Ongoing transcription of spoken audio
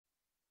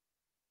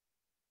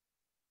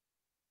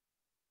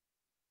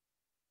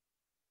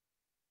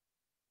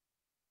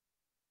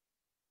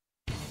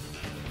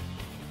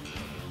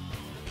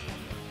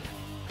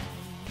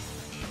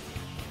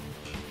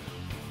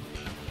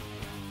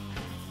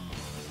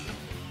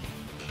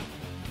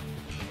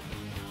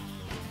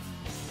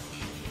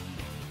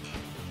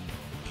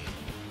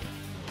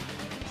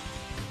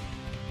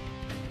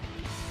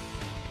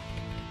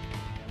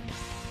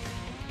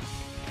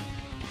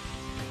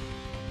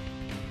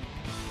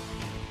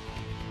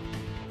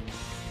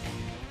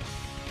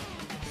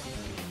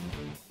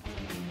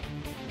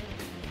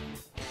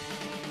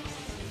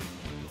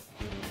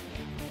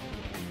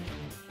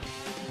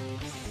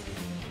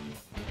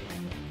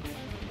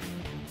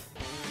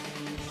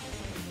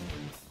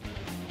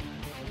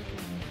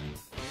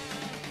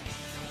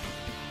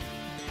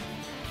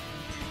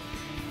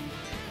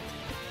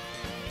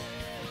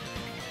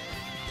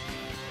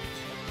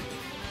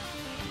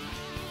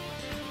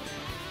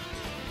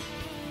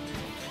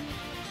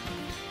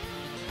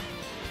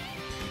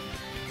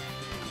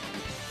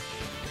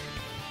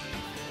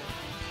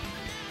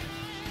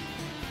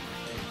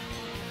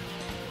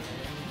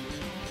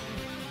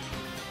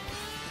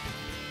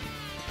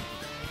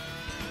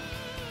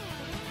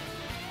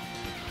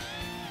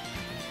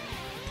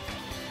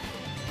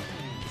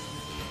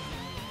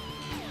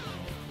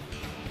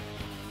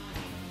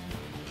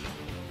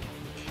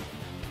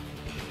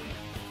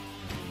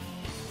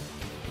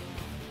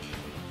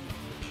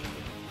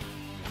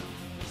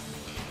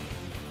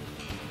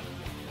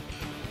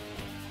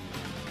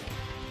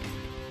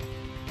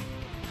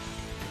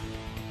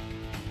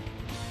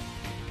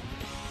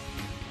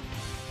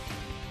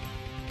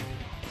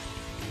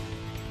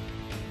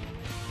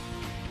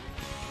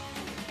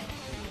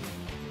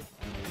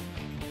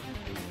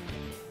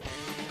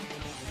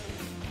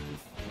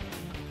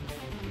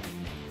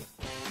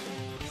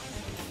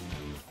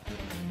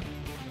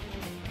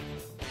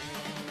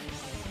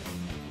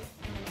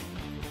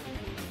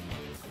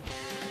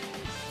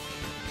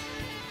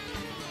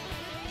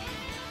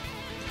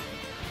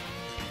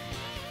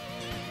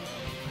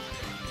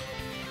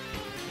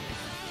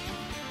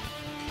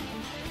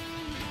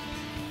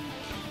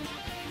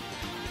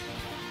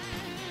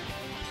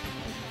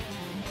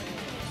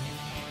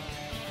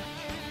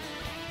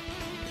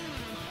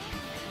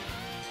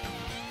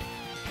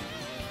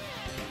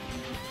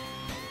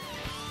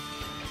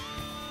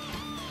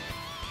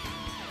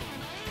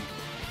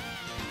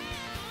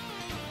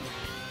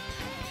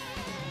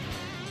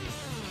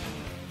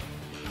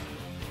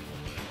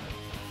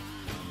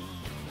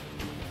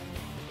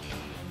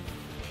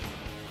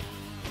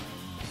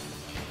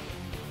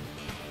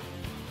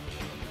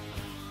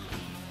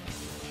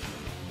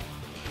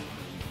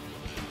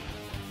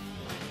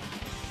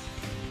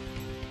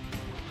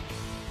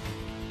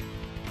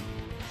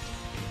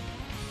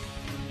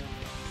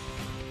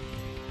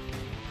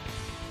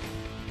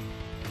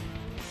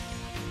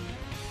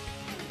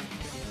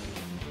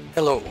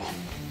Hello,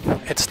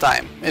 it's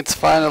time. It's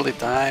finally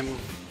time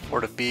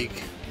for the big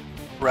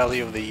rally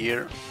of the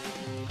year,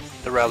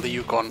 the Rally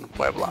Yukon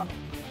Puebla.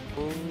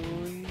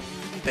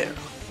 There.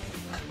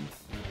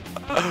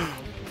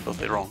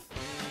 Totally wrong.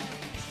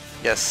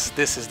 Yes,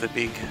 this is the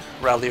big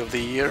rally of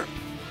the year.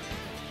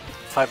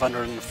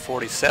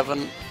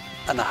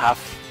 547.5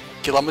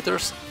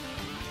 kilometers.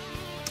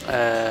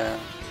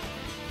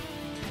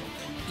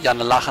 Jan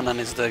Lachanen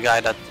is the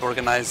guy that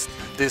organized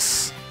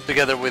this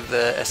together with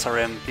the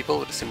SRM people,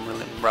 with the Sim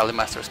Rally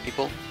Masters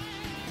people.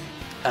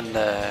 And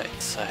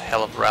it's a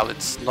hell of a rally.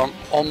 It's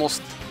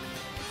almost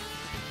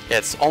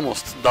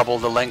double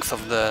the length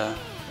of the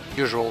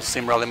usual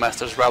Sim Rally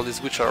Masters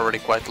rallies, which are already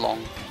quite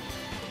long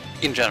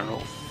in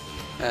general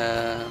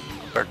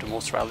compared to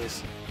most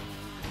rallies.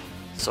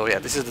 So yeah,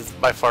 this is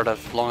by far the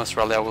longest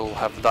rally I will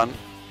have done.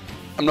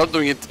 I'm not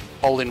doing it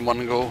all in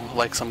one go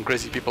like some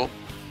crazy people,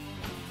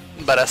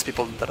 badass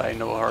people that I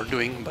know are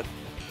doing, but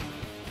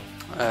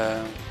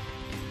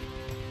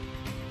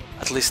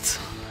at least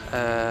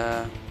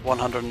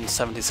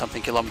 170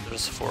 something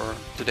kilometers for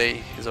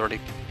today is already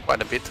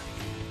quite a bit.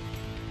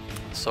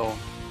 So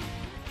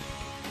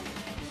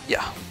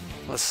yeah,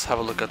 let's have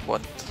a look at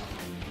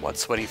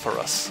what's waiting for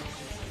us.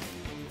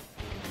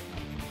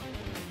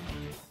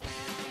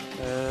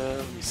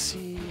 Let me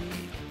see,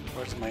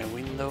 where's my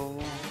window?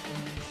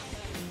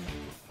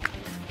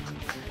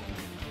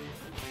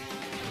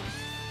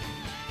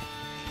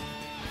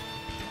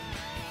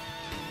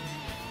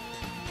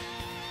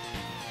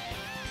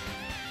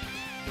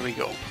 Here we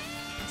go.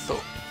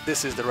 So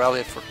this is the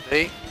rally for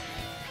today.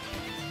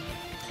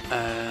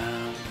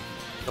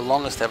 The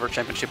longest ever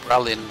championship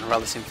rally in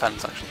Rally Sim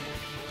fans, actually.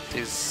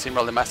 This is Sim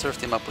Rally Masters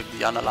team up with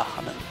Jan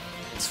Lachanen.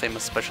 Its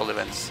famous special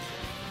events,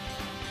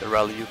 the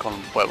Rally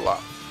Yukon Puebla.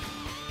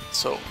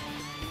 So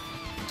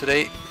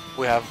today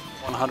we have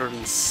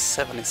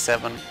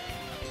 177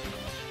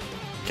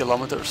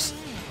 kilometers,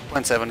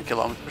 0.7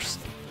 kilometers,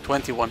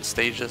 21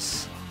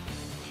 stages,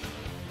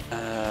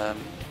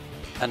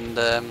 and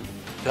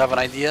to have an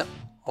idea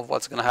of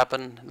what's going to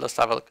happen, let's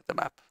have a look at the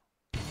map.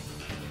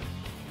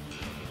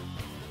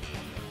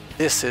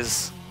 This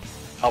is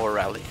our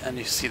rally, and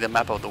you see the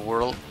map of the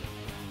world.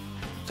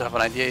 To have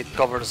an idea, it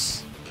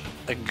covers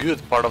a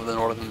good part of the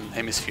northern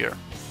hemisphere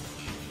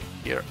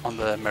here on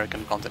the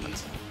American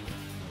continent.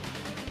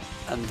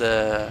 And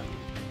the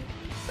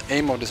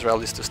aim of this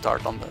rally is to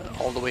start on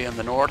all the way in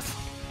the north,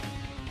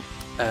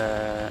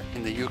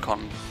 in the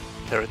Yukon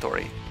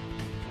territory,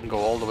 and go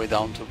all the way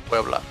down to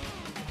Puebla,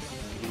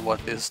 in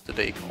what is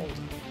today called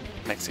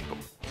Mexico.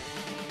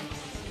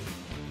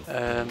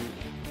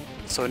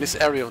 So in this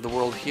area of the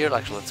world here,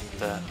 actually let's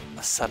put a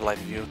satellite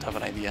view to have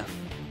an idea.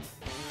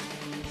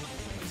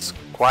 It's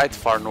quite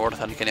far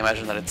north, and you can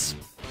imagine that it's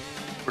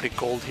pretty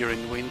cold here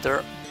in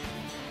winter.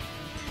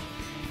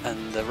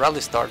 And the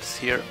rally starts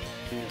here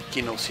in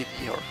Keno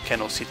City, or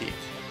Keno City,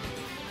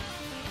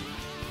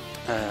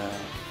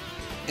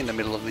 in the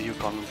middle of the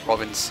Yukon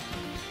province,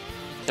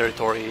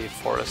 territory,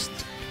 forest,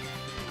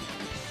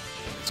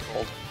 it's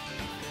called.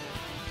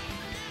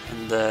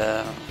 And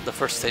the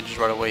first stage is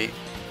right away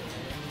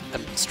a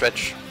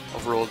stretch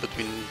of road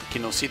between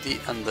Keno City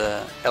and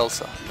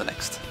Elsa, the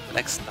next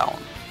town,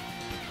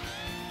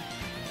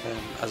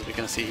 as we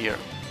can see here.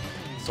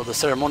 So the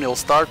ceremonial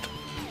start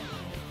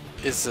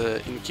is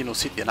in Keno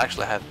City, and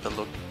actually I had to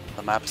look at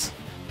the maps,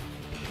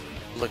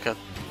 look at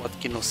what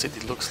Keno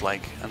City looks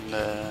like, and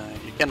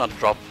you cannot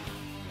drop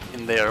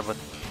in there, but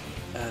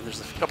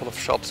there's a couple of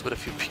shops with a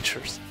few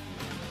pictures,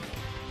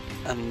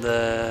 and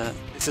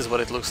this is what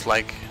it looks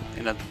like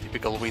in a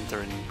typical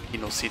winter in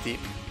Keno City.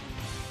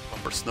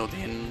 Proper snowed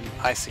in,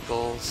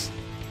 icicles,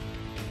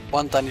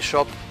 one tiny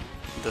shop,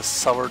 the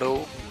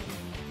sourdough,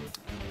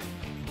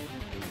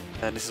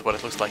 and this is what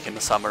it looks like in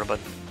the summer, but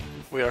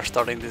when we're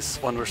starting this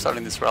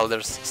rally,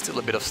 there's still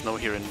a bit of snow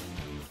here in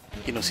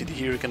Keno City.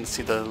 Here you can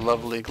see the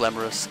lovely,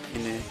 glamorous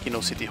Keno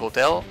City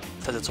Hotel,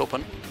 it says it's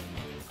open.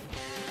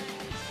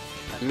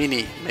 And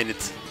Mini made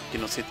it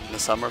Keno City in the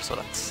summer, so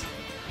that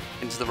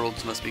means the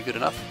roads must be good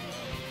enough.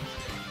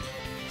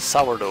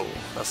 Sourdough,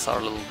 that's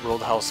our little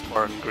roadhouse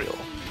bar and grill.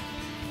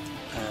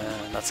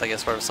 That's, I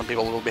guess, where some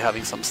people will be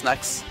having some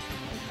snacks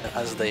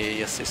as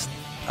they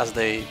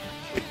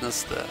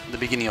witness the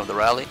beginning of the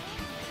rally.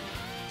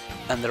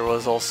 And there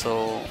was a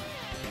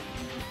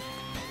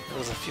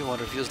few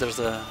other views. There's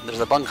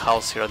a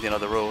bunkhouse here at the end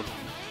of the road,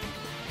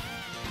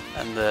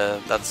 and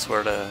that's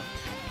where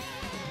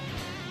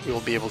we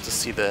will be able to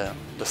see the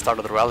start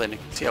of the rally, and you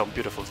can see how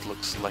beautiful it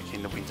looks like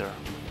in the winter.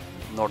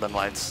 Northern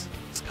Lights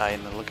sky,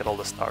 and look at all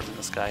the stars in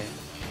the sky.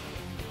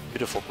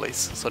 Beautiful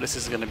place. So this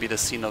is going to be the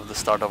scene of the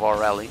start of our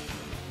rally.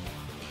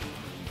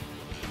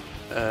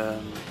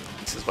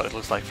 This is what it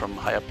looks like from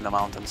high up in the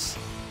mountains.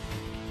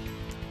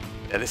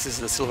 Yeah, this is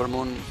the Silver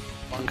Moon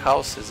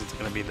bunkhouse. Is it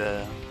going to be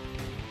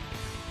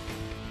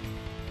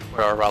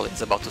where our rally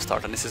is about to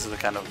start? And this is the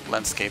kind of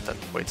landscape that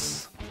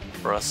waits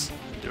for us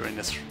during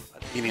at the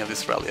beginning of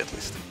this rally, at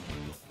least.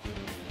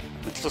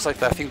 It looks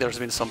like I think there's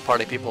been some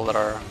party people that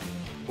are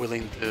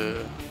willing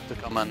to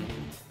come and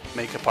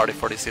make a party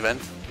for this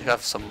event. We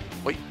have some.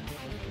 Wait,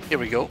 here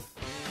we go.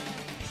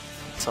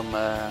 Some.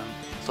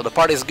 So the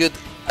party is good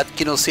at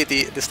Keno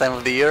City this time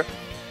of the year.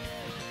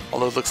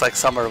 Although it looks like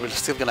summer, we're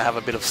still gonna have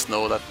a bit of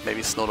snow that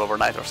maybe snowed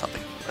overnight or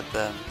something. But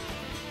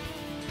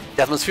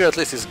the atmosphere at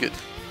least is good.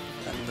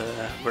 And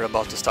we're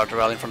about to start a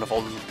rally in front of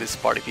all these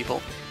party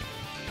people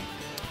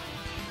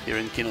here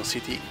in Keno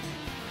City.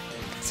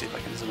 Let's see if I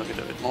can zoom a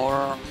bit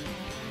more.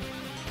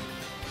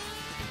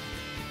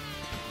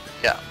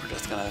 Yeah, we're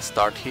just gonna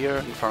start here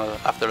in front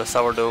of after the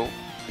sourdough,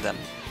 then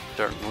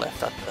turn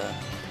left at the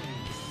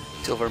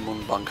Silver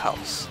Moon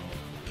bunkhouse.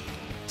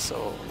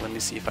 So let me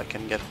see if I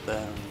can get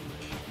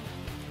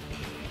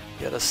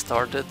us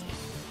started.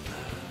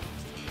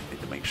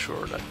 Need to make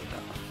sure that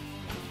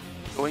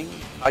going.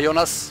 Hi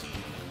Jonas.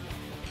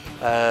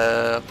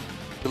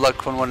 Good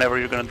luck on whenever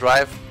you're gonna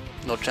drive.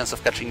 No chance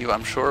of catching you,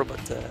 I'm sure,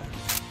 but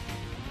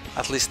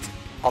at least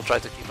I'll try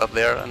to keep up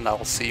there, and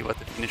I'll see what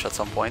the finish at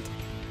some point.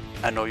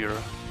 I know you're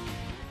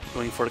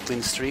going for a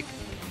clean streak.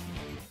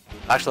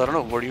 Actually, I don't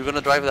know. Were you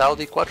gonna drive the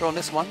Audi Quattro on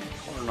this one,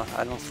 or not?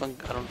 I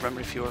don't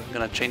remember if you were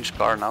gonna change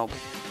car now.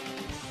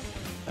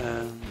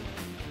 But,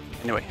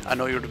 anyway, I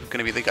know you're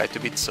gonna be the guy to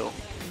beat, so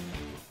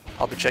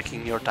I'll be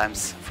checking your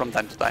times from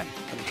time to time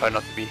and try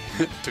not to be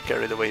too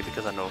carried away,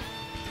 because I know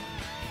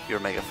you're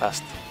mega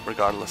fast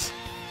regardless.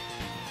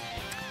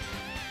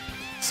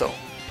 So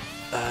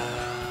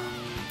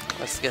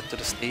let's get to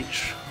the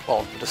stage,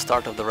 well, to the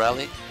start of the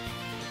rally.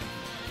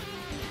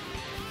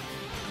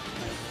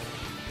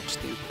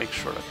 Just need to make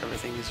sure that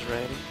everything is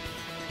ready.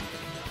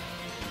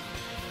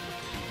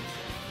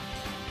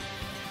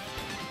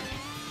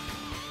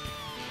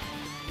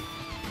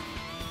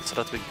 So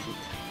that we can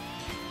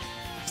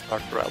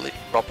start the rally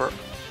proper.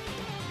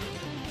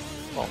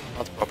 Well,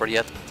 not proper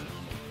yet, but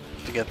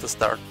to get the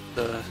start,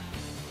 the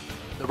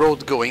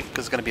road going,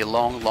 because it's going to be a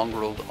long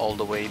road all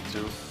the way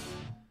to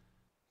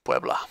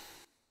Puebla.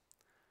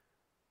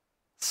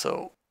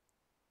 So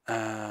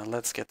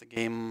let's get the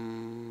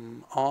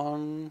game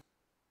on.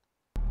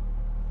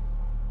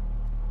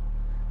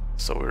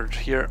 So we're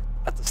here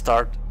at the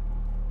start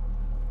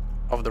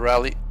of the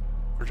rally.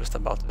 We're just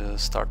about to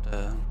start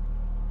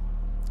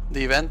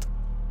the event.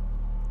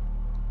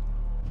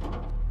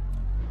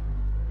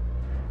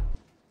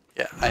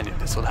 Yeah, I knew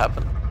this would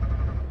happen.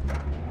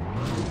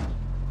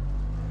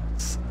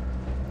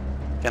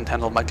 Can't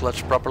handle my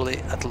clutch properly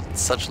at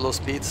such low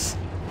speeds.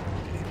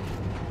 Okay.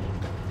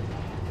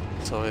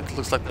 So it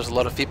looks like there's a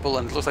lot of people,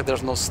 and it looks like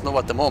there's no snow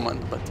at the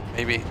moment, but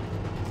maybe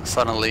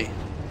suddenly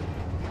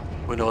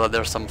we know that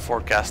there's some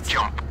forecast.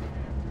 Jump.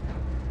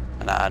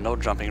 And no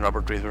jumping,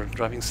 Robert Reed. We're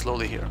driving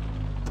slowly here.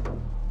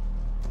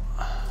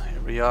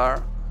 Here we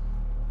are.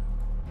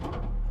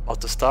 About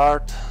to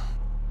start.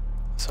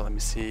 So let me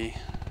see.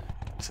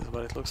 This is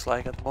what it looks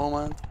like at the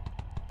moment.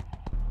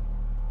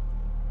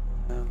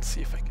 And let's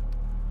see if I can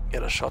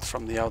get a shot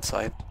from the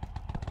outside.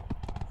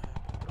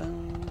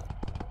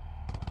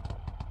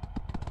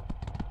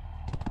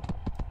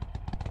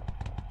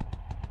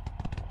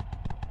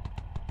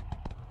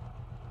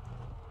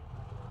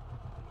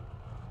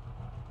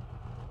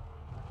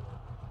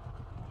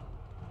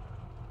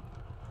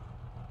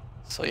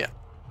 So yeah,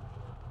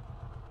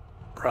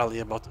 rally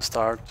about to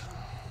start.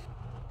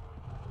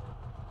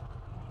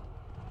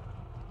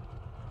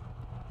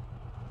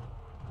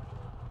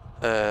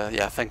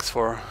 Yeah, thanks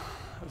for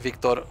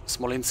Viktor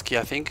Smolinski,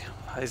 I think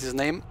is his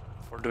name,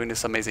 for doing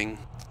this amazing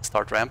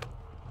start ramp.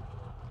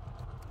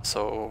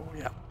 So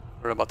yeah,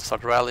 we're about to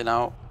start rally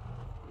now,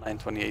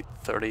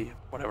 9:28:30,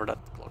 whatever that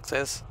clock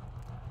says.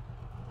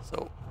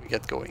 So we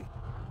get going.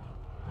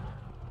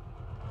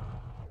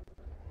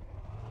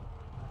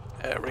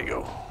 There we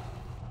go.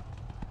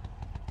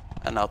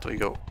 And out we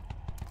go.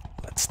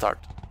 Let's start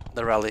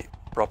the rally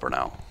proper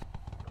now.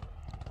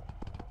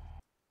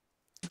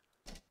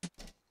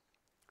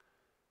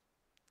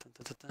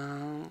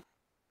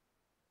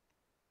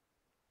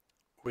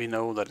 We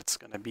know that it's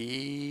gonna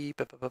be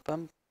if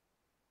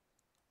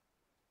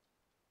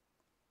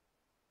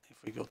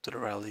we go to the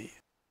rally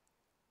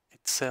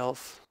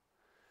itself,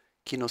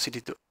 Keno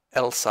City to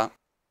Elsa,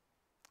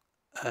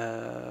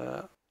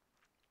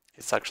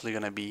 it's actually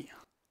gonna be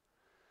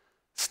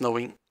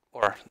snowing,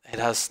 or it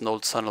has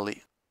snowed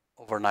suddenly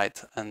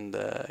overnight, and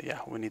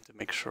yeah, we need to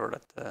make sure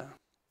that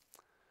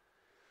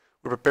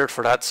we're prepared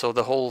for that. So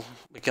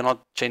we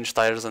cannot change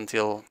tires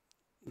until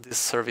this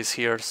service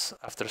here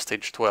after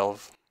stage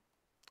 12.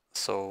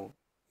 So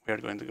we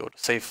are going to go the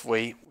safe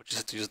way, which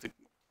is to use the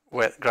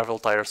wet gravel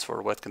tires for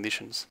wet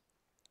conditions,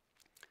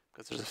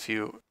 because there's a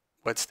few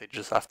wet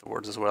stages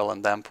afterwards as well,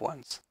 and damp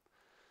ones.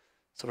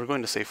 So we're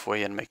going the safe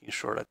way and making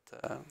sure that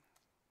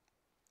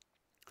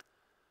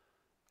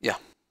yeah,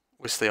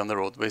 we stay on the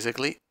road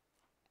basically.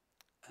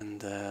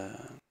 And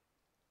yeah,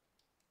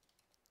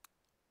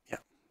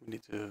 we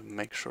need to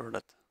make sure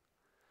that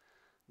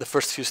the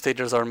first few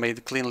stages are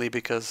made cleanly,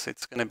 because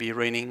it's going to be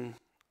raining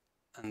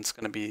and it's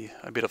going to be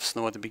a bit of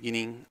snow at the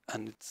beginning,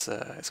 and it's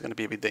going to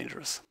be a bit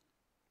dangerous.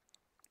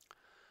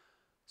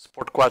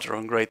 Sport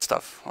Quattro, great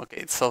stuff.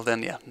 Okay, so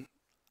then yeah,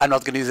 I'm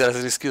not going to use that as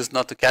an excuse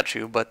not to catch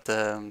you, but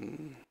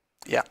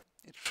yeah,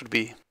 it should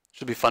be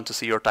fun to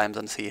see your times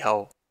and see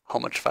how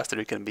much faster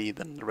you can be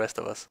than the rest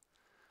of us.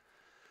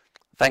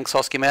 Thanks,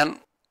 Hosky Man.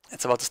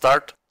 It's about to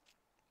start.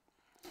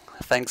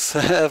 Thanks,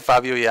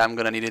 Fabio. Yeah, I'm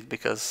gonna need it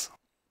because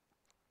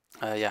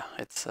yeah,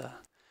 it's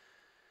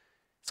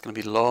gonna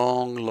be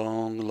long,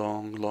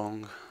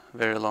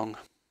 very long.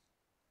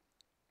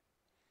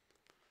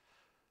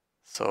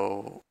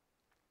 So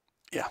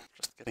yeah,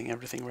 just getting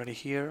everything ready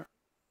here.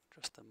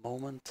 Just a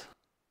moment.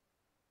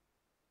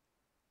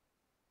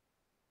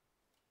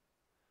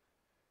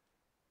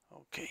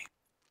 Okay,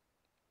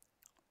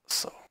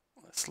 so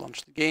let's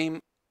launch the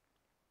game.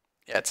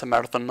 Yeah, it's a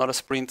marathon, not a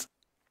sprint.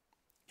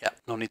 Yeah,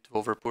 no need to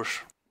over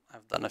push.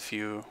 I've done a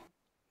few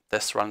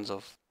test runs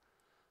of,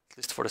 at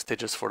least for the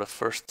stages for the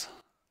first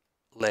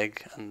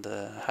leg, and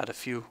had a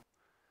few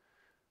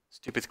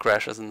stupid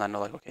crashes, and I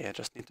know, like, okay, I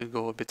just need to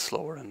go a bit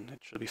slower and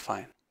it should be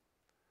fine.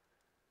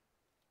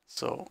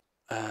 So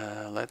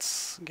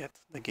let's get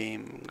the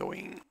game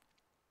going.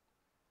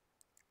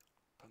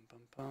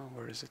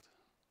 Where is it?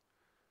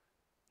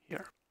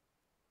 Here.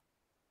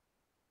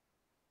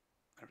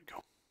 There we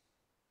go.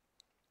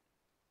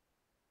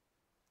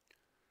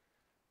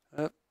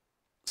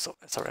 So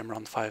SRM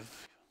round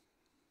 5,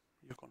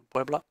 Yukon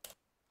Puebla.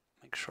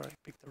 Make sure I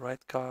pick the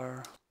right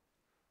car.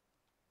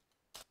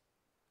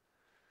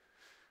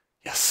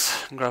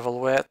 Yes, gravel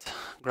wet,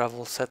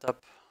 gravel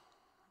setup.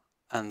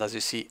 And as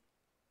you see,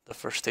 the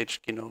first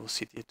stage, Keno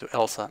City to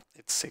Elsa,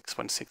 it's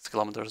 6.6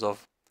 kilometers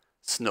of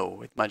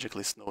snow. It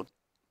magically snowed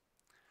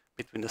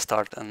between the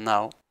start and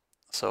now.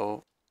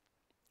 So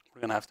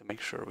we're gonna have to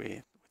make sure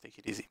we take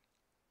it easy.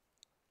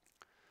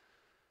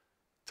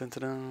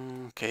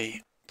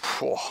 Okay.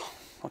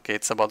 Okay,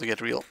 it's about to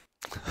get real.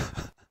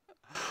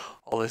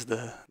 Always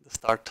the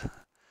start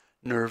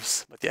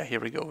nerves, but yeah, here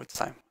we go. It's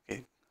time.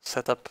 Okay,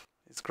 setup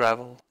is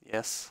gravel.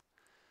 Yes,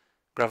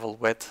 gravel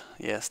wet.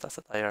 Yes, that's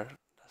the tire.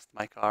 That's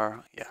my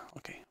car. Yeah.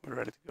 Okay, we're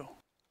ready to go.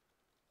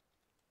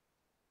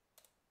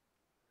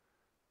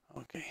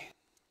 Okay.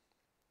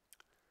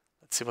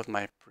 Let's see what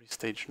my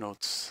pre-stage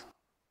notes,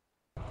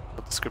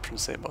 what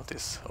descriptions say about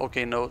this.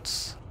 Okay,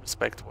 notes: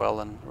 respect well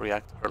and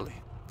react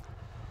early.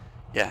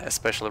 Yeah,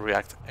 especially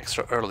react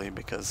extra early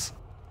because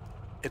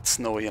it's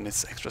snowy and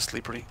it's extra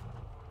slippery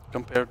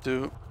compared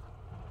to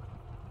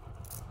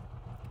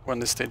when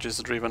the stage is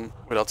driven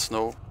without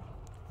snow,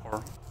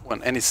 or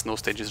when any snow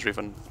stage is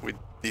driven with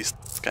these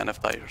kind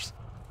of tires.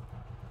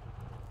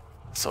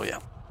 So yeah,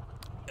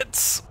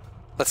 let's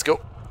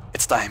go.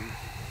 It's time.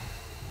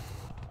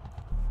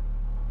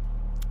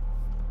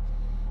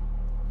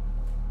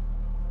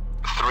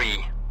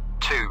 Three,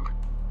 2,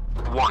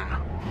 1.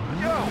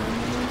 Go!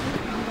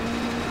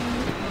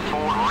 4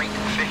 right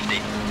 50,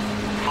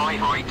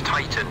 5 right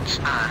tightens,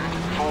 and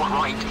 4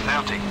 right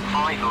 30,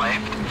 5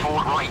 left, 4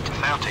 right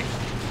 30.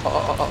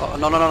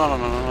 No.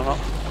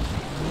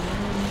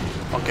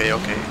 Okay.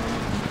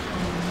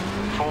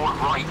 4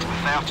 right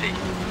 30,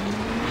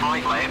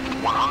 5 left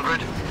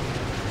 100,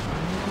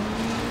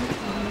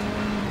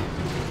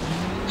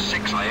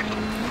 6 left,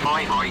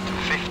 5 right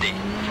 50,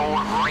 4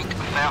 right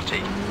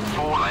 30,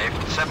 4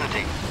 left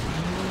 70.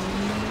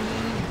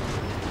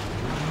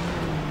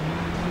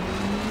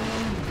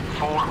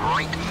 4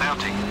 right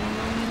 30,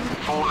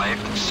 4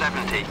 left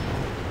 70.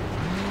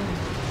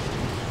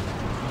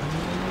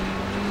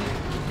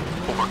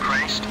 Over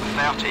crest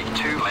 30,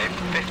 2 left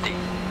 50,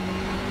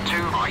 2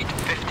 right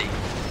 50.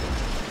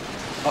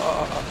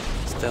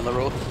 Stay on the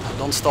road,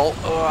 don't stall.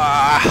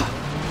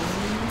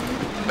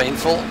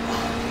 Painful.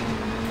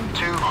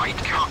 2 right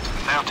cut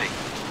 30.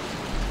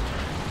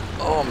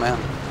 Oh man.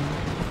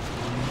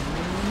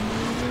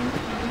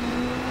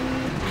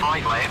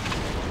 5 left.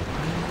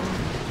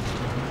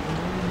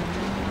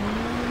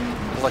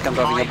 Like I'm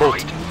driving a 5 boat.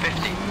 right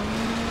 50,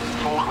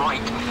 4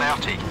 right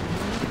 30,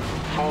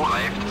 4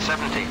 left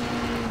 70.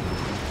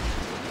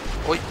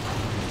 Oi.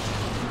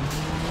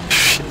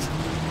 Shit.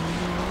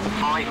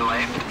 5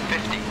 left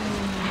 50,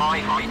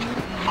 5 right,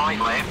 5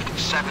 left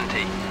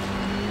 70.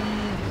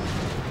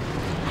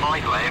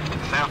 5 left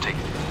 30,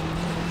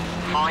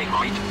 5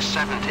 right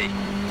 70,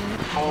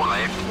 4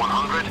 left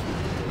 100.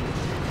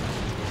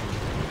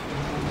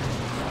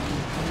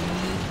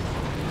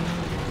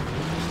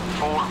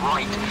 4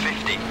 right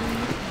 50,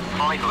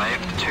 5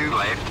 left, 2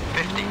 left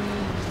 50.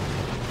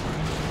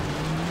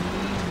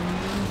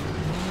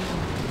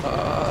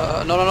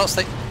 No,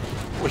 stay.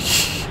 Oi.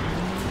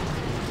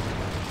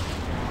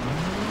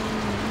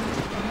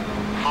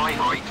 5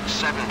 right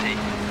 70,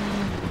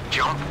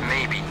 jump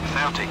maybe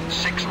 30,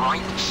 6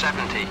 right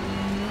 70.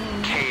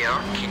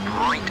 Care, keep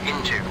right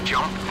into,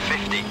 jump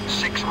 50,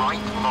 6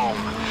 right long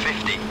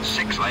 50,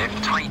 6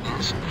 left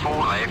tightens, 4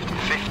 left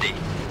 50.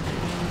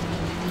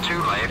 2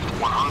 left,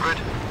 100.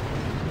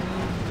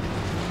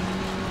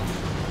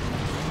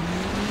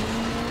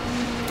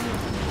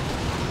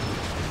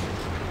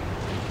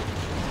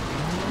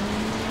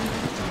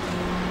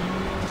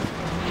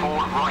 4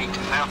 right,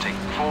 30.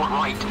 4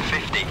 right,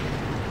 50.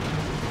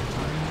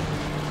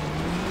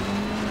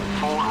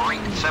 4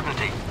 right,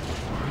 70.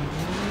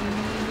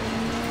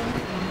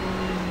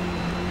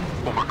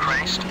 over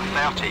crest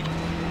 30,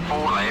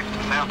 4 left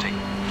 30,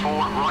 4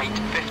 right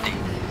 50,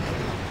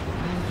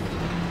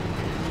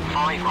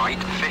 5 right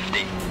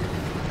 50,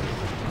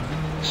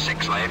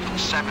 6 left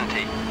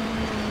 70,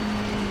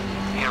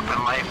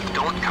 hairpin left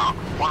don't cut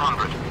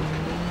 100,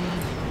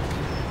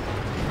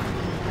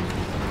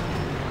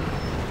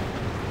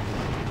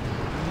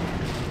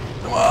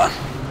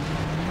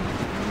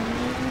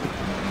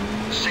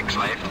 6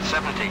 left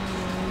 70,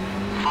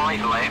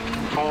 5 left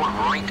 4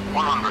 right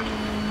 100,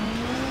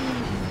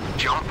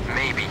 jump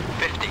maybe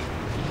 50,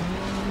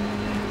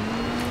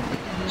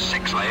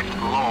 6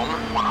 left long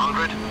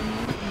 100,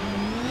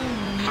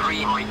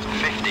 3 right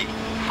 50,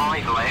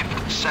 5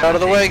 left 70. Get out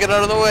of the way, get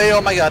out of the way,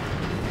 oh my god.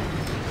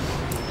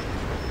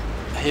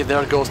 Hey, there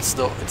are ghosts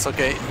though, it's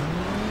okay.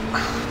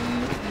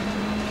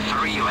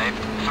 3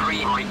 left,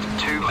 3 right,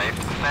 2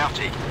 left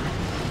 30.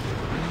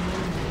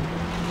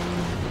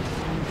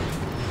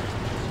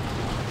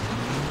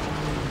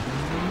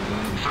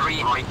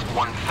 3 right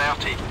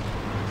 130.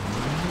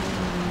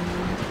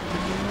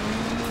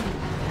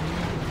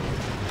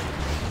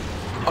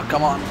 Oh,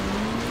 come on.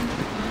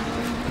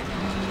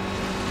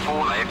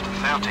 4 left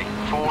 30,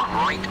 4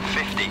 right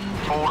 50,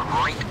 4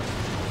 right,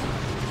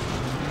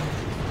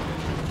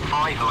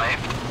 5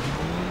 left,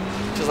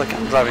 Just like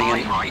I'm driving 5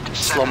 in right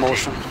slow 70,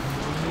 motion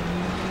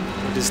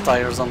with these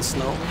tires on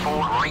snow. 4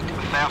 right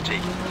 30,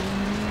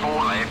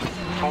 4 left,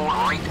 4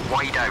 right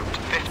wide out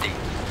 50,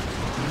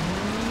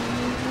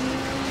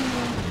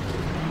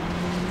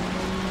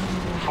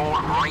 4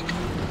 right,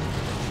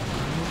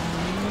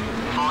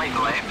 5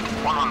 left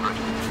 100,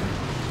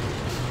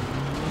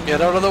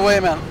 Get out of the way,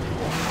 man.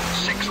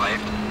 6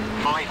 left,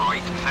 5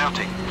 right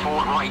 30,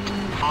 4 right,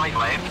 5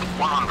 left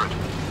 100,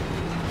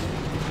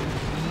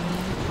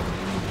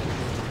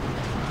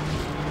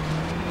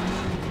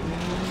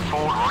 4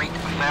 right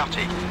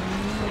 30,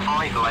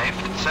 5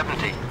 left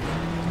 70,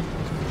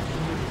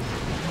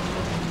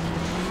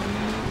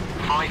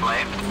 5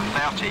 left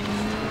 30,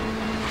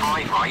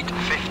 5 right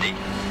 50,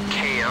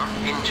 care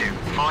into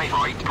 5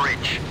 right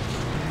bridge,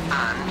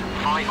 and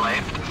 5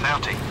 left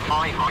 30,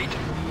 5 right,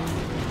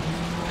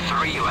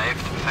 3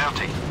 left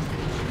 30,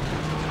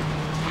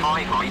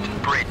 5 right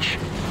bridge,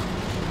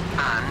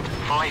 and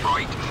 5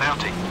 right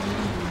 30,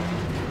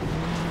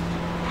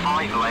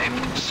 5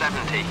 left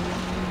 70,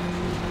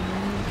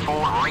 4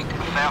 right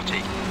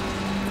 30,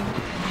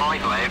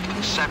 5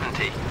 left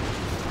 70,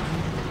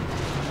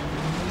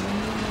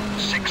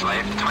 6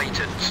 left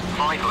tightens,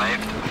 5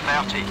 left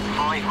 30,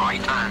 5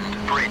 right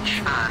and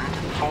bridge, and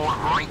 4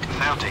 right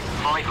 30,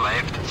 5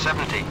 left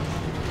 70,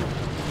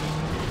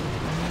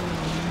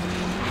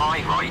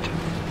 5 right,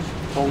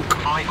 Bonk.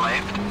 5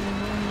 left.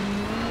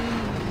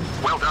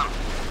 Well done.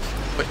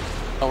 Wait,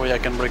 no way I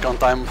can break on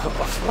time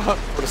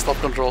for the stop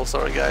control,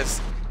 sorry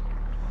guys.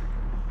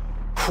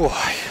 Whew.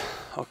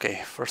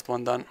 Okay, first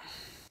one done.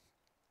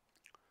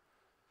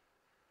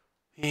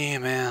 Yeah,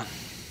 man.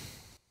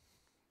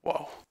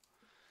 Wow.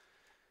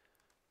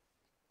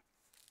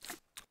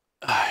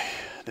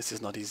 This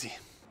is not easy.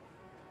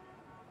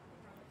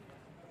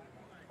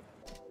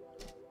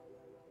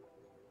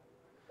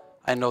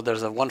 I know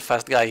there's one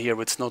fast guy here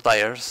with snow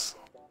tires,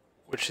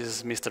 which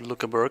is Mr.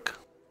 Lukeberg.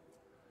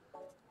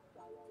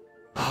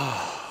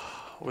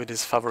 With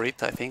his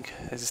favorite, I think.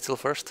 Is he still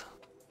first?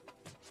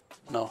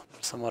 No,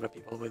 there's some other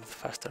people with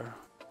faster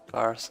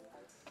cars.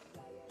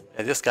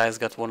 Yeah, this guy's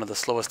got one of the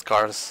slowest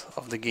cars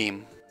of the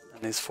game,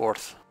 and he's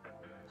fourth.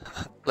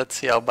 Let's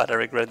see how bad I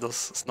regret those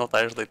snow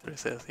tires later, he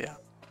says, yeah.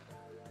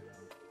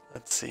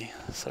 Let's see,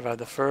 survive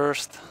the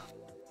first,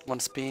 one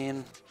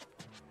spin.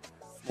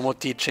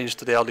 Momoti changed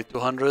to the Audi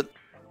 200.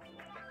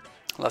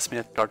 Last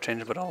minute car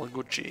change, but all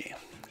Gucci.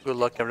 Good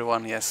luck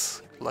everyone,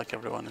 yes, good luck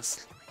everyone,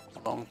 it's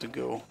long to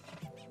go.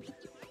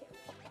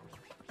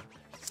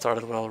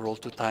 Started well,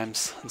 rolled 2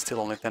 times, and still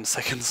only 10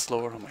 seconds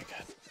slower, oh my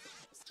god.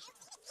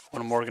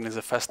 One Morgan is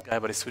a fast guy,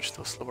 but he switched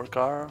to a slower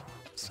car.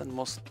 Send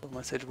most of my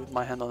message with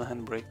my hand on the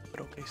handbrake,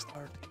 but okay,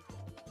 start.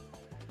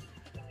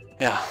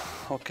 Yeah,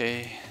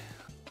 okay.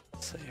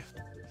 Save.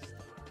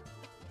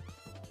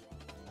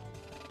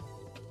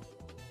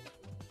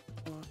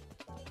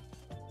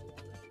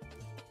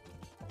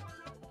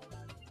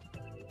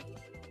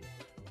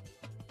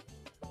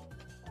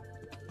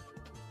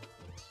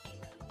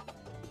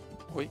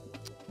 Wait.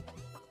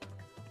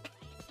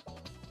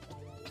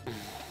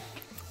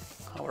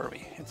 How are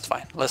we? It's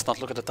fine. Let's not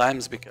look at the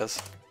times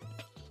because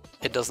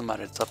it doesn't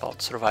matter. It's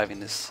about surviving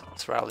this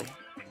rally.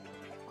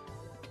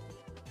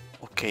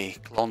 Okay,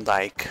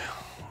 Klondike.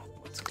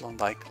 What's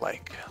Klondike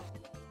like?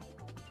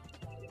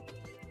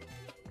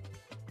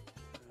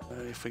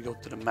 If we go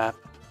to the map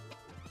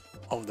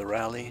of the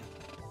rally,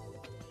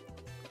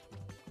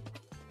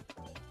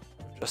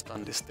 just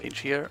on this stage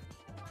here,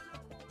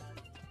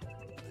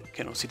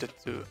 Keno seated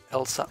to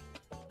Elsa,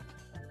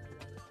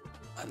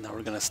 and now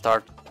we're gonna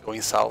start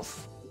going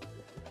south.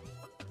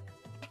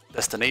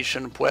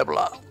 Destination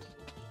Puebla.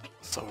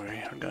 So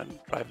we're gonna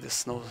drive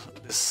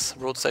this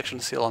road section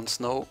still on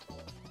snow,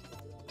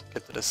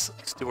 get to this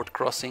Stewart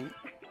crossing,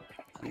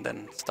 and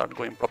then start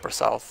going proper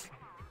south.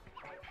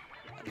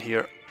 And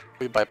here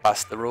we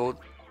bypass the road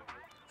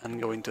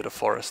and go into the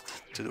forest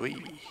to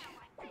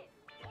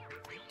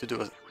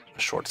do a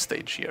short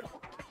stage here.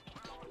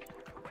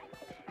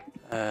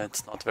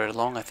 It's not very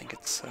long. I think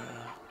it's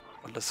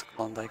what does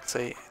Klondike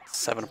say?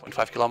 It's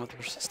 7.5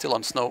 kilometers. Still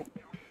on snow.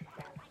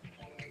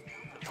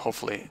 But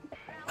hopefully,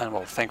 and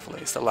well, thankfully,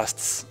 it's the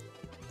last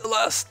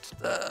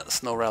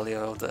snow rally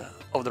of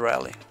the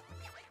rally.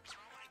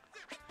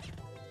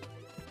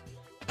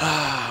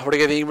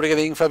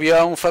 Obrigadinho,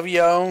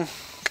 Fabião.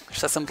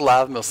 Isto é sempre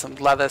lado, meu.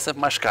 Sempre lado é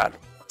sempre mais caro.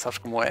 Sabes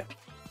como é?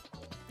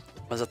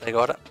 Mas até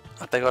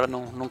agora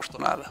não custou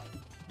nada.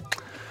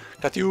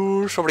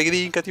 Catius,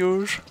 obrigadinho,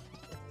 Catius.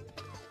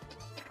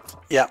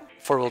 Yeah,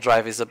 four-wheel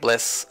drive is a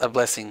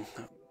blessing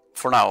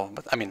for now.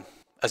 But I mean,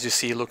 as you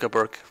see, Luca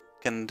Burke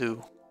can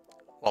do.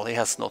 Well, he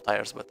has snow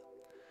tires, but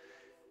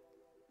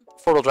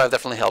four-wheel drive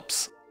definitely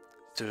helps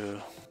to,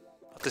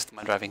 at least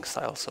my driving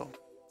style. So,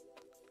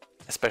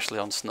 especially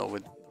on snow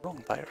with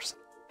wrong tires.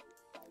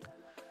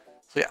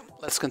 So yeah,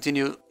 let's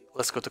continue.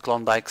 Let's go to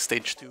Klondike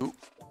Stage 2.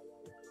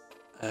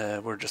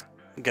 We're just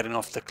getting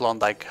off the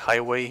Klondike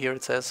Highway here,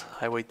 it says,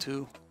 Highway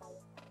 2.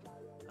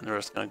 And we're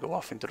just gonna go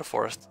off into the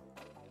forest,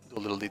 do a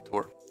little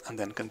detour, and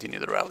then continue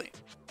the rally.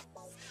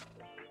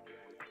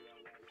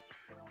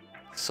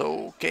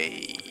 So,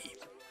 okay.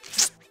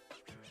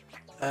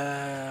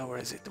 Where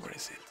is it?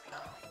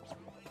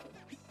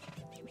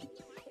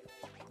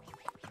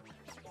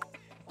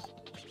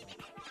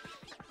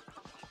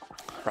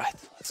 Right,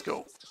 let's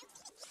go.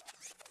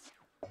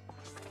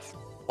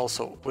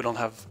 Also, we don't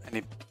have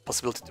any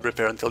possibility to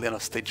repair until the end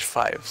of stage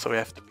 5, so we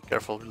have to be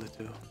careful really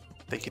to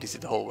take it easy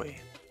the whole way.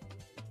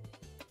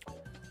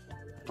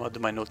 What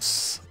do my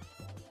notes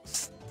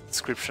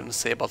description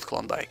say about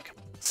Klondike?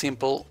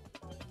 Simples,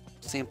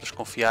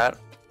 confiar,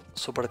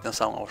 super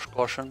atenção aos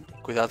caution,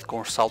 cuidado com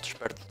os saltos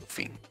perto do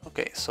fim.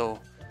 Okay, so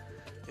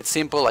it's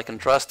simple, I can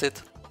trust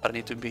it, but I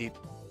need to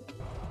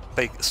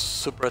pay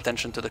super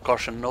attention to the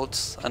caution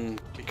notes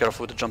and be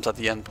careful with the jumps at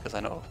the end, because I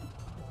know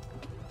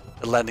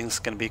the landings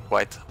can be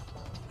quite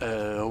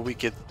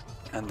wicked,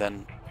 and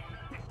then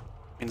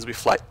means we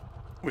fly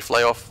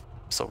off,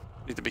 so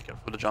need to be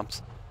careful with the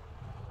jumps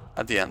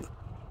at the end.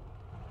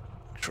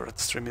 Make sure that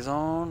the stream is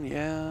on.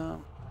 Yeah,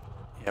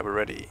 we're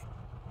ready.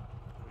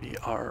 We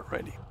are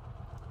ready.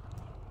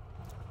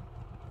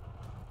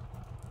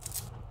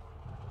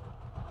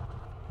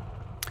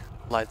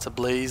 Lights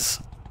ablaze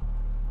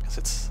because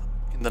it's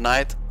in the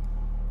night.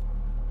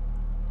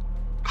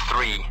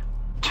 3,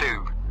 2,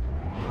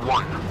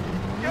 1.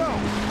 Go!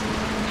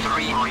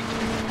 3 right,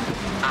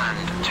 and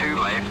 2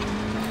 left,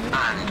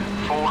 and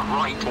 4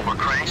 right over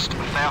crest,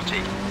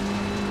 30.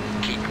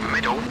 Keep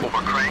middle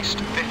over crest,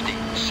 50.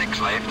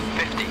 6 left,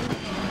 50.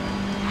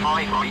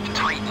 5 right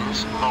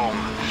tightens, long,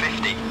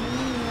 50.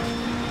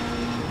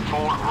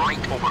 4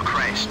 right over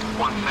crest,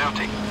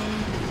 130.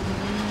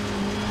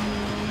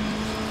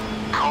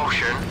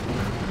 Caution.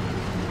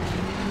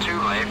 2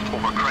 left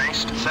over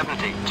crest,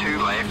 70. 2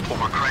 left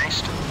over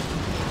crest.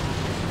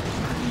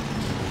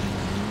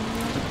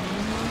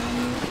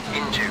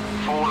 Into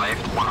 4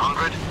 left,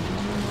 100.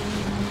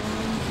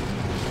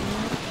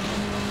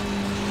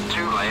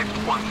 2 left,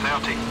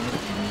 130.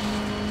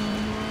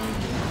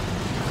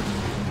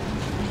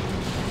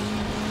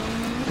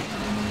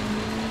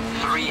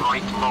 Three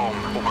right long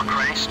over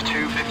crest,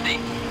 250.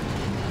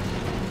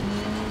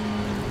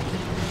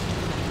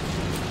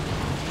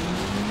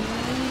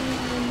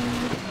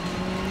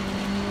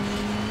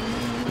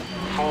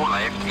 4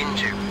 left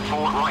into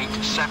 4 right,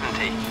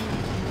 70.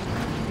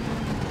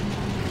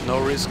 No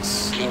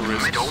risks. Keep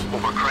middle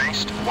over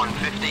crest,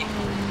 150.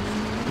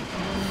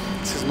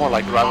 This is more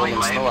like gravel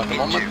and snow at the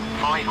moment.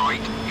 5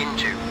 right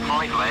into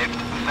 5 left,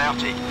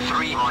 30.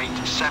 3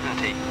 right,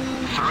 70.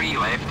 3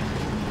 left.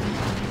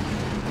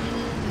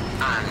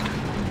 And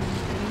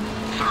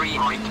 3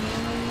 right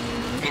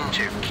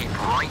into, keep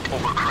right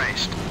over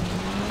crest.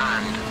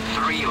 And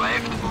 3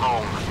 left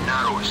long,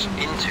 narrows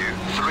into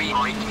 3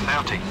 right,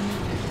 30.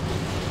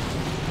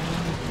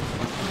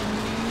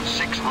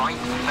 6 right,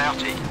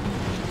 30.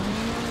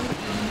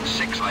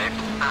 6 left,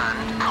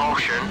 and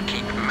caution,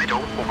 keep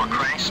middle over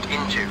crest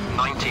into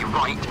 90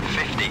 right,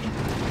 50.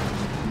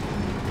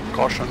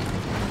 Caution.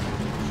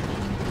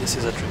 This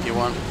is a tricky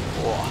one.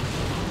 Whoa.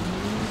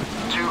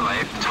 2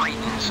 left,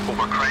 tightens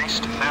over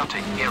crest, 30.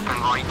 Hairpin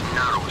right,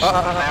 narrows,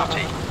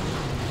 30.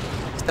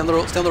 Stand the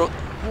road.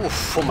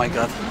 Oof, oh my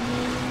god.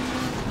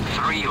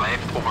 3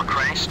 left over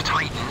crest,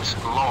 tightens,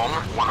 long,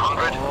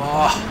 100.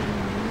 Oh.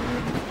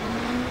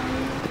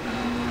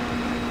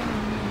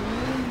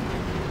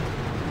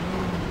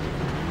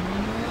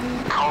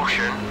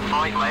 Caution,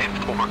 5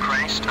 left over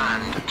crest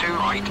and 2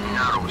 right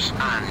narrows,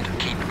 and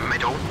keep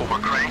middle over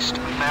crest,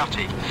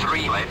 30.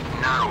 3 left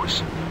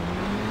narrows.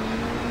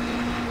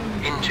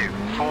 Into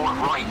 4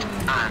 right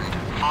and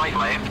 5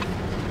 left.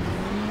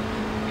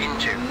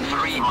 Into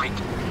 3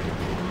 right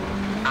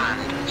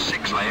and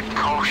 6 left,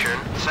 caution,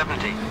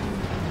 70.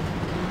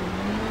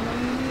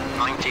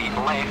 90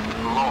 left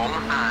long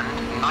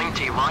and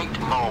 90 right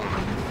long.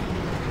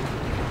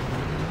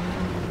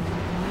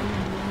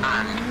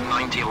 and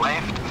 90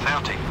 left,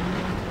 30.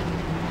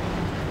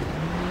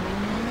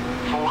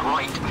 4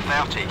 right,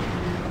 30.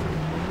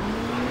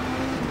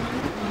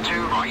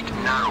 2 right,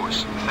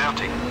 narrows,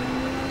 30.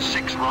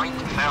 6 right,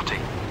 30.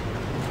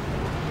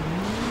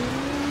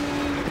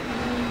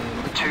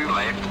 2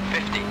 left,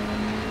 50.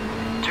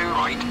 2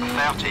 right,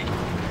 30.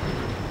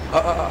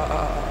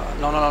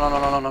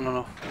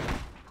 No.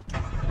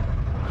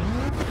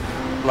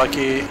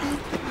 Lucky.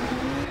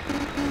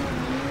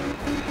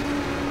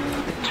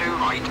 2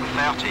 right,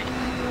 30.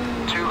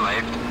 2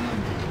 left.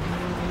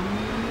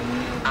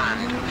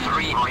 And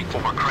 3 right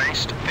over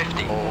crest,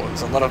 50. Oh,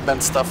 there's a lot of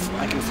bent stuff.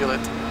 I can feel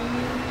it.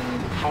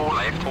 4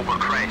 left over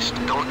crest,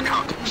 don't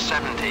cut,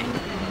 70.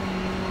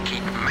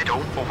 Keep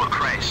middle over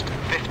crest,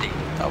 50.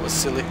 That was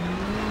silly.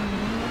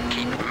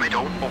 Keep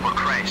middle over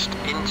crest,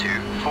 into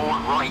 4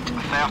 right,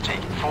 30.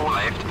 4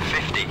 left,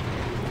 50.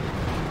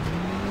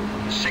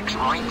 6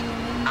 right,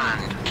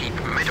 and keep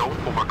middle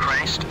over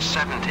crest,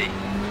 70.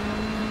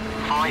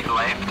 5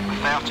 left,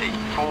 30.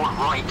 4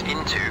 right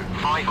into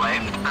 5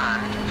 left,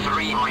 and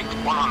 3 right,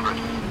 100.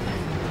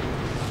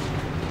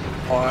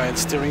 Oh,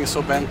 its steering is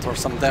so bent, or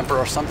some damper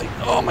or something.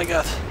 Oh my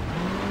god.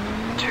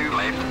 2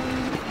 left,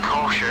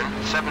 caution,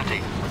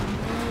 70.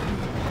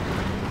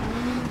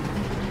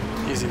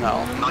 Easy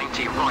now.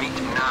 90 right,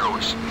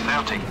 narrows,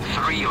 30.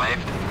 3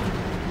 left.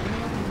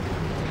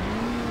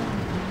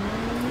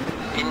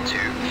 Into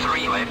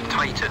 3 left,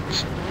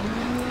 tightens.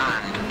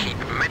 And keep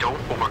middle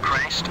over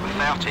crest,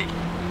 30.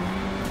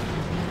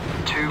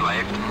 2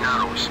 left,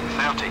 narrows,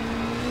 30.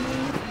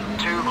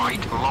 2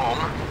 right, long.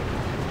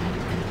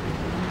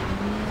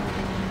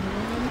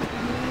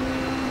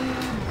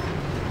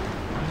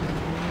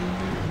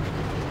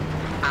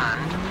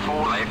 And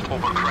 4 left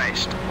over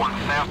crest,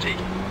 130.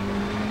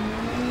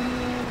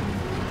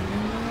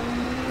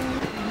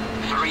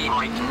 3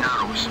 right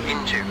narrows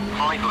into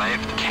 5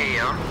 left,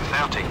 care,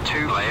 30.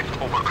 2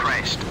 left over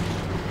crest.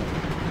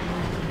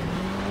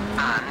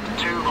 And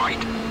 2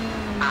 right,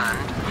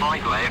 and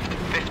 5 left,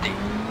 50.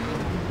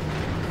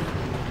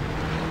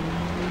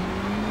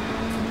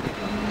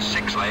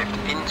 6 left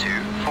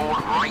into 4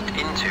 right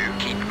into,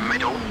 keep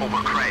middle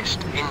over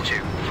crest,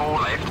 into 4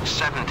 left,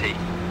 70.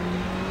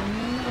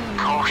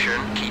 Caution,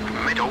 keep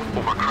middle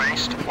over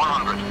crest,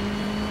 100.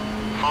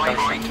 5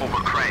 right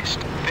over crest,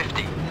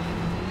 50.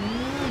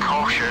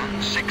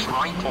 Caution, 6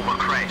 right over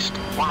crest,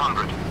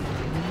 100.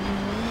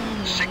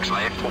 6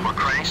 left over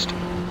crest.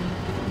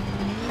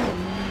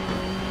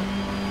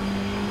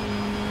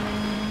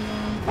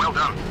 Well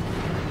done.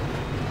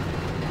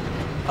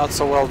 Not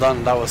so well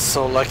done. That was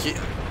so lucky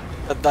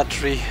that that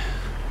tree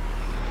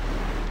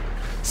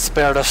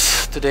spared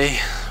us today.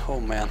 Oh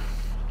man.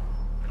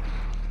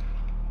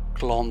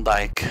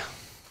 Klondike.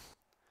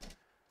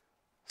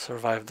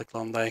 Survived the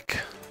Klondike.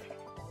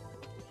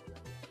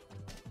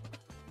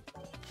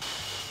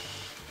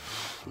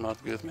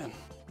 Not good, man.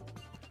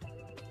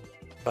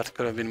 But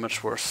could have been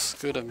much worse.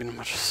 Could have been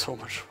so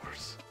much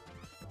worse.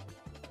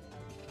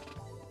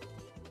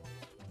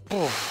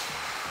 Oof.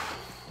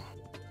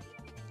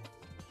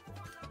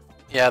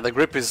 Yeah, the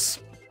grip is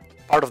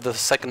part of the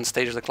second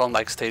stage. The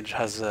Klondike stage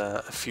has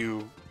a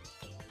few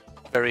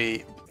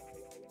very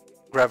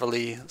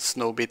gravelly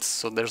snow bits,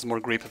 so there's more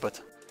grip, but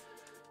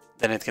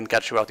then it can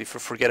catch you out if you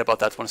forget about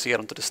that once you get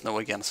onto the snow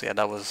again. So yeah,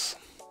 that was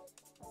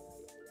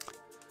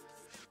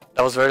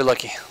very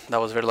lucky. That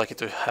was very lucky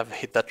to have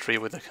hit that tree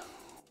with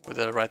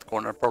the right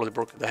corner. Probably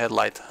broke the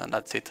headlight and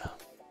that's it.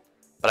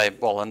 But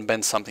and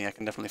bent something. I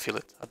can definitely feel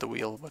it at the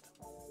wheel. But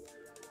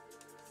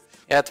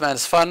yeah, man,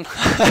 it's fun.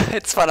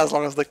 It's fun as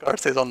long as the car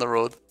stays on the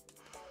road.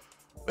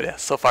 But yeah,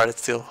 so far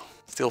it's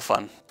still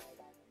fun.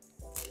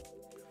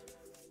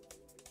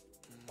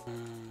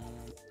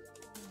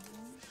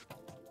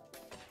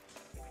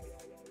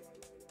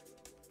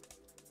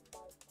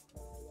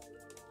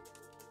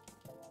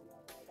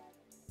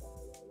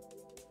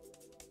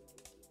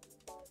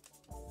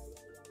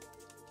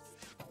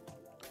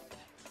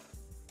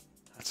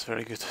 It's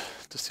very good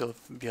to still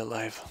be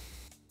alive.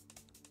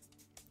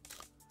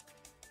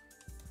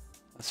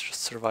 Let's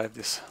just survive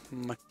this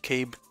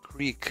McCabe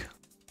Creek.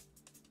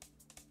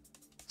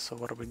 So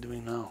what are we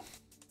doing now?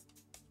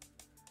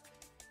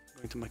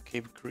 Going to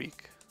McCabe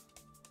Creek.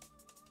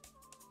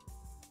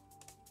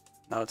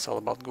 Now it's all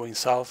about going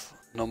south.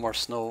 No more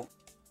snow.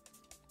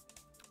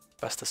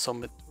 Past the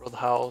Summit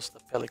Roadhouse,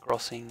 the Pelly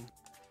Crossing.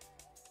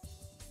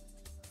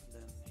 And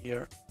then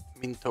here,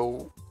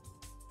 Minto.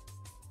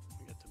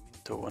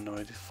 And now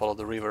I follow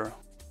the river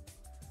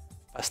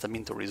past the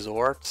Minto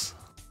Resorts.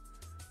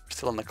 We're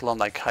still on the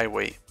Klondike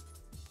Highway,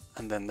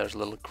 and then there's a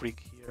little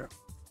creek here,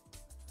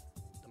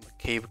 the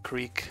McCabe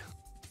Creek.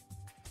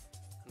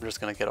 I'm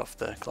just gonna get off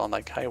the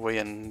Klondike Highway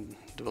and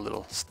do a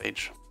little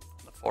stage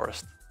in the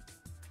forest.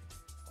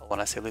 Well,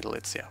 when I say little,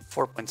 it's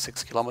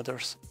 4.6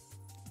 kilometers,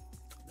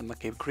 the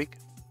McCabe Creek.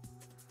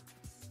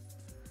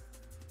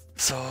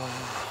 So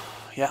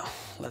yeah,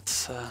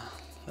 let's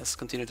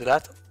continue to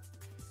that.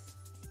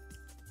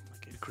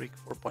 Creek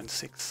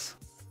 4.6,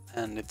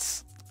 and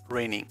it's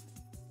raining.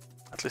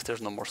 At least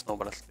there's no more snow,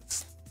 but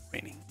it's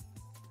raining.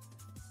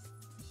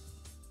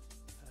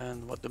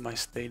 And what do my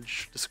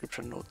stage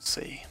description notes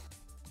say?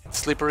 It's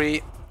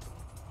slippery,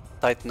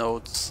 tight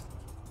notes,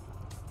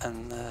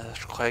 and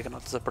escorrega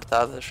notas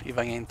apertadas e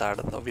vem em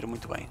tarde, não ouvir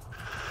muito bem.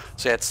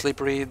 So yeah, it's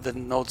slippery, the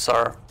notes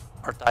are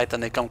tight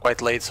and they come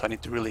quite late, so I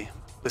need to really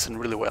listen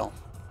really well.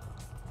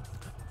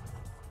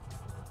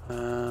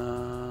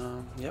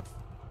 Yep,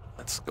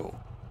 let's go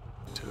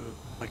to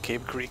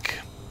McCabe Creek.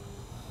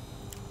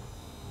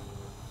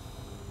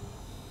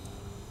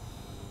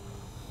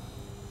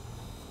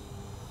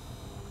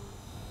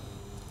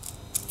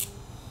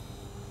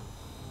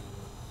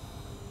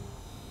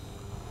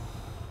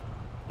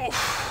 Oof.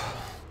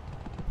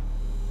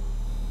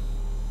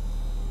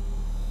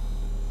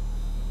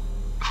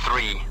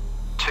 3,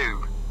 2,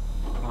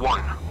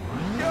 1.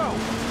 Go!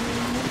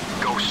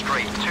 Go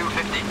straight,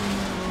 250.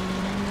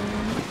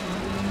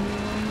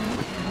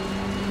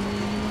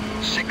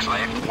 6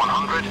 left,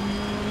 100.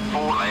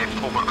 4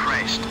 left, over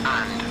crest,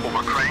 and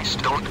over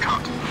crest, don't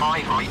cut.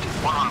 5 right,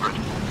 100.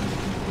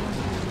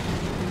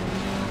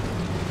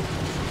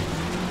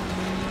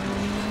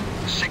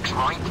 6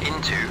 right,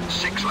 into,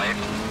 6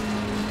 left.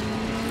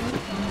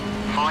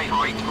 5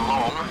 right,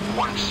 long,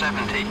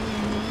 170.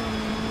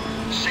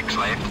 6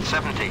 left,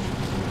 70.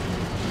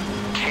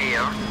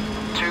 Care,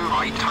 2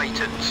 right,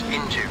 tightens,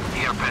 into,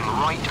 hairpin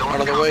right, don't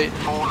Out of the cut. way.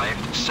 4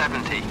 left,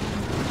 70.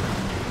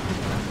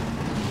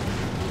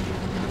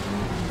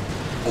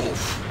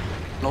 Oof.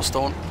 No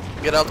stone.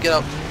 Get out, get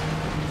out.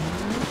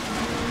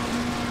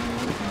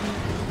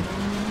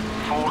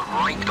 4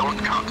 right, don't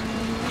cut.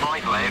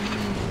 5 left.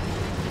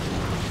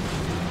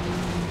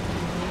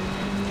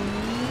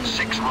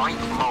 6 right,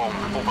 long,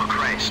 over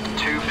crest,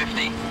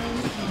 250.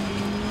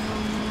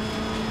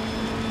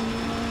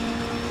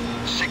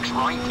 6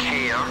 right,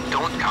 care,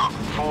 don't cut,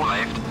 4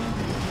 left.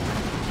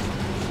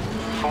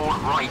 4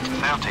 right,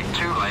 30,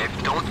 2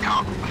 left, don't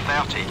cut,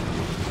 30.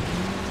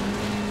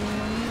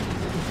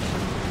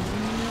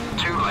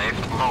 2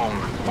 left, long,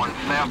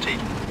 130.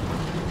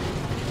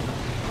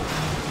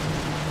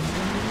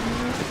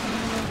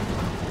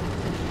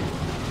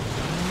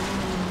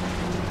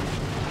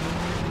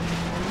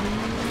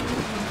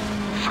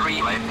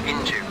 3 left,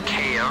 into,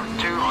 care,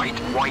 2 right,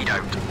 wide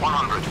out,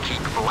 100,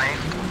 keep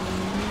left,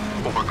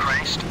 over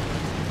crest.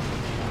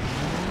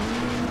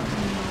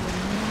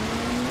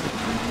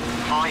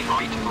 5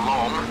 right,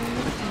 long,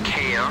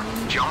 care,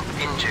 jump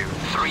into,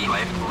 3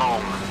 left,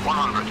 long,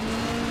 100.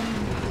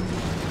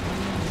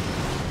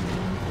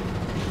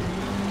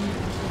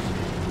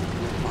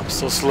 I'm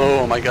so slow,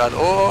 oh my god.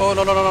 Oh,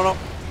 no, no, no, no, no.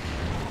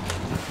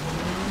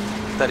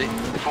 Steady.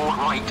 4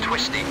 right,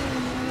 twisty.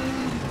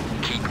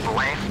 Keep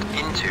left,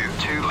 into,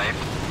 2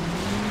 left.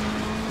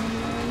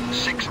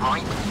 6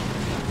 right.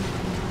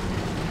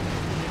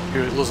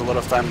 You lose a lot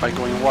of time by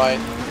going wide.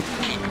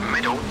 Keep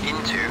middle,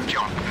 into,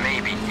 jump,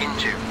 maybe,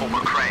 into,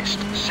 over crest,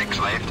 6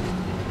 left.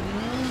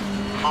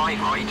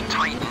 5 right,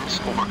 tightens,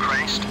 over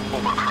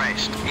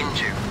crest,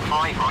 into,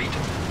 5 right.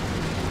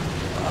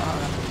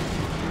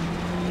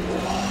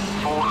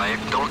 4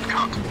 left, don't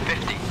cut,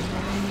 50.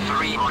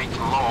 3 right,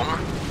 long.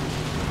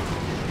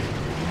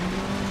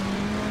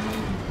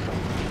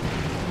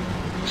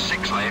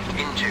 6 left,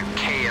 into,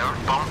 care,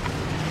 bump.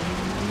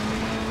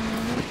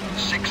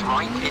 6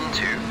 right,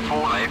 into,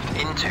 4 left,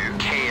 into,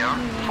 care,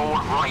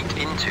 4 right,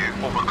 into,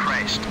 over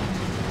crest.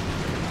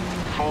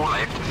 4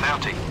 left,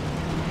 30.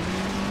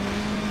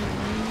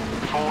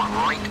 4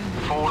 right,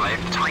 4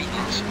 left,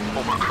 tightens,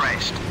 over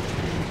crest.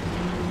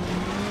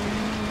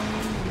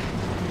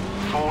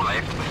 4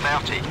 left,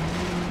 30.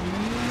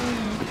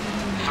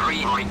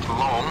 3 right,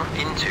 long,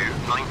 into,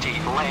 90,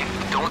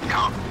 left, don't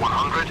cut,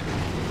 100.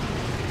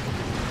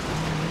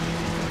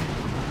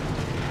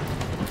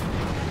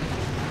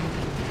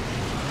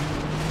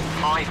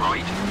 5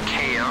 right,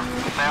 care,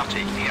 30,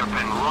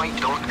 hairpin right,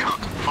 don't cut,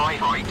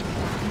 5 right.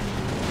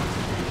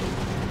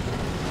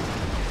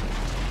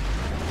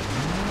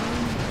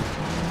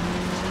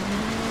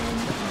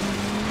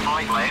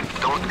 5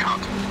 left, don't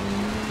cut.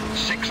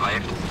 6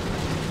 left.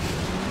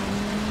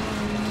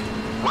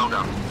 Well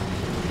done.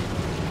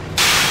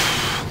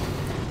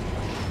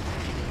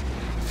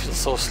 Feels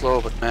so slow,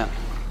 but man.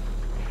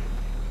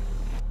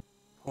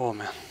 Oh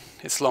man.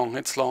 It's long,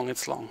 it's long,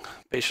 it's long.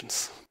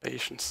 Patience,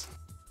 patience.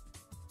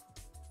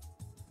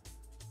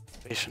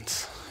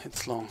 Patience,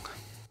 it's long.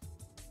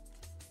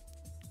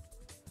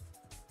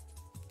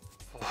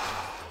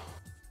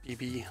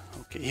 PB,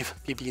 okay,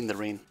 PB in the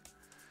rain.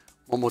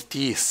 Momo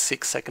T is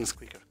 6 seconds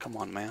quicker, come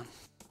on man.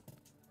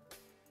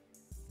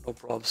 No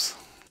probs.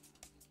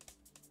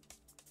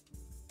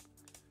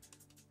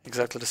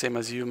 Exactly the same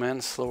as you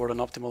man, slower than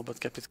optimal but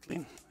kept it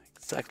clean.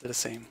 Exactly the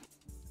same.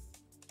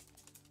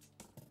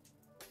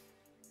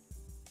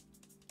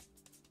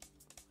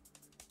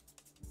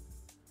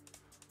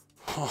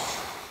 Oh.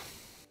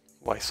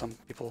 Why some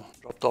people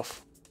dropped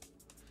off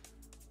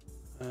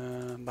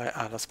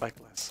that's by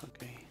class,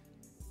 okay.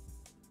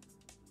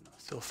 No,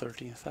 still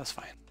 13th, that's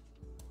fine.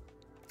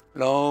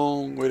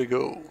 Long way to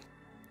go.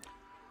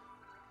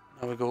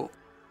 Now we go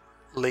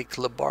Lake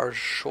Lebarge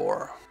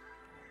shore.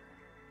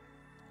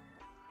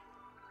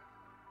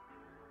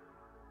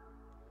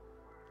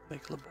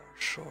 Lake Lebarge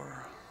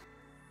shore.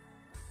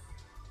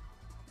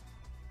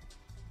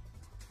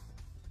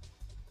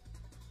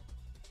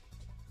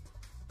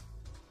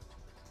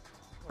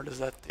 Where does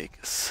that take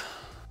us?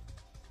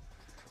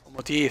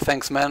 Omoti,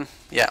 thanks man.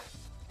 Yeah,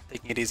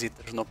 taking it easy,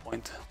 there's no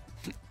point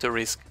to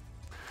risk.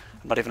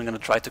 I'm not even gonna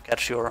try to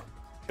catch your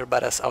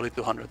badass Audi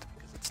 200,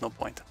 because it's no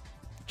point.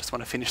 Just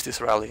want to finish this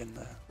rally, and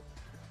I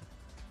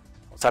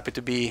was happy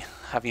to be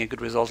having a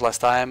good result last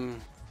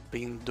time,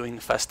 doing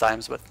fast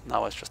times, but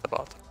now it's just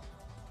about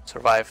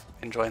survive,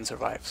 enjoy and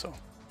survive. So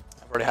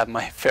I've already had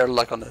my fair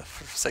luck on the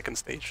second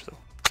stage, so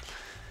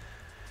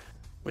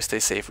we stay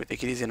safe, we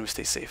take it easy and we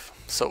stay safe.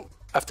 So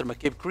after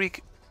McCabe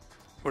Creek,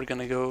 we're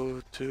gonna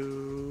go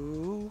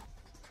to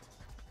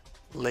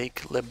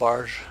Lake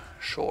Lebarge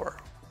shore.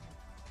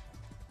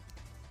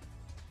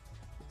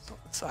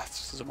 So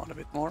let's zoom out a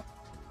bit more.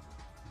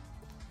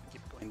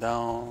 Keep going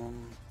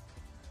down.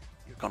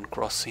 Yukon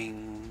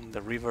crossing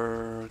the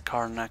river,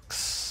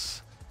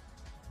 Karnax.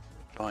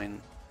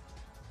 Going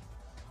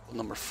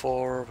number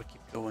 4. We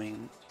keep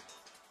going.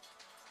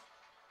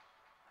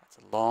 That's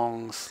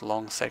a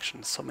long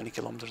section. So many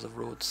kilometers of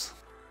roads.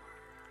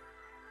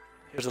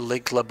 Here's a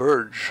Lake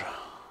Lebarge.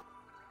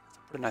 It's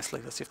a pretty nice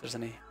lake. Let's see if there's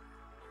any.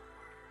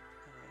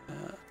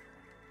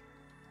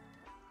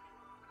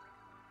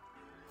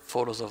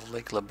 Photos of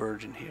Lake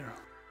Lebarge in here.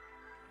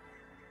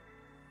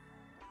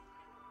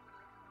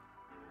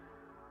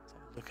 So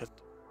look at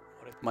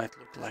what it might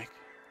look like.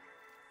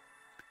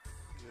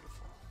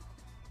 Beautiful.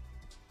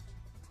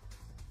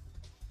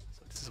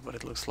 So this is what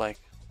it looks like.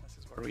 This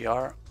is where we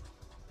are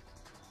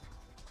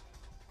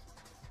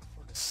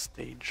for this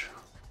stage.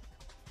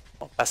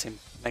 Well, passing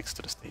next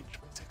to the stage,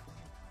 basically.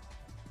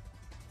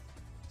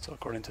 So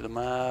according to the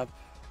map,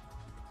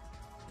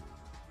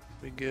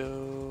 we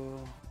go.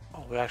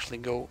 Oh, we actually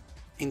go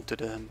into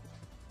the,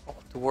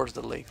 towards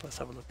the lake. Let's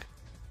have a look.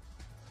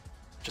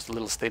 Just a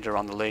little stage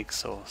around the lake,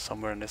 so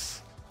somewhere in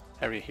this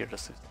area here,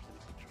 just if there's any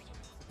pictures.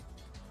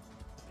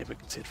 Maybe we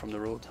can see it from the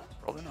road.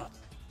 Probably not.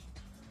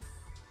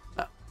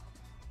 No.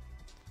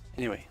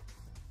 Anyway,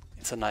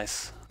 it's a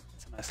nice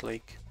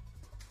lake.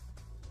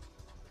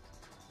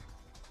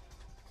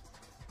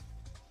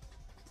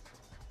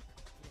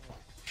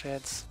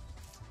 Sheds.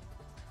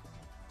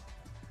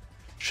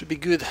 Should be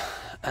good.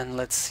 And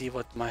let's see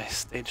what my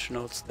stage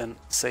notes then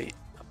say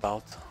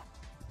about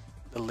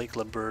the Lake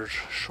Lebarge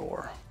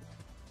shore.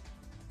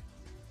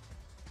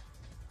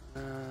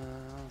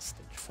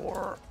 Stage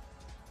 4.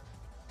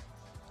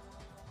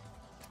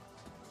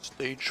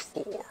 Stage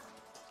 4.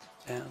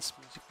 Dance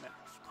Music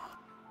Marathon.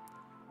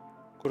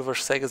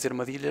 Curvas cegas e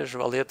armadilhas,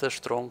 valetas,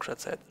 troncos,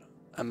 etc.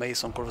 A meio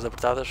são curvas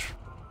apertadas,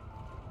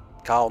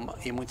 calma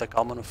e muita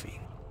calma no fim.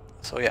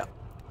 So yeah,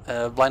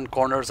 blind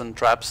corners and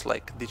traps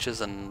like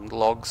ditches and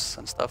logs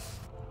and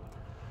stuff.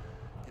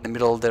 In the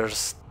middle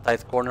there's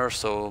tight corners,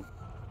 so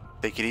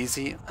take it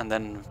easy, and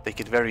then take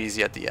it very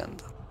easy at the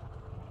end.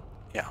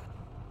 Yeah.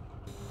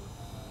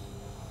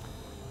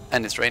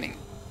 And it's raining,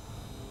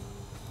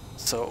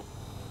 so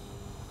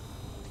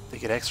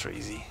take it extra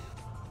easy.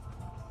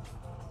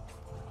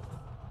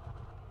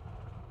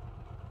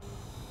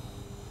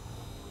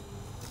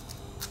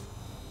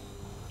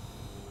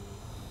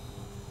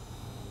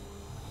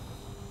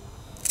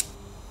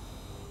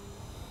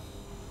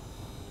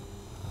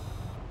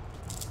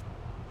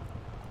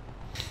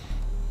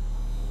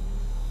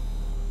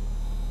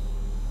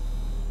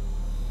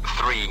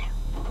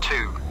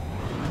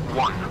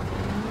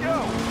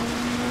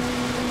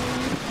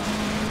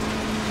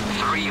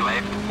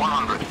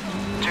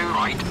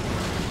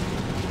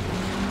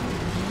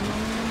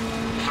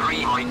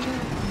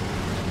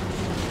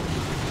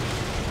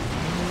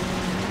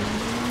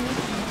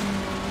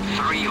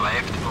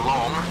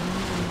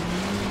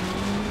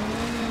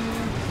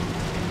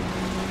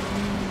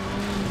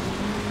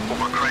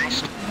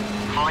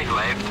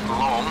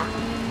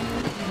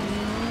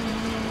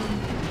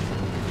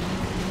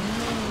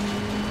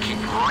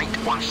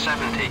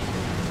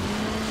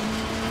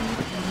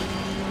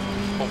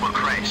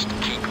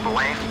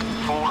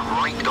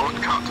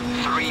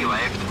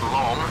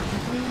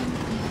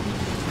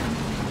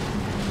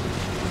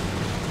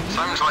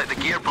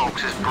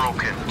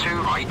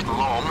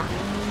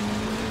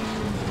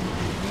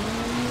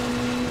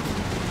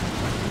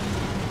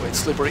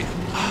 Slippery.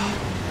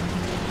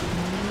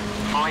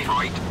 5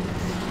 right.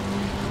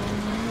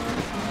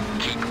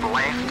 Keep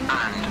left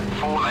and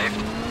 4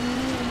 left.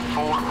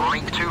 4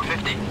 right,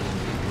 250.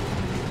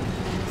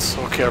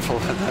 So careful,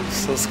 man. I'm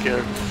so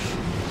scared.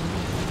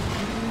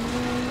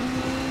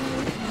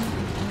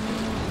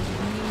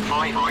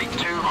 5 right,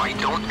 2 right,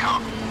 don't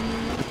cut.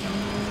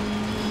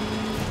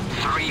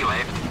 3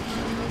 left.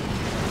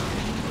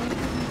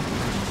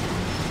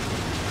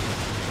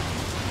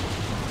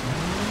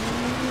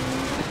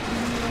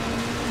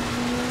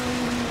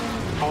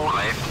 4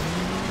 left.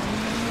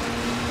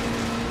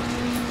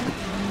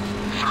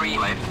 3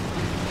 left.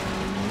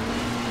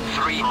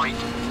 3 right.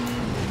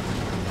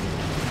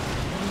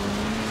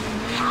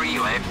 3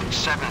 left,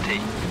 70.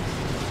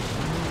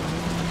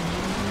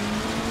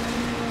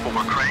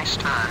 Over crest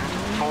and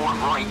 4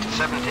 right,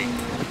 70.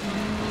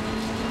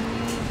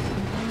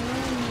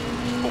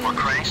 over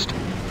crest.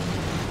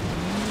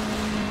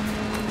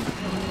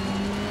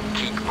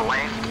 Keep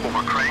left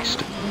over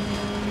crest.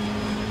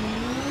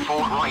 4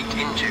 right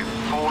into,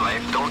 4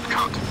 left, don't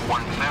cut,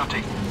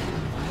 130.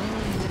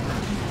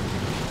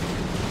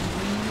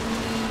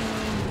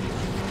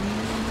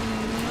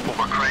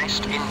 Over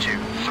crest into,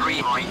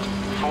 3 right,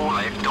 4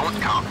 left, don't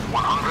cut,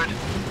 100.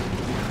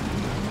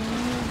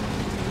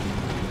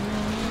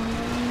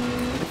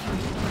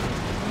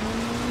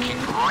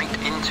 Keep right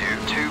into,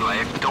 2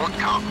 left, don't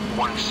cut,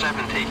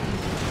 170.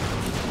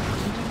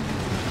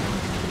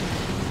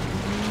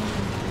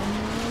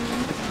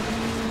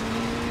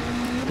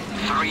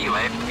 Three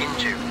left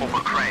into, over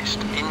crest,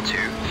 into,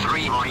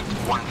 3 right,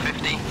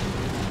 150.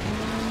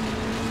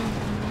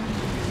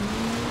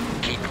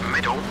 Keep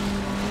middle,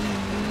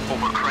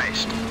 over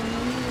crest,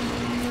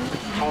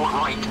 4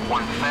 right,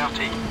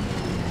 130.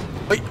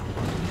 Wait,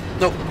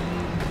 no.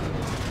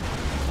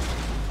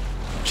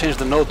 Change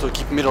the note to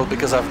keep middle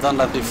because I've done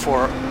that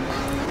before.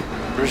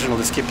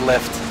 Originally skip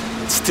left,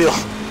 but still.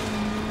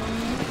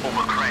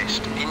 Over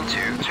crest,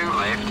 into, 2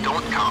 left,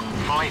 don't cut,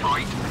 5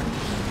 right.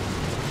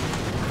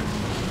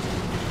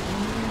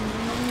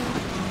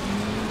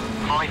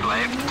 5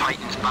 left,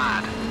 tightens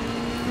bad.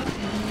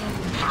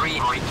 3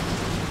 right.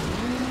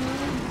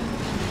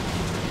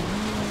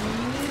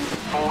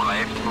 4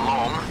 left,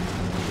 long.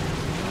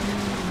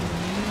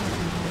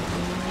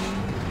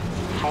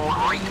 4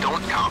 right,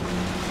 don't cut.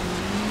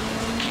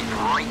 Keep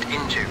right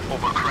into,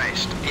 over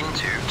crest,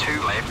 into,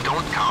 2 left,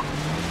 don't cut.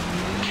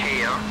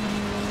 Care.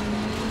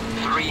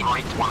 3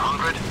 right,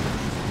 100.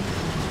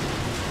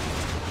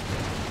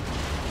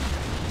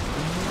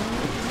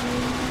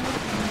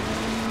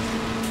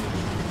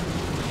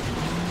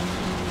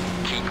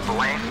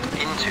 Left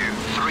into,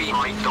 3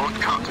 right, don't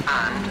cut,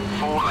 and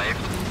 4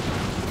 left.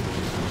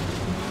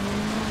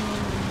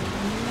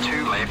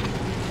 2 left.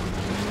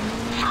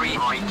 3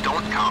 right,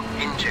 don't cut,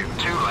 into,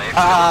 2 left.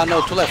 Ah,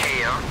 no, 2 left.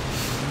 Here.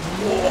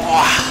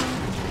 Oh,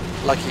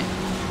 lucky.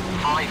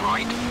 5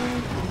 right.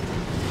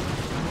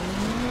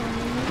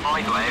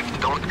 5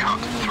 left, don't cut,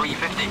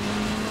 350.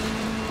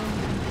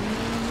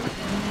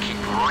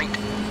 Keep right.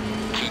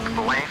 Keep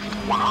left,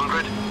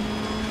 100.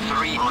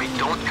 3 right,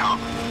 don't cut.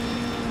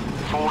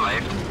 4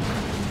 left.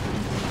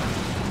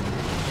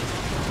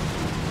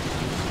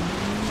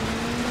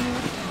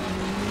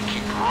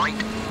 Keep right.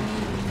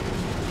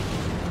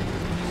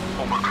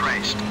 Over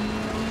crest.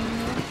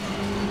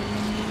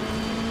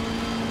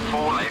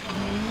 4 left.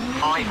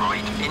 5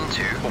 right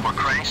into, over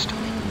crest.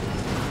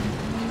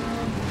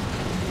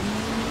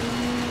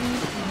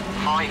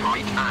 5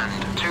 right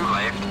and 2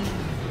 left.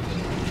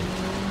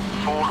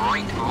 4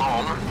 right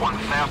long,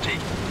 130.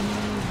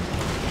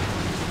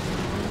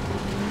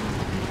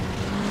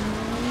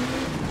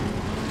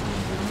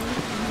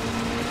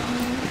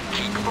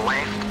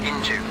 Left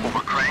into, over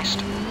crest,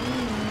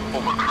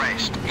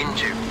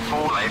 into,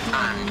 4 left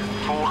and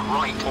 4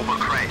 right, over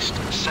crest,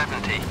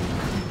 70.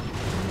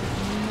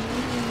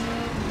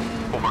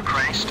 Over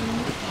crest,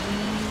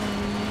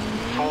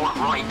 4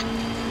 right,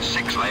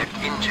 6 left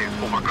into,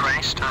 over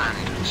crest and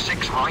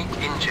 6 right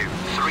into,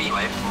 3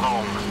 left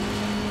long.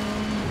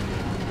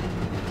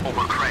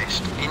 Over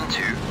crest,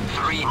 into,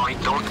 3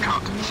 right, don't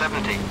cut,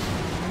 70.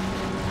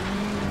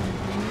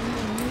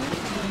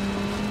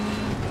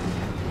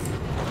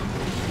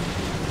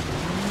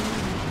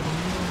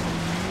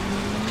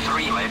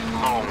 3 left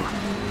long.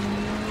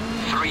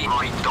 3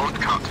 right, don't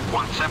cut,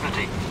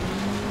 170.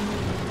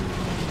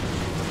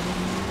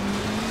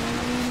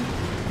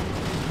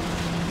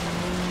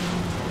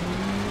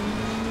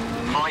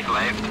 5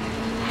 left,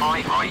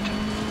 5 right.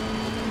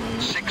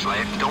 6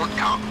 left, don't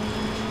cut.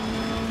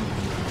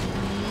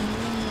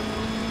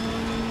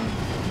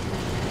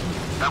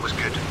 That was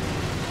good.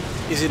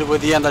 Easy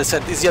with the end, I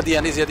said, easy at the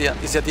end, easy at the end,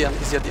 easy at the end,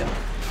 easy at the end.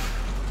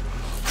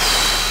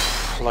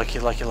 Lucky,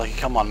 lucky, lucky,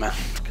 come on man,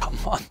 come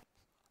on.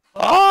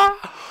 Ah!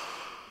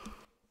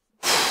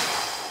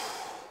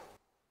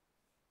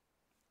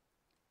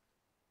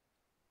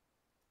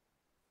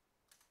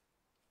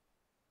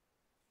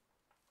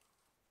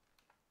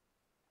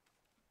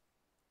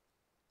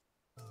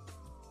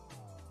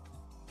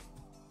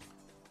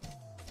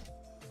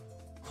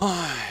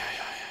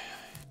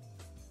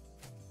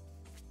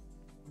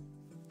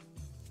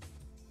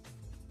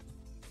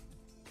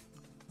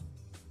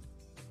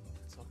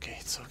 It's okay,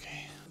 it's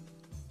okay.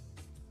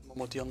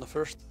 Momoti on the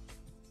first.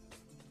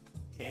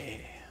 Yeah,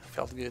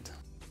 felt good.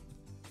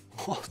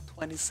 Oh,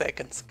 20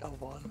 seconds, come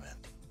on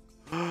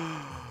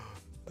man.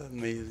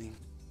 Amazing.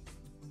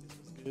 This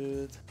was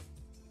good.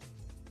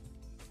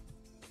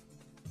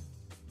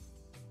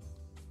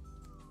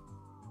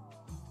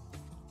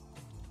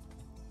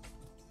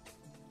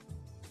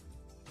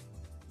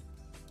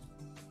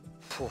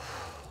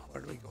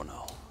 Where do we go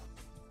now?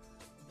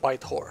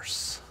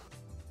 Whitehorse.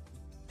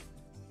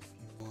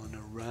 If you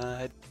wanna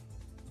ride.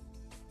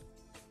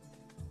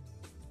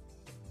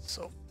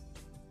 So,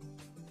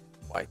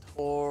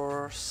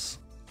 Whitehorse.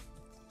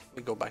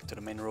 We go back to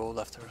the main road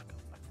after coming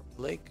back from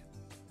the lake.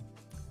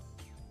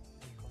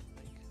 Yukon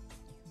Lake.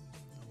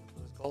 What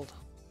was it called?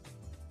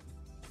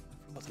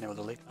 I forgot the name of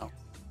the lake now.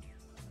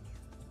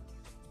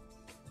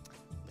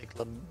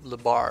 like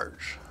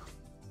Lebarge.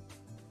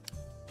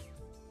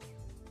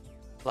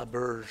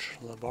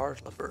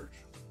 Lebarge.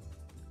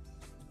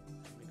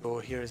 We go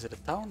here, is it a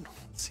town?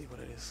 Let's see what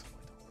it is.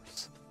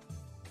 Whitehorse.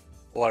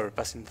 Oh, we're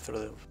passing through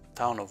the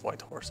town of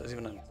Whitehorse. There's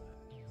even an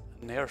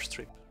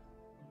airstrip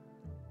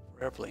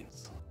for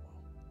airplanes.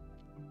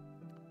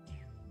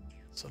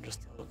 So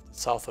just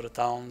south of the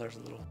town, there's a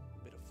little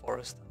bit of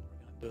forest, and we're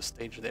gonna do a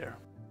stage there.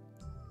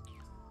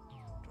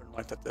 Turn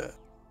right at the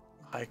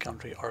High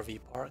Country RV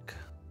Park.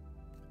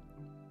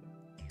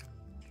 Can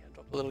I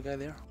drop a little guy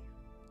there?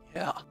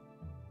 Yeah.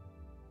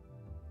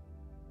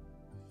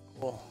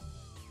 Cool.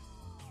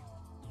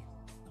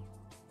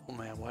 Oh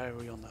man, why are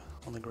we on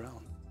the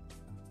ground?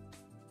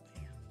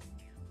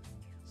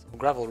 Some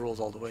gravel rolls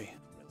all the way,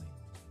 really.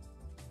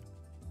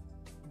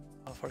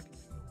 How far can we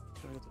go?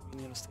 Can we go to the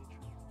beginning of the stage?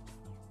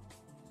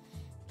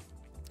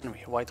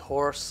 Anyway,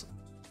 Whitehorse. Is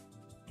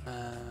it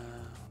a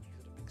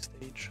big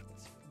stage?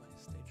 Let's see my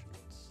stage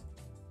notes.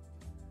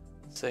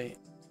 Say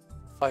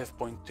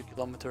 5.2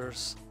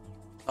 km.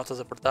 Notas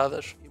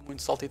apertadas e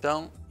muito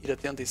saltitão. Ir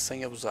atento e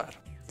sem abusar.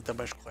 E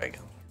também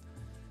escorrega.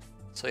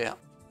 So yeah,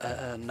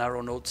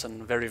 narrow notes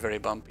and very, very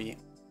bumpy.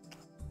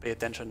 Pay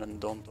attention and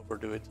don't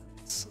overdo it.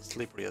 It's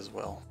slippery as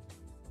well.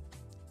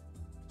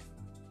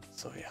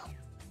 So yeah,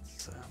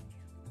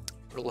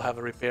 we'll have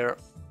a repair,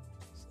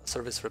 a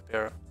service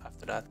repair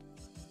after that.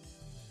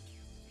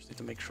 Just need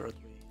to make sure that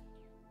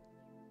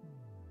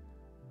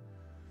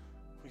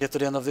we get to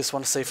the end of this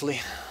one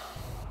safely.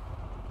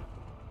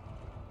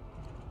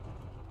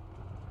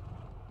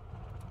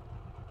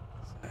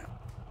 So, yeah.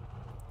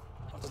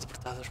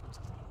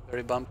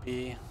 Very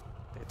bumpy.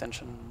 Pay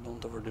attention,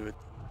 don't overdo it.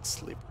 It's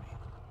slippery.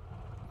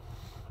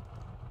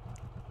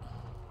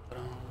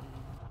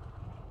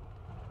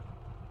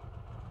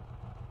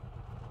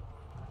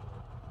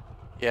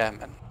 Yeah,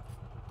 man.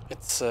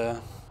 It's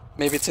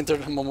maybe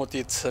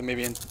it's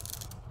maybe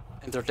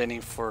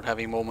entertaining for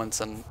having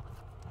moments, and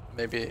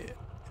maybe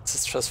it's a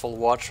stressful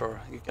watch,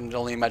 or you can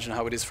only imagine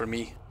how it is for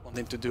me,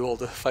 wanting to do all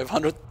the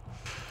 500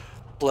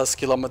 plus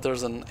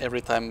kilometers and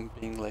every time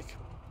being like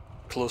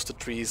close to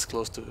trees,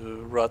 close to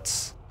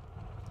ruts.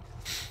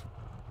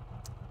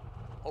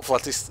 Hopefully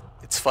at least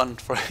it's fun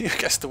for you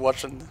guys to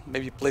watch and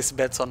maybe place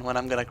bets on when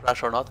I'm gonna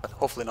crash or not, but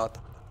hopefully not.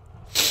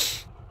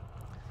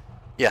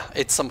 Yeah,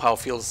 it somehow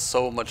feels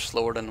so much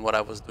slower than what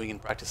I was doing in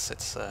practice.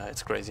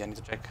 It's crazy. I need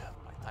to check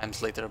my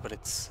times later, but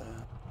it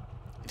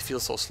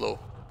feels so slow.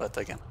 But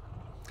again,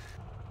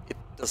 it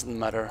doesn't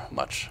matter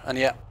much. And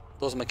yeah,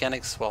 those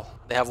mechanics, well,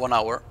 they have 1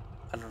 hour,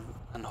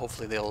 and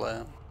hopefully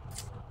they'll.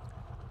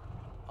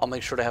 I'll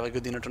make sure to have a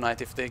good dinner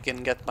tonight if they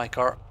can get my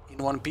car in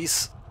one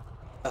piece.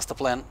 That's the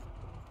plan,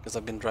 because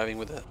I've been driving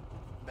with a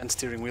bent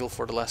steering wheel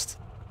for the last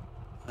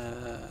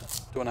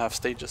 2.5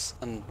 stages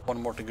and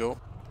 1 more to go.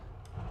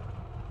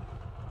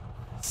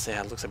 So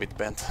yeah, it looks a bit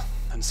bent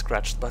and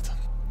scratched, but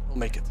we'll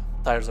make it.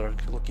 Tires are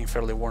looking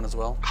fairly worn as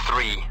well.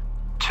 3,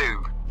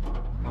 2,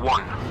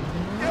 1.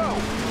 Go!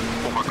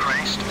 Over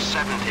crest,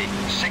 70,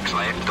 6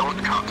 left, don't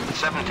cut.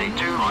 70,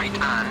 2 right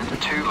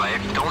and 2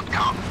 left, don't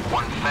cut.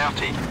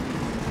 130.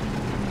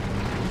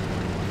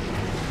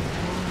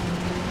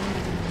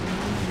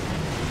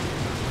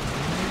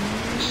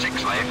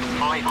 6 left,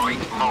 5 right,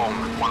 long,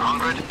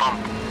 100,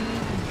 bump.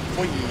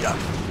 Oh yeah.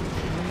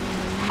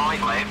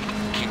 5 left,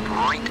 keep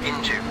right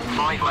into.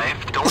 5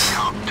 left, don't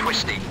cut,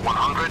 twisty,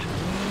 100.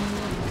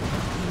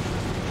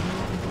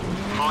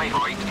 5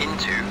 right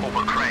into,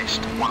 over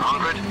crest,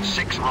 100.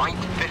 6 right,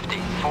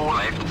 50. 4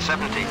 left,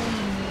 70.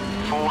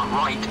 4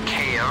 right,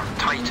 care,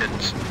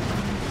 tightens.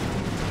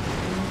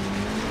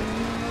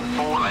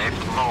 4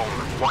 left, long,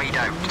 wide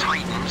out,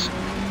 tightens.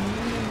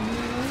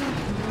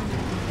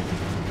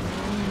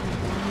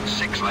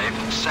 6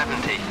 left,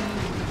 70.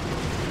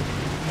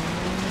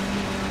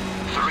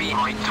 3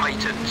 right,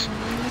 tightens.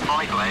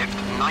 5 left,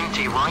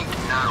 90 right,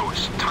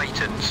 narrows,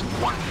 tightens,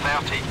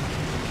 130.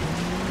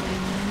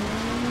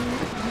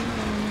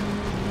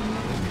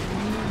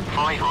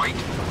 5 right.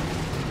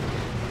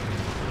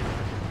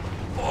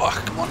 Oh,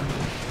 come on.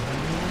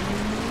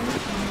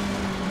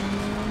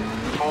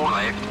 4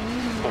 left,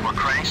 over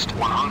crest,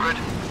 100.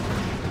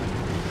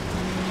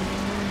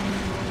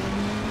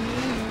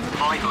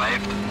 5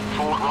 left,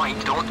 4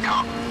 right, don't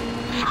cut.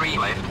 3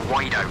 left,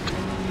 wide out.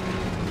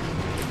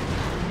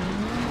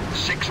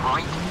 6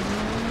 right.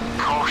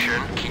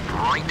 Caution, keep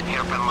right,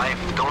 hairpin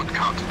left, don't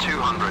cut,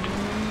 200.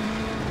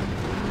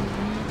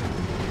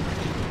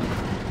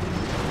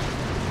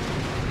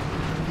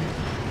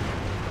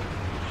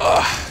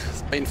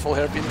 It's painful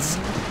hairpins.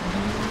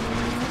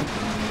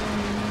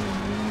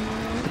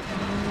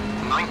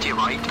 90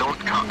 right, don't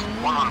cut,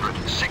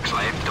 100. 6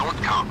 left,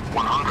 don't cut,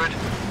 100.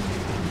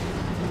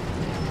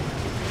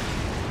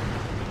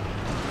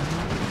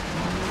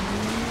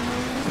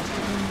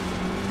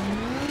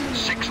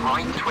 6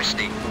 right,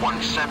 twisty,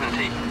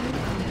 170.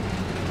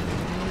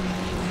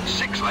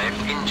 6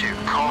 left into,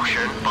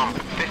 caution, bump,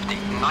 50,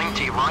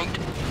 90 right,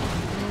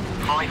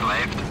 5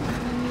 left.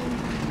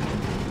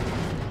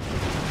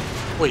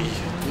 Wait,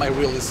 my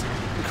wheel is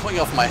going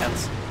off my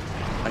hands.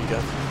 My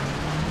god.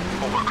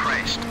 over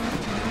crest.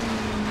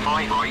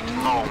 5 right,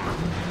 long.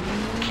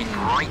 Keep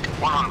right,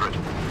 100.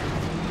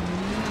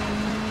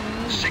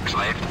 6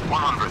 left,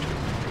 100.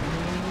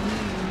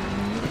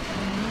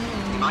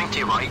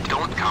 90 right,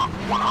 don't cut,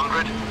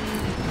 100.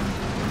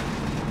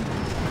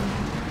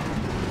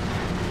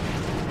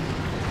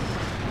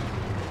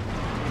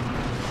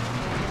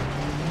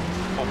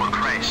 Over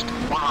crest,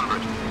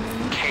 100.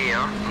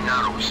 Care,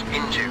 narrows,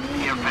 into,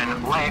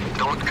 hairpin, left,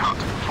 don't cut,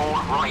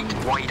 4 right,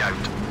 wide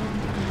out.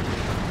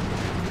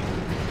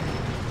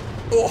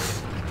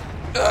 Oof!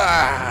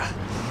 Ah!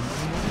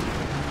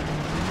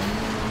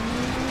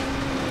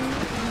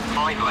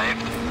 5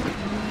 left.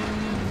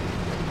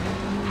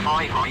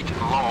 5 right,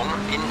 long,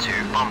 into,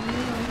 bump.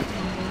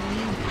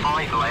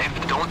 5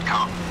 left, don't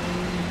cut.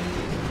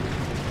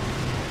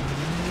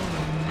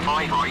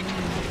 5 right.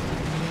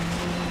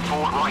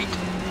 4 right.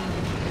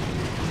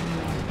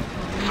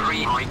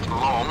 3 right,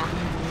 long.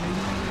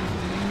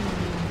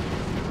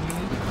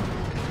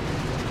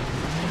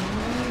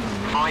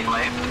 5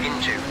 left,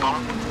 into,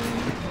 bump.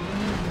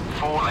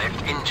 4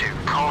 left, into,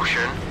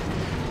 caution.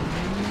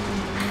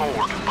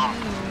 Forward, bump.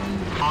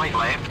 5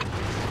 left.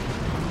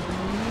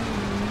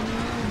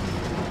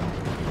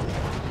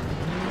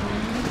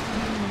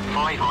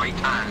 5 right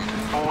and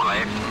 4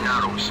 left,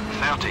 narrows,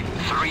 30,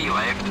 3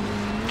 left,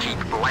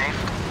 keep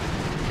left.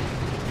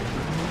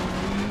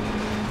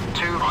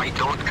 2 right,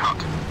 don't cut.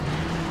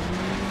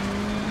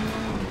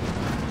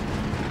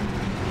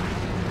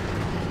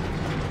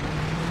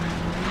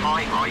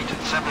 5 right,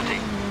 70.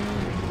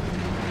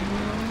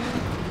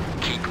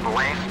 Keep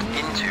left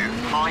into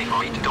 5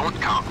 right, don't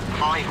cut.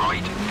 5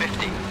 right,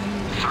 50.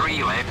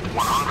 3 left,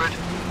 100.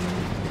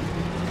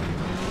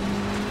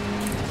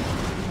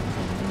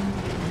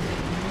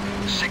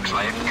 6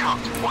 left, cut,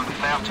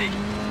 130.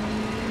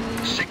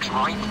 6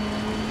 right.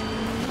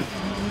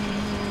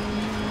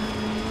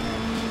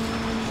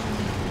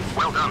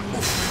 Well done.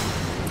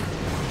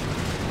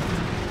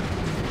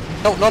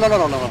 No, no, no, no,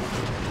 no, no, no.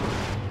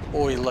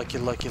 Oh, lucky,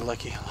 lucky,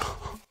 lucky.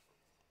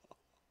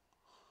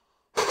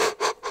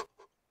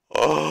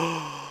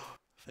 Oh,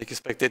 thank you,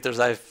 spectators.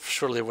 I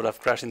surely would have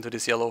crashed into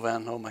this yellow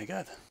van. Oh my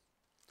god.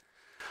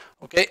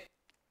 Okay,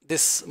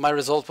 my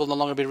result will no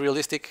longer be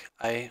realistic.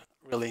 I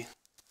really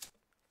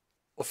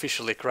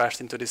officially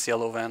crashed into this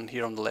yellow van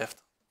here on the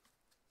left.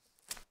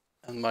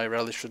 And my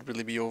rally should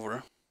really be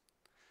over.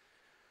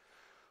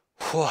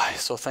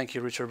 So thank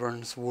you, Richard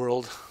Burns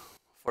World,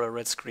 for a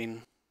red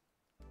screen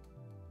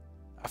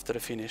after the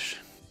finish.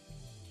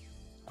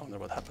 I wonder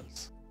what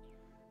happens.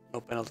 No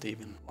penalty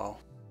even. Wow.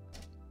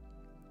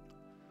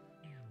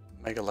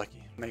 Mega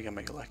lucky. Mega,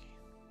 mega lucky.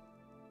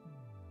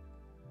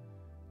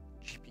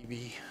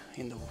 GPB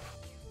in the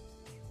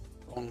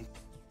wrong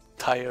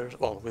tires.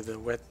 Well, with the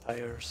wet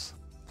tires.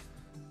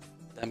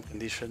 Damp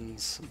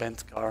conditions.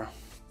 Bent car.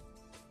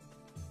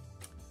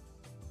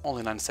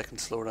 Only 9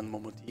 seconds slower than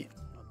Momoti.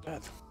 Not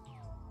bad.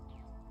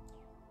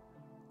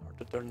 Hard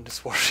to turn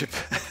this warship.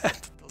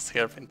 Those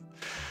hairpins.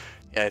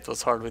 Yeah, it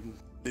was hard with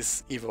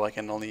this Evo. I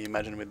can only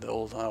imagine with the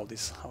old how it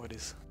is.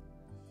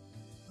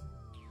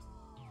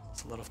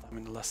 It's a lot of time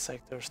in the last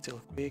sector,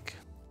 still quick.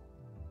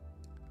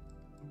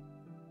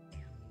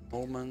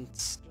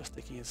 Moments, just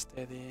taking it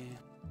steady.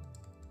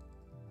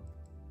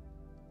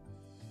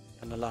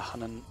 And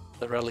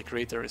the rally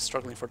creator is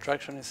struggling for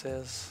traction, he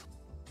says.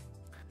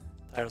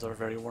 Tires are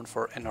very worn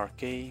for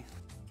NRK.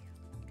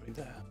 Doing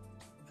the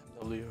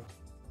MW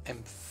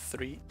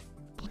M3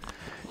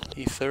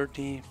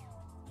 E30.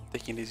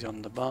 Taking it easy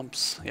on the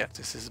bumps. Yeah,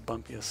 this is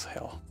bumpy as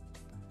hell.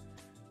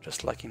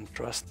 Just like in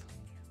Trust.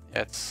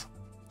 Yeah, it's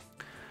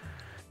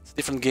a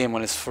different game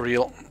when it's for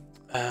real.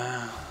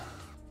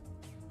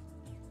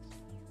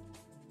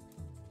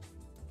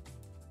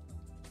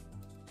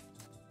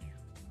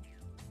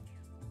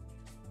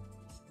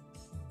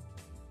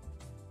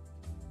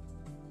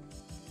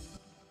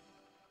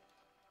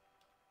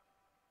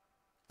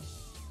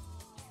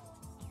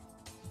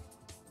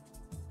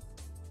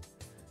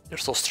 They're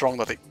so strong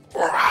that they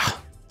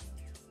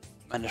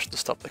managed to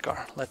stop the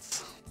car.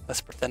 Let's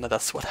pretend that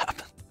that's what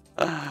happened.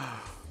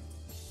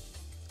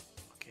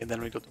 Okay,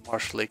 then we go to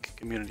Marsh Lake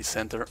Community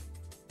Center.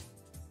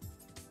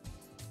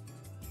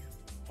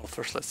 Well,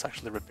 first let's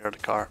actually repair the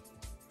car.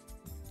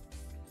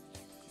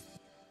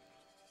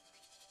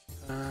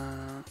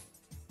 The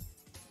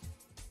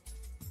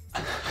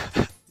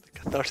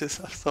catharsis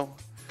of some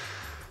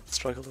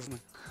struggle, isn't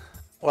it?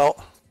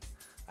 Well,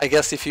 I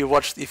guess if you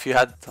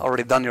had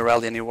already done your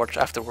rally and you watched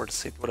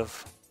afterwards, it would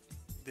have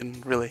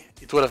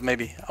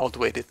maybe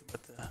outweighed it,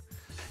 but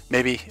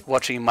maybe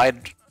watching my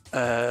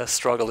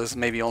struggle is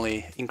maybe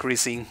only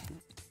increasing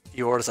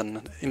yours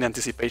and in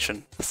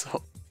anticipation.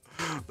 So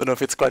don't know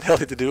if it's quite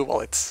healthy to do.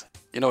 Well, it's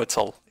it's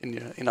all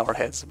in our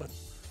heads, but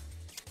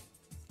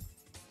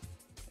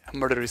yeah,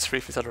 murder is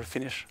free without a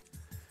finish.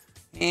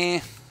 Yeah,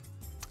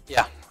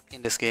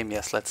 in this game,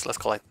 yes, let's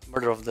call it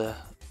murder of the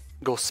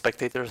ghost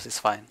spectators is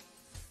fine.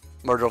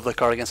 Murder of the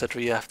car against a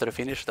tree after the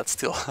finish, that's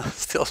still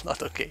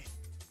not okay.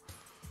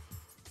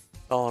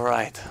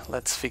 Alright,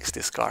 let's fix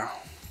this car.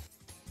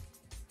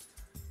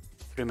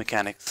 3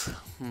 mechanics.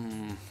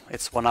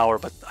 It's 1 hour,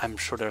 but I'm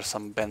sure there's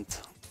some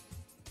bent.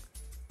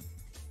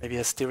 Maybe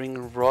a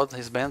steering rod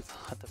is bent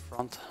at the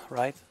front,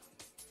 right?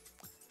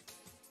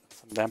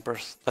 Some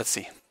dampers. Let's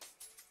see.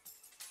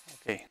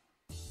 Okay.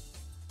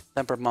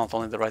 Damper mount,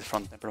 only the right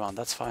front damper mount.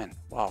 That's fine.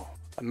 Wow.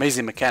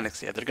 Amazing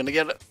mechanics. Yeah, they're gonna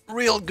get a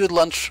real good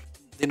lunch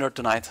dinner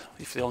tonight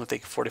if they only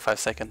take 45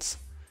 seconds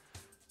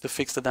to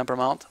fix the damper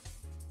mount.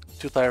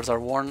 2 tires are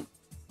worn,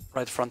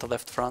 right front and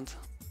left front.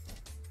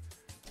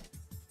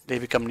 They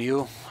become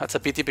new. That's a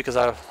pity because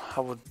I've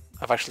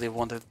actually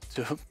wanted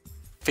to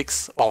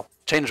fix, well,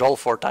 change all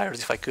 4 tires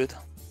if I could.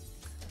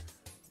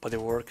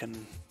 Bodywork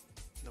and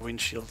the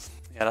windshield.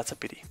 Yeah, that's a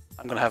pity.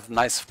 I'm gonna have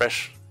nice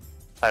fresh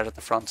tires at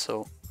the front,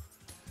 so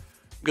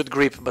good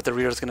grip, but the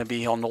rear is gonna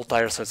be on old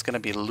tires, so it's gonna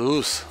be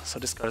loose. So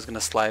this car is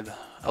gonna slide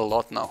a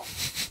lot now.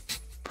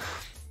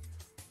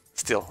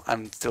 Still,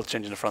 I'm still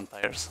changing the front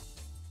tires.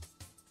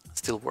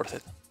 Still worth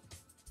it.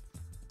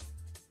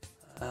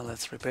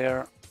 Let's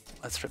repair.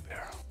 Let's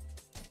repair.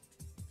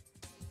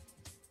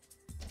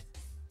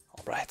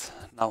 Alright,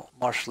 now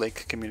Marsh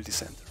Lake Community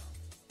Center.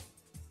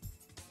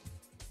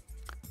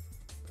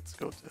 Let's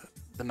go to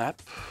the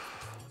map.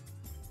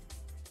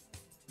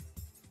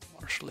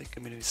 Marsh Lake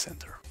Community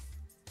Center.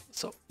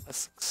 So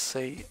let's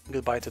say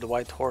goodbye to the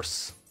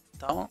Whitehorse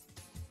town.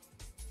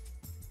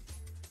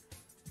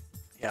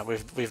 Yeah,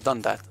 we've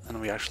done that, and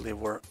we actually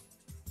were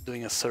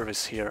doing a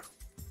service here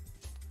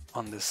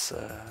on this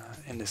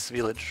in this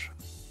village.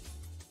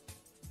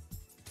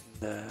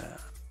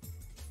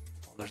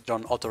 There's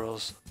John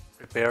Auto's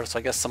Repair, so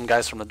I guess some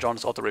guys from the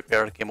John's Auto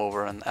Repair came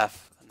over and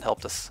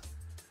helped us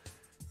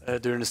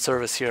during the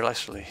service here.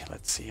 Actually,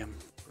 let's see, I'm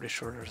pretty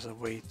sure there's a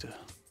way to,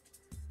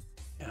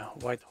 yeah,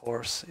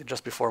 Whitehorse,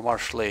 just before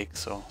Marsh Lake,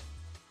 so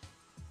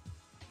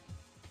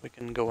we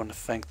can go and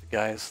thank the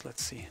guys.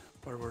 Let's see,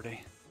 where were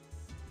they?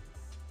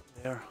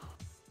 There.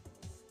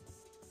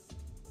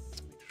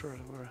 Let's make sure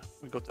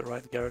we got the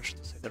right garage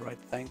to say the right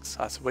thanks.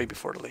 Ah, it's way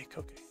before the lake,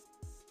 okay.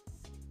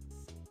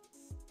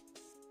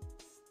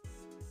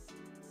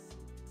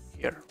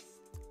 Here,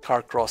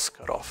 car cross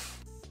cut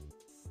off.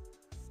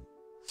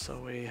 So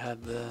we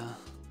had the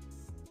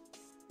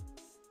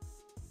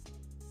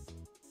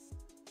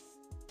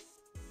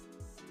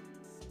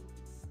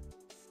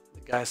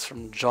guys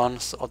from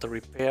John's Auto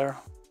Repair.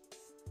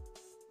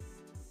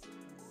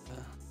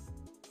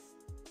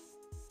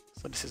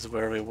 So this is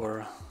where we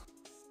were.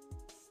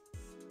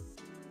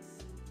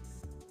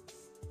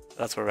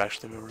 That's where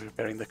we were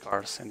repairing the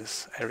cars, in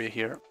this area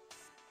here.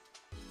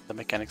 The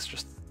mechanics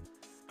just,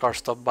 cars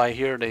stop by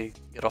here, they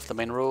get off the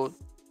main road,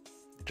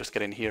 they just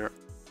get in here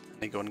and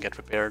they go and get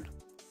repaired.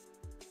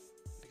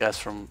 The guys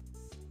from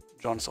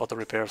John's Auto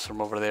Repairs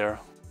from over there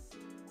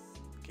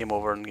came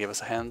over and gave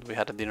us a hand. We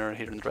had a dinner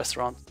here in the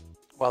restaurant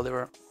while they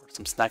were, or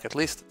some snack at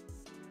least,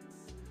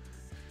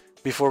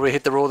 before we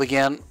hit the road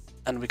again,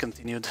 and we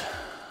continued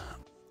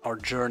our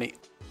journey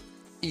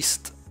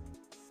east,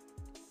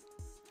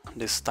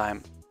 this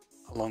time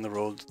along the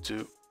road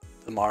to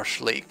the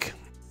Marsh Lake.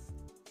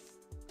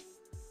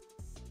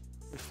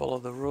 We follow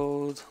the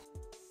road,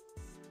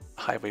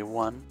 Highway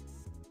 1, and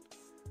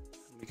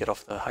we get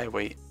off the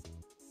highway,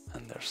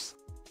 and there's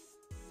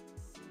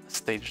a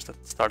stage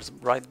that starts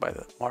right by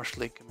the Marsh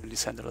Lake Community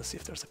Center. Let's see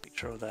if there's a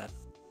picture of that.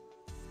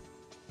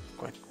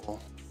 Quite cool.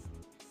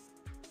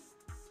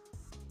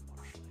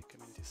 Marsh Lake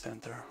Community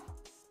Center.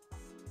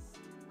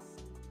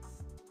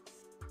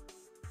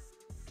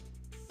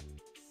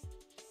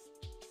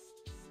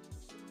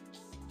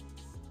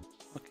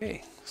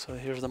 Okay, so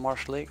here's the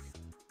Marsh Lake.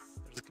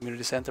 There's the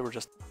community center. We're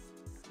just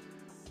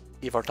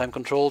give our time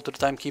control to the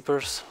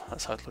timekeepers.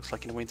 That's how it looks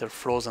like in winter.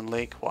 Frozen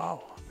lake.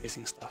 Wow,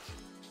 amazing stuff.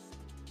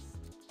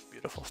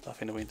 Beautiful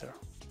stuff in the winter.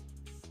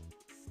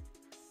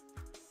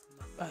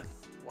 Not bad.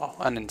 Wow,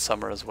 and in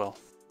summer as well.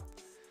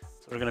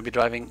 So we're gonna be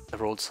driving the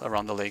roads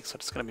around the lake, so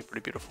it's gonna be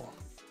pretty beautiful.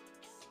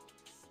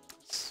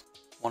 It's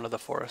one of the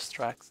forest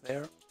tracks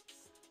there. See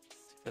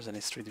if there's any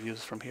street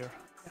views from here.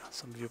 Yeah,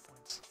 some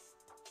viewpoints.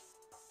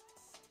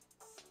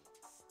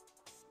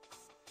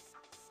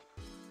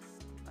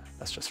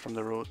 That's just from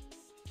the road.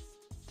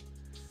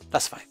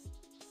 That's fine.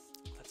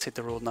 Let's hit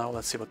the road now.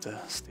 Let's see what the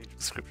stage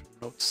description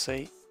notes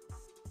say.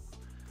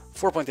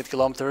 4.8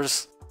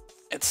 kilometers.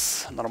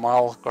 It's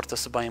normal.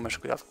 Corta-se bem, mas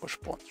cuidado com os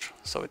pontos.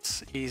 So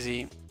it's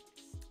easy,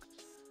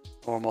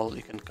 normal.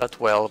 You can cut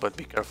well, but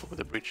be careful with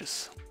the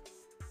bridges.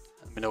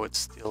 And we know it's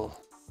still.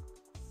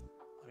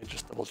 Let me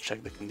just double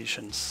check the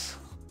conditions.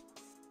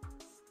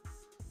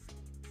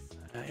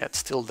 Yeah, it's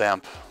still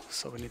damp,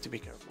 so we need to be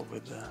careful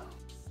with the.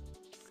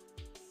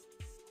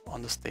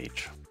 On the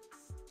stage.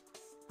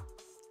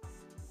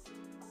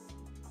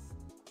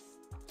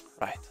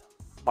 Right,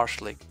 Marsh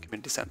Lake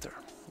Community Center.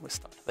 We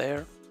start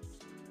there.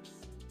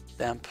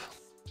 Damp.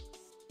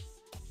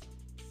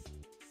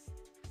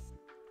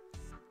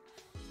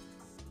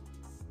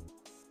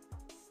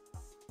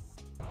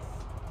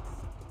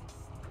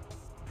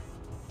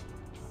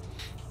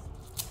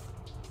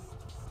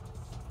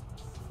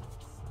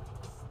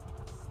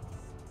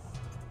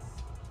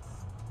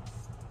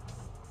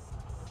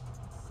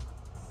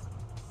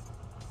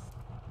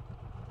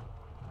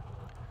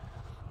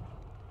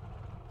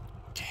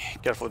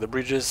 careful with the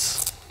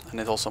bridges, and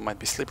it also might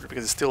be slippery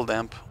because it's still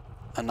damp.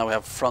 And now we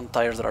have front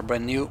tires that are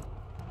brand new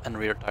and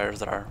rear tires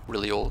that are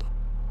really old.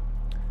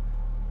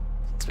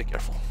 Let's be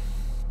careful.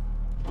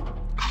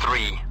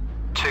 3,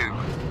 2,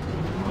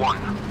 1.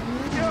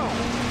 Go!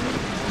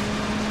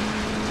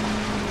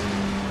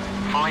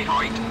 5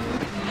 right,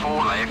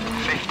 4 left,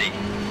 50.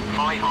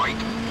 5 right.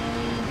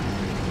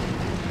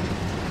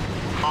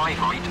 5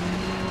 right.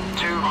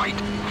 2 right,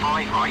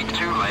 5 right,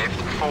 2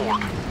 left,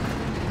 forward.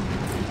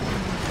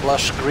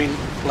 Lush green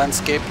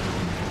landscape.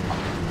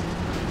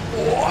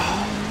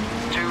 Oh.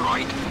 2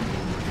 right.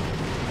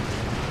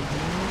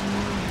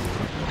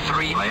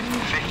 3 left,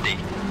 50.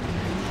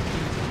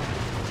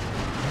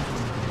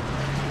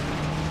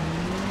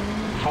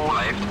 4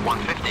 left,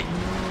 150.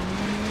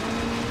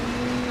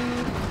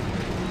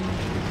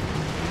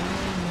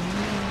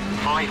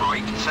 5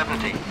 right,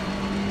 70.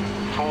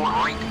 4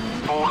 right,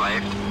 4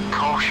 left,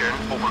 caution,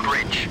 over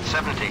bridge,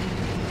 70.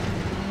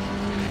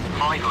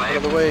 5 left. Out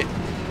of the way.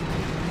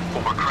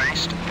 Over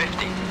crest,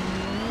 50.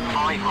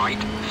 5 right,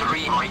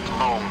 3 right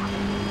long.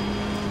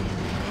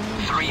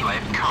 3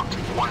 left cut,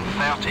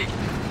 130.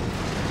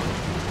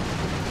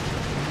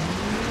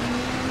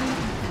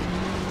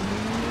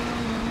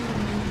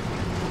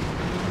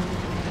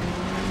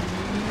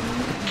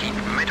 Keep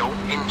middle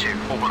into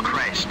over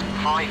crest.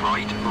 5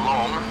 right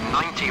long,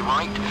 90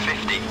 right,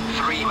 50.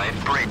 3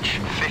 left bridge,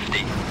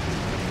 50.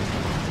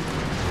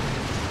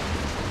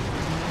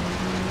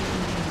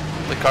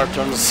 The car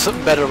turns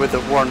better with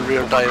the worn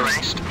rear tires.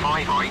 Crest,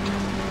 5 right.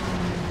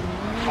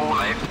 4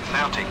 left,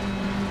 30.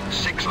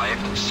 6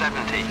 left,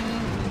 70.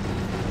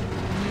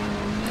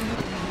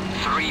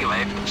 3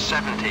 left,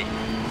 70.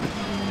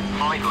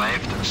 5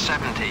 left,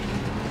 70.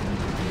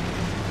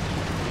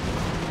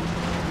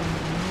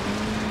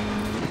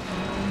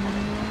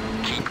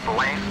 Keep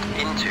left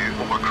into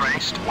over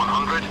crest,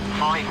 100.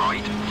 5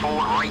 right, 4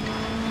 right.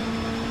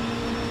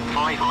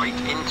 5 right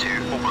into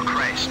over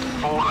crest,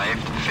 4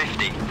 left,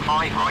 50.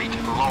 5 right,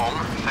 long,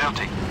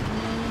 30.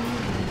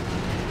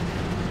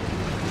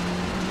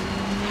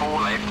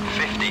 4 left,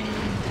 50.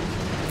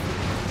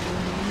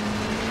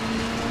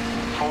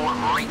 4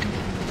 right.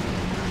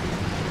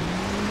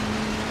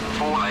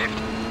 4 left.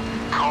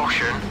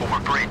 Caution over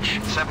bridge,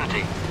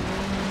 70.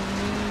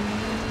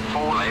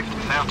 4 left,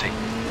 30.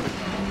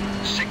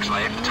 6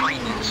 left,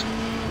 tightens.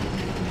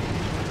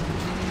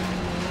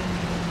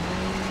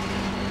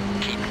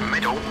 Keep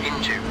middle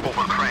into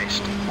over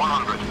crest,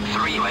 100.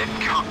 3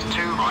 left, cut.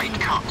 2 right,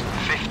 cut.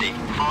 50.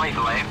 5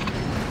 left.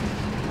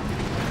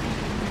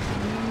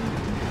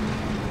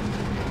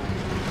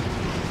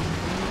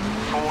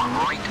 4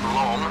 right,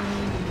 long.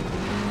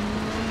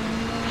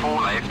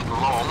 4 left,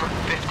 long,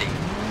 50.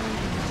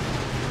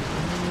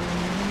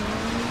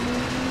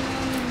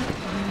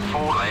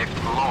 4 left,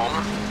 long.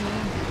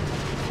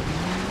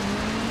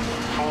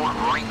 4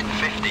 right,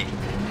 50.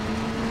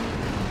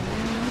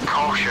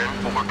 Caution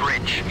over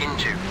bridge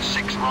into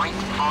 6 right,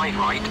 5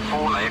 right,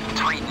 4 left,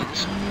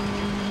 tightens.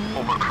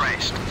 Over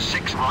crest,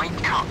 6 right,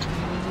 cut.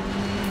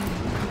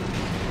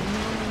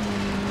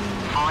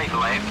 5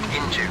 left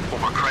into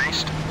over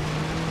crest.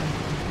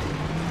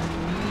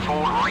 4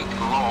 right,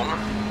 long.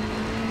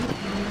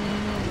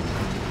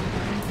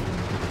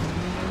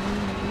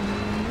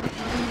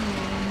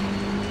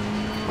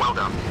 Well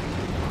done.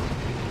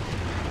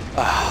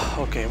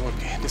 Okay,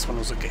 this one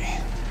was okay.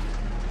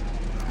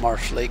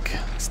 Marsh Lake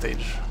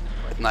stage,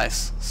 quite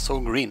nice, so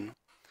green.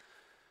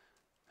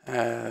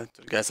 To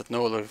the guys that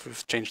know,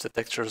 we've changed the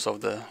textures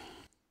of the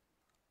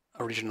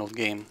original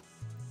game,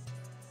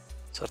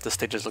 so that the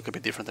stages look a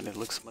bit different and it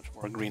looks much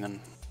more green and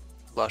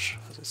lush.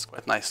 It's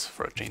quite nice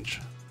for a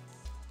change.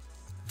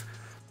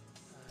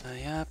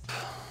 Yep.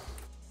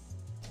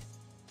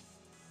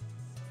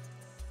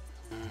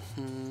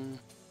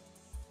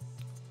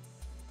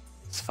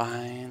 It's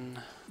fine.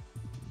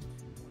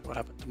 What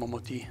happened to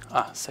Momoti?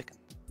 Ah, second.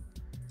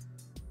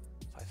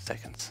 5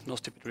 seconds. No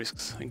stupid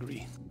risks. I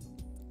agree.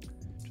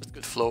 Just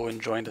good flow,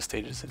 enjoying the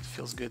stages. It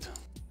feels good.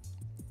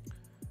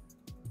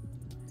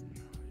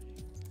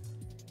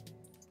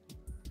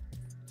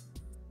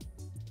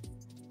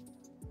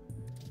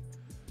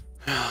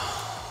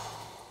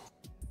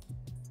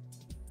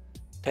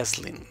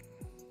 Teslin.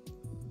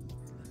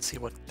 Let's see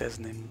what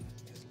Teslin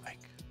is like.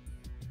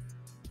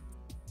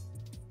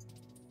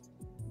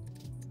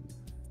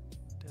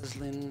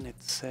 Teslin,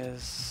 it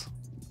says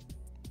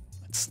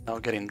it's now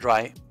getting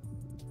dry,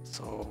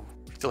 so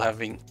we're still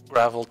having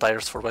gravel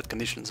tires for wet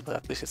conditions, but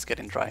at least it's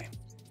getting dry.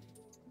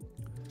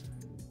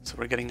 So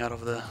we're getting out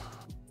of the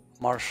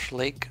Marsh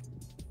Lake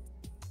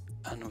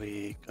and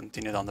we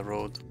continue down the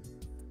road.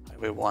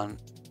 Highway 1,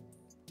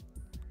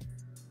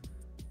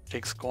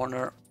 Jake's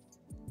Corner.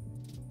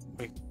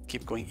 We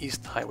keep going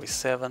east, Highway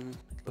 7,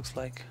 it looks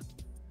like.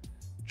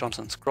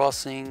 Johnson's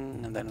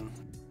Crossing, and then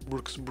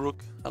Brooks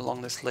Brook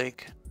along this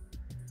lake.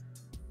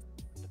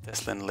 The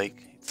Teslin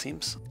Lake, it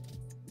seems.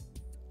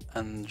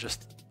 And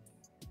just,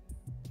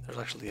 there's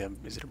actually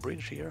is it a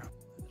bridge here?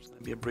 There's going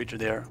to be a bridge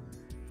there.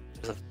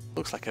 There's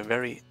looks like a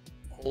very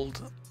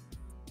old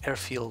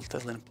airfield,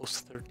 Teslin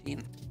Post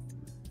 13.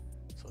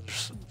 So there's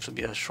should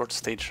be a short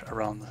stage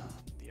around the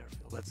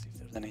airfield. Let's see if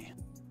there's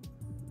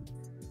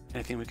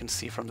anything we can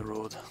see from the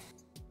road.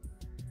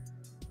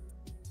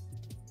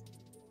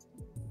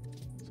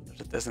 So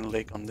there's a Teslin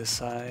Lake on this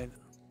side.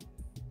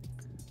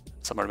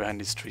 Somewhere behind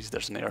these trees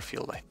there's an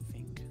airfield, I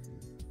think.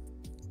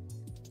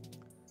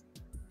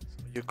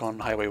 So Yukon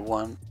Highway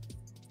 1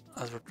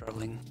 as we're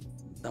traveling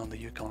down the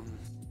Yukon.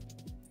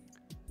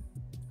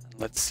 And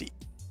let's see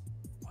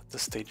what the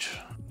stage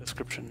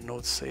description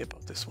notes say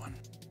about this one.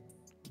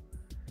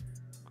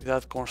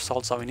 Cuidado com os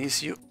saltos ao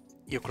início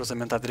e o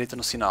cruzamento à direita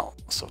no sinal.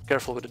 So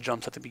careful with the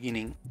jumps at the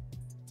beginning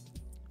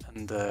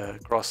and the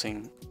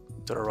crossing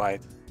to the right,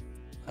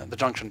 the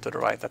junction to the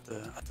right at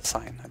the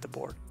sign, at the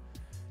board.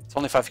 It's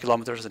only 5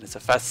 kilometers and it's a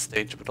fast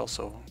stage, but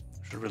also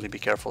should really be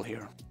careful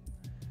here.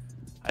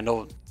 I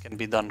know it can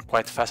be done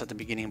quite fast at the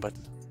beginning, but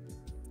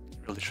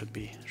really should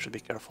be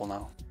careful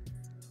now.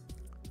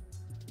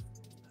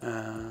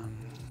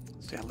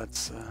 So yeah,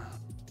 let's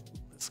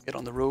get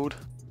on the road.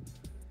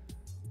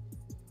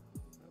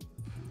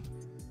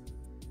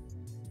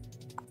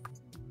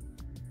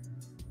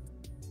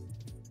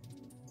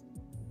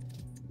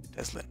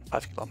 Teslin,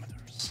 5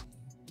 kilometers.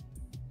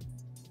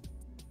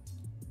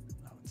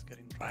 Now it's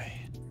getting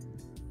dry.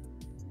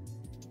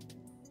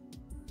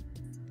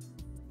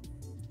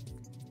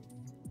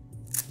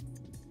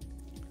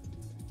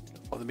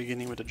 For the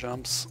beginning with the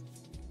jumps,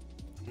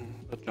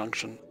 the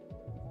junction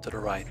to the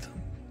right.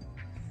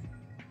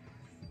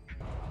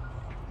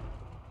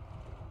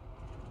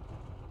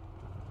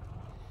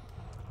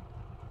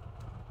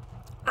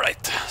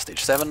 Right,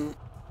 stage 7.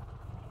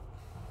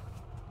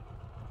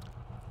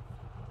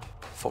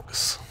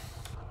 Focus.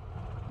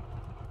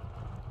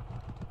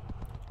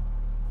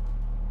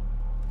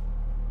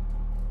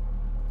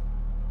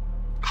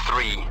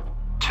 Three,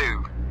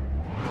 two,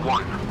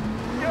 one.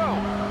 Go!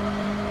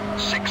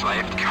 6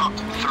 left, cut,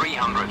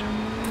 300.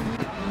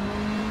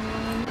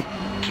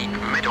 Keep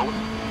middle.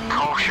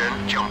 Caution,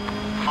 jump.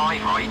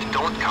 5 right,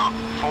 don't cut,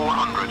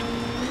 400.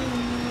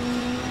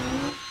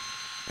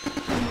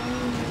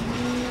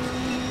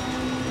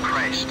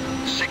 Crest.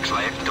 6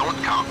 left,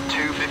 don't cut,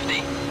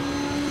 250.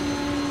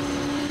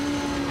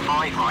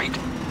 5 right,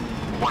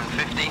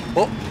 150.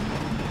 Oh!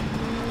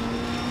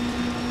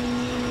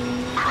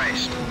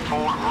 Crest. 4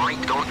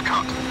 right, don't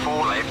cut.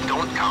 4 left,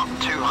 don't cut,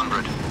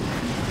 200.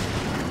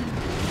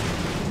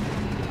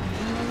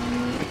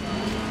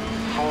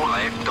 4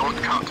 left, don't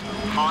cut.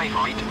 5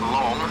 right,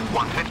 long,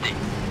 150.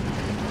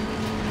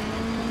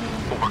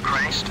 Over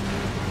crest.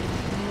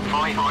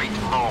 5 right,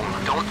 long,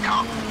 don't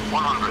cut,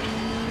 100.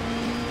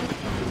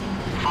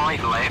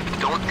 5 left,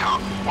 don't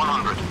cut,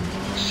 100.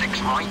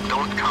 6 right,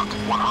 don't cut,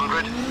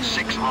 100.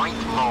 6 right,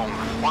 long,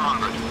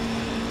 100.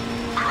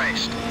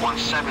 Crest,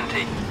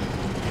 170.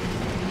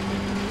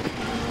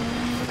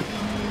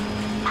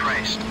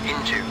 Crest,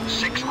 into,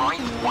 6 right,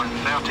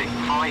 130.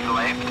 5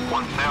 left,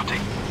 130.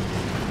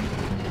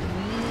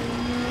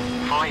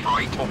 5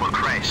 right, over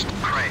crest,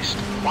 crest,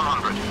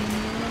 100.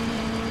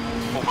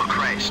 Over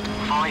crest,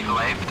 5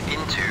 left,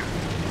 into.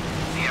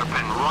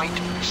 Hairpin right,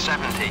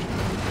 70.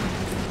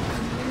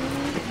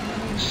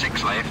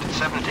 6 left,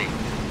 70.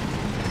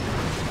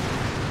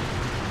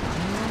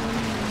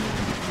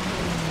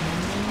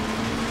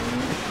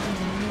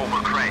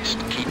 Over crest,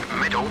 keep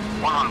middle,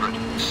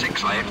 100.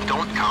 6 left,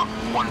 don't cut,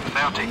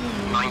 130.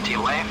 90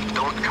 left,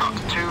 don't cut.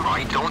 2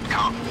 right, don't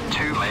cut.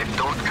 2 left,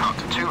 don't cut,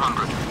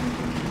 200.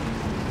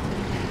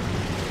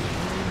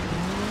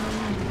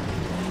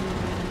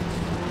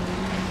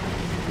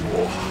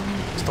 Whoa,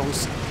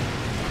 stones.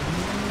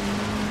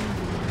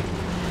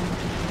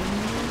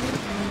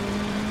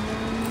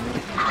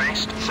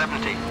 Crest,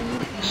 70.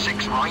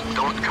 6 right,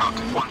 don't cut,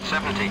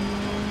 170.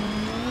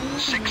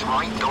 6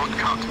 right, don't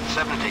cut,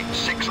 70.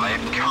 6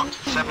 left, cut,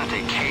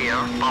 70.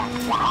 Care, bump,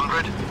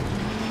 100.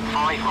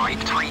 5 right,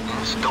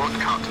 tightens, don't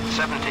cut,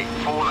 70.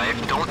 4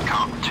 left, don't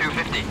cut,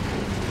 250.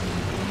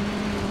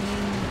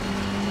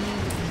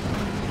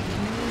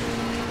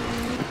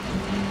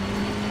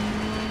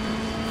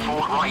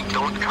 4 right,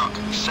 don't cut,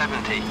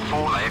 70.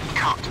 4 left,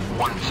 cut,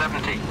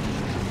 170.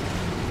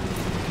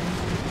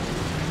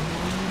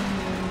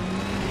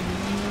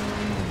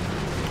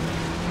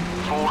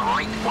 4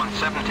 right,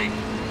 170.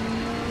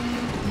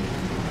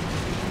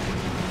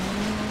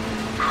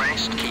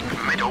 Crest, keep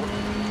middle.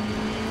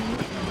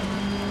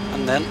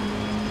 And then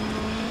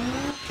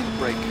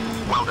brake.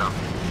 Well done.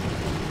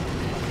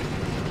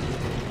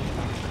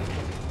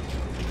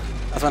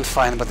 That went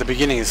fine, but the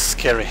beginning is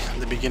scary.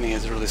 The beginning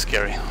is really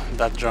scary.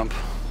 That jump.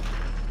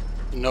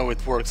 You know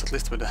it works, at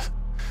least with the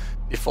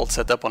default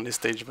setup on this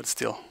stage, but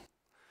still.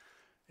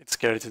 It's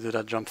scary to do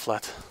that jump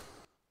flat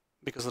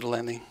because of the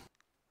landing.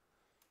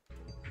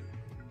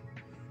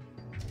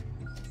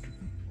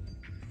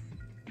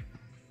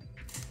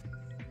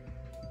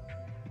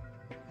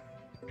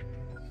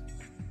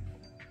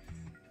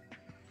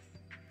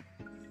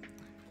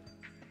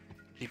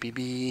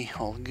 GPB,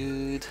 all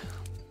good.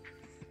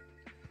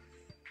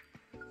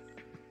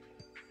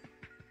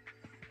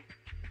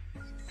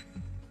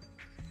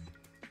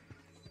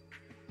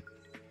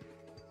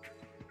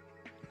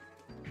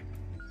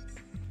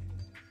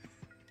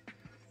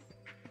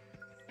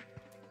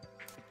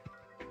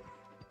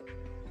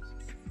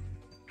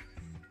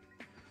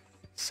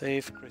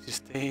 Safe, crazy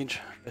stage,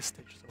 best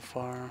stage so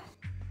far.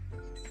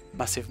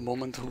 Massive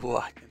moment, ooh,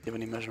 I can't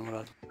even imagine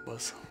what that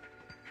was.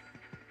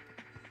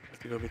 Have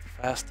to go a bit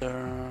faster,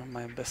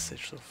 my best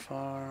stage so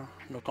far.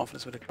 No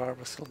confidence with the car,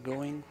 but still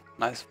going.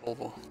 Nice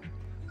Volvo.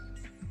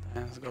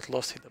 Times got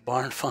lost, hit the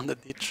barn, found the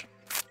ditch.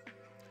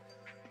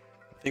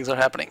 Things are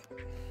happening.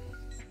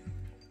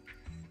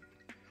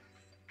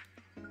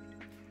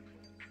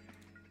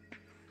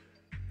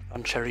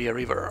 Rancheria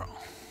River.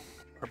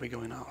 Where are we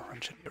going now?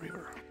 Rancheria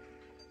River.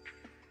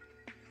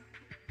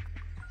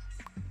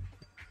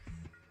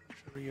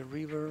 Rancheria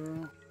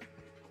River.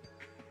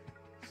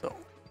 So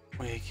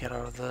we get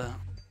out of the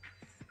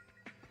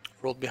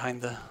road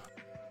behind the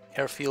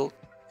airfield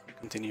and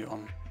continue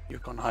on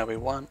Yukon Highway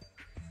 1.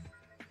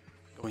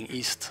 Going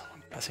east,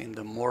 passing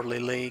the Morley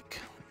Lake,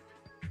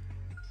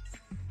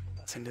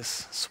 passing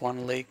this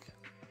Swan Lake.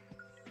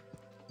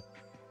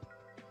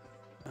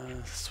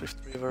 Swift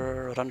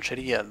River,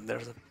 Rancheria,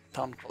 there's a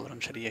town called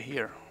Rancheria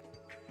here.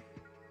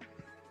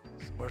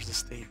 So where's the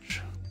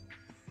stage?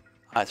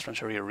 Ah, it's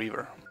Rancheria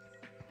River.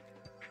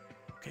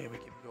 Okay, we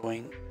keep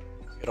going.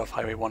 Get off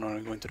Highway 1 and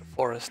we're going to the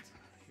forest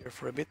here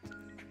for a bit.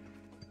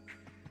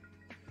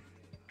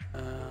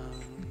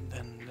 And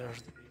then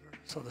there's the river.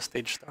 So the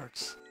stage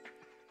starts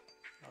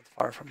not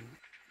far from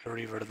the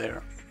river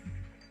there.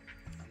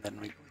 And then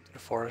we go into the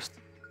forest,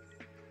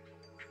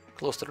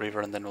 close to the river,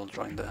 and then we'll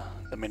join the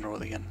main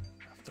road again.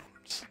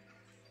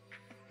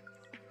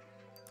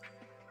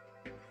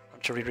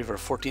 Rancheria River,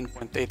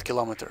 14.8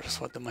 kilometers.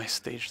 What do my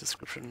stage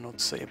description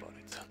notes say about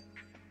it?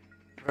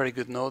 Very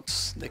good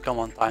notes, they come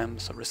on time,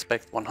 so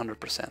respect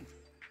 100%.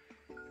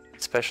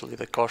 Especially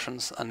the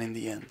cautions and in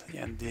the end.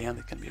 Yeah, in the end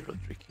it can be really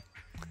tricky.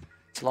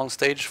 It's a long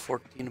stage,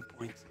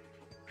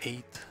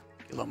 14.8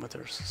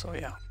 kilometers, so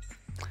yeah.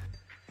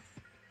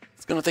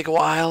 It's gonna take a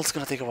while,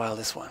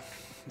 this one.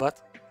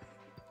 But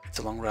it's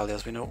a long rally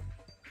as we know,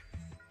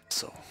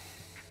 so.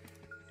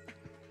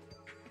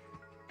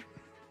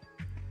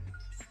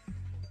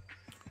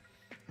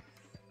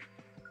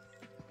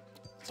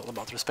 It's all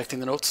about respecting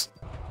the notes.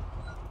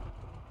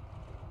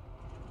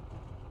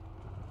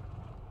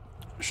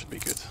 It should be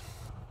good.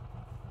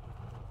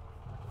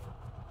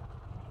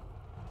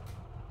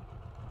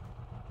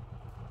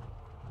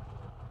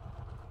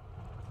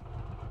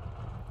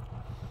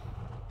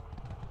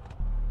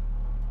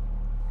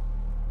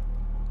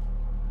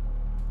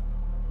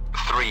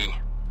 Three,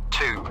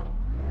 two,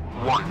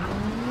 one,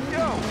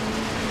 go!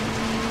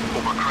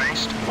 Over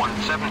crest,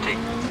 170.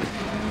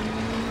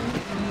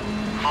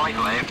 5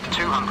 left,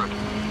 200.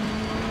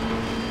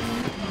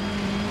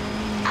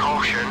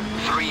 Caution,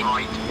 3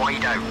 right,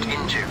 wide out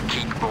into,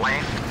 keep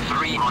left,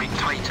 3 right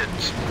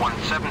tightens,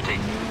 170.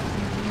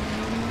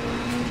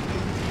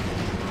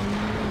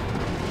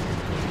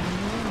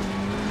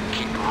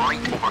 Keep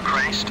right over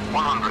crest,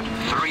 100,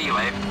 3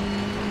 left.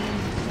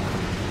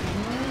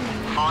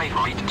 5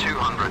 right,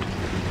 200.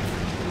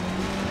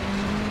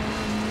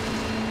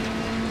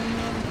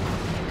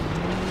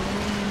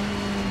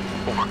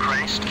 Over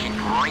crest, keep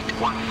right,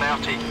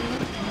 130.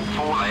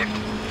 4 left,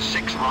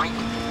 6 right.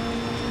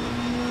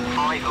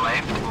 5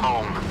 left,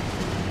 long.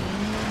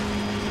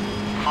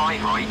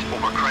 5 right,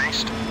 over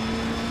crest.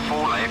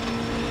 4 left.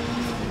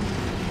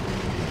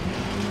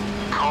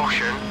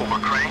 Caution, over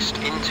crest,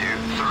 into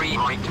 3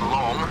 right,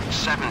 long,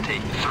 70.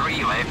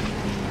 3 left.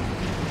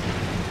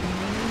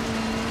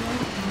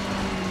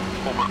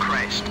 Over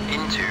crest,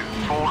 into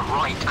 4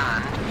 right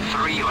and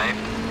 3 left.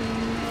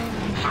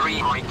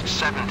 3 right,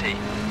 70.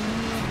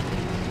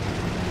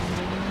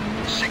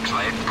 6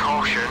 left,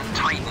 caution,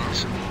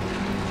 tightens.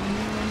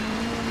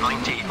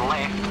 90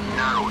 left,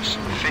 narrows,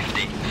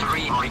 50,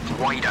 3 right,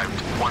 wide out,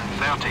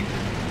 130.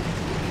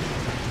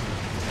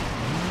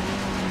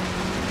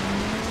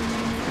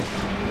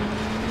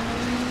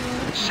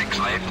 6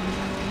 left,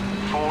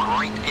 4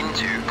 right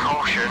into,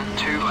 caution,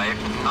 2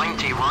 left,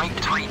 90 right,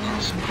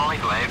 tightens,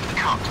 5 left,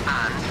 cut,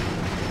 and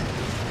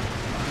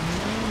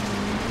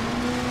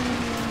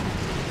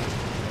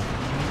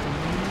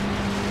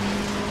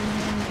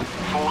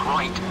 4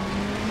 right,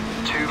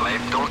 2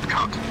 left, don't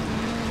cut,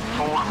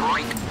 4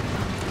 right,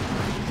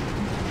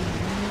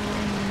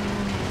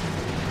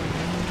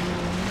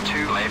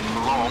 2 left,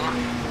 long,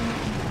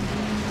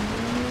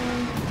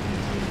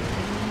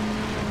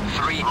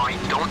 3 right,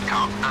 don't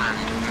cut, and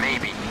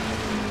maybe,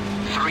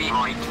 3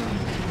 right,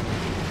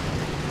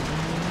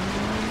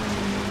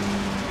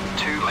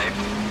 2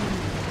 left,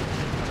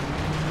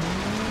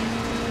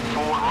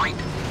 4 right,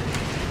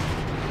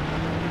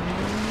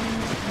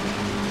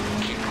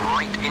 keep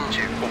right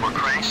into, over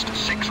crest,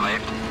 6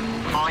 left,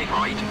 5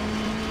 right,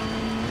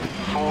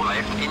 4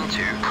 left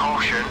into,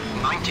 caution,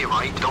 90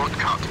 right, don't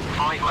cut,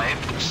 5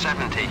 left,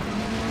 70.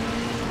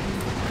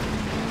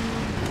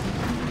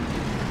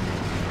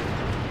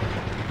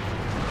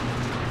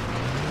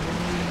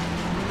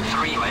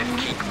 3 left,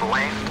 keep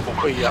left,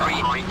 over 3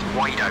 right,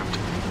 wide out,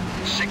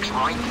 6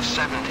 right,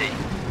 70.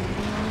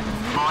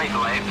 5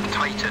 left,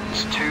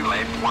 tightens, 2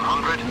 left,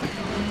 100.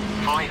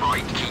 5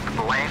 right, keep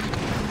left.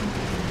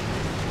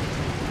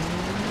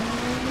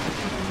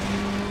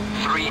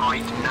 3 3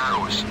 right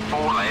narrows, 4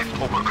 left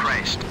over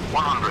crest,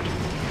 100.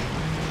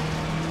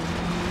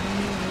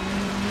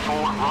 4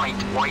 right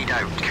wide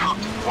out, cut,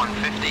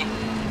 150.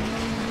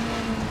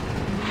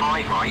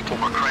 5 right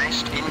over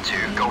crest, into,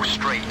 go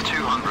straight,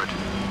 200.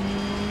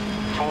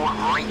 4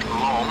 right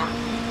long,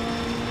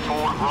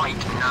 4 right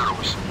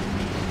narrows.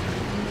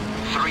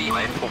 3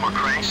 left over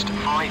crest,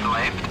 5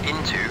 left,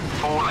 into,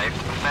 4 left,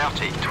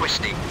 30,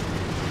 twisty.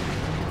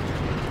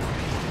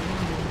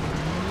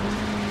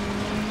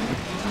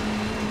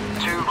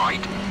 2 right,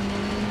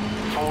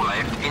 4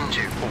 left,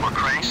 into, over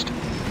crest.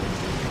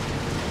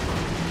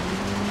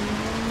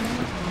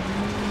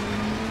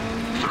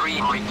 3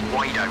 right,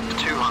 wide out,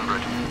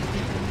 200.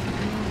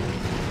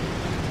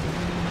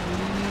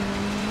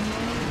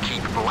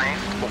 Keep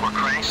left, over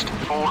crest,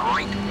 4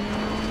 right,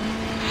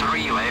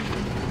 3 left,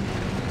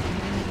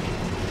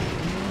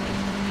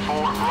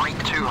 4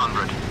 right,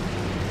 200.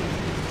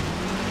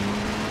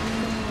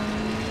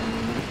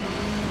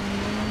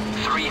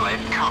 3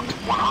 left, cut,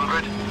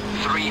 100.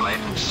 3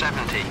 left,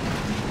 70.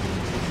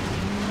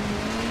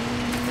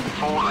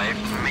 4 left,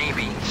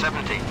 maybe,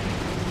 70.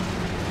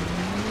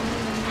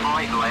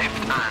 5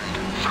 left and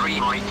 3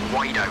 right,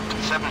 wide out,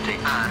 70.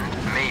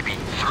 And, maybe,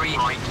 3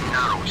 right,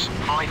 narrows,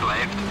 5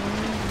 left.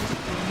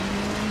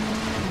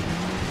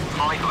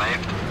 5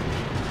 left.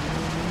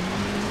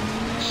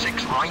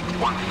 6 right,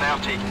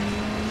 130.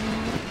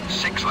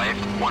 6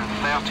 left,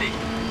 130.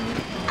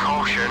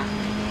 Caution.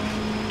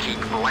 Keep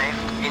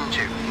left,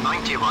 into,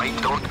 90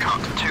 right, don't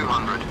cut,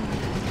 200.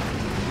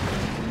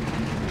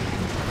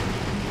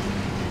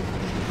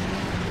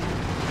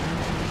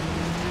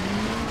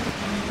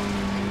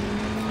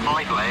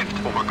 5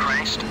 left, over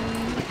crest.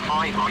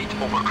 5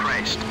 right, over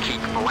crest,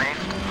 keep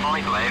left.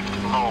 5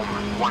 left, long,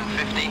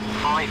 150.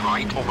 5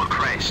 right, over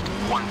crest,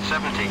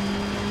 170.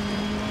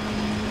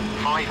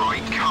 5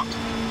 right, cut.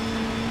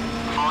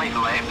 5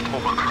 left,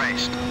 over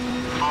crest.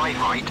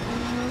 5 right.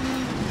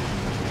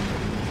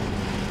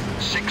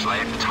 6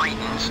 left,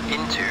 tightens,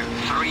 into,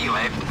 3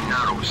 left,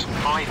 narrows.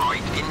 5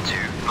 right, into,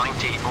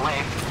 90,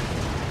 left.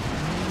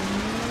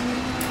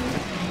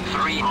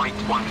 3 right,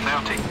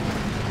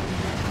 130.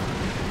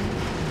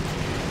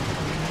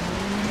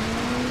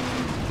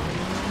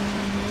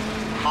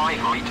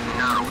 5 right,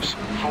 narrows.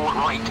 4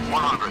 right,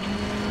 100.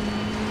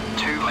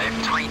 2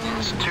 left,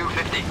 tightens,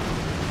 250.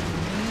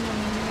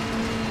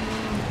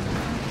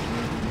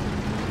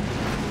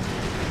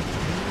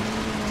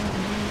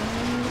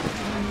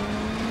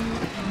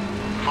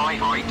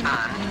 5 right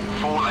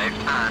and 4 left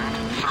and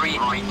 3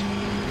 right,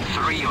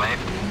 3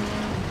 left.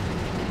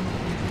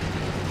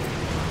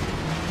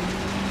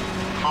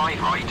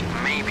 5 right,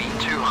 maybe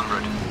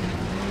 200.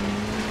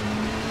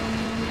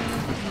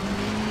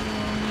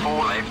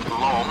 4 left,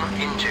 long,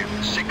 into,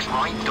 6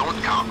 right, don't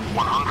cut,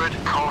 100,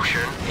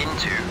 caution,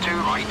 into, 2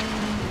 right.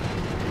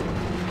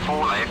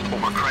 4 left,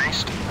 over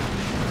crest.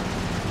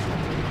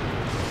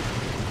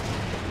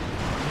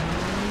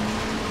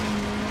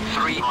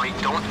 3 right,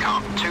 don't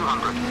cut,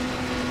 200.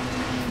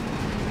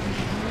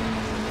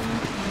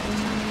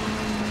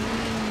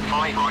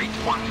 5 right,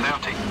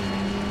 130.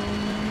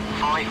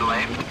 5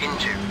 left,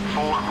 into,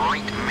 4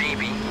 right,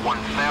 maybe,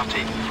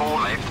 130.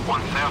 4 left,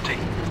 130.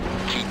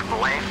 Keep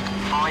left,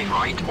 5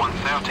 right,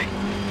 130.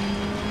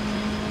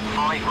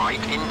 5 right,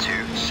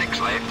 into, 6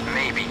 left,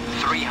 maybe,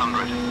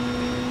 300.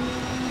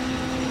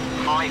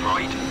 5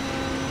 right.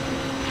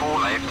 4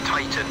 left,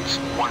 tightens,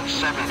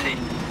 170.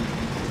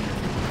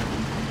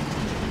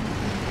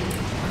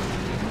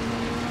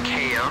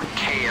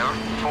 Care,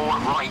 4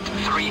 right,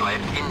 3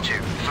 left, into,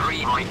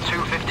 3 right,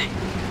 250.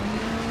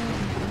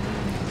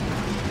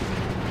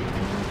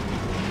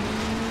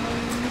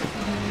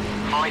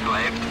 5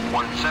 left,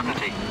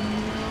 170.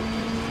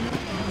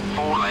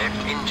 4 left,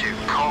 into,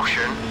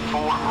 caution,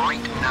 4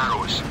 right,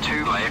 narrows,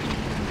 2 left.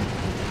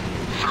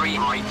 3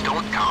 right,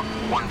 don't cut,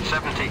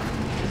 170.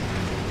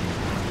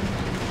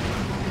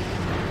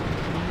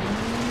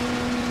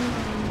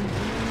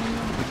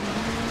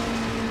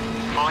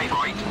 5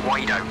 right,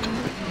 wide out.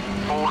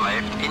 4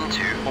 left,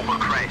 into, over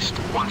crest,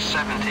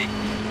 170.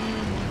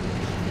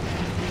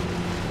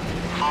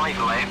 5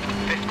 left,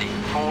 50.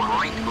 4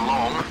 right,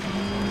 long.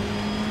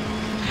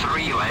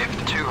 3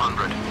 left,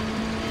 200.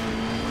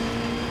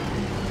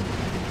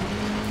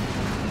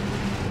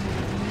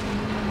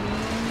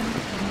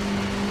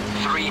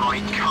 3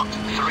 right, cut.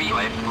 3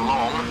 left,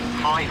 long.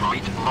 5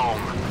 right, long,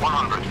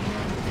 100.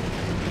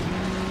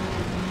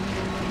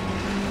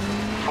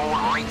 4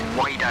 right,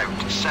 wide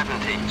out,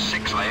 70.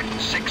 6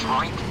 left, 6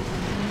 right.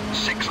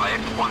 6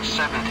 left,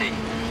 170.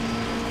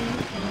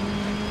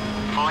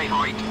 5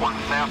 right,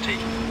 130.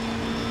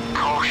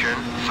 Caution,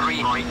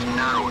 3 right,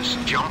 narrows,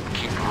 jump,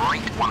 keep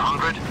right,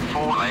 100.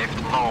 4 left,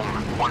 long,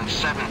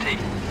 170.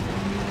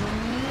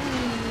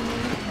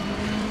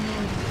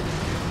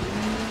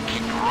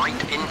 Keep right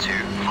into,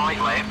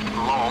 5 left,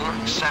 long,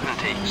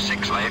 70.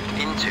 6 left,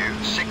 into,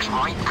 6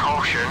 right,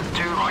 caution,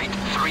 2 right,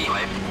 3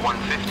 left,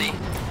 150.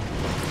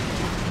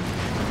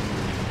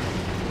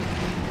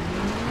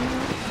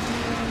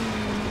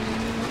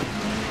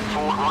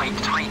 4 right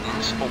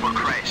tightens over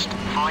crest.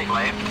 5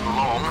 left,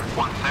 long,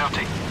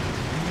 130.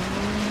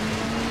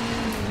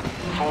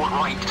 4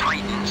 right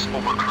tightens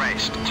over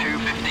crest,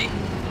 250.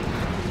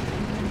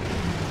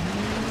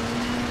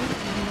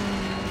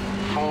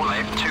 4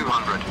 left,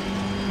 200.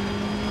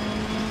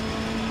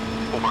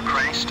 Over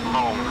crest,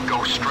 long,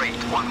 go straight,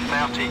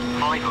 130.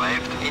 5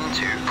 left,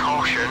 into,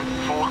 caution,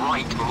 4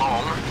 right,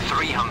 long,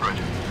 300.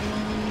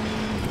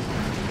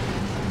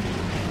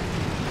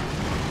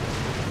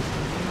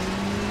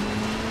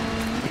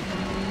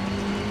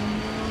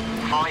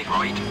 5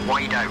 right,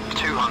 wide out,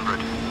 200.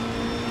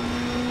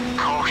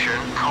 Caution,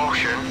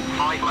 caution,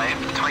 5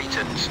 left,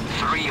 tightens,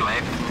 3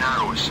 left,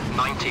 narrows,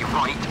 90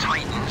 right,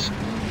 tightens.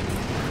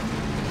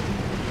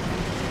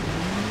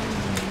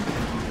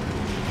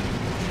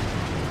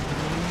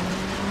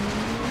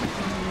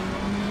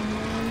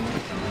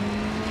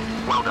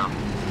 Well done.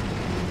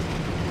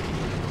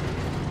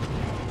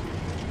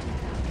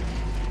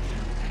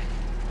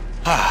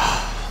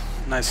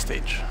 Nice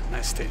stage,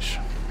 nice stage.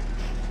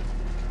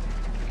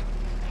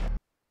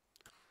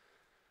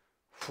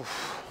 Phew.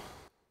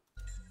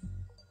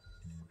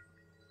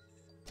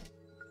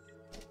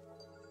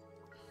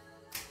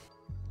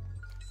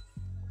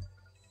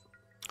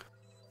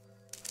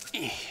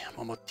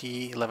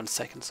 Momoti, 11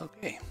 seconds,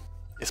 okay.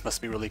 This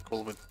must be really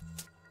cool with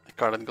a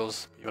car that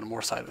goes even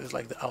more sideways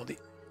like the Audi.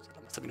 So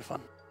that must have been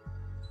fun.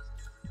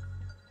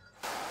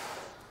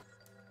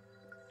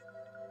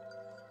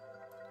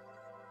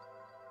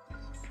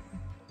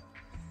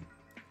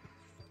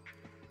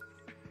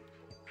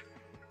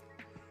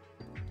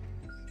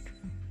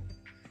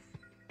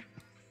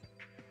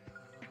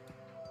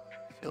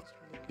 Feels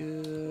really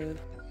good.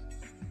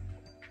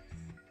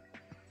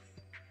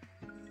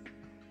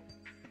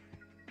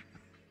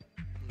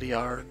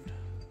 Liard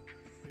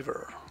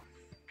River.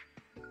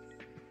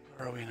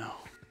 Where are we now?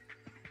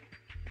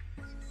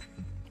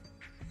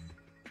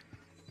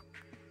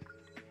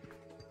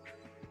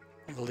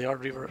 The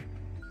Liard River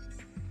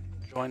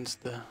joins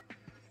the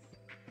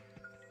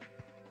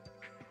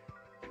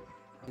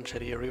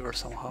Rancheria River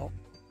somehow.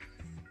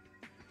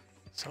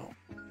 So,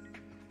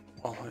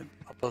 well,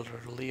 up the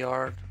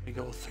Liard, we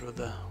go through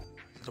the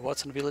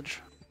Watson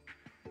village.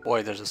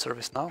 Boy, there's a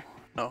service now?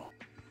 No.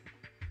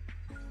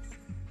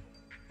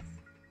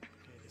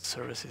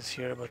 Service is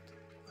here, but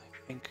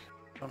I think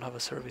we don't have a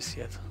service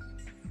yet.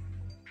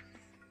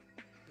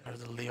 There's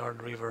the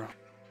Liard River.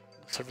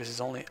 The service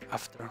is only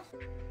after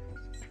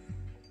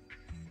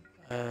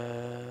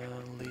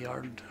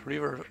Liard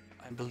River,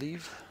 I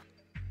believe.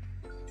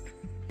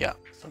 Yeah,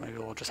 so maybe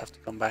we'll just have to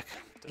come back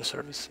to the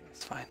service.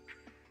 That's fine.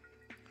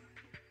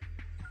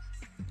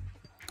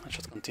 I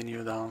should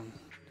continue down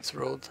this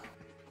road,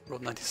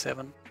 Road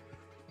 97.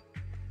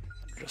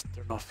 Just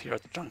turn off here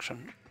at the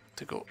junction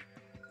to go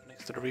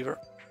next to the river.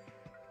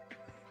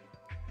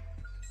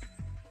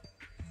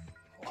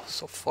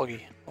 So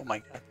foggy, oh my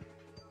god.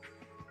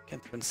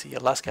 Can't even see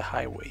Alaska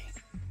Highway.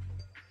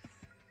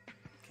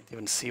 Can't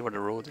even see where the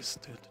road is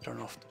to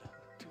turn off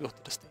to go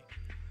to the stage.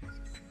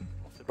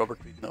 Hopefully Robert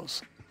Reed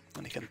knows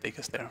and he can take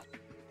us there.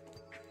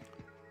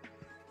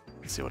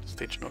 Let's see what the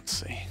stage notes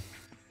say.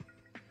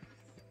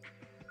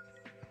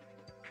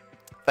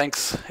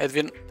 Thanks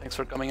Edwin, thanks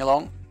for coming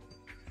along.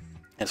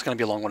 It's gonna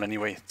be a long one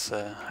anyway. It's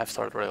I've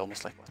started already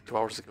almost like what, 2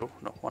 hours ago?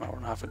 No, 1 hour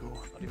and a half ago,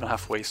 not even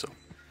halfway, so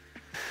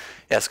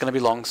yeah, it's gonna be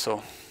long,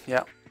 so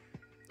yeah.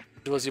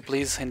 Do as you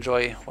please,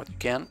 enjoy what you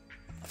can.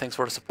 Thanks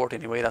for the support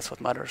anyway, that's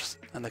what matters,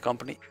 and the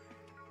company.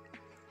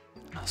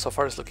 So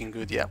far it's looking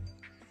good, yeah.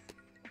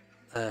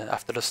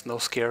 After the snow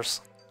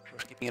scares, we're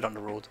keeping it on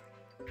the road.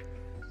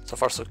 So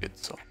far so good,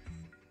 so.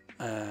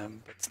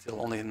 But still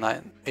only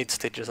 8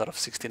 stages out of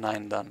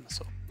 69 done,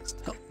 so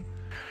still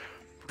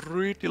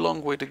pretty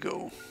long way to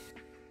go.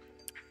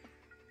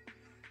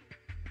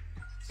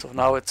 So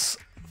now it's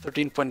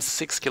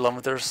 13.6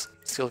 kilometers,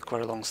 still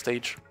quite a long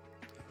stage.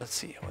 Let's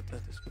see what the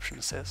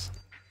description says.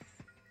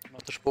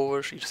 Notas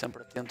boas, ir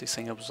sempre atento e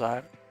sem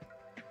abusar.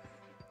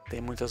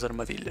 Tem muitas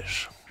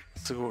armadilhas.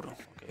 Seguro.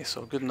 Okay,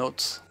 so good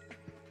notes.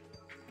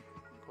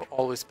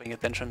 Always paying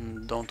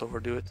attention, don't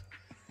overdo it.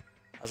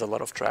 Has a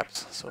lot of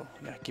traps, so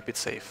yeah, keep it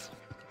safe.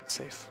 Keep it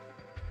safe.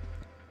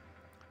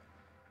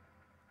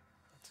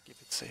 Let's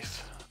keep it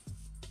safe.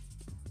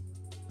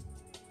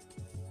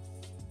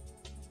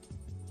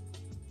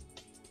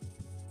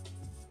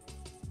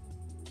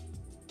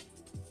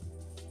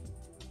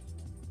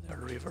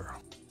 River,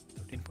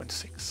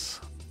 13.6.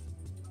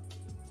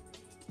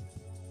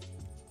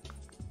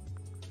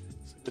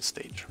 It's a good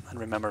stage, and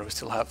remember we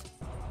still have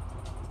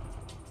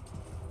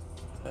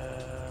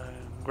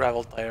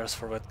gravel tires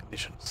for wet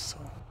conditions, so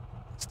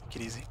let's take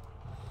it easy.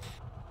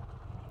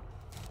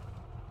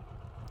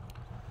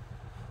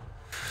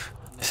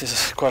 This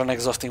is quite an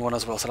exhausting one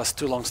as well, so that's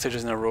 2 long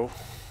stages in a row,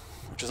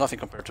 which is nothing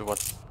compared to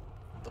what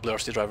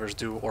WRC drivers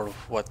do or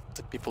what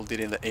the people did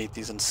in the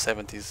 80s and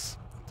 70s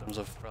in terms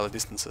of rally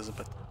distances,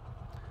 but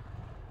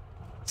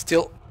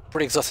still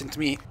pretty exhausting to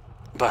me.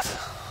 But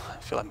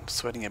I feel I'm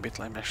sweating a bit.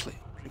 Let me actually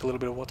drink a little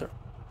bit of water,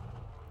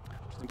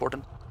 which is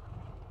important.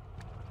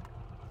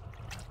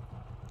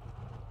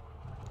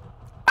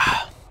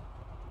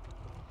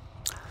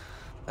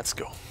 Let's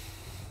go.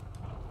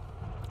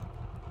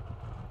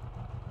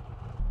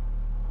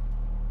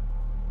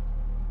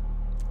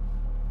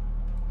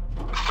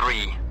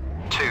 Three,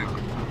 2,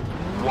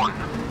 1.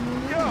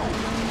 Go!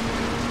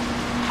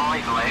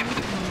 5 left,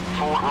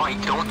 4 right,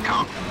 don't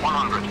cut.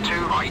 100, 2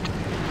 right.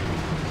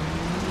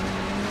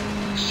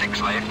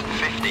 6 left,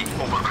 50,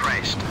 over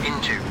crest,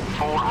 into.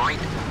 4 right.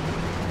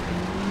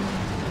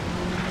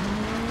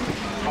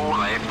 4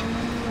 left,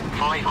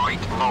 5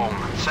 right, long,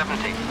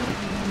 70.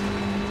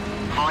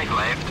 5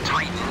 left,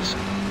 tightens.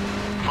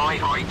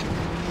 5 right.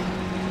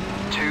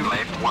 2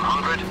 left,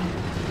 100.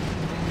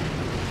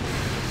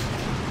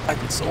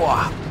 Tightens.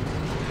 Wow.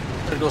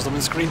 There goes the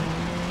windscreen.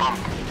 Bump.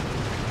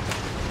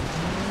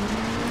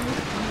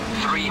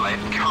 3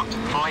 left, cut.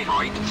 5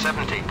 right,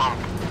 70, bump.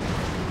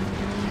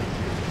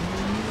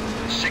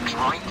 6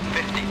 right,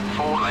 50.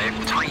 4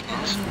 left,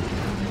 tightens.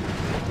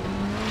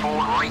 4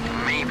 right,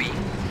 maybe.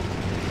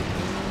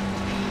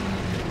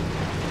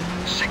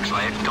 6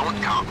 left,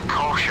 don't cut.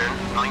 Caution,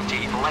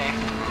 90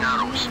 left,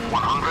 narrows.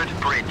 100,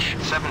 bridge,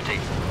 70.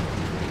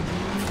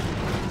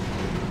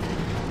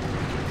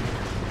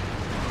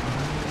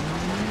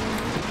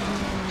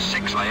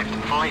 6 left,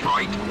 5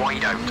 right,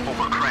 wide out,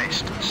 over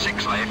crest.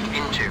 6 left,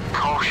 into,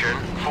 caution,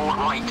 4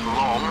 right,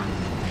 long.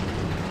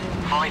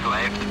 5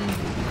 left.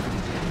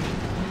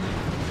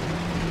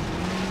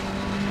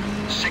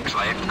 6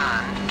 left,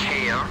 and,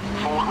 care,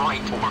 4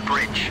 right, over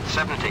bridge,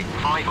 70.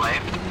 5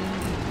 left.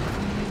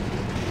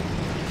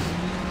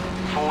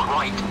 4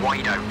 right,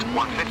 wide out,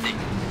 150.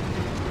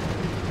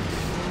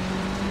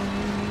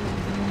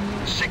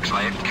 6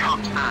 left, cut,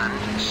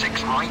 and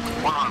 6 right,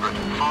 100.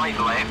 5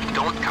 left,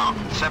 don't cut,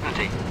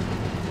 70.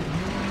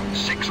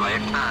 6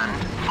 left, and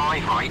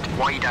 5 right,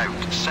 wide out,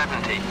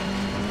 70.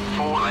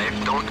 4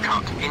 left, don't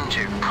cut,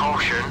 into,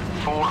 caution,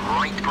 4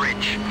 right,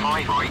 bridge,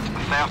 5 right,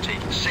 30.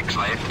 6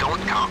 left,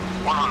 don't cut,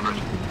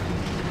 100.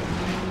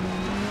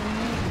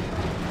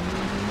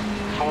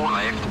 4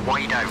 left,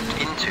 wide out,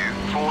 into,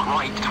 4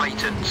 right,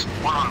 tightens,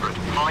 100.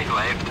 5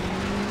 left.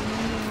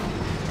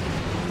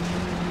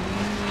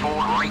 4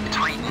 right,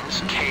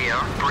 tightens, care,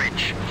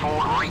 bridge, 4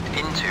 right,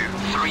 into,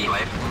 3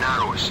 left,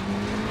 narrows.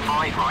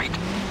 5 right.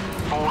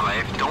 4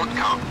 left, don't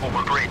cut,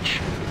 over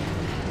bridge.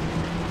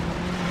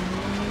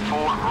 4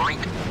 right.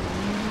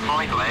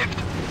 5 left.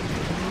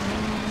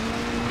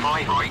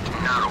 5 right,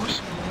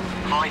 narrows.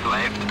 5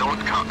 left, don't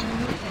cut.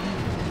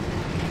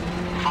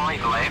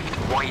 5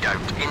 left, wide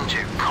out,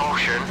 into,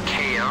 caution,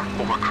 care,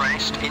 over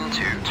crest,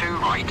 into, 2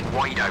 right,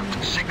 wide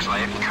out, 6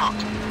 left, cut.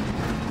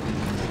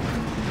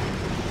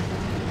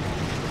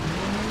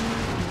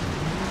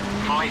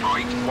 5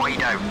 right,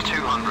 wide out,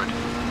 200.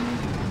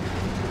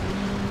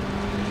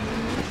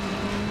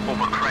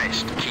 Over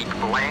crest, keep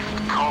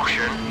left,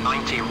 caution,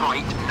 90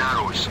 right,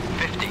 narrows,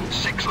 50,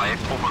 6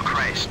 left, over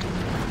crest.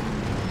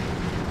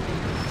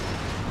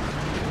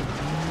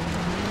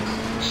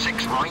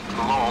 6 right,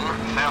 long,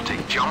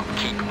 30, jump,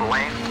 keep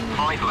left,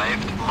 5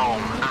 left,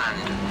 long,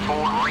 and 4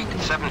 right,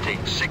 70,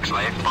 6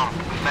 left, bump,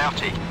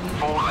 30,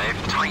 4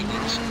 left,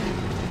 tightens,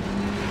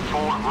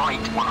 4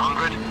 right,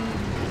 100,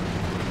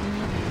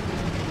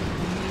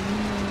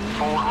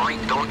 4 right,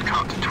 don't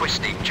cut,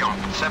 twisty, jump,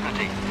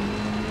 70,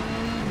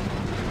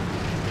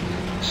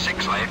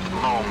 6 left,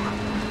 long,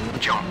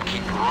 jump,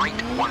 keep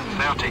right,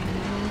 130,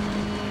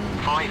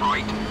 5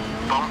 right,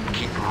 bump,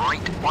 keep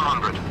right,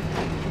 100,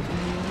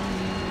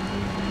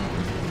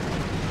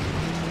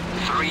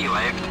 3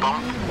 left,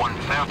 bump,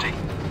 130,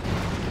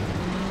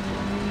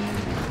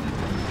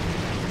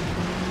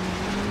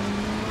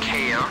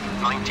 care,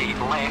 90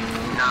 left,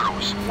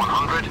 narrows,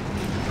 100,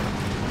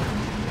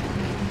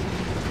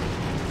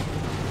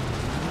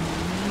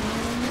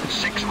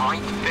 6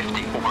 right,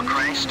 50, over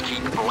crest,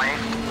 keep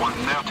left,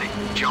 130,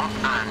 jump,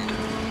 and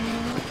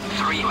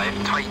 3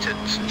 left,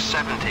 tightens,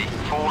 70,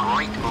 4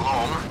 right,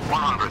 long,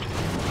 100,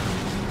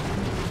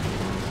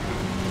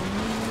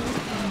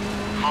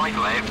 5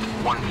 left,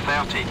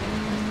 130,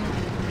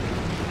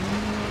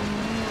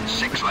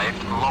 6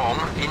 left, long,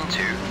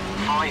 into,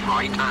 5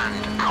 right,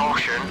 and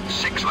caution,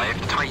 6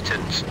 left,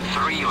 tightens,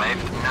 3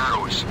 left,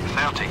 narrows,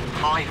 30,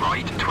 5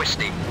 right,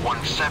 twisty,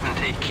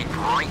 170, keep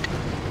right,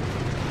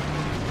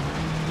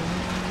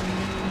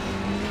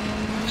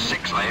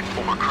 6 left,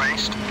 over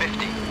crest,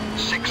 50,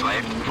 6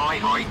 left,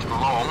 5 right,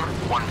 long,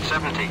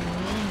 170,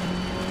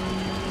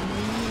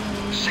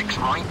 6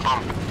 right,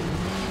 bump,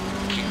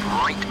 keep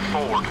right,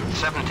 forward,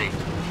 70,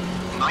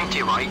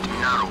 90 right,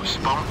 narrows,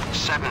 bump,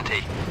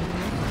 70,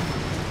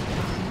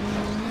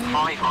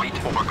 5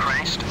 right, over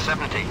crest,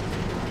 70,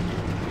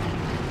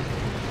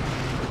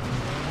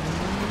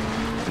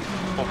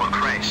 over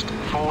crest,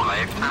 4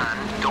 left,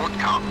 and don't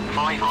cut,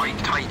 5 right,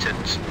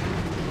 tightens,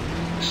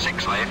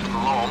 6 left,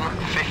 long,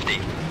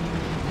 50,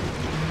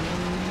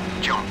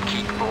 jump,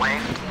 keep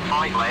left,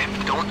 5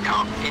 left, don't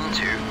cut,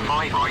 into,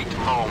 5 right,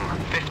 long,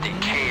 50,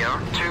 care,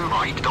 2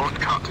 right, don't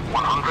cut,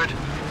 100,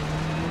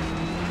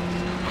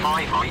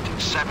 5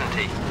 right,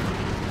 70,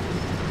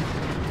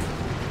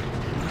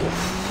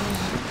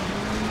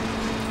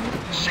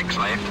 6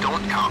 left,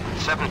 don't cut,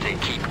 70,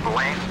 keep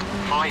left,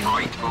 5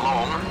 right,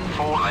 long,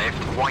 4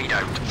 left, wide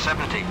out,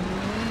 70.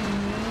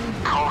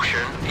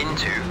 Caution,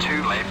 into,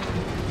 2 left.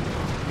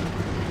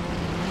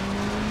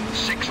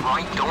 6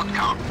 right, don't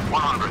cut,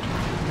 100.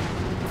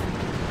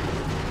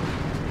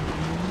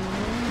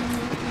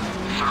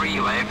 3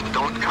 left,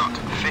 don't cut,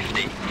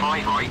 50.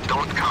 5 right,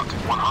 don't cut,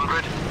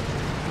 100.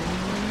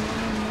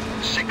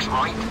 6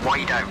 right,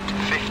 wide out,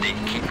 50.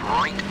 Keep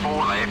right,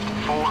 4 left,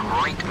 4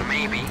 right,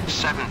 maybe,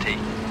 70.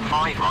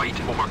 5 right,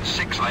 over,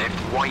 6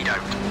 left, wide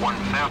out,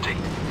 130.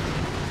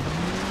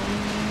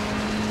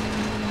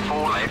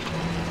 4 left,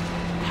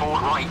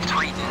 4 right,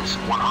 tightens,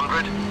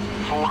 100.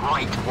 4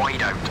 right,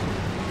 wide out.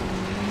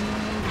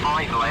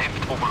 5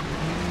 left, over,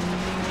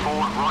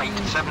 4 right,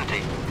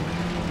 70.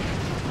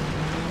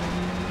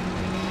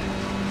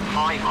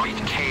 5 right,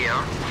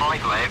 care,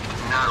 5 left,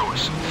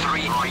 narrows,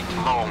 3 right,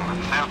 long,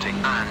 30,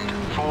 and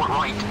 4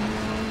 right.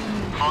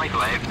 5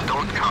 left,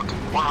 don't cut,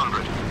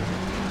 100.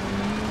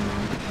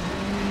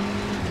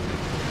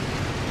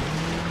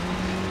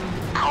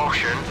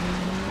 Caution,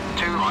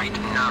 2 right,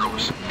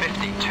 narrows,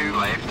 50, 2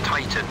 left,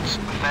 tightens,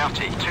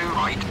 30, 2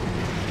 right.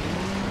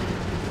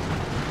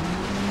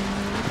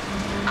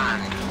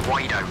 And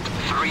wide out,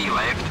 3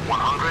 left,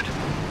 100.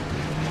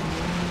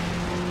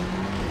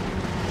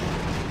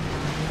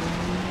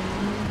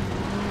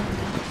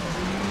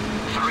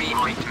 3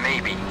 right,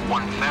 maybe,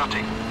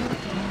 130.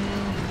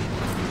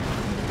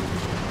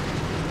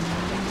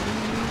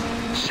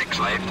 6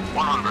 left,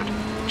 100.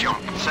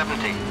 Jump,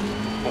 70.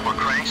 Over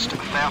crest,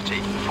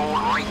 30. 4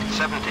 right,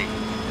 70.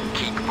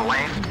 Keep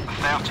left,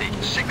 30.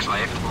 6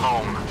 left,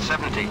 long,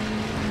 70.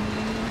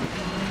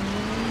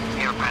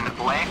 Hairpin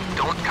left,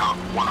 don't cut,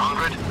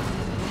 100.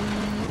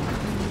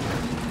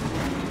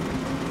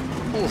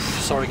 Oof,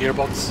 sorry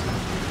gearbox.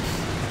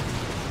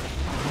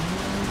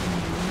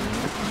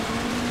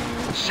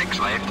 6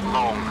 left,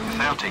 long,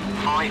 30,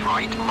 5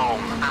 right,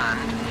 long, and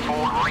 4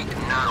 right,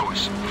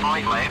 narrows,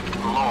 5 left,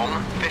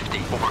 long, 50,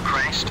 over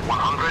crest,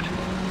 100,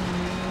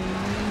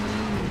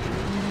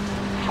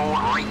 4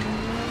 right,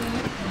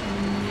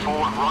 4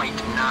 right,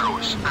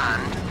 narrows,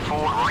 and 4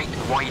 right,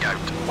 wide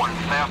out,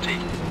 130,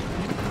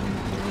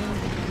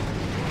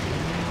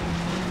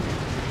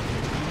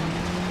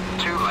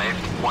 2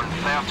 left,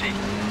 130,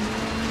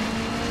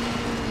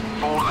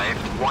 4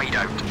 left, wide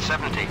out,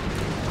 70,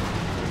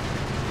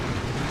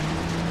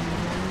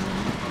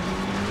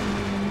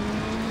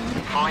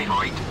 5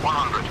 right,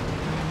 100.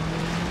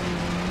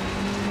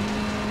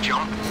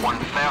 Jump,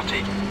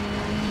 130.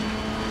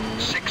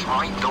 6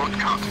 right, don't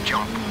cut,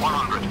 jump,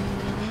 100.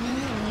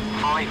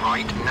 5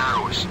 right,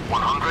 narrows,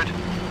 100.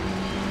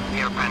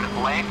 Hairpin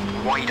left,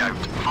 wide out,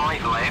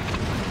 5 left.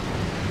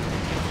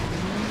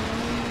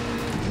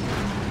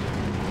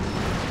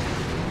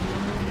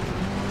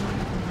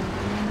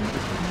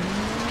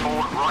 4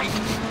 right.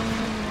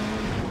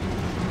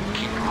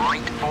 Keep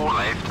right, 4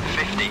 left,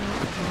 50.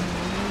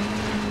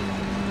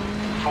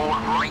 4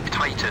 right,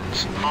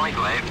 tightens, 5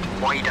 left,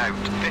 wide out,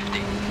 50.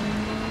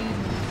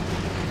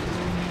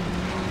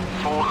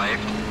 4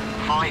 left,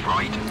 5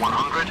 right,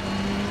 100.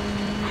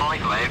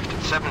 5 left,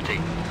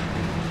 70.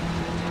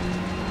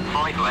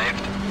 5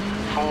 left,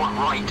 4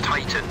 right,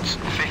 tightens,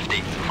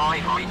 50.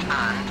 5 right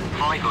and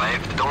 5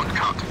 left, don't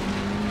cut.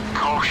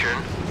 Caution.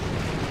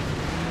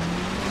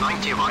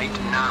 90 right,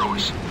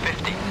 narrows,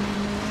 50.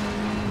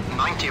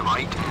 90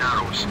 right,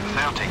 narrows,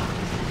 30.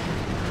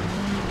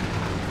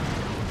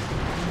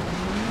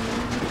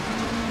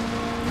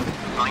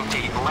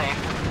 90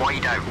 left,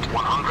 wide out,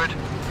 100.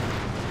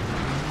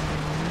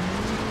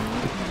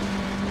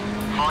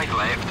 5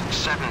 left,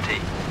 70.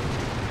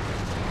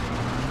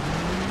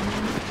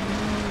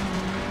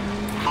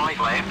 5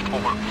 left,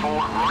 over 4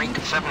 right,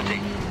 70.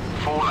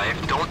 4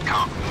 left, don't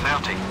cut,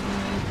 30.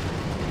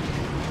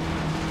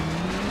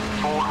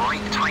 4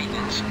 right,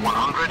 tightens,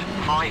 100.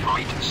 5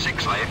 right,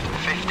 6 left,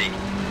 50.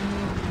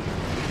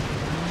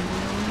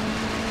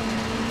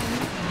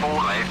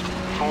 4 left,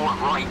 4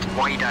 right,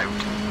 wide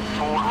out,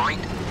 4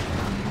 right.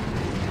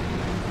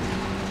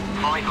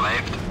 5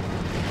 left,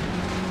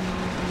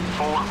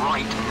 4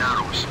 right,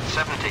 narrows,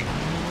 70.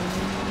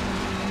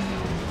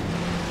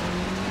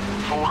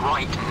 4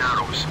 right,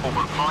 narrows,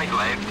 over 5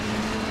 left.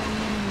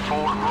 4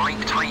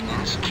 right,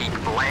 tightens, keep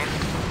left.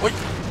 Oi!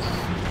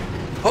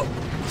 Oh,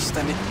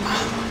 standing.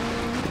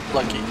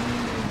 Lucky.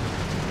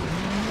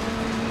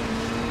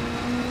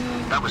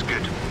 That was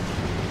good.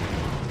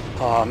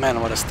 Oh man,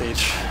 what a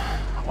stage.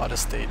 What a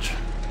stage.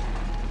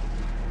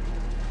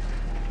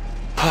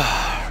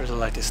 Really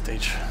like this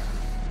stage.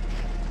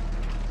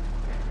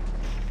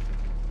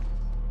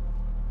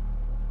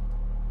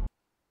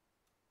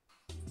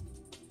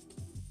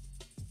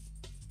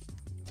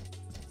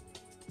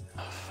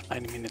 Oh,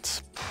 90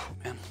 minutes.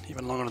 Man,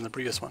 even longer than the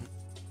previous one.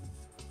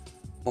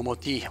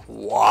 Momoti,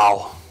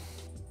 wow.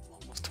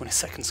 Almost 20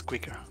 seconds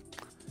quicker.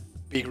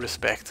 Big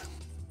respect.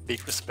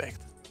 Big respect.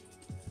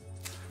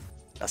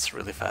 That's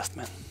really fast,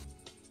 man.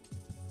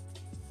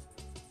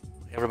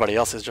 Everybody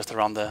else is just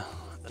around the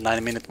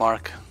 90-minute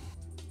mark.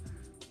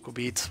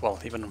 Kubit, well,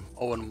 even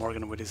Owen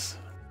Morgan with his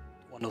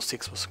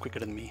 106 was quicker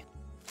than me.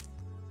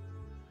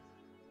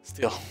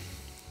 Still,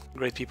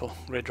 great people,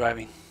 great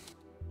driving.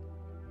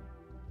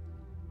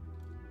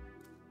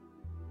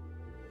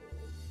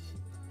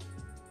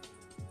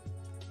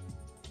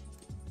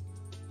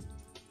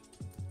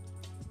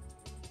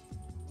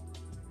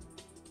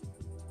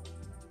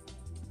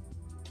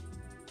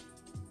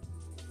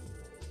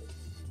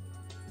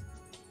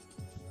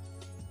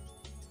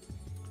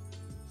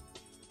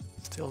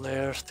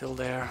 Still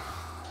there.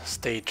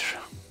 Stage.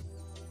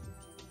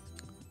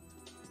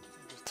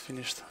 Just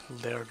finished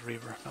Liard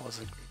River. That was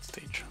a great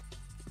stage.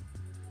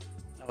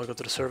 Now we go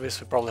to the service.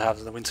 We probably have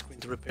the windscreen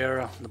to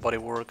repair, the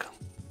bodywork.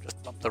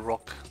 Just bump the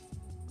rock.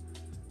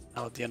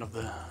 Now at the end of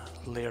the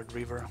Liard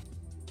River.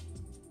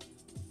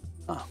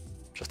 Ah,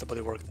 just the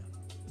bodywork then.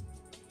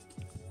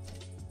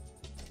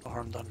 No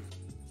harm done.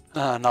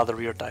 Now the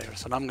rear tires.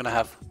 So now I'm gonna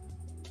have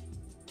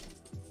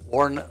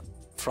worn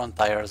front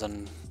tires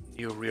and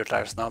new rear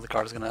tires. Now the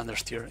car is gonna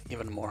understeer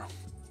even more.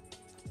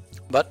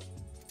 But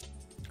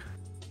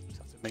just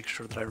have to make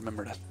sure that I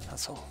remember that.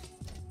 That's all.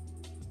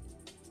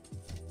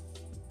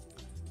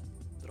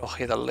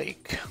 Drogheda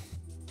Lake.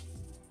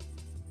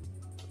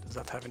 What does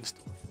that have in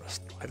store for us?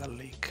 Drogheda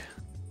Lake.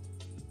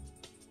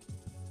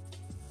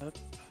 Yep.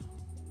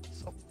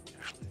 So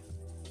actually,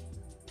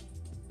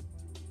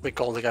 we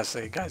call the guys,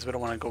 say, guys, we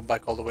don't want to go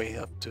back all the way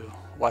up to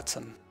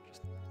Watson.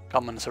 Just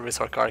come and service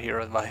our car here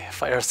at my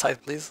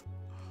fireside, please.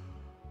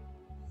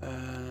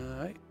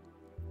 Right.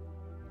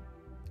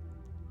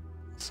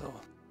 So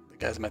the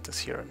guys met us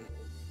here and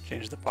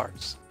changed the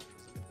parts. It's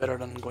a bit better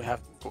than going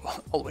have to go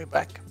all the way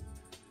back.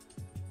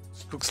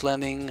 Cook's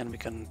Landing, and we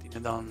continue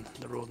down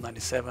the road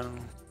 97,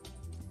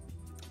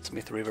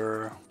 Smith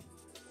River,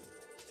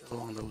 still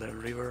along the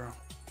Liard River,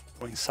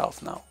 going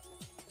south now.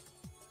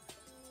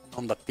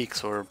 On the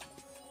peaks or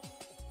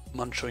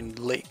Muncho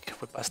Lake,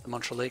 we passed the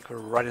Muncho Lake, we're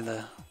right in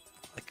the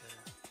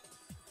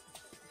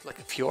like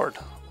a fjord,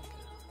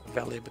 like a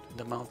valley between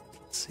the mountains.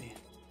 Let's see.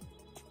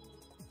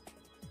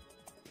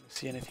 Do you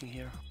see anything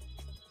here?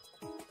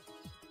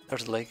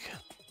 There's the lake.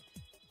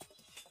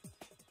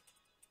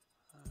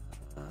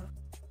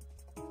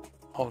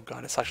 Oh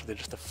god, it's actually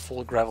just a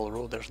full gravel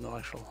road, there's no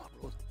actual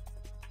road.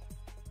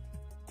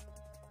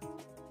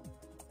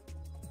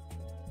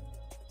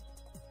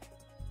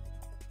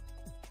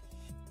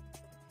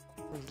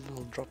 There's a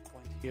little drop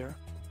point here.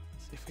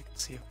 Let's see if we can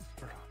see it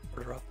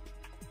further up.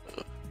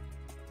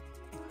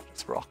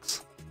 Just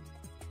rocks.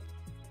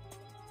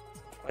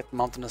 Quite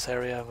mountainous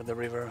area with the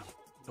river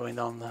going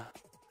down the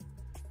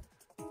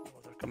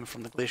water coming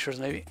from the glaciers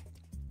maybe.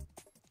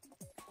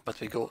 But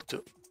we go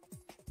to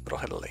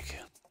Drogheda Lake.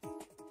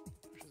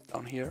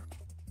 Down here.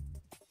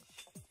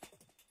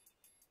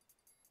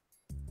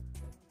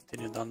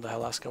 Continue down the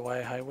Alaska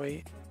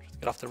Highway, just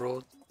get off the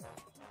road,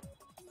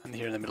 and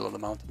here in the middle of the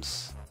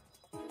mountains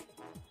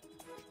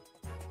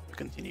we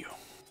continue.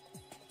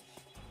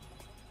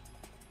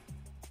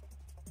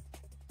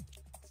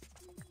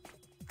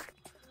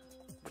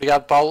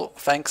 Obrigado, Paulo,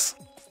 thanks.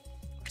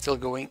 We're still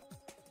going,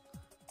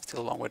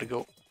 still a long way to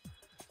go.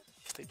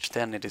 Stage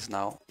 10 it is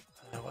now.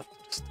 What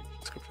does the stage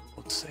description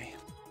mode say?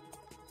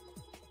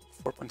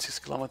 4.6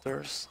 km,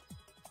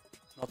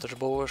 notas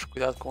boas,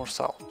 cuidado com os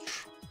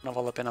saltos, não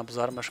vale a pena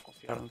abusar, mas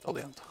confiar no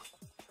talento.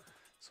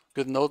 So,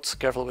 good notes,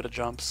 careful with the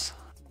jumps,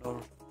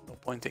 no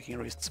point taking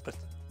risks, but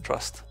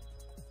trust.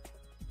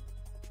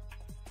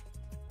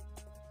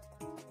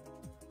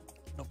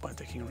 No point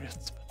taking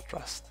risks, but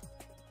trust.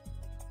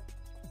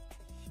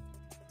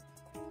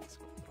 Let's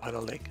go to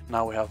Drogheda Lake.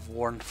 Now we have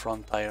worn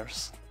front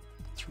tires,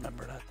 let's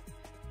remember that.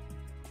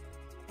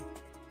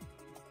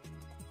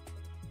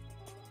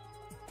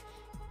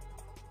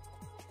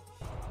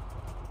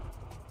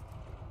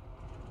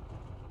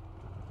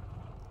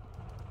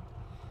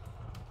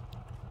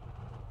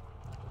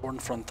 Worn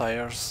front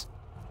tires,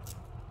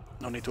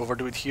 no need to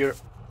overdo it here.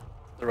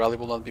 The rally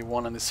will not be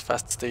won on this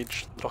fast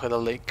stage, Drogheda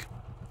Lake,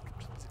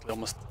 basically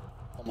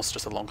almost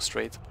just a long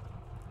straight.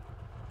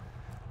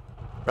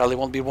 Rally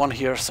won't be won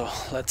here, so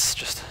let's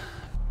just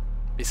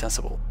be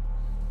sensible.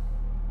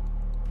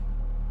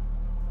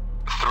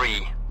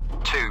 3,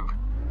 2,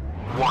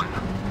 1,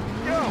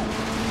 go!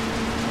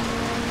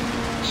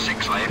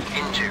 6 left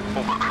into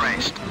over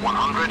crest,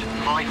 100,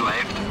 5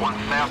 left,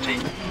 130,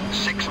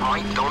 6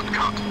 right, don't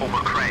cut,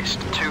 over crest,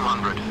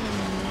 200,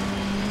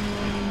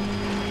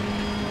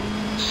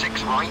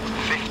 6 right,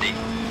 50,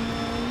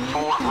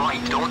 4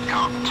 right, don't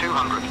cut,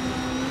 200,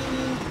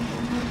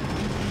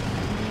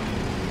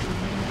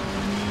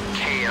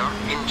 care,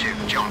 into,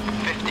 jump,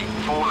 50,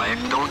 4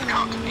 left, don't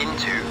cut,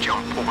 into,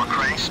 jump, over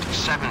crest,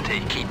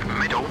 70, keep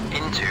middle,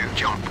 into,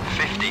 jump,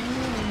 50,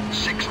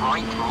 6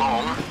 right,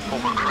 long,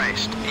 over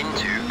crest,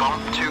 into,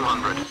 bump,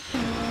 200,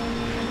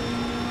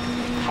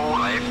 4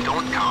 left,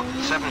 don't cut,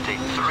 70,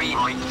 3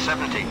 right,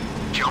 70,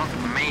 jump,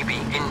 maybe,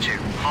 into,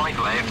 5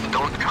 left,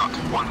 don't cut,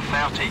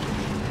 130,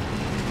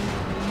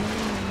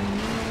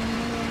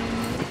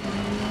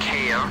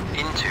 care,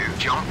 into,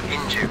 jump,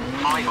 into,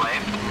 5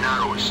 left,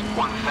 narrows,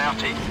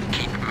 130,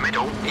 keep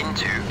middle,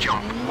 into,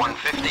 jump,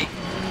 150,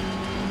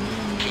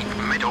 keep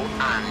middle,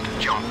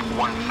 and jump,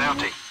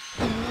 130,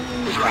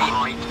 3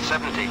 right,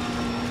 70.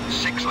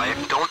 6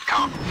 left, don't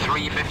cut,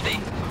 350.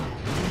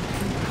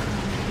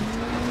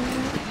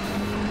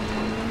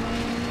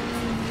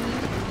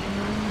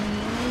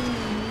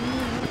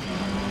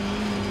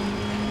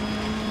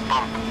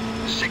 Bump,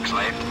 6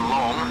 left,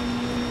 long.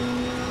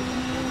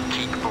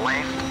 Keep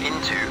left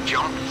into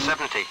jump,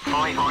 70.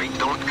 5 right,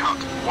 don't cut,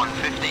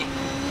 150.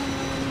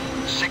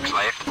 6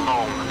 left,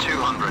 long,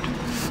 200.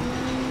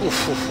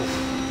 Oof, oof, oof.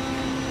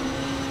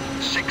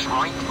 6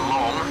 right,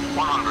 long,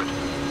 100.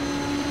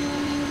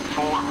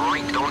 4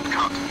 right, don't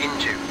cut,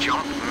 into,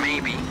 jump,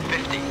 maybe,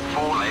 50.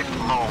 4 left,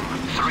 long,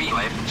 3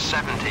 left,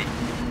 70.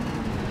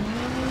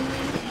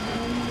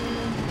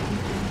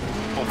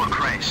 Over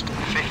crest,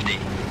 50.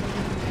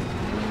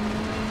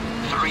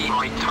 3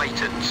 right,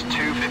 tightens,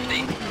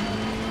 250.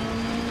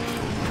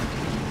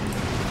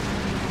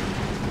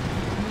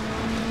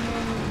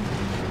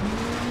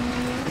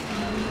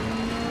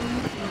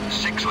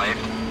 6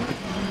 left.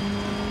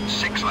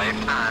 6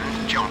 left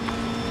and jump.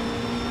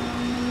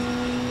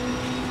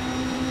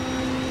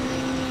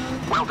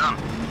 Well done.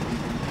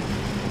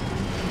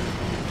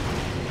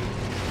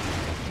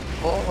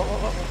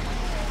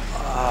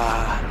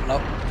 No,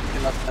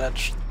 did not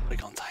manage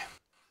break on time.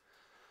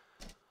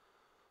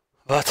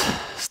 But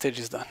stage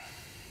is done.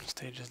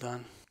 Stage is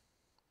done.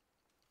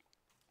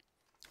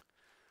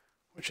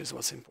 Which is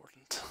what's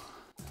important.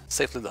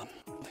 Safely done,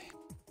 really.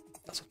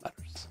 That's what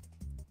matters.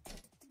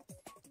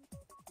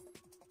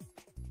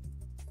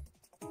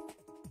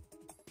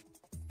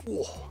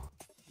 Whoa,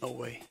 no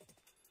way.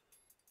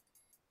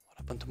 What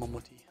happened to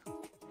Momoti?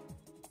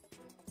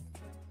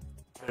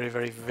 Very,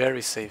 very,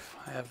 very safe.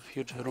 I have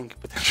huge Runki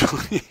potential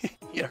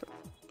here.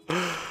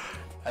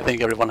 I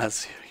think everyone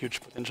has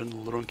huge potential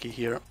Runki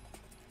here.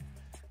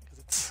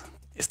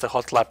 It's the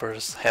hot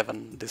lappers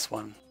heaven, this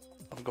one,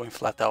 of going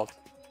flat out.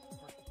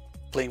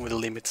 Playing with the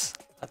limits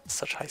at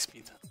such high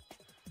speed.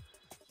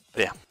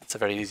 But yeah, it's a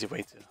very easy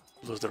way to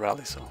lose the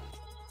rally, so...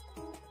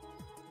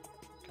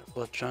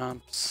 Careful of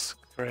jumps.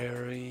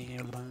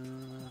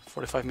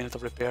 45 minutes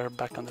of repair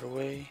back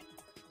underway.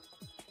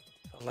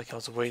 Felt like I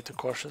was way too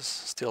cautious.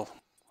 Still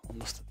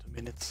almost 2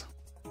 minutes.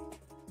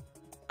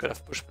 Could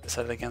have pushed, but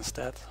decided against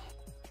that.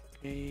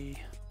 Okay.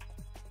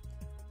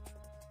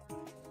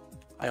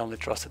 I only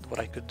trusted what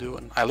I could do,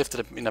 and I lifted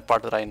it in a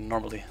part that I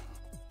normally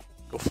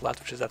go flat,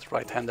 which is that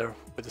right-hander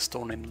with the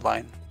stone in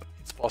line. But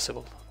it's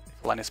possible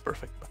if the line is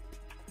perfect. But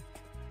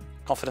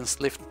confidence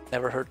lift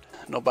never hurt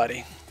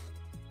nobody.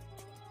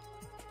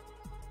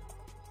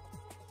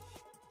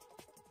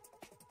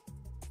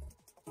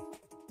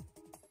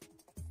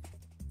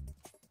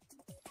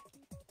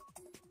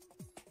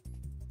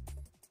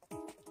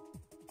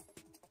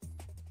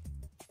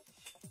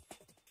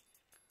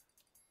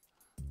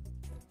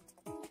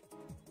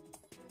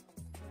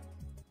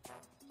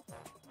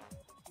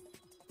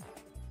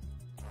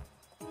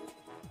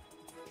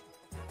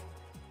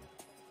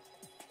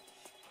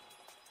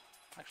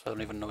 Actually, I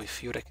don't even know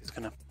if Jurek is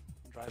gonna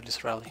drive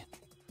this rally.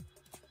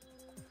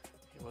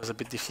 He was a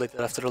bit deflated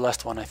after the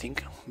last one, I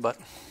think, but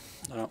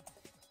I don't know.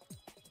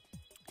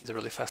 He's a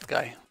really fast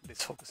guy, but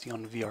he's focusing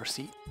on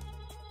VRC,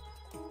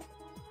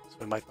 so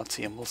we might not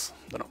see him. We'll,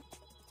 don't know.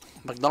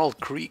 McDonald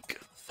Creek,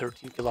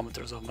 13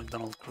 kilometers of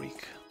McDonald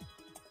Creek.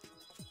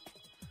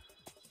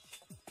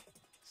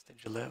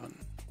 Stage 11.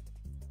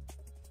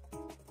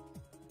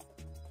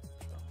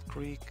 McDonald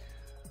Creek.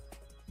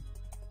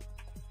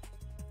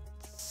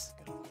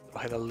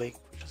 Drogheda Lake,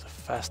 which is a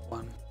fast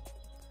one.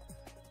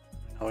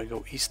 Now we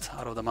go east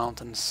out of the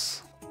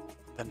mountains,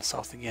 then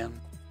south again.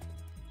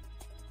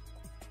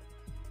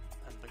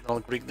 And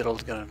McDonald Creek,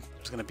 there's gonna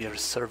be a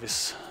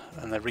service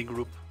and a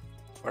regroup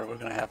where we're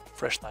gonna have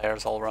fresh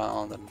tires all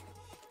around and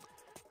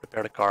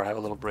repair the car, have a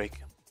little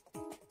break.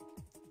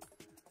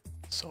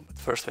 So, but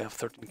first we have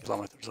 13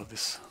 kilometers of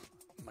this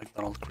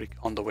McDonald Creek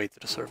on the way to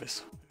the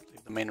service. We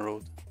leave the main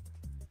road.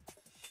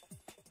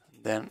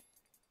 And then,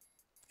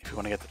 if we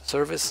want to get to the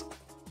service,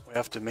 we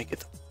have to make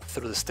it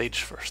through the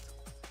stage first.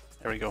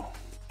 There we go.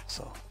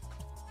 So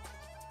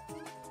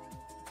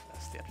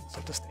that's the entrance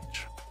of the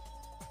stage.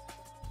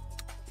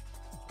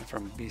 And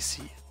from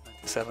BC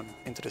 97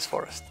 into this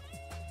forest.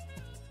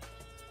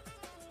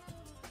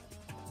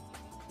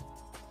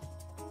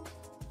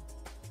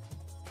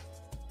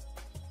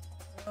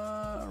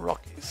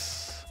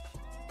 Rockies.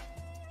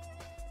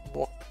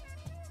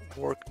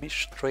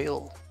 Workmish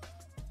Trail.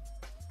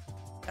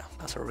 Yeah,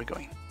 that's where we're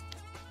going.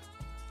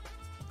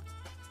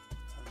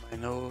 My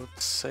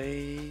notes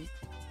say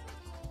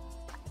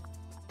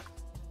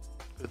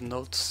good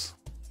notes,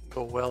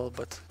 go well,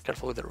 but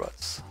careful with the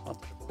ruts.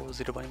 Not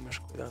ir bem, mas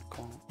cuidado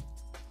com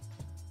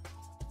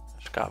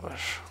as cavas.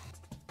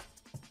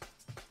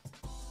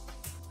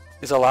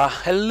 Diz olá,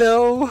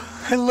 hello,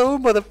 hello,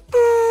 mother.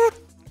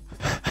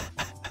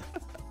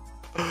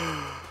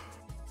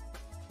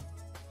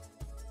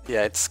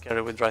 Yeah, it's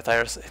scary with dry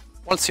tires.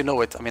 Once you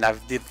know it, I mean,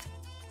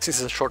 since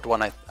it's a short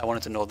one, I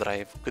wanted to know that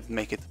I could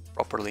make it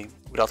properly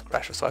without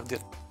crashes, so I've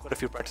did quite a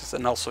few practices,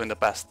 and also in the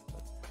past.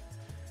 But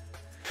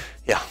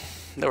yeah,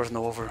 there was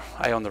no over.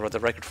 I own the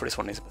record for this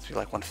one is between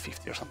like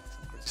 150 or something,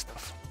 some crazy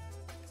stuff.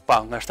 pá,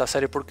 um gajo está a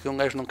sério porque um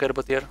gajo não quer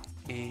bater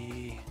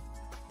e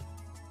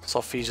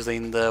só fiz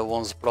ainda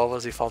 11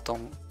 provas e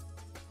faltam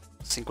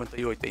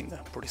 58 ainda,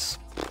 por isso.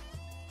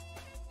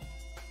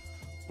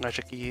 O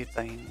gajo aqui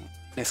tem,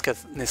 nem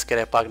sequer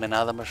é pago nem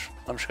nada, mas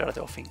vamos chegar até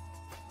ao fim.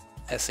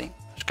 É assim,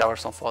 as cavas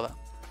são foda.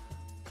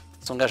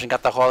 Se um gajo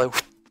engata a roda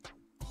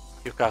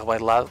e o carro vai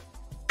de lado,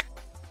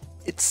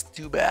 it's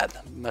too bad,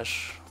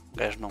 mas o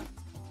gajo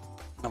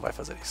não vai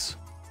fazer isso.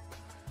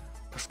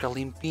 Vamos ficar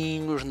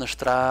limpinhos na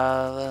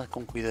estrada,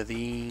 com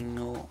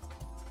cuidadinho,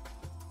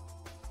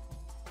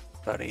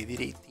 para ir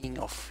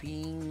direitinho ao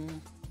fim.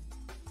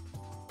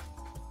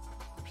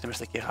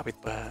 Este aqui é rápido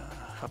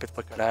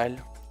para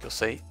caralho, que eu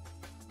sei.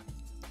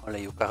 Olha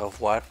aí o carro a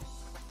voar.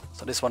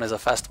 So this one is a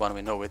fast one,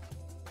 we know it.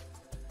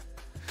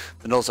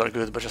 The nose are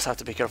good, but just have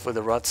to be careful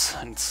with the ruts,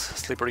 and it's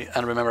slippery.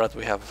 And remember that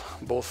we have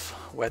both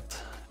wet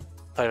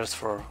tires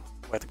for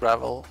wet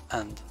gravel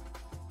and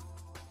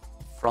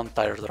front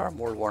tires that are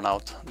more worn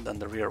out than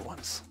the rear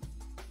ones.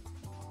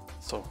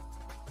 So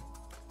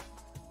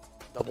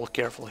double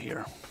careful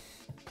here.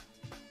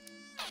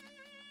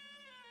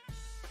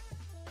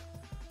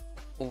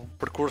 O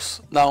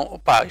percurso, não,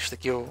 opá, isto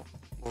aqui o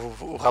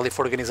Rallye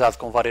foi organizado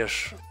com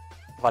várias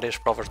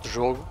provas do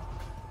jogo,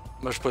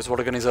 mas depois o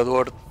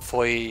organizador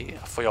foi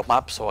ao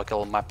Maps, ou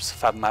aquele Maps,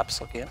 Fab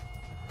Maps, ok?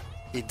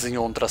 E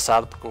desenhou um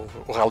traçado, porque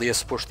o Rallye é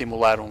suposto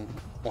estimular um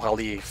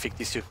Rallye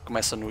fictício que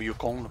começa no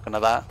Yukon, no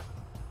Canadá,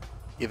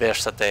 e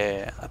desce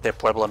até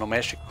Puebla, no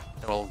México.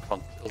 Então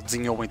ele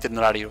desenhou um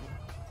itinerário,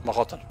 uma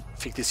rota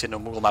fictícia no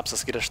Google Maps a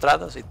seguir as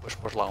estradas, e depois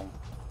pôs lá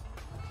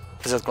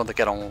fazer de conta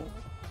que eram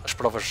as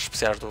provas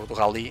especiais do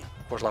Rallye,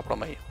 pôs lá para o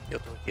meio. Eu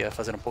estou aqui a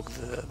fazer um pouco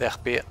de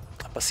RP,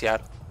 a passear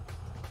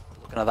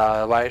pelo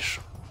Canadá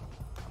abaixo,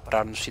 a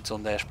parar nos sítios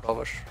onde é as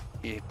provas,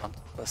 e pronto,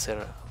 para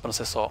não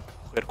ser só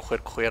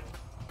correr.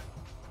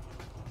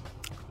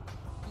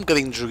 Um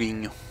bocadinho de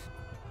joguinho.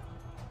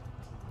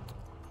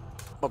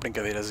 Uma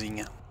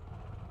brincadeirazinha.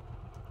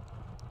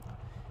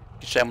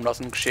 Isto já é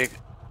monótono que chega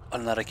a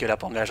andar aqui a olhar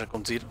para um gajo a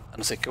conduzir, a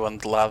não ser que eu ande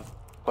de lado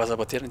quase a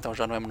bater, então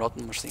já não é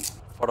monótono, mas sim,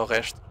 fora o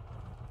resto.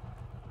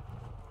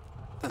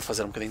 Tento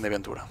fazer um bocadinho de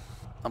aventura.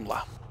 Vamos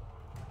lá.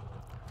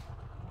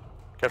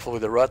 Careful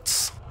with the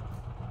ruts.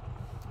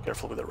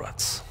 Careful with the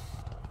ruts.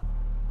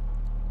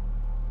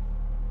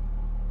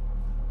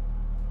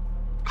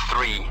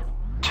 3,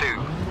 2,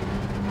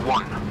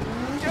 1,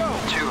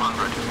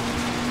 200.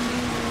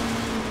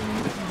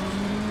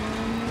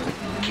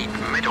 Keep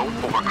middle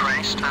over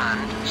crest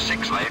and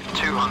 6 left,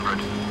 200.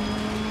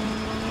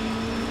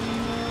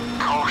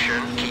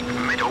 Caution, keep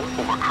middle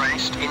over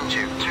crest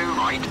into 2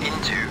 right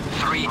into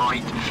 3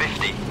 right,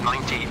 50,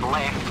 90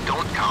 left,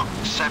 don't cut,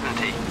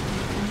 70.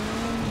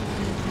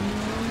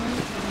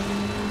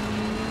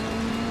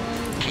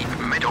 Keep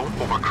middle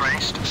over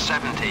crest,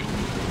 70.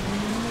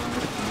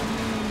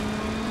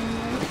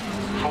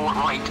 4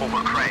 right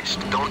over crest,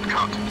 don't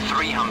cut,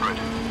 300.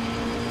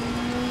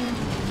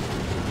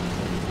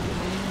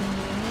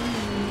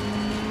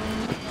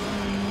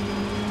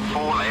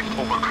 4 left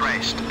over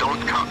crest,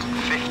 don't cut,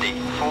 50,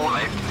 4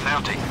 left,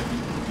 30.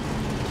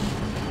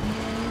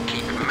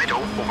 Keep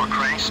middle over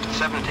crest,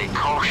 70,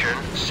 caution,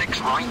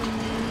 6 right,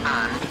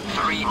 and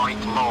 3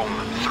 right long,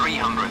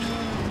 300.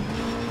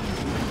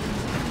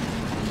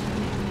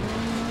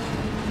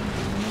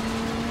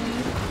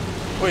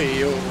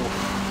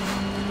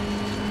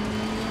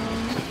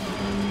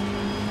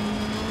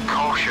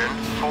 Caution,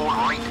 4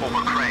 right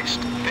over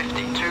crest,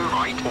 50, 2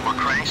 right over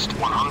crest,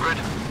 100.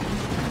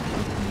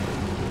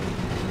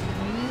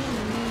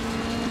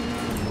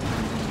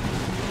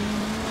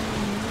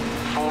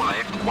 4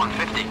 left,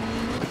 150.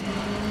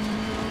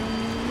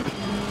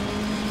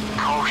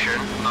 Caution,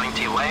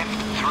 90 left,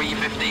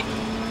 350.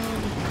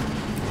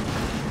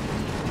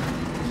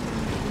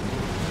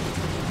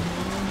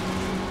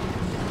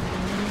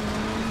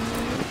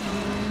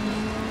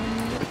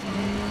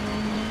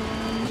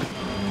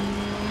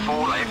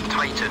 Four left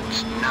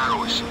tightens,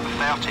 narrows,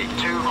 30,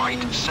 2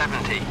 right,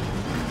 70.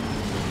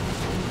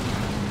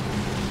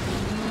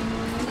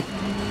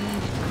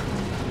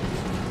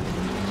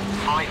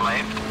 5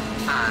 left,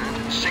 and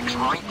 6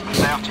 right,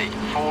 30,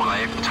 4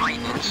 left,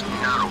 tightens,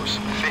 narrows,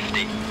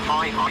 50,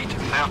 5 right,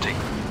 30.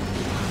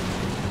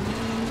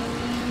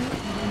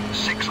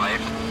 6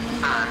 left,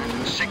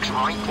 and 6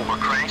 right over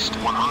crest,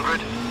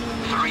 100,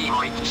 3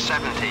 right,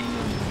 70.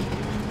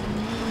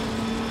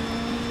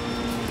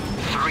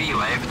 3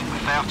 left,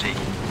 30.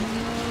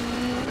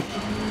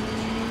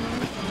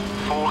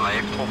 4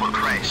 left over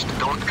crest,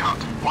 don't cut,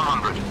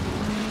 100.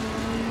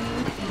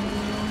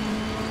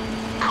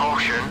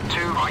 Caution,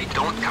 2 right,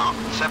 don't cut,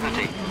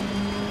 70.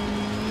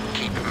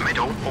 Keep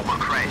middle over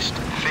crest,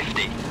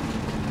 50.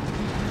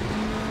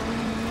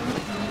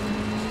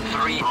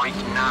 3 right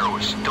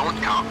narrows,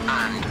 don't cut,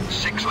 and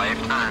 6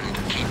 left, and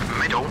keep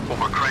middle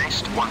over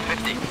crest,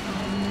 150.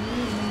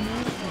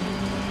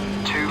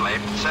 2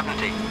 left,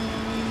 70.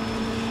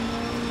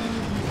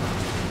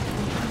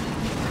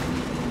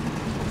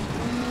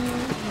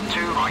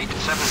 2 right,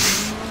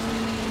 70.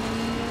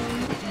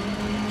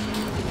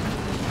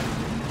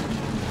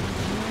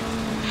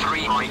 3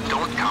 3 right,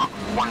 don't cut,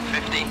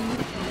 150.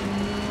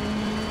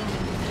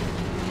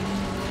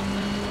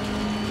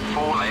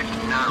 4 left,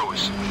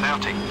 narrows,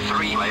 30.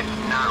 3 left,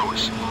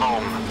 narrows,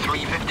 long,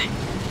 350.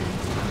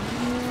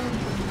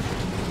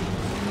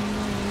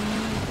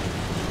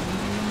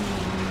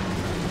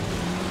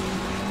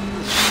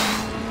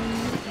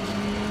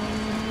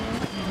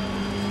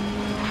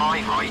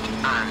 5 right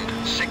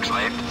and 6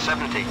 left,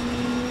 70.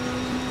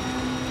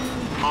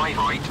 5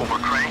 right over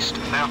crest,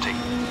 30.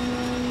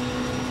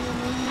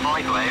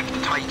 5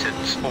 left,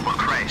 tightens over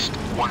crest,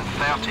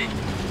 130.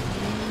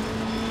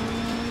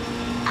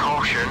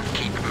 Caution,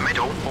 keep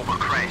middle over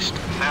crest,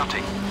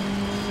 30.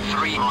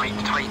 3 right,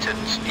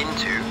 tightens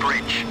into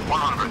bridge,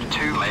 100.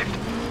 2 left.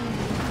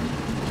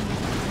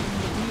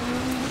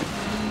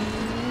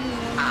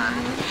 And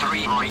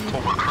 3 right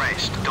over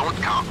crest, don't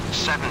cut,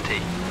 70.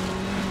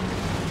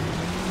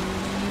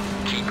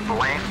 Keep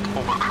left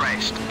over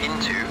crest,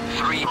 into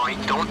 3 right,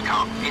 don't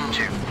cut,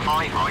 into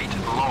 5 right,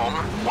 long,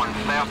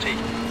 130.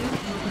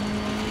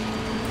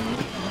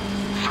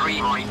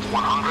 3 right,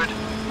 100.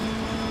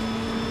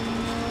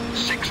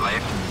 6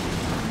 left.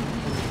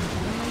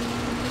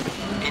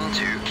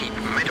 Into, keep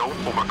middle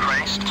over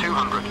crest,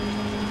 200.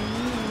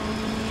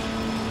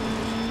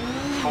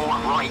 4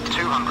 right,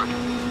 200.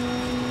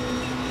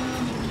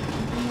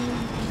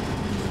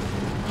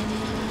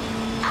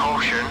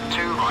 Caution,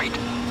 2 right.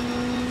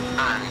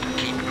 And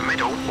keep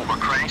middle over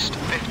crest,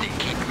 50.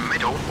 Keep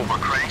middle over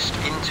crest,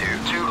 into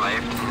 2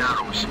 left,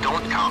 narrows,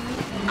 don't cut.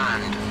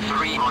 And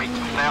 3 right,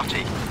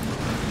 30.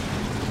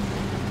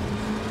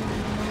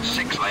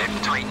 6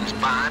 left, tightens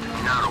bad,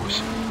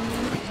 narrows.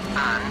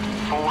 And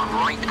 4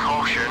 right,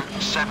 caution,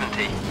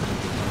 70.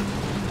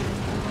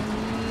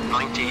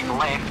 90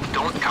 left,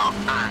 don't cut.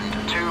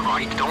 And 2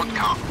 right, don't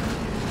cut.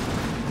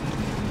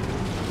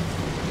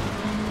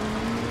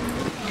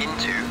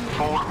 Into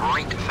 4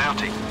 right,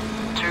 30.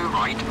 2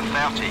 right,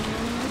 30.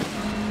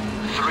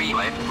 3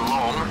 left,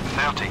 long,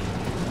 30.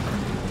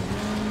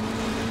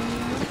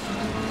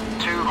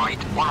 2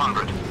 right,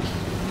 100.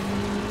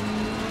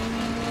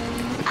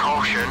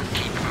 Caution,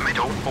 keep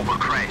middle over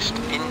crest,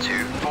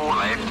 into 4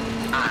 left,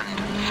 and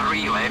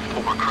 3 left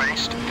over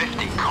crest,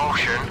 50.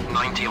 Caution,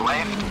 90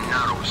 left,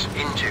 narrows,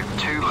 into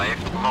 2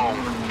 left, long,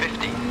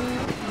 50.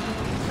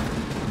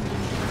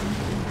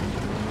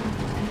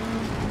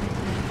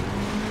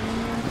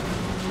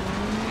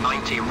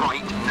 90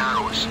 right,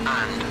 narrows,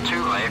 and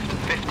 2 left,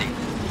 50.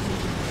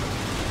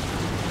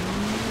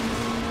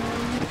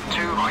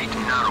 2 right,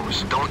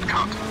 narrows, don't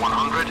cut,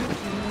 100.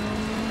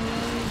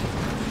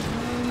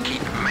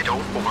 Keep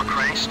middle over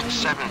crest,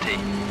 70.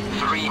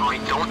 3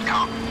 right, don't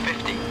cut,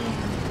 50.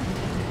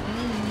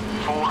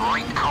 4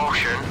 right,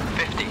 caution,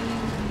 50.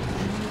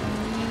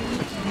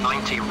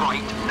 90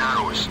 right,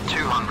 narrows,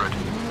 200.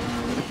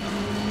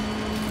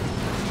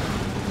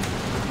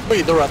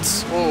 Wait, the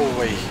rats, oh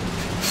wait.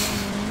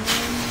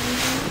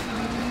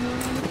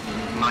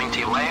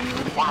 90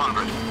 left,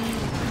 100.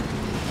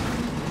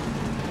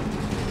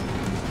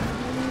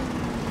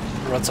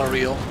 Rats are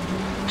real.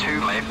 2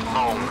 left,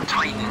 long,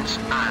 tightens,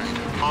 and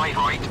 5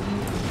 right.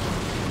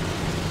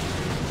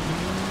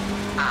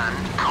 And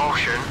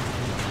caution.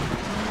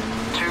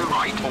 2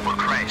 right over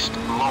crest,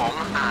 long,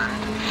 and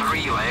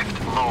 3 left,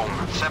 long,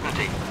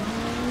 70.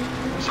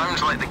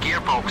 Sounds like the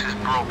gearbox is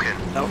broken.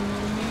 No.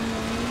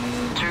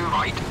 2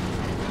 right.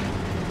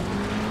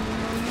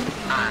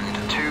 And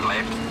 2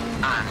 left.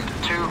 And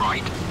 2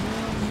 right.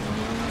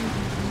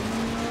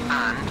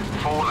 And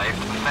 4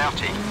 left,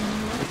 30.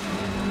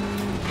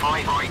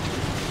 5 right.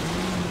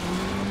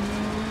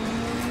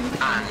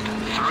 And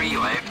 3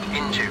 left,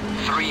 into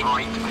 3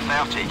 right,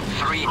 30.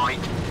 3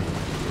 right.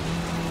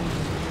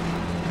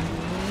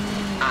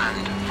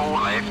 And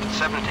 4 left,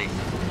 70.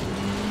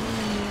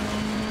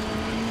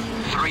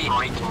 3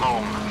 right,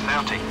 long,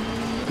 30.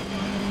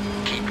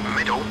 Keep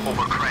middle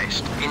over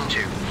crest,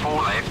 into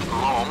 4 left,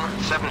 long,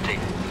 70.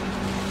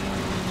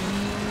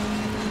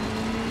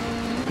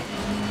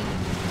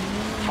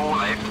 4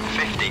 left,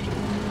 50.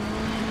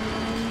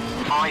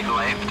 5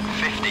 left,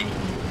 50.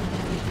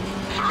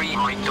 3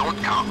 right, don't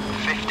cut,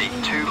 50.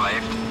 2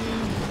 left.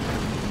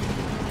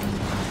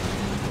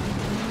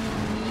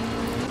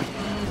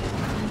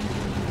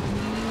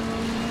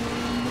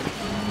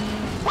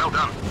 Well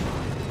done.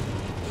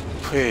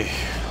 Hey.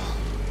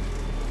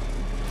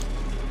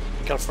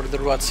 Careful for the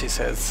ruts, he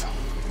says.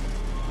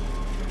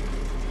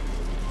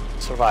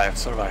 Survived,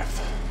 survived.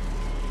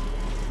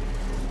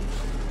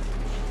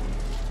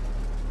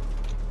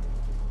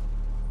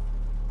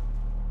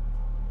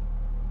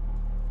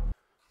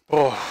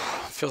 Oh,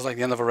 feels like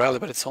the end of a rally,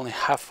 but it's only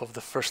half of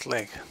the first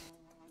leg.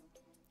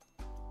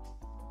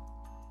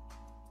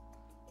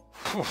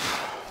 Whew.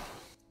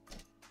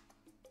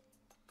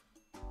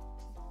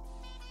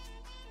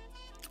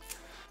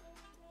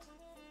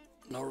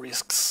 No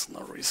risks,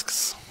 no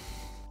risks.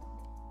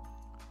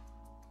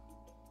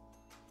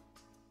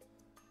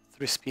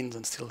 3 spins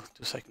and still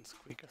 2 seconds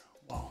quicker.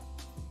 Wow.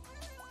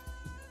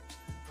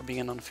 For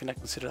being a non-fin, I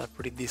consider that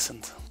pretty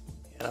decent.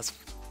 Yeah, that's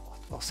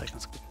 12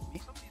 seconds quicker than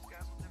me.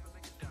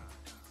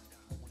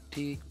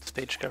 T,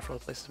 stage careful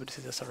places with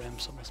this SRM,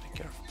 so must be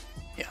careful.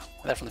 Yeah,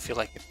 I definitely feel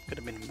like it could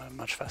have been a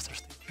much faster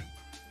stage.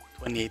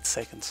 28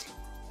 seconds.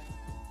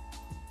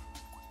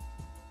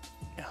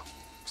 Yeah,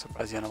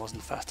 surprised Yana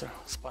wasn't faster.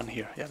 Spun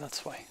here, yeah,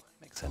 that's why.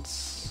 Makes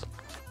sense.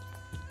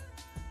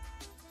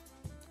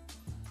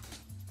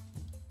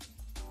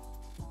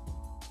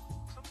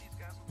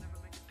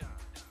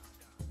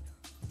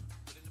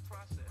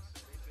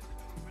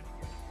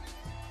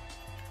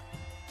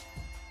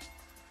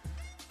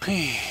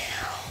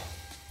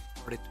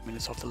 Already 2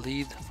 minutes off the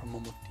lead from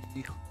Momo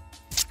T.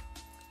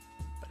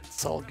 But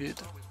it's all good.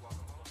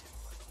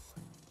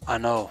 I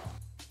know.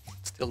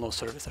 Still no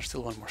service, there's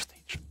still one more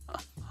stage.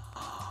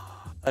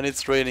 And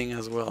it's raining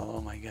as well,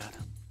 oh my god.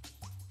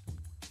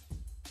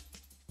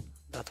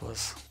 That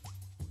was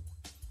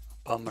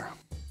a bummer.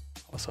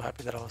 I was so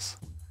happy that I was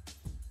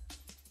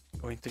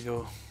going to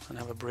go and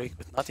have a break,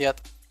 but not yet.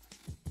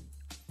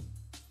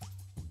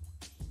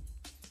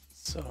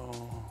 So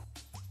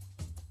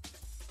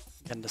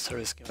again, the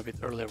service came a bit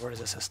earlier. Where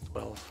is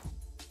SS12?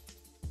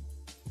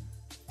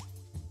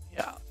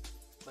 Yeah,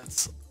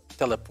 let's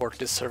teleport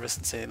this service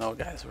and say, no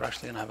guys, we're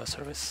actually gonna have a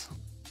service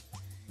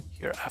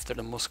here after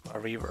the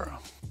Muskwa River.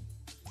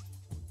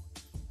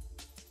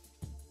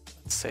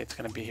 Let's say it's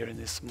gonna be here in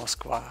this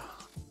Muskwa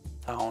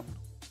town.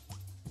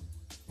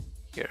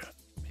 Here,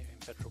 maybe in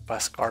Petro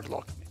Pass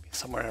Cardlock, maybe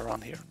somewhere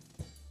around here.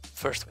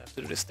 First we have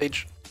to do this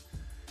stage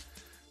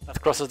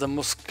that crosses the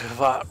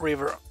Muskwa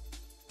River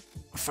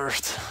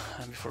first,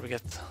 and before we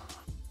get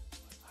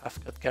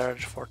Half-Cut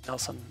Garage, Fort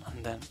Nelson,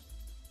 and then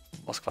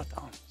Muskwa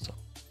town. So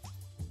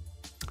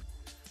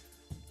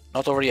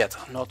not over yet,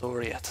 not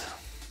over yet.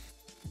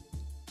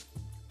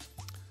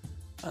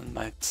 And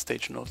my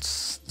stage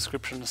notes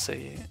description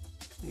say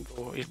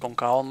go ir com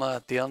calma,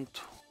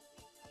 atento,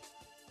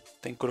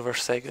 tem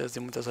curvas cegas e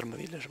muitas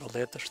armadilhas,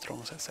 valetas,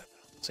 troncos, etc.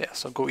 So yeah,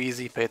 so go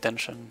easy, pay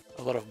attention,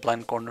 a lot of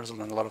blind corners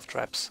and a lot of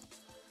traps,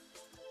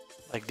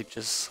 like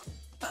ditches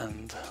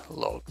and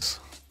logs.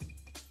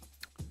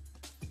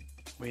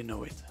 We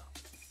know it.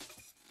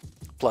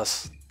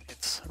 Plus,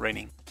 it's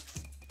raining.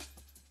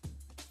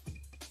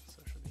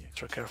 So should be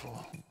extra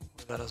careful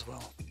with that as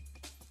well.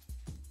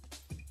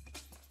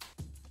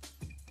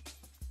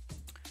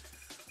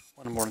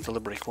 One more until the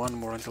break, one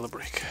more until the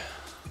break.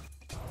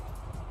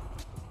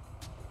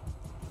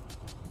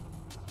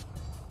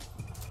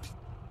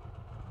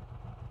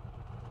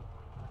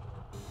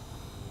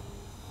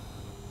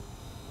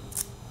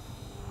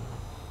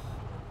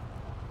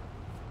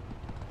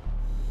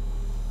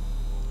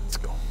 Let's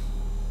go.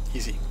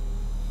 Easy.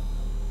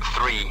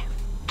 3,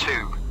 2,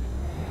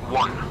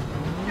 1.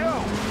 Go!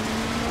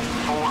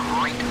 4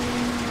 right,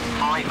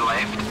 5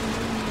 left,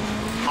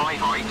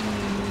 5 right,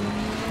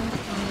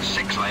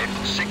 6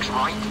 left, 6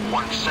 right,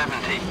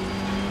 170.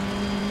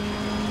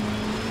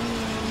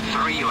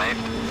 3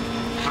 left,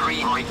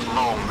 3 right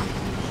long.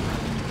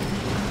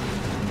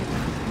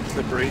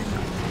 Slippery.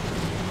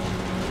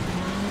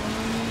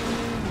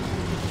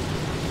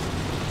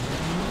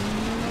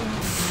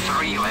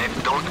 3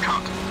 left, don't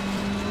cut.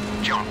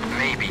 Jump,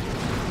 maybe.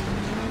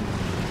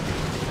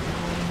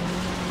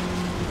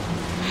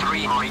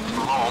 3 right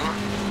long,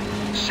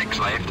 6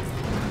 left.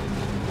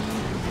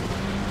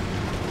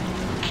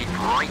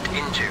 Right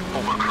into,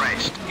 over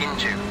crest,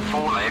 into,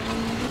 4 left,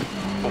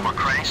 over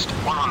crest,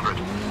 100.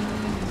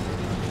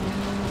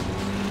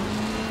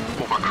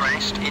 Over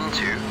crest,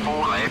 into,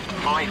 4 left,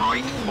 5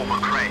 right, over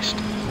crest.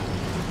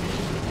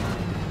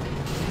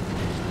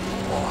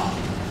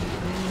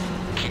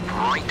 Keep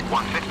right,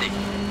 150.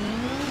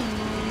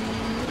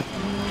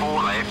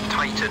 4 left,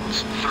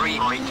 tightens, 3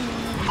 right,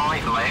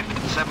 5 left,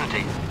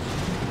 70.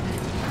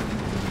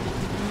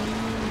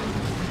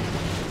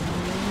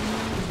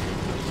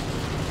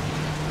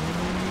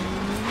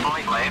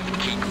 5 left,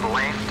 keep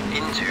left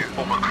into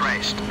over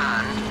crest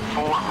and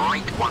 4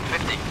 right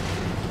 150.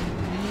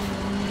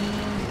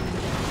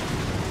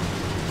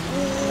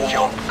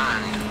 Jump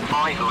and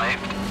 5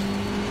 left,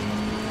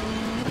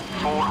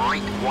 4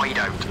 right wide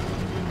out.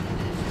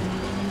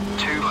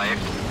 2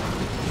 left,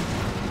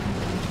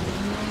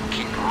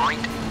 keep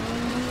right.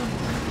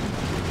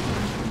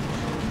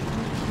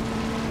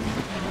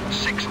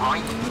 6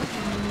 right,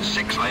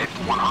 6 left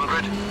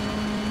 100.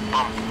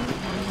 Bump.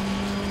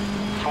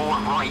 4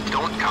 right,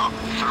 don't cut,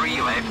 3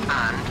 left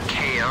and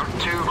care,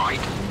 2 right,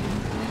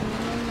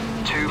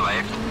 2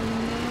 left,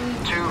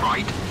 2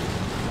 right,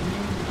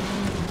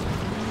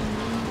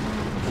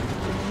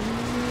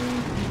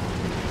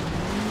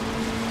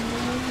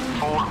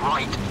 4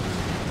 right,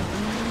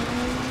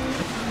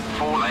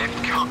 4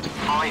 left, cut,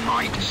 5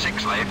 right,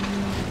 6 left,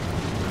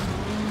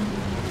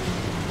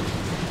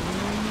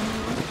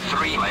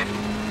 3 left,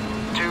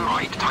 2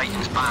 right,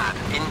 tightens bad,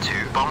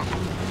 into, bump,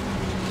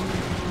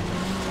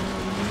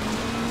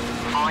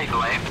 5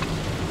 left.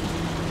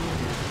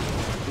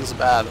 This is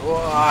bad.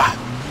 Whoa.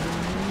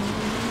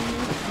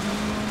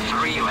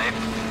 3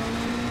 left.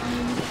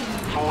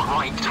 4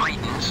 right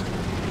tightens.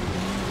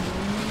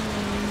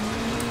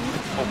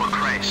 Over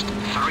crest.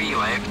 3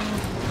 left.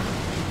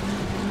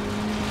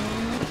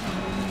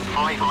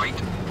 5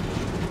 right.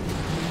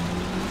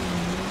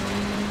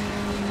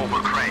 over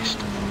crest.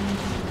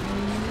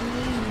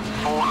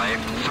 4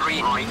 left,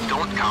 3 right,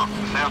 don't cut,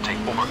 30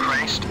 over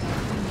crest.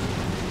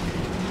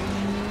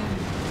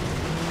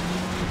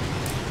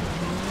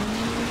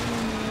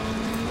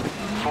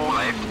 4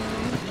 left,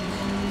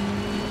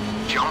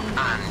 jump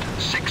and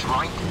 6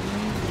 right.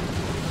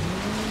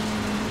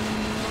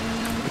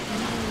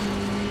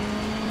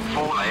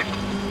 4 left,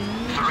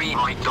 3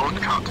 right, don't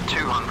cut,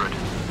 200.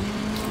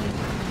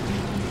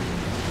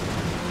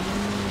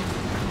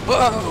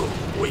 Whoa!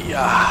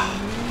 Yeah.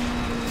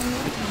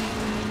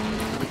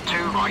 2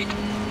 right,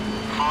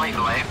 5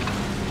 left.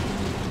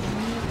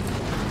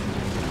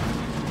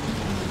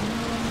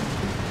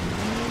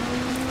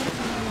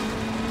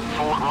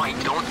 4 right,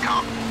 don't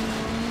cut.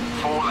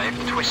 4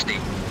 left, twisty.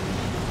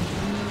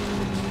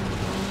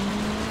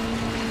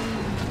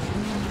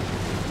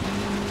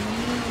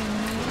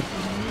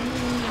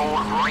 4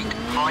 right,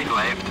 5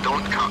 left,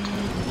 don't cut.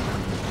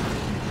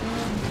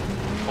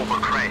 Over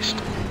crest.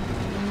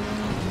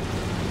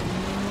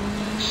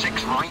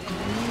 6 right,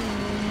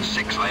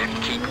 6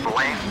 left, keep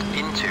left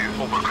into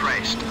over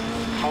crest.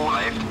 4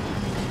 left,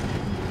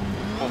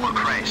 over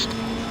crest.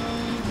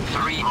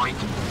 3 right.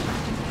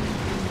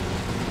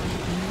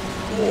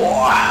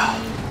 Wow.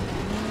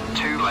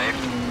 2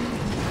 left.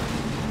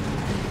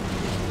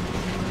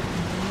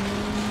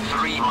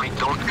 3 right,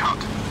 don't cut.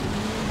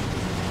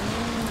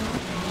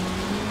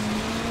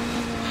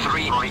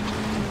 3 right.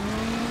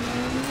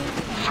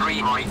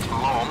 3 right,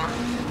 long.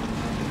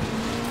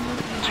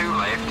 2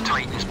 left,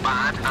 tightens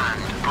bad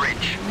and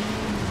bridge.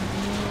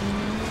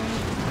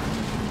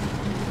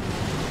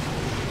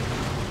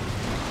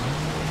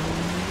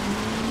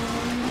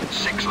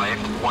 6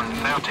 left,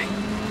 130.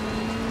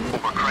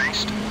 Over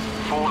crest.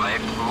 4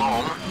 left,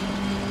 long.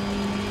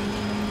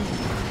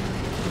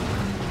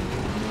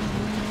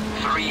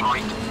 3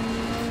 right.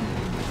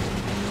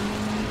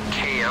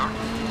 Care.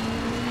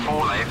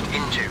 4 left,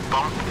 into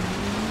bump.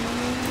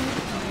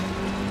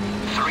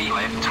 3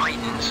 left,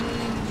 tightens.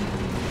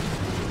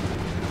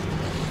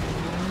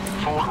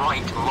 4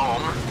 right,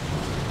 long.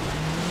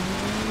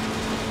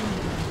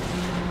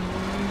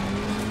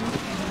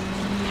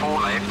 4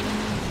 left.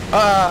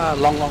 Ah,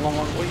 long.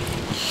 Whee.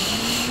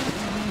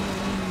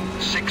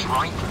 6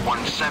 right,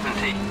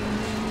 170.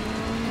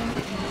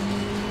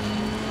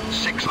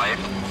 6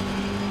 left.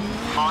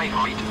 5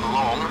 right,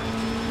 long.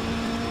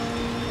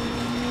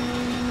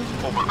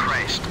 Over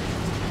crest.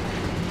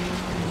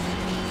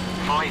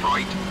 5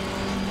 right.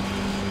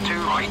 2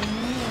 right.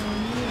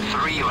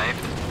 3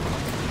 left.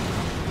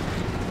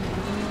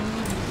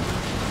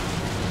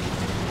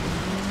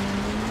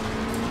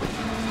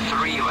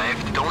 3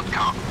 left, don't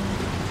cut.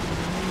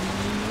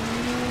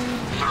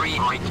 3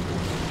 right.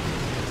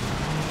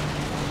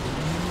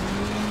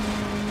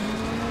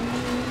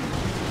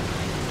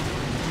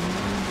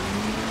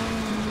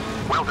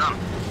 Well done.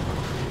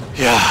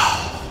 Yeah.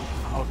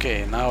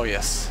 Okay, now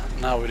yes.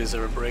 Now we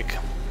deserve a break.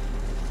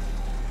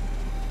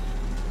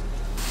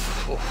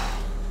 Oof.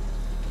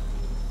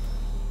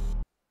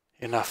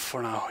 Enough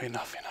for now.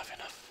 Enough.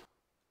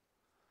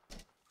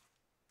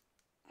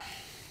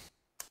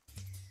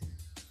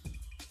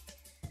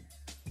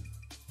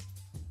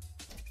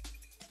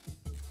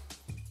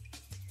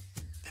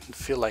 Didn't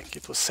feel like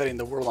it was setting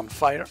the world on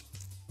fire.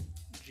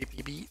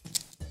 GPB.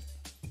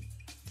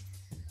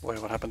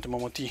 Wait, what happened to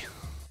Momoti?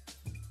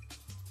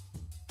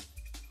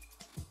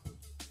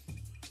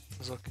 It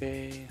was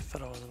okay.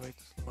 Thought I was way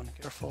too slow and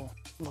careful.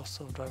 Lots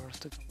of drivers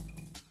to come.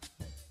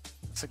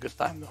 It's a good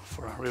time though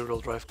for a rear-wheel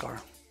drive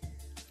car.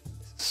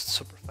 It's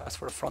super fast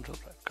for a front-wheel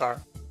drive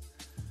car.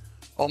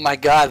 Oh my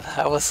god,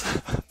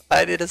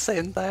 I did the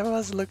same time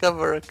as Luca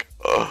Burke.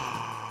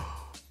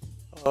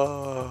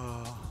 Oh.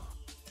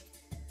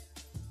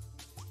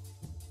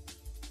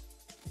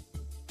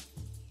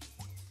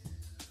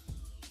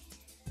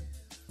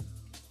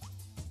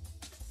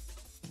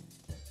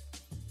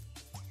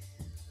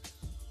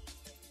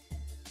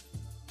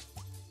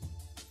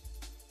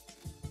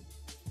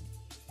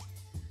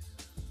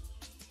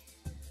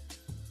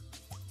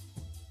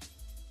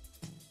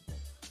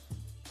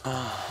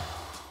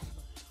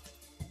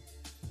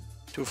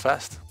 Too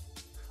fast.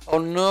 Oh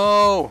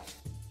no!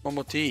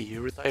 Momoti,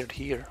 you retired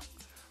here.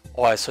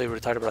 Oh, I saw you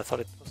retired, but I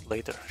thought it was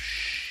later.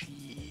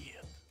 Shit.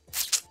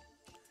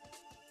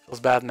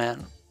 Feels bad,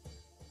 man.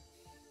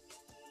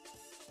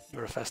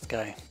 You're a fast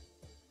guy.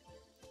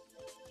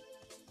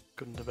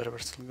 Couldn't do better, we're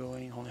still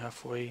going. Only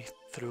halfway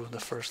through the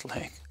first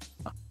leg.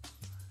 Very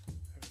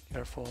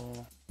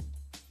careful.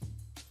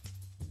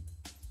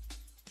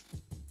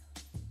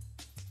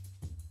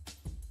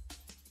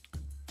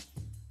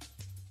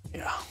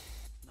 Yeah.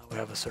 We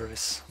have a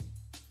service.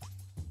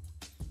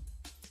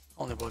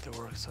 Only body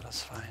works, so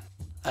that's fine.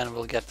 And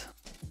we'll get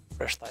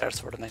fresh tires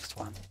for the next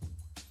one.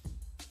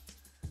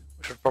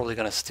 Which are probably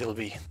gonna still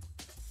be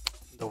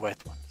the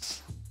wet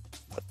ones.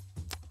 But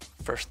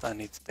first I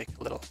need to take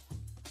a little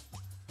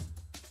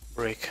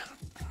break.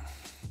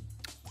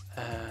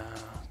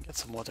 Get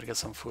some water, get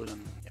some food,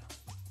 and yeah.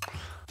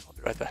 I'll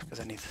be right back because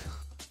I need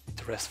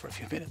to rest for a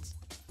few minutes.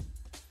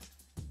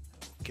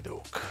 Okie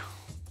doke.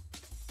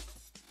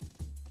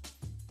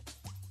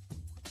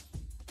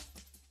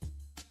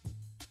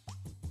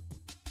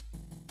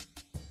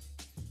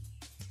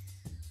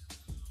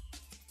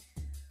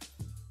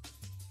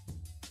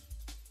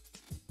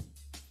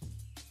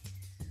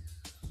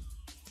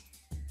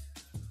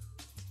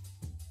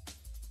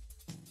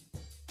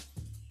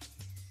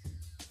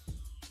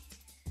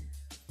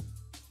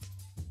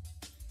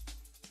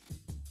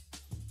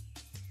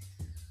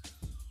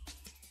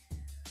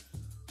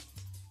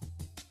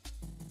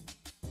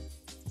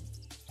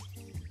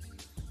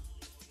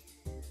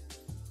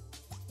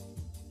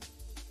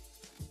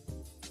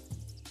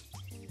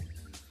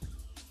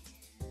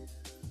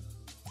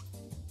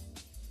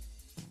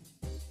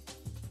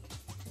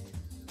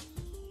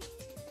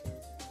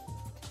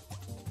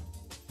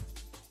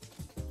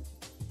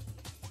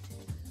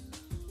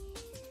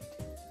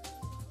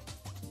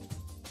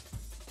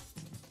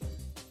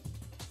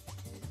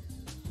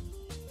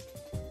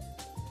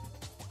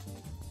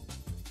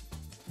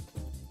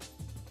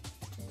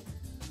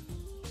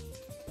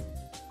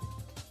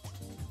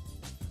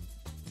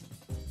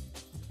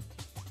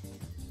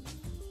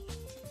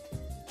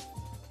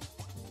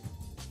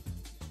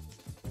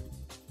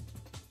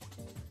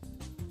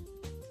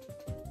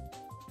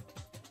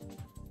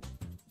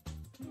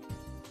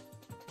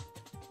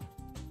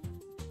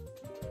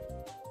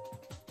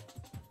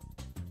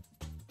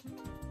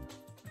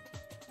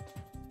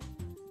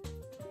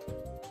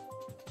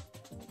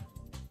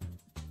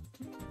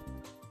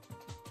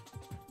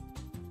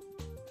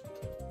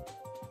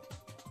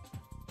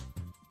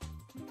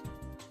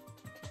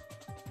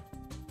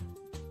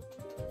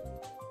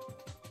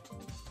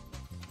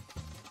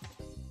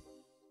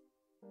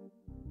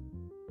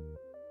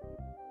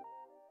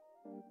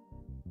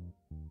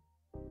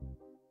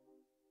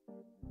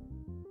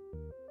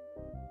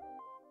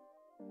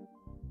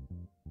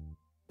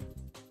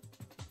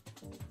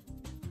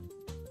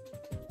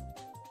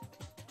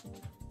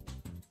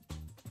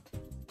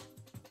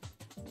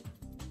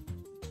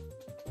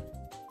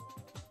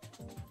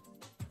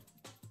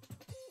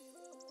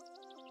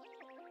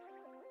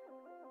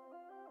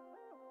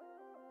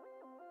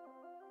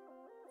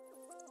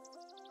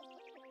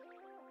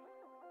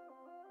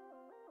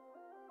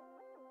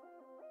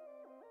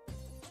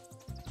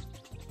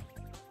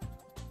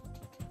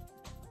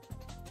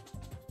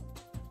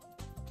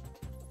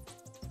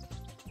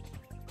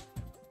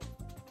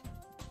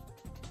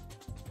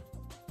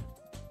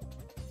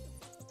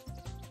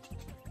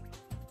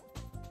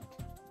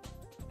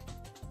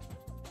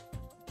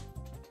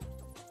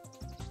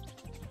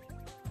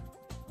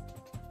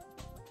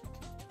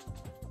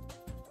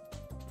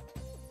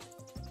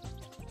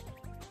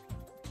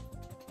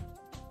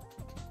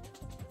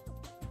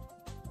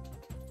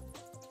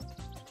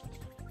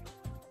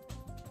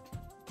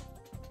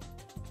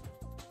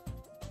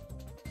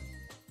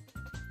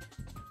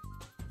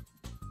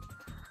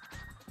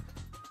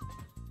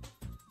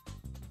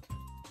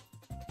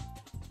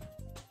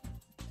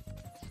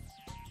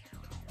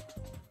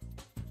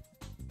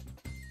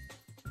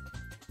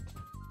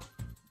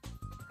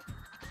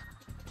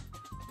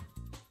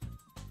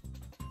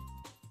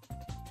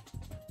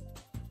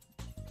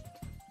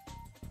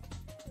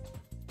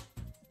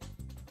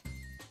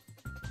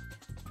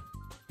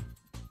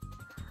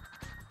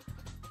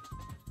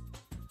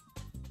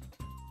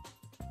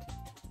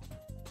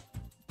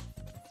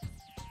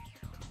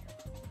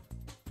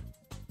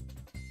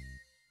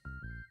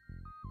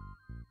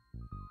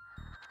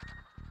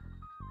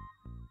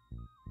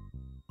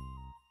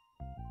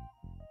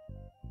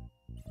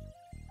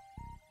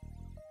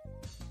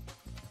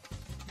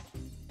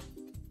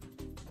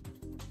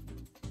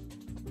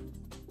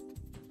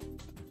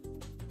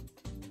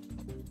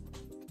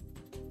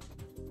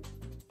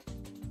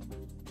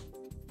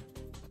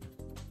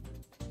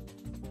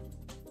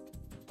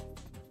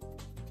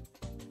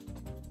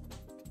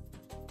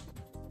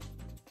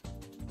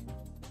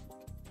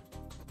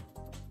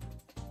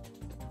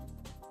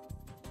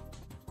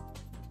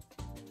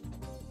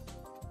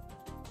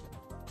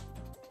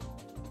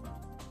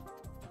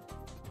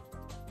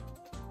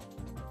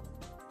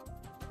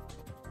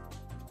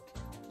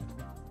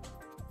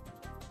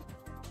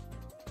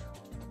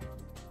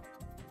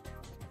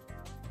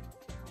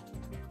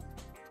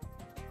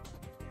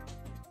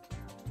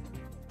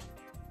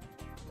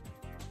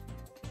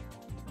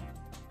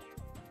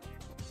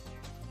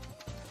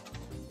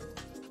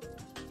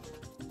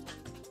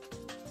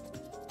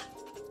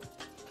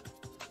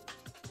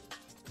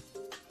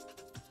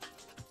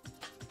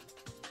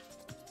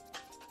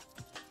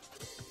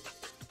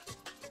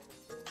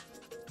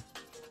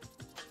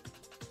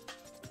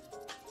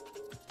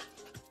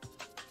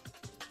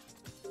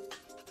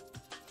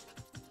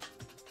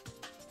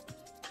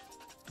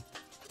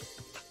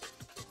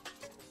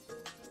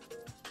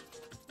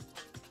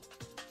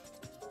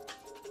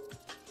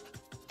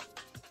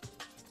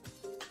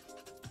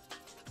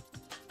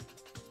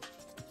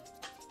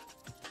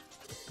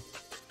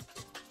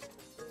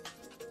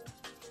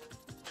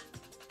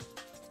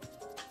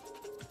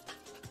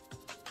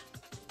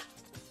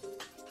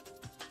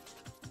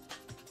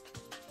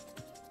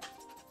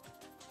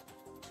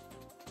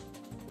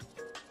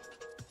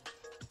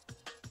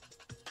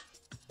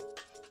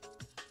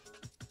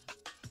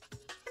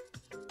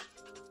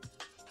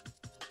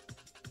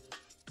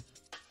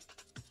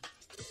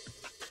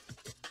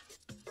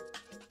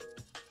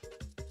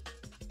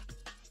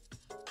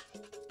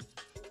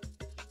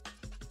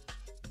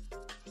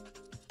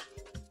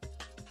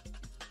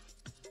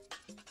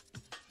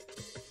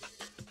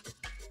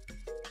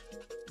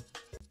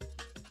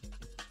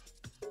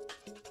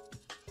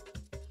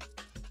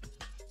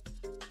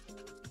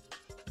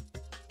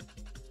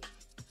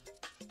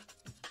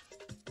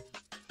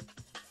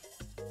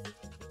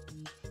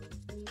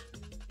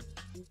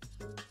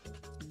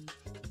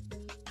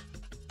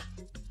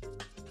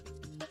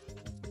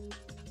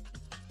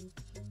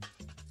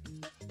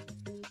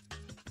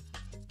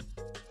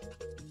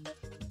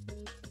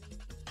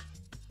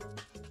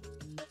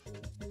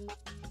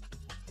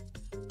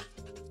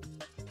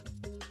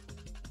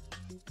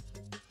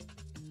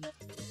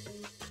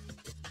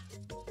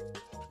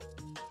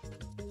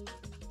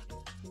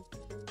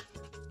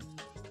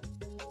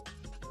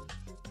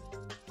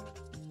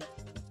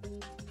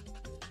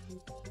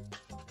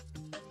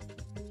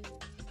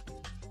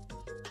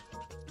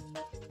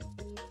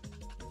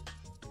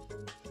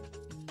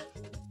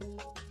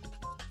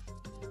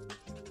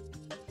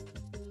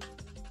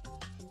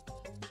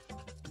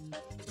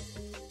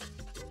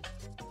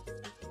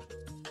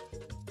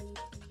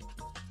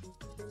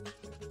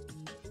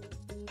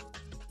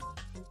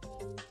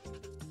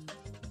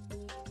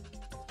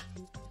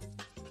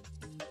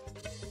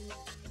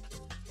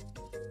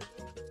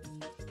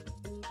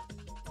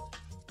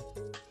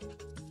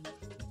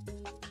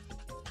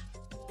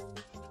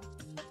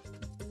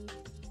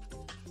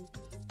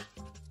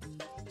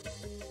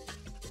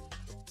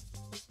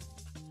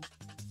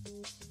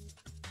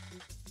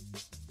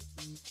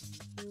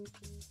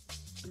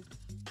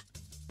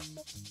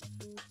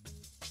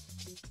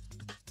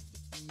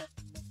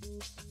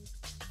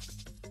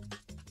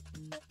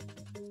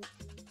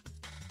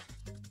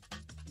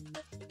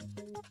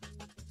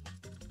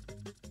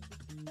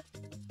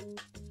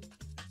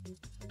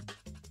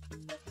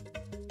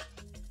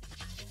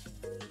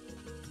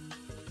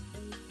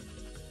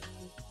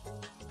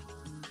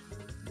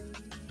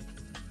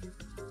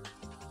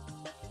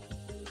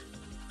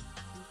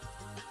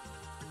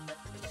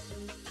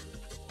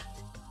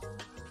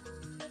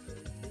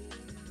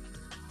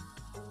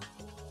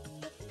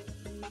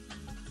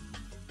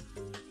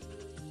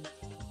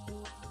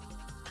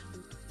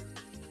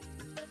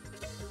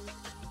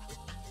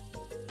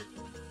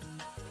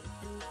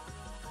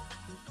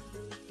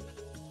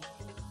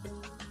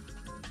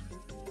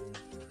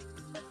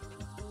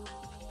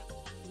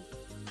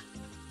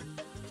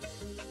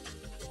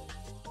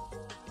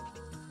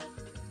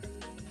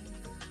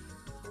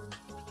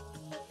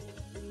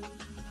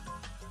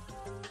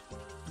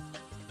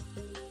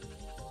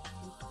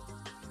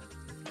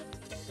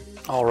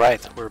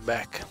 Alright, we're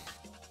back.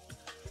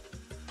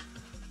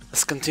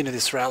 Let's continue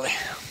this rally.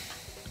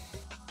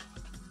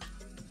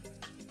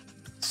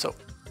 So,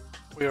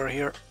 we are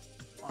here.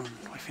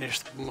 We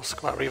finished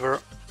Muskwa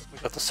River. We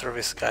got the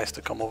service guys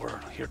to come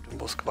over here to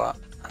Muskwa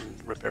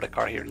and repair the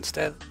car here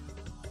instead.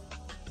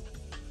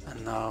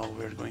 And now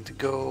we're going to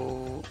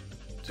go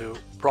to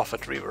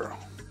Prophet River.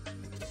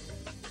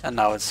 And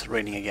now it's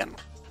raining again.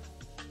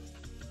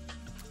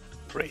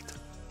 Great.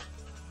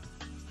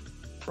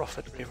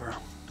 Prophet River.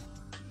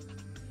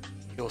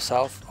 We go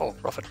south. Oh,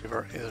 Prophet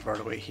River is right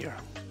away here.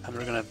 And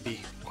we're gonna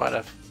be quite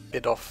a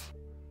bit off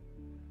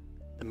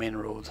the main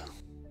road.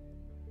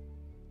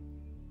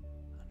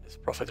 And this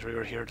Prophet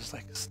River here just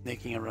like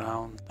snaking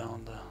around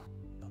down the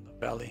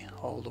valley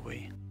all the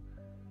way.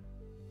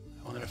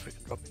 I wonder if we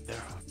can drop in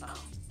there. No.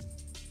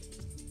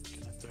 We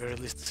can at the very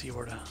least see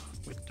where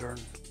we turn.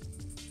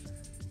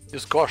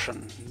 Use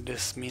caution.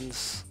 This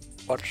means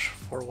watch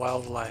for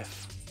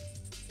wildlife.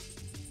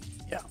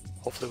 Yeah,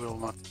 hopefully we will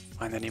not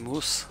find any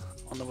moose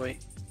on the way.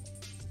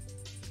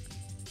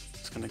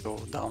 Just gonna go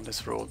down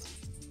this road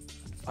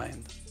and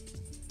find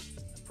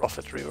the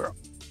Prophet River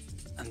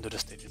and do the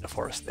stage in the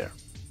forest there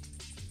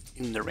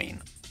in the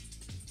rain.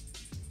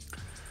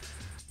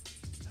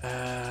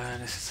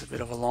 This is a bit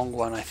of a long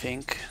one, I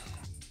think.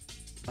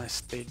 My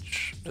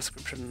stage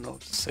description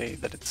notes say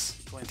that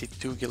it's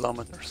 22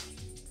 kilometers.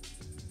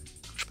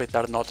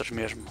 Respeitar notas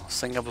mesmo,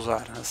 sem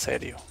abusar, a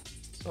sério.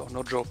 So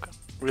no joke,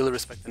 really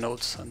respect the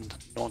notes and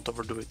don't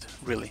overdo it,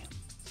 really,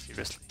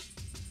 seriously.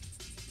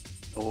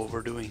 No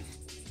overdoing.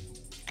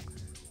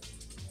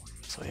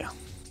 So yeah,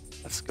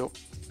 let's go.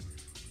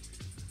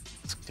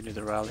 Let's continue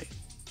the rally.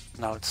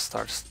 Now it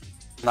starts,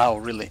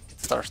 really, it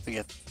starts to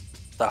get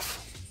tough.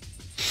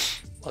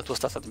 Well, it was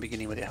tough at the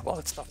beginning, but yeah, well,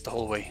 it's tough the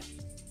whole way.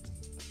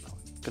 Now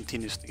it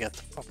continues to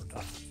get proper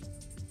tough.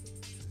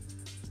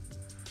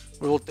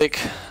 We will take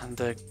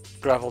the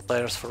gravel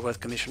tires for wet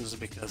conditions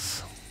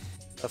because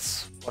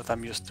that's what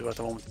I'm used to at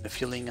the moment in the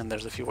feeling, and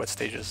there's a few wet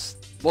stages.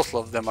 Most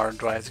of them are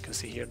dry, as you can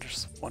see here.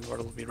 There's one where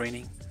it will be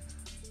raining,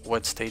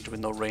 wet stage with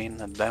no rain,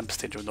 and damp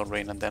stage with no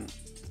rain, and then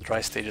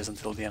dry stages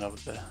until the end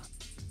of the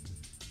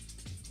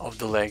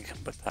leg.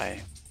 But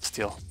I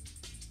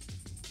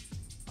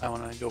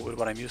want to go with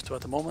what I'm used to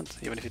at the moment,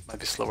 even if it might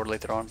be slower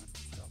later on.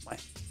 I don't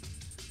mind.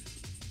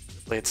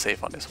 Play it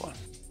safe on this one.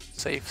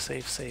 Safe,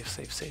 safe, safe,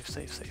 safe, safe,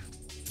 safe, safe.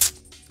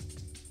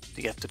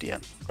 To get to the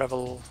end.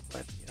 Gravel,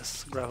 right?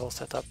 Yes. Gravel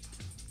setup.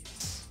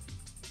 Yes.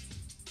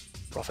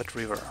 Prophet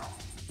River.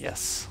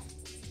 Yes.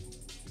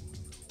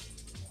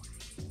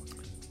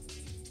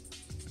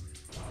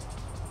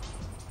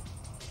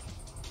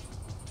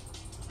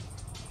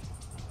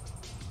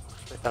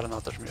 Respeitar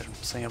notas mesmo,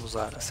 sem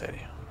abusar, a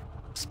sério.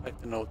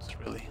 Respect the notes,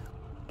 really.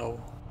 No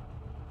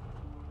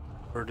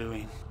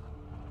overdoing.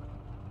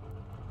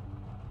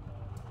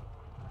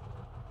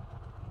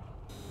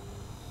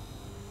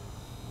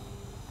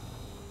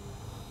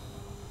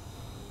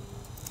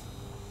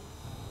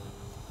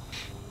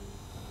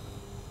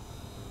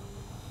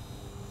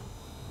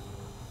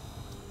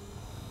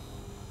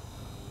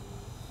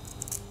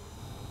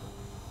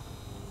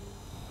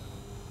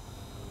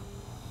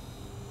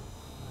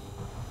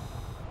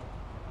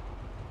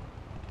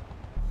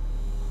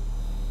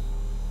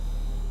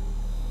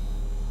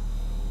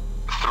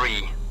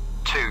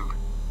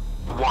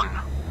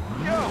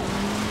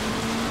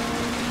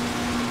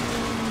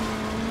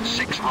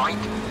 Right,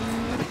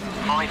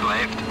 5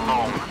 left,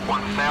 long,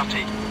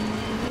 130,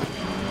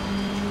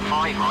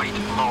 5 right,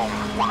 long,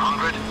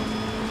 100,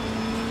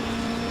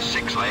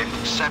 6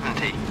 left,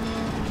 70,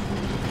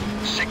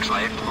 6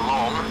 left,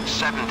 long,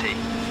 70,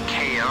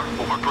 care,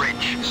 over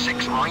bridge,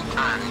 6 right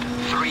and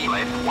 3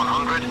 left,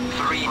 100,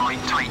 3 right,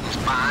 tightens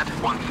bad,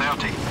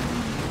 130.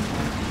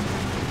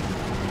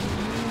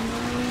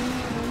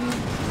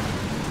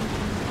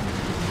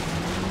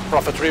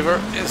 Prophet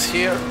River is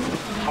here.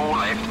 4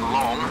 left,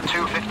 long,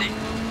 250.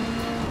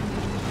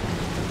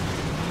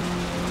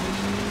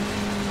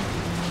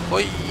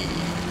 Oi.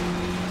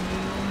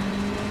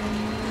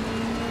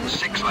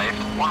 6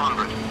 left,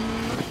 100.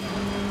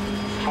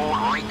 4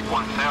 right,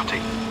 130.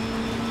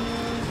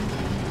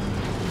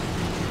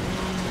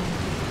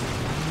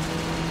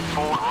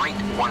 4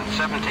 right,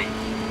 170.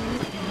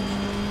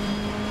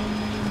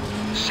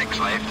 6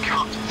 left,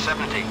 cut,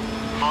 70.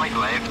 5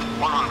 left,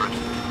 100.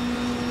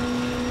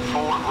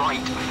 4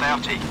 right,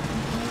 30.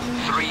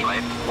 3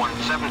 left,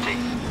 170.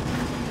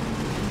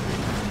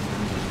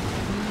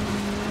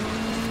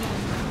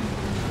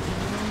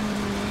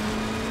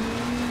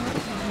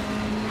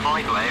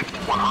 5 left,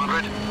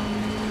 100.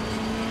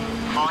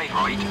 5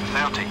 right,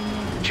 30.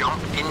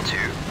 Jump into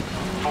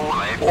 4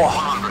 left,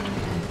 100.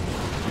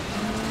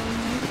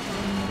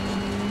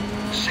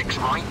 6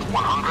 right,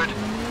 100.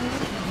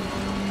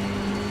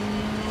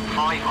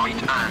 5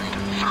 right and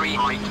 3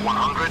 right,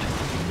 100.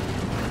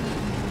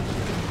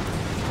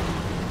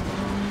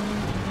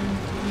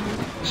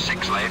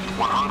 6 left,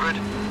 100.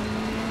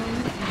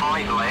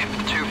 5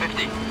 left,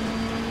 250.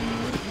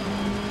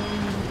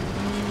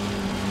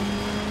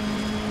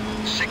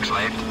 6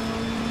 left.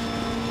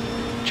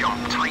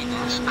 jump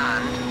tightens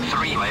and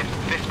 3 left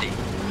 50.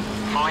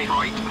 5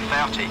 right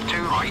 30,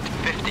 2 right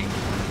 50.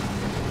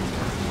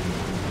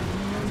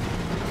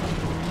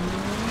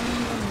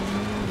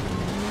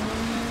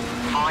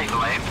 5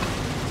 left.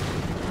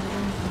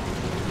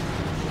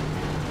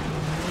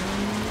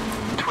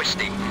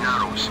 Twisty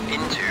narrows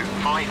into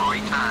 5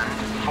 right and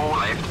 4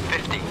 left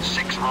 50.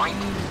 6 right.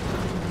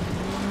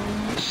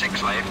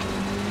 6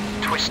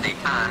 left. Twisty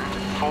and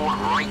 4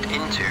 right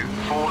into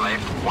 4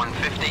 left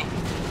 150.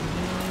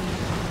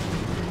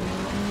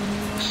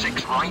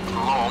 6 right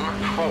long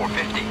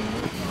 450.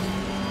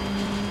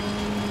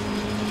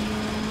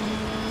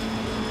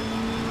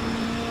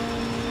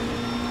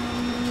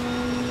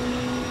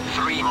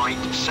 3 right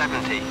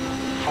 70.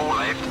 4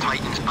 left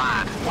tightens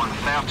bad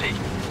 130.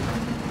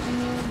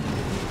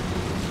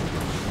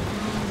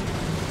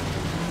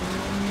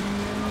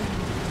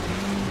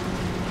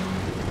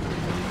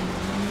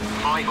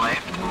 5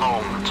 left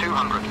long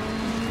 200.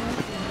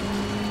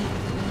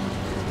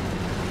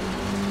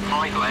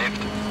 5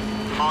 left.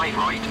 5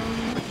 right.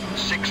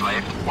 6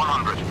 left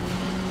 100.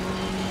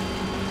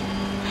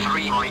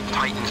 3 right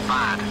tightens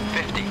bad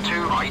 50.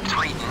 2 right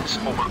tightens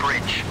over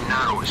bridge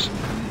narrows.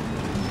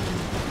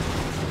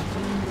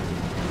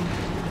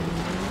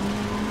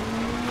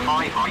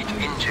 5 right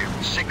into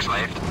 6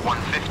 left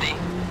 150.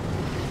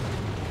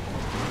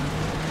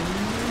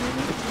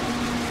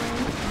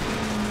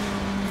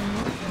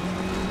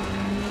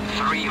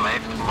 3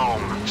 left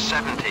long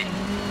 70.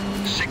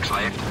 6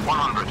 left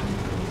 100.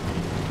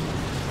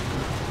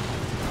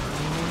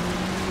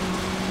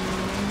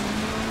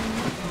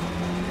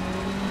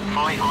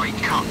 5 right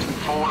cut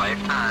 4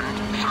 left and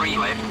 3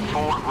 left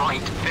 4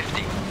 right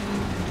 50.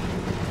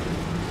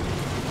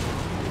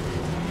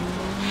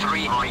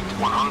 3 right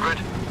 100.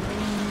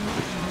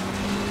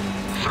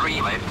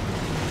 3 left.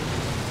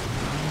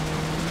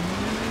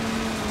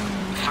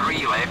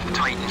 3 left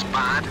tightens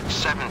bad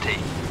 70.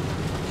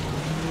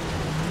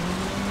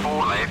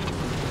 4 left.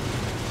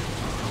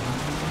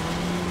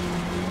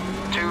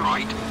 2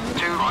 right.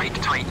 2 right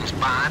tightens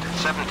bad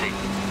 70.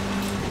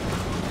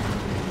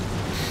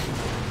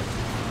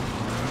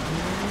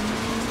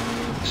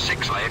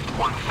 6 left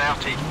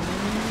 130.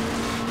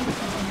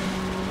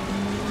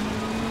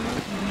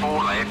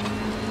 4 left.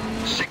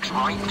 6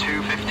 right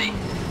 250.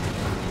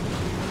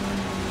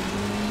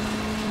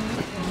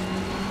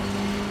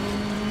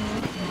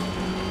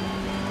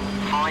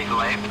 5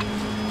 left.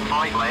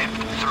 5 left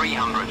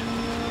 300.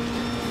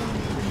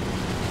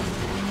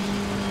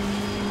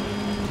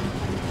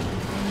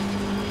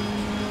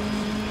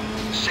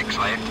 6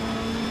 left.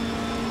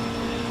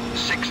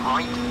 6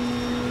 right.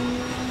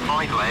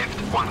 5 left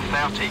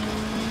 130.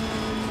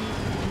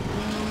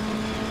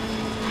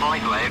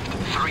 5 left,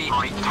 3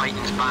 right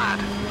tightens bad.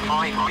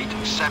 5 right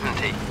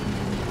 70.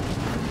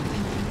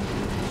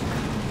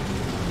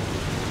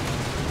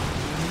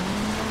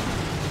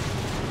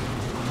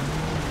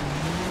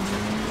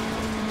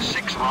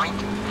 6 right,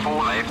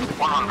 4 left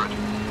 100.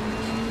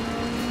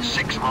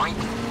 6 right,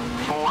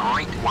 4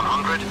 right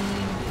 100.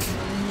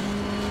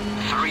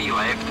 3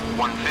 left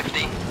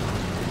 150.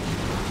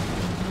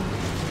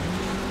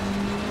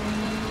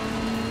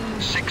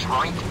 6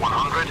 right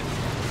 100.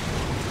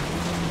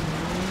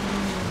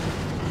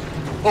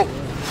 Oh!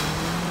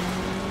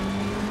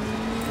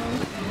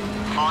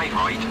 5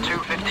 right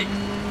 250.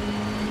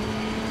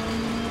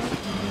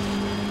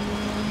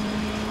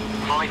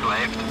 5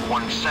 left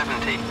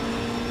 170.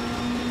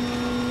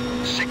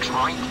 6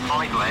 right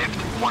 5 left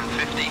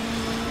 150.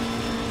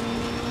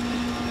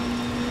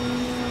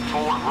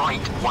 4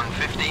 right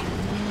 150.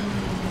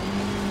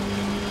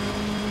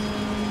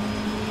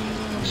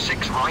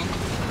 6 right.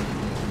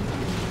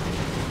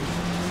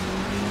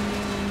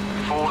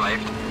 4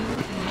 left.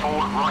 4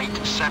 right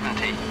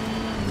 70.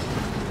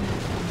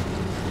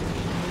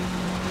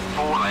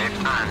 4 left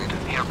and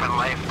hairpin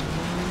left.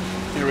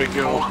 Here we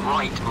go. 4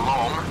 right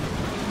long.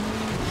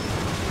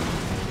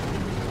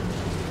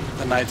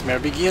 The nightmare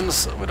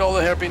begins with all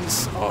the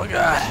hairpins. Oh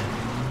god.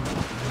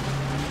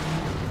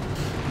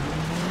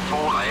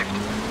 4 left.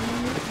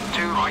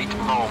 2 right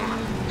long.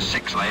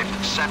 6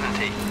 left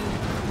 70.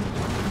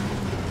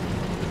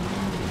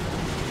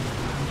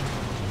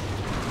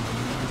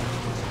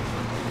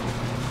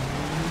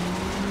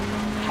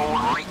 4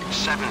 right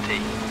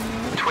 70.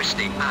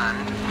 Twisty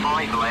and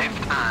 5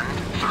 left and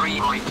 3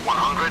 right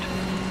 100.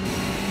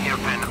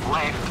 Hairpin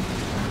left.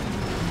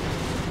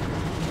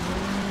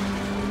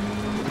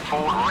 4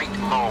 right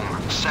long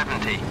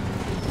 70.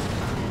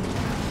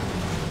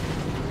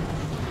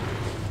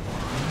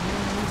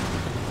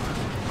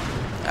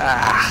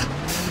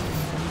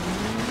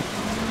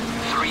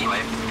 3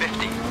 left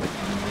 50.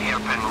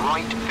 Hairpin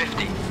right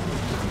 50.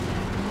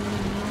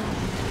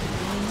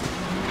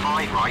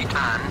 5 right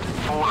and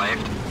 4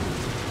 left.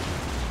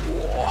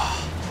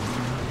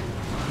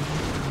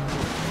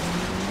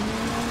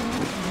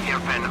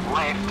 Hairpin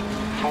left,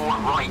 4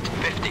 right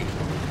 50.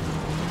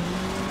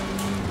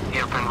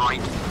 Hairpin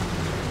right.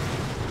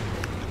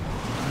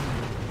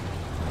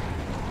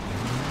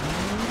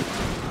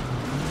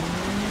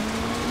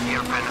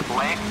 Hairpin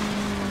left,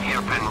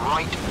 hairpin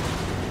right.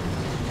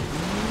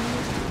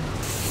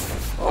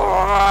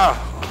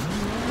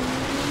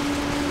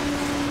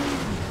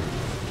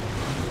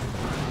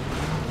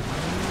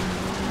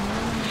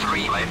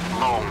 Three left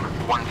long,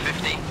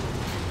 150.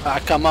 Ah,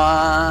 come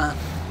on.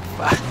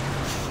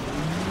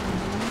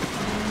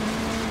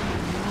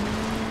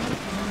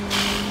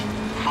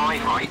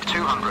 5 right,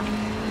 200.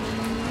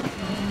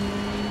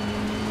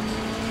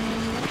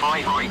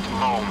 5 right,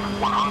 long,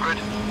 100.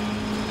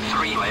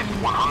 3 left,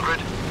 100.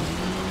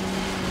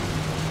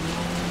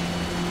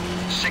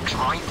 6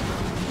 right.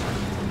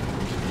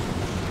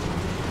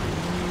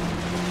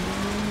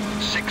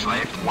 6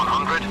 left,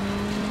 100.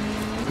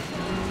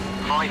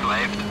 5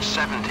 left,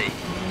 70.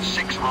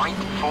 6 right,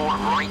 4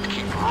 right,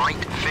 keep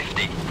right,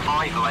 50.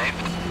 5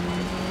 left.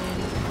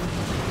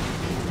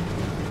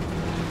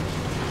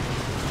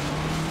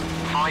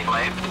 5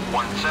 left,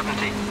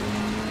 170.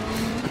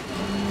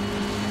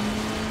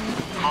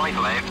 5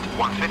 left,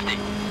 150.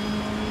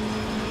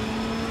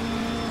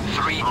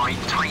 3 right,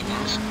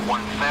 tightens,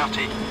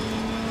 130.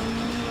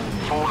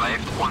 4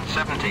 left,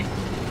 170.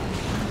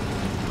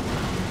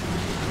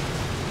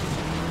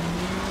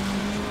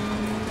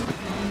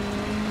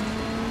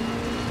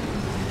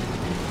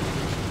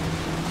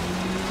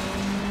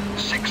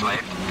 6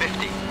 left,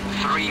 50.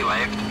 3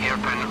 left,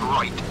 hairpin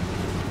right.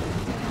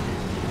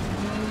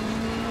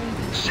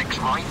 6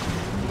 right.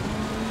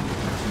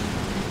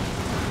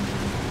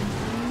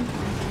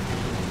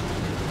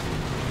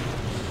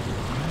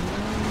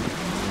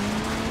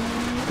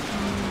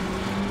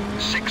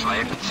 6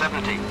 left,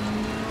 70.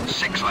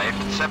 6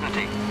 left,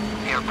 70.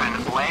 Hairpin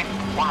left,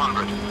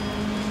 100.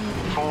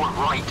 4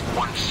 right,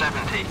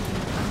 170.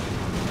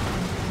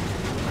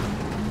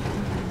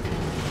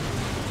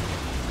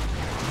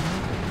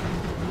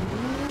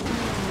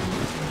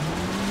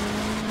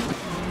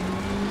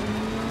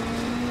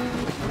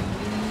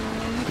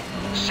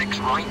 6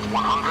 right,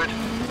 100.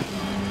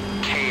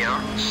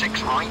 Care,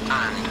 6 right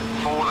and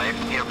 4 left,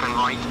 hairpin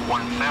right,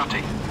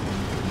 130.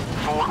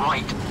 4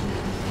 right.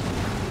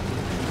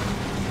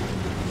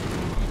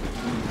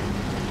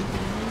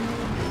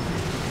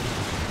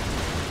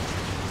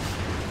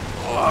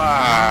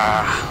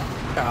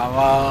 Come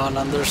on,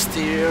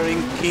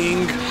 understeering,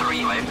 king.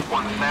 3 left,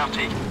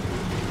 130.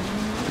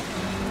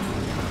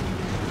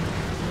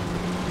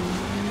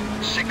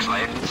 6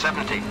 left,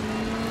 70.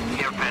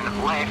 Hairpin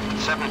left,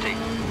 70.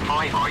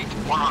 5 right,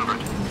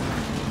 100.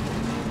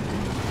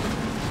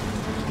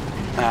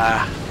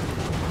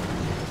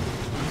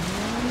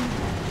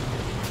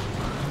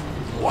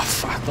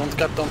 Woof, don't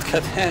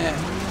cut.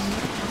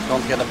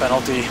 Don't get a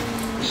penalty.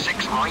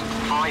 6 right,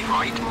 5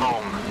 right,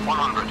 long,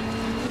 100.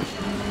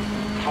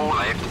 4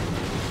 left.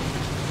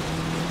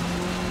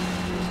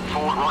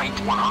 4 right,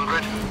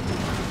 100.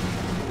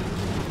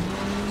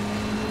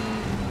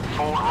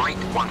 4 right,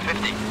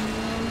 150.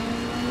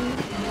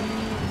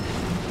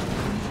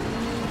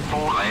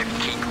 4 left,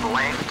 keep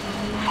left.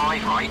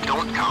 5 right,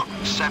 don't cut,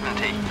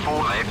 70.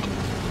 4 left.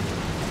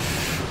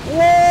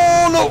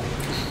 Oh no!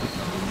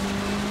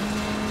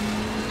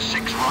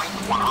 6 right,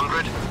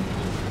 100.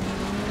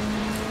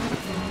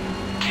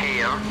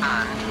 Care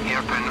and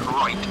hairpin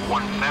right,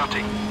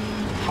 130.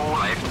 4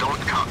 left,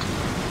 don't cut.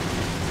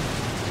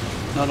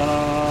 No.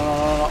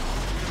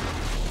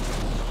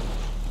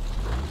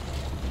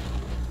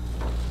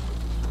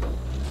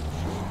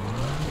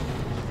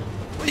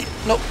 Wait,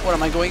 no, where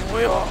am I going?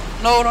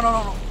 No.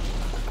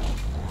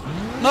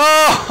 No!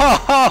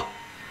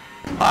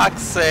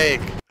 Fuck's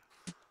sake!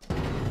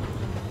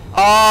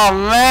 Oh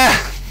man!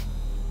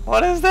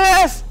 What is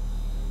this?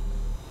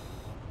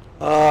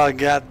 Oh,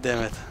 god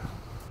damn it.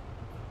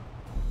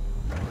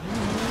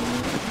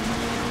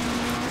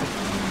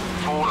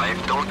 4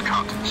 left, don't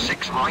cut.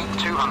 6 right,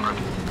 200.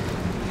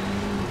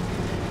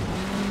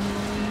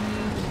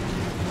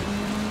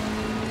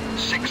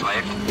 6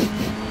 left.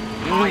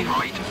 5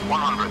 right,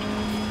 100.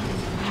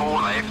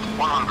 4 left,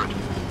 100.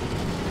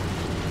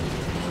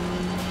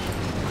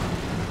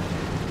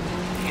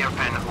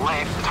 Hairpin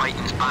left,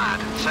 tightens bad,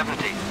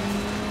 70.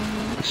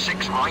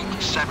 6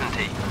 right,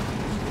 70.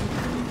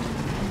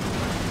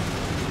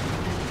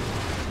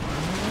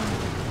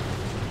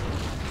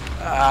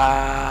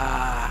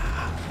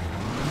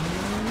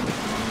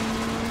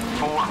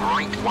 4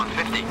 right,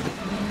 150.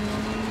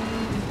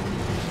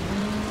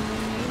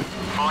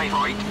 5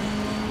 right.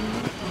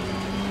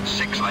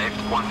 6 left,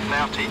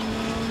 130.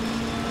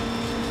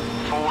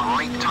 4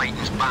 right,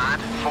 tightens bad.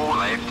 4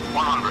 left,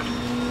 100.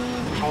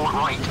 4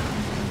 right.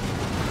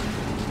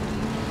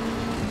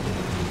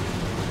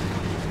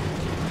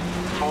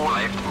 4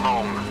 left,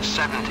 long,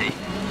 70.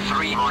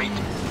 3 right.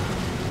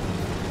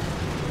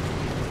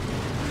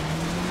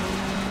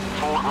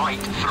 4 right,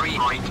 3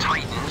 right,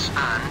 tightens,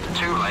 and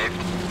 2 left,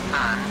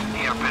 and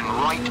hairpin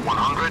right,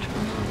 100.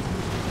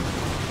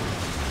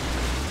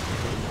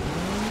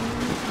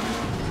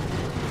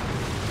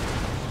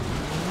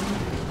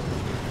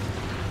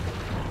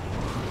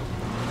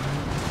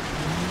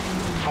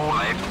 4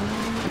 left,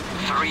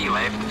 3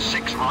 left,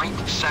 6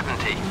 right,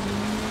 70.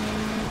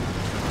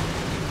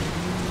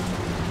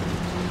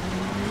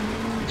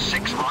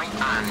 6 right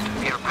and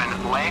hairpin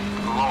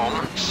left,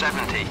 long,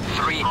 70.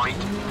 3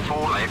 right,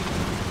 4 left.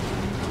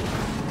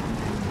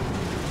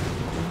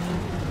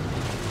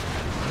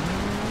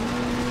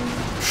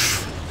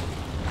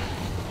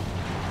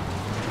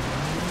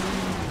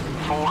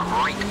 4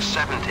 right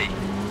 70.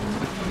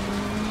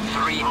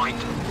 3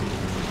 right.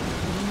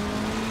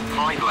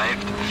 5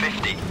 left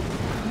 50.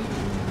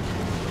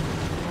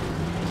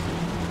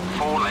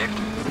 4 left.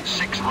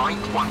 6 right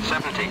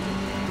 170.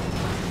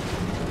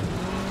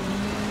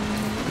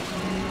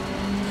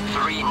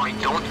 3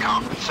 right don't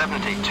cut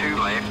 70. 2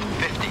 left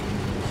 50.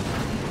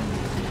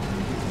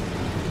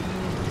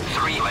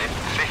 3 left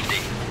 50.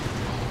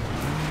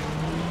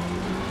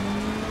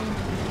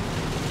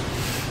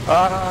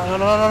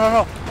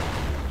 No.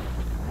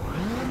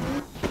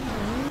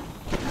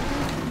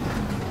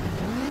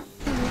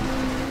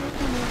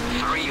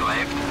 3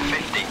 left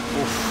 50.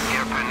 Oof.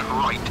 Hairpin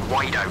right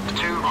wide out.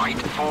 2 right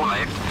 4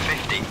 left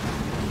 50.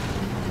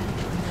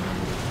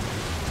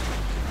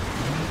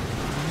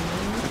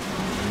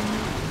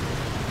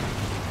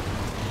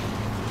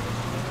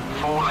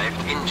 4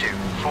 left into.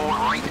 4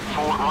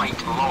 right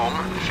long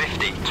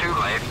 50. 2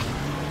 left.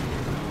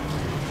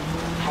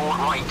 4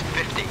 right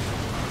 50.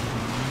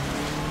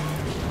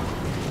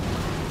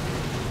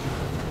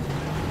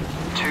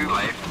 2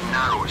 left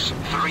narrows.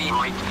 3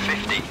 right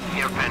 50.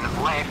 Hairpin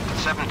left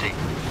 70.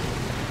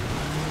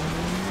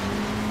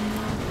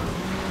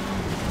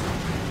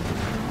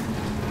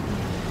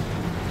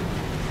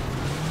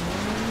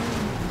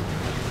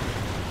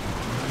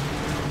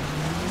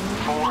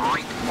 4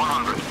 right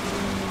 100.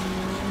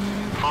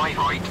 5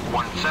 right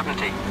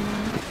 170.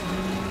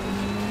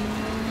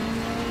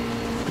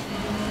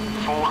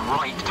 4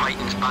 right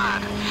tightens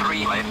bad.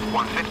 3 left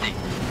 150.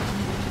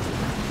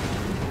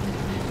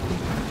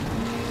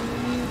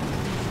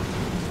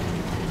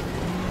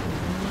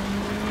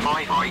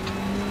 5 right,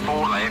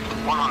 4 left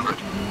 100.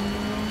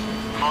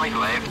 5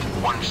 left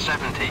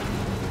 170.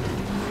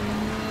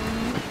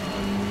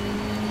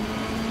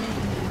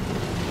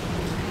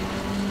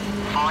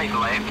 5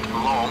 left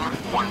long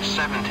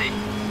 170.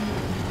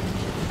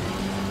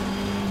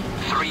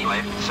 3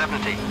 left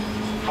 70.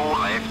 4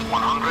 left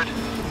 100.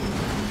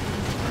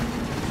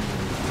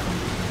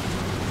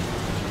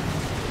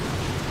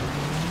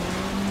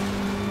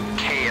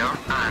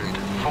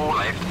 4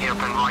 left,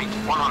 hairpin right,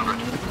 100.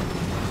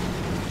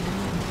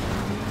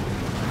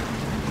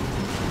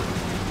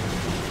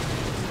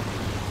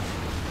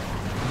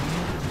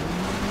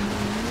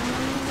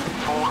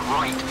 4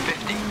 right,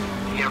 50.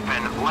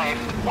 Hairpin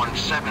left,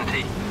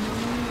 170.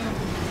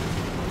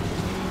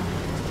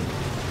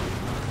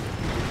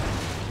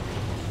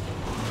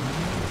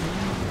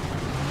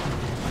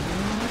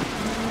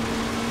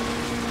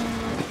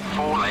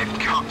 4 left,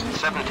 cut,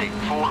 70.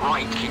 4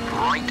 right, keep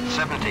right,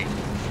 70.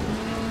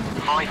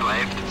 5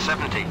 left,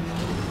 70.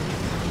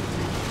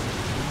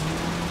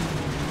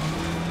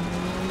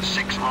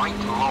 6 right,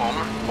 long,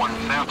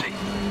 130.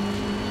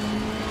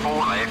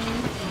 4 left,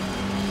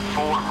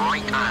 4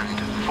 right and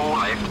 4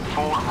 left,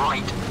 4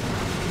 right.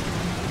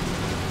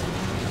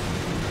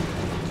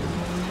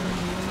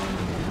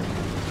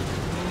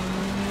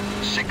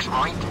 6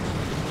 right,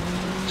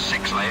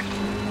 6 left,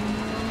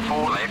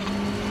 4 left,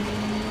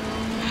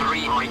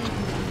 3 right.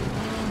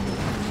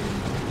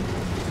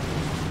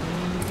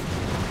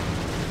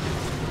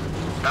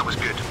 That was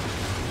good.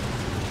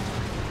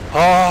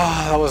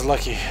 Oh, that was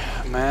lucky.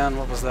 Man,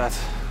 what was that?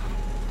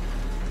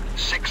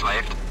 6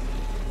 left.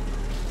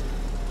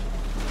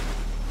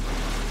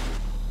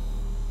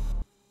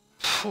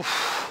 Whew.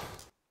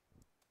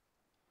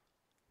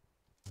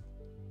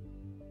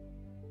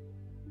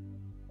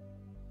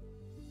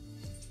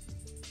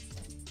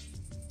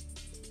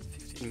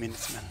 15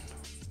 minutes, man.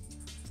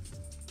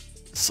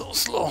 So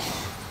slow.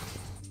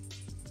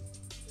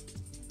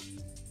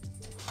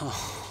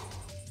 Oh.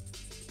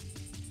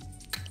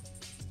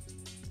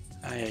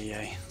 Ay, ay,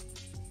 ay.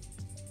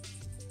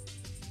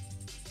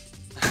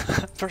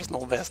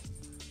 Personal best.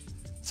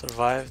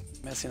 Survived,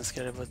 messy and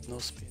scary, but no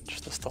speed.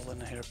 Just a stall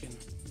and a hairpin.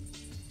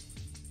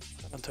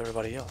 What happened to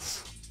everybody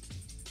else?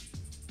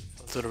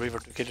 Fell to the river,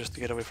 2 cages to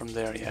get away from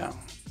there, yeah.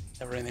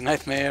 Never-ending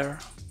nightmare.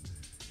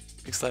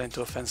 Big slide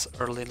into a fence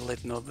early,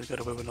 late note, but got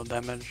away with no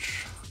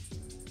damage.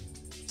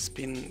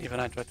 Spin, even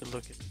I tried to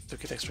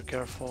took it extra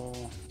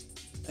careful.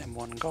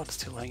 M1 God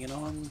still hanging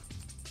on.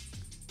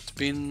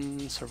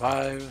 Spin,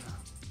 survive.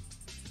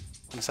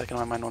 1 second,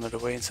 my mind wandered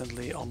away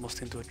instantly,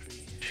 almost into a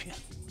tree. Shit.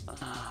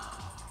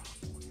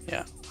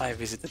 Yeah, I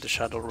visited the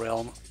Shadow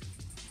Realm.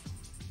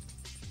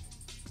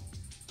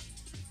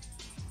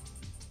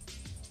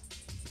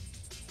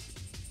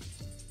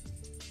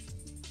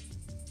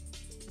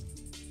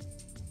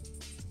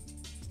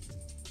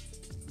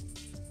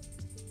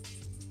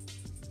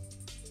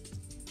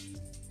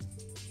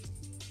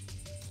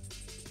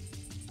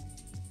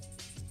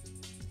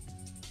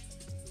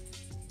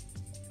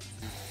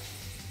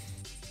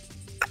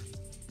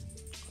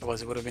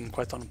 Otherwise it would have been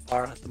quite on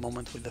par at the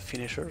moment with the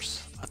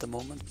finishers. At the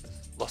moment,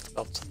 lost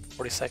about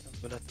 40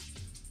 seconds with that.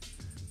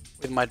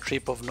 With my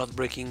trip of not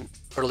braking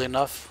early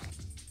enough,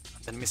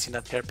 and then missing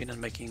that hairpin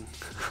and making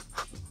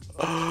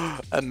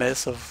a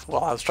mess of,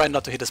 well, I was trying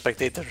not to hit the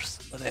spectators,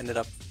 but I ended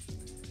up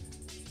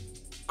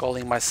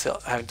calling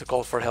myself, having to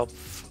call for help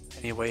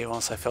anyway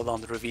once I fell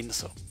down the ravine,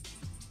 so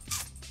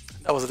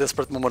that was a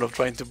desperate moment of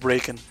trying to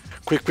brake and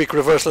Quick, quick,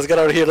 reverse, let's get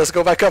out of here, let's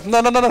go back up.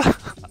 No, no, no, no, no.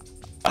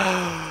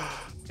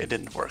 It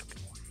didn't work.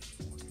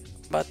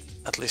 But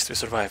at least we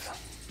survived.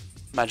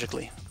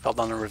 Magically. Fell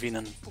down a ravine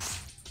and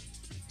poof.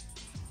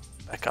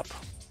 Back up.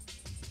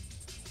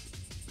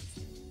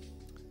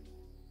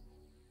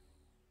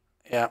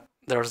 Yeah,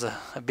 there's a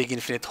big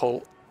infinite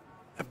hole.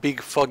 A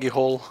big foggy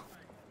hole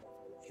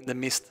in the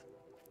mist.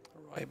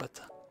 Right, but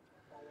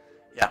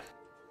yeah,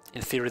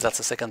 in theory that's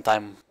the second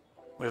time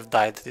we've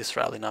died this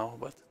rally now,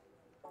 but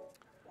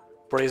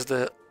praise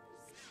the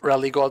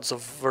rally gods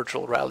of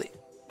virtual rally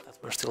that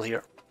we're still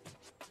here.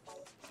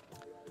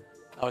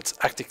 Now it's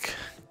Attic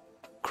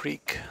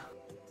Creek.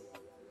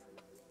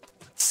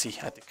 Let's see,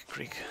 Attic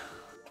Creek.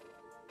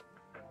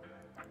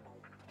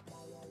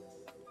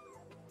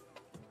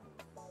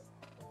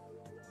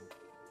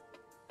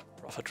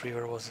 Prophet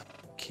River was a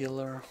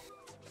killer,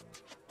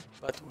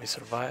 but we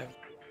survived.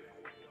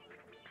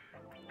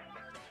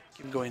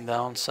 Keep going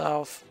down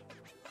south.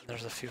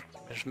 There's a few.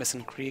 There's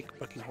Missing Creek,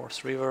 Bucking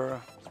Horse River,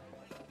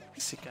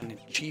 Sikan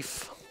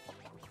Chief.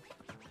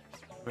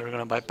 We're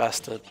gonna bypass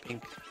the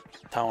Pink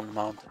Town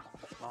mountain,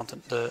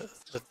 the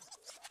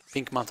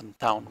Pink Mountain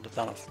town, the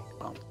town of Pink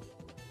Mountain.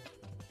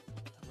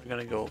 We're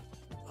gonna go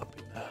up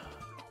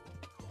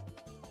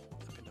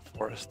in the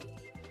forest.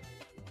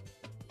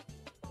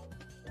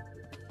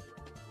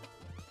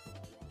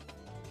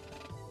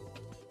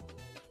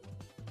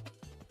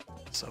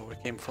 So we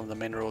came from the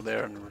main road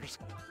there, and we're just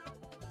gonna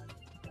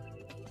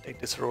take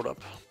this road up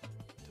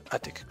to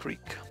Attic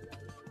Creek.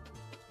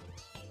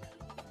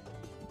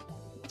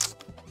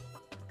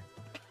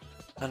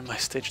 And my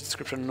stage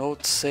description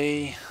notes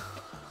say: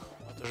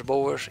 Notas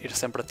boas, ir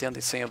sempre atento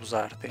e sem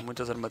abusar, tem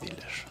muitas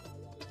armadilhas.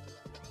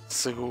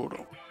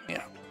 Seguro.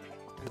 Yeah.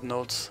 Good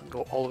notes,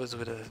 go always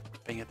with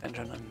paying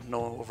attention and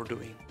no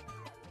overdoing.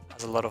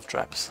 Has a lot of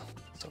traps,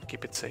 so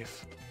keep it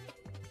safe.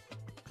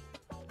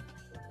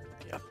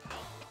 Yep.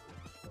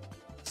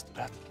 Let's do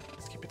that.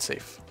 Let's keep it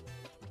safe.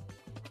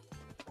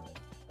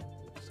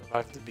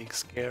 Survive the big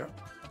scare.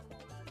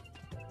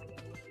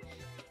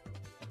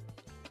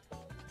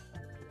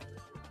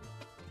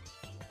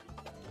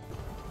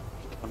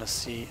 Wanna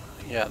see,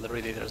 yeah, the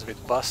radiator is a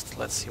bit bust.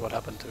 Let's see what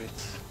happened to it.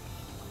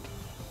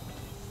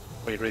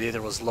 Wait,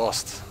 radiator was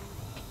lost.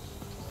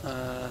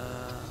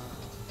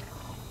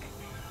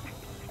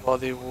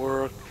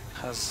 Bodywork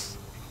has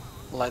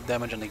light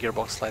damage and the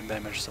gearbox light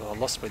damage, so I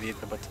lost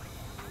radiator, but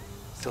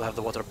still have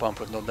the water pump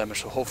with no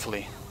damage, so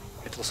hopefully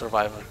it will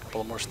survive a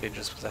couple more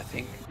stages, because I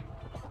think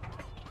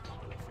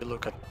if you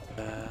look at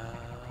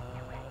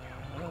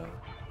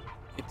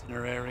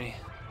itinerary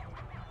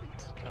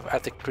of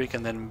Attic Creek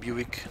and then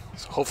Buick,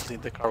 so hopefully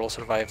the car will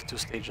survive 2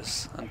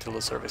 stages until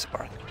the service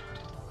park.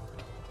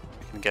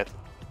 We can get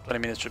 20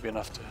 minutes should be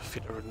enough to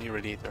fit a new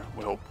radiator,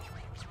 we hope.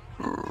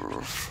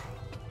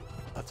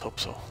 Let's hope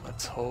so,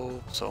 let's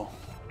hope so.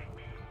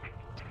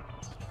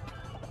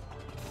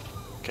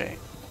 Okay.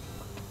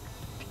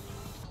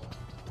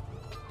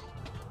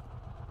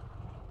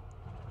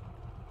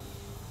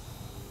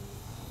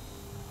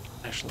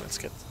 Actually, let's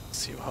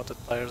see how the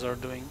tires are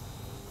doing.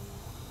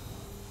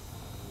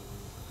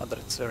 Not that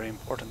it's very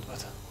important,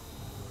 but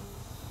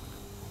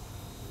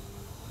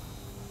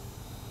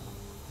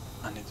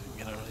I need to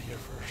get out of here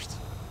first.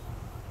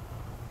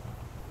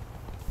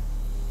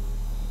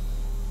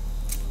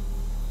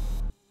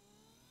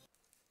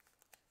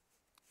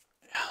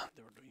 Yeah,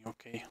 they were doing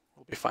okay.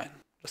 We'll be fine.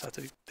 Just have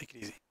to take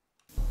it easy.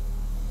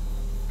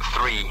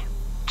 3,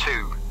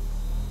 2,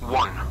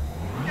 1.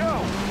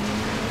 Go!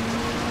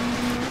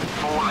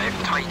 4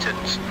 left,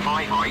 tightens.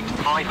 5 right,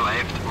 5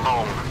 left,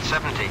 long,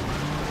 70.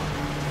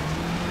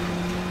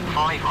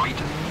 5 right,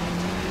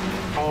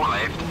 4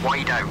 left,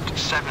 wide out,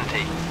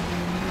 70.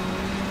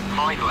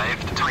 5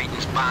 left,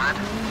 tightens bad,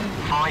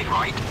 5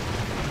 right,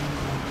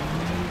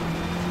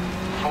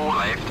 4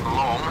 left,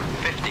 long,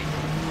 50.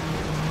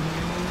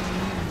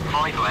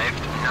 5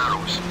 left,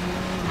 narrows,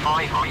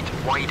 5 right,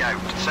 wide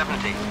out,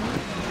 70.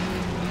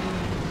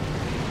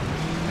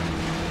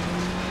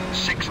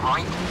 6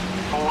 right,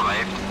 4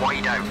 left,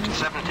 wide out,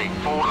 70.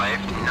 4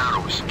 left,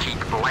 narrows, keep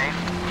left,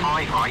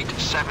 5 right,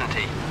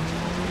 70.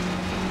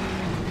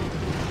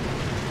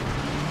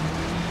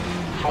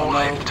 4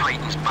 left,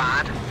 tightens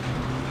bad.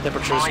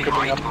 Temperature is 5 creeping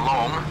right, up.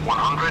 long,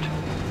 100.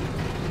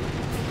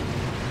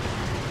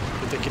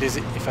 We'll take it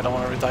easy if I don't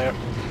want to retire.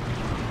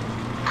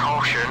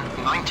 Caution,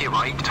 90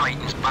 right,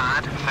 tightens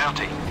bad,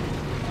 30.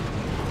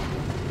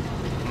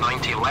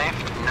 90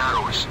 left,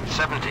 narrows,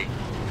 70.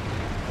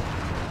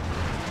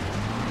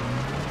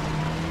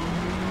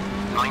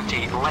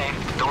 90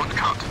 left, don't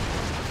cut.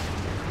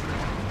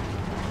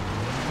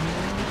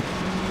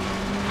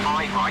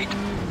 5 right.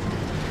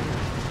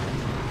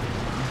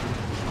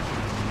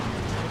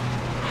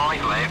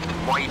 5 left,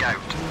 wide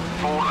out.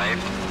 4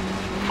 left.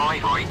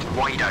 5 right,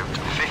 wide out,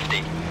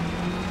 50.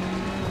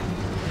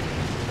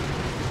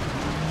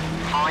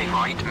 5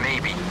 right,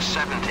 maybe,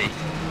 70.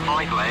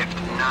 5 left,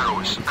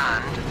 narrows,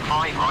 and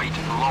 5 right,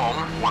 long,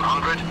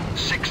 100.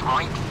 6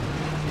 right.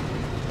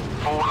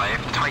 4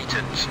 left,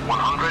 tightens,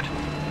 100.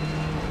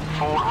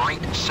 4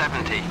 right,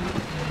 70.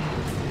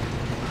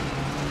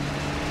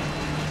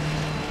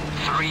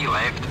 3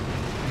 left.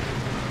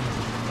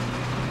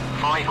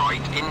 5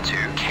 right into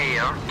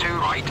care, 2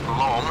 right,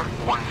 long,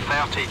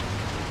 130.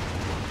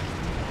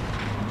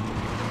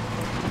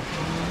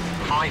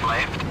 5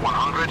 left,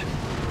 100.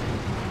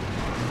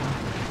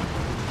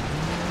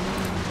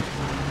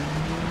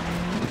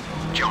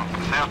 Jump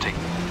 30.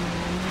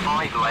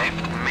 5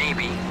 left,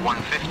 maybe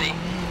 150.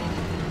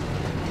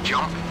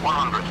 Jump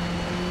 100.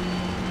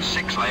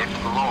 6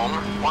 left, long,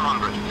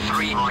 100.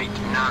 3 right,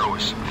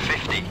 narrows,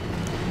 50.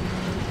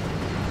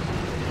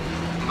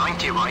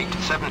 90 right,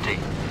 70.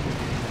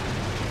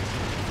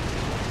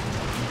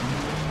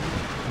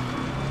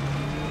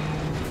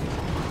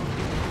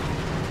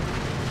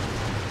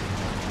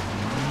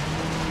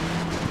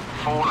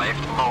 4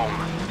 left, long,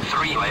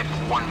 3 left,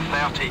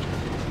 130.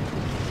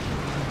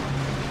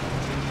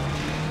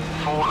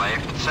 4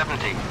 left,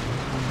 70.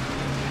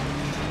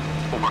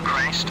 Over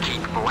crest,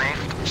 keep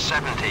left,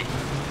 70.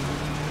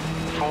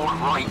 4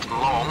 right,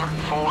 long,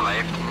 4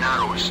 left,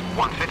 narrows,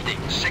 150.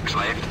 6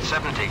 left,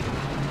 70.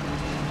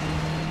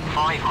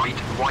 5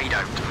 right, wide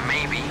out,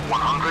 maybe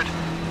 100.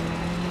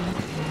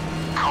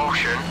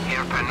 Caution,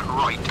 hairpin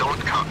right, don't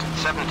cut,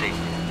 70.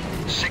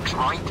 6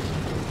 right.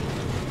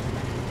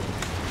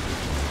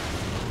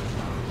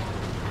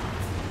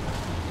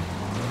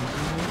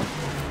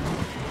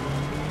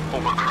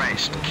 Over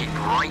crest, keep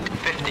right,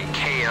 50,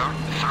 care,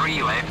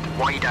 3 left,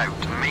 wide out,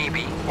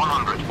 maybe,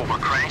 100, over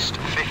crest,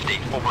 50,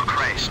 over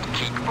crest,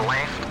 keep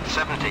left,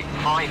 70,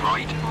 5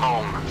 right,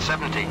 long,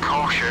 70,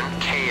 caution,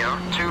 care,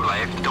 2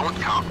 left, don't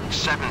cut,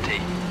 70,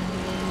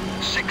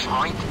 6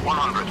 right,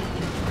 100.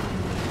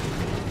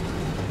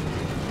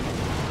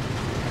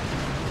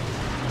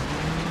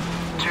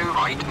 2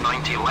 right,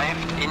 90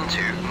 left,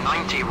 into,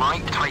 90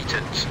 right,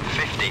 tightens,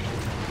 50.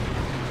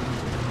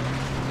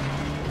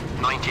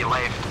 90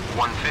 left,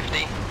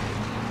 150.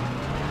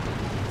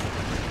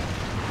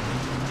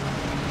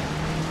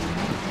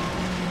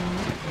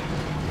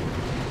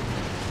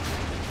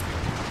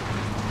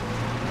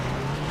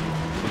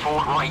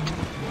 4 right,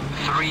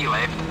 3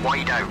 left,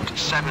 wide out,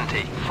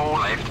 70, 4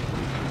 left.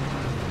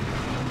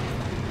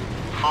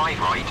 5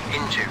 right,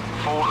 into,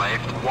 4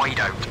 left, wide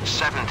out,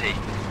 70.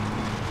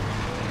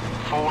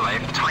 4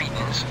 left,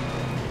 tightens,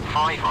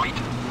 5 right.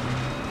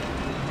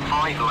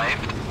 5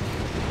 left.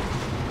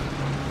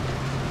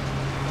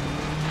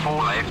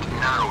 4 left,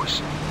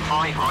 narrows,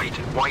 5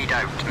 right, wide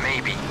out,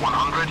 maybe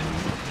 100.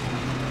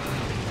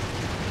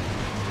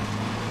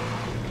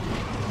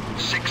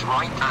 6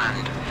 right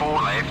and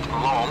 4 left,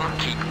 long,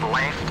 keep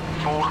left,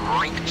 4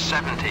 right,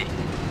 70.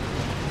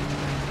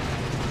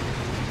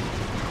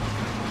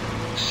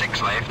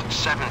 6 left,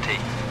 70.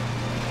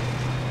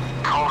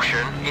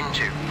 Caution,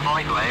 into,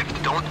 5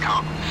 left, don't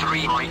cut,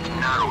 3 right,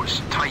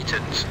 narrows,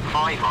 tightens,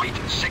 5 right,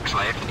 6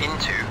 left,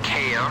 into,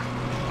 care,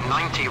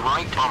 90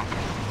 right, bump.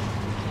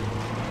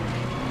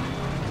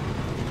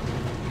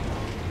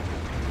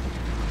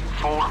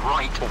 4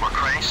 right, over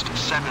crest,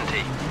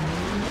 70.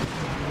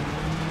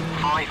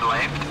 5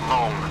 left,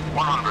 long,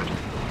 100.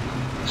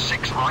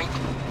 6 right.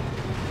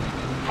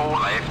 4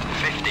 left,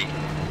 50.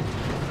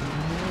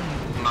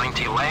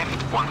 90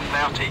 left,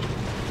 130.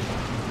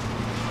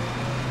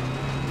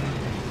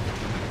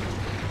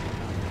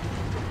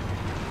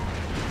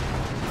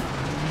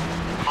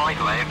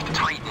 5 left,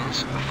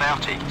 tightens,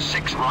 30.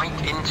 6 right,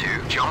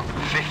 into, jump,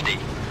 50.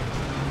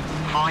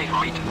 5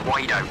 right,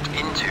 wide out,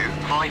 into,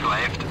 5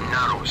 left,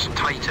 narrows,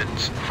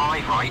 tightens,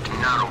 5 right,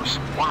 narrows,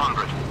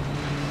 100.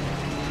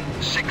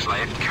 6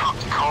 left, cut,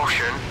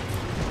 caution.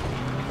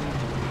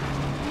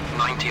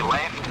 90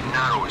 left,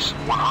 narrows,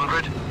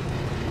 100.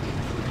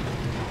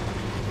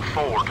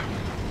 Ford.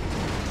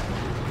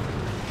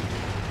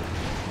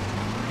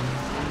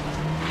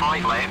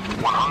 5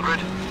 left, 100.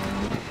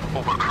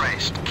 Over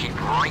crest, keep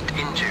right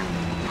into.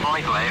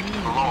 5 left,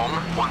 long,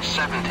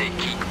 170,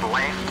 keep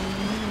left.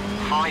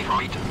 5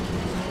 right.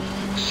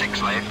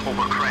 6 left,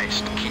 over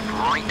crest, keep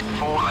right,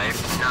 4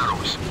 left,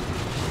 narrows.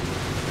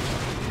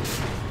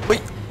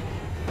 Wait!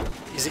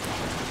 Easy.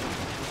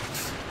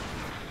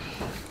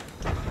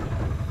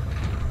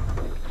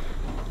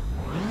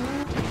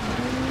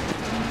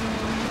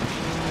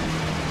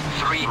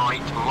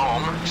 Right,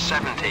 long,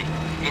 70,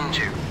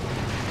 into.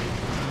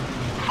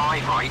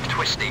 5 right,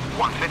 twisty,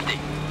 150.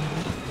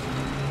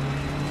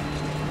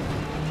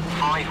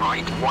 5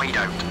 right, wide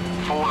out,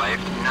 4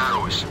 left,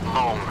 narrows,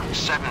 long,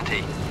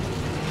 70.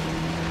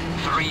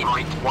 3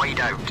 right, wide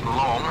out,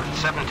 long,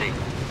 70.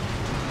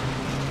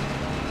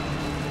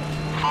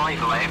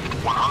 5 left,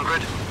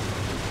 100.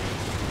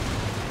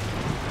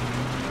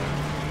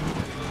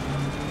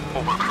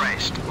 Over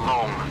crest,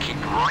 long, keep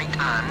right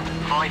and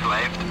 5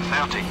 left,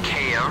 30,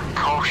 care,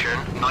 caution,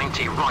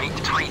 90 right,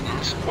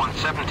 tightens,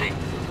 170.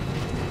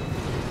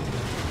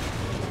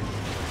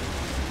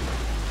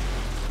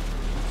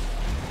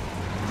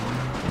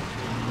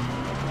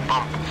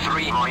 Bump,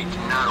 3 right,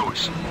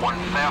 narrows,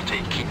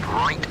 130, keep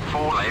right,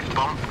 4 left,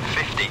 bump,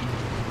 50.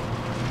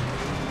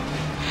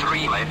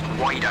 3 left,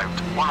 wide out,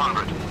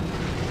 100.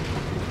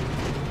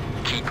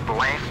 Keep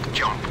left,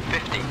 jump,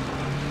 50.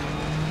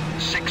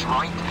 6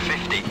 right,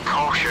 50.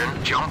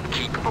 Caution, jump,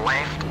 keep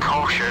left,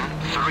 caution,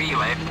 3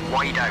 left,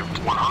 wide out,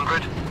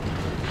 100.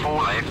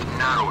 4 left,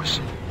 narrows.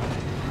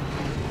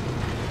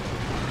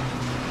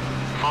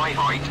 5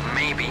 right,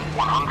 maybe,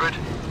 100.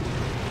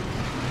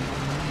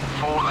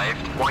 4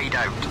 left, wide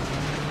out.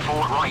 4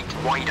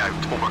 right, wide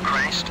out, over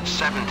crest,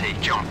 70,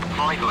 jump.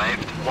 5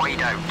 left,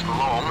 wide out,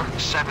 long,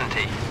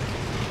 70.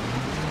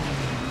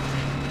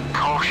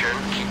 Caution,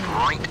 keep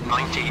right,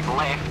 90,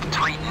 left,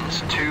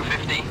 tightens,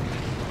 250.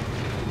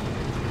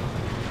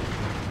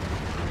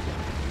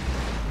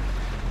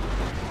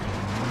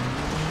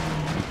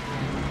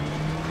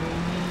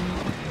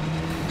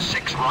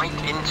 6 right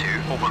into,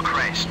 over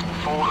crest,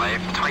 4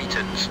 left,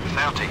 tightens,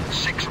 30,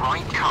 6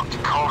 right, cut,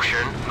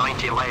 caution,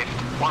 90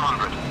 left,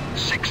 100,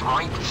 6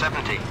 right,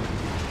 70.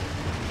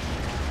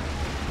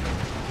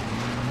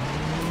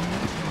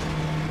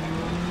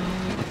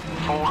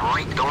 4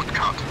 right, don't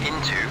cut,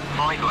 into,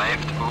 5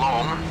 left,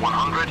 long,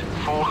 100,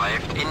 4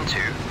 left,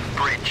 into,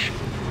 bridge.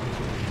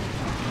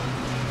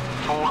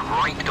 4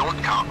 right,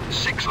 don't cut,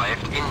 6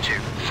 left, into,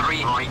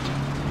 3 right.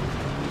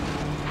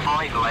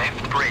 5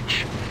 left,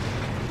 bridge.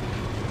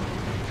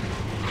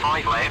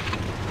 5 left.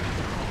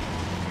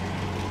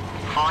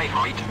 5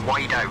 right,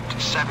 wide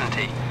out,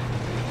 70.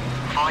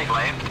 5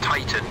 left,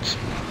 tightens.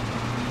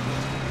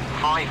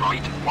 5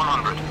 right,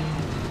 100.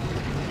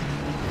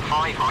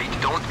 5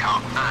 right, don't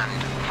cut,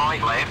 and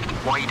 5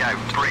 left, wide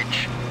out,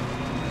 bridge.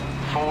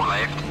 4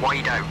 left,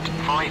 wide out,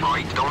 5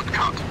 right, don't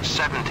cut,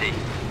 70.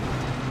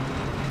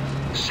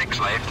 6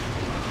 left.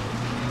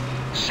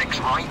 6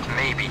 right,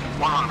 maybe,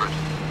 100.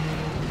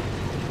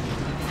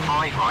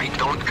 5 right,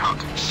 don't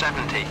cut,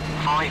 70.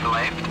 5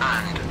 left,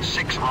 and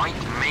 6 right,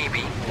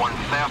 maybe,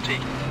 130.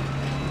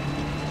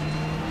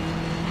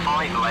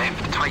 5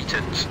 left,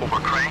 tightens, over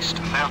crest,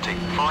 30.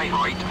 5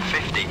 right,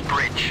 50,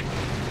 bridge.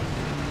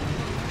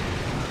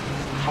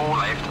 4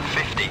 left,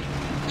 50.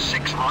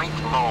 6 right,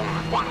 long,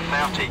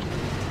 130.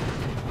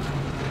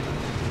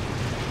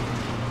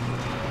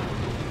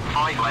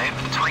 5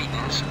 left,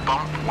 tightens,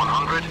 bump,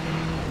 100.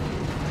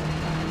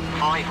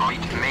 5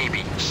 right,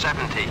 maybe,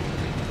 70.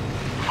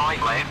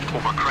 5 left,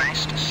 over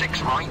crest,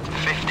 6 right,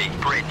 50,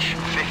 bridge,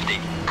 50.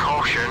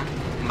 Caution,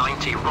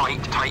 90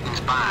 right,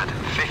 tightens bad,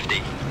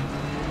 50.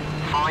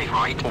 5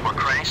 right, over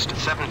crest,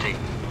 70.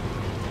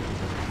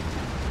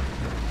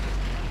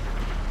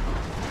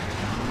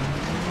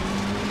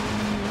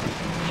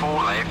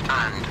 4 left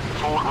and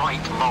 4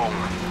 right, long.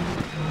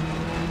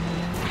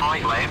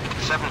 5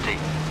 left, 70.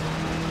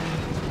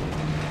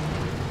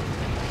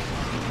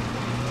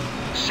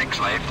 6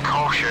 left,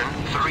 caution,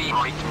 3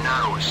 right,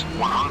 narrows,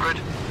 100.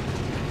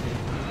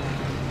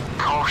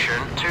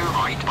 Caution, 2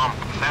 right, bump,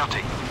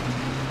 30.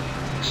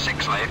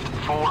 6 left,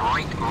 4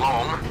 right,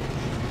 long.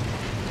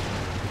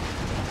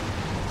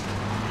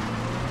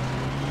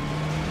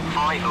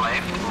 5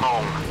 left,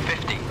 long,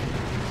 50.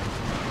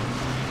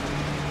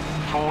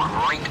 4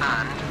 right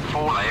and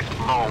 4 left,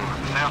 long,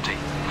 30.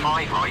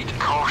 5 right,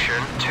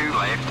 caution, 2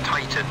 left,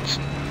 tightens.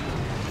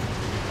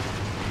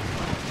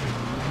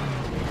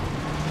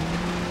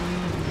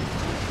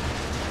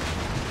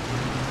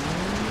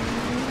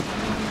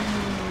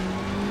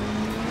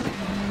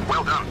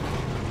 Well done.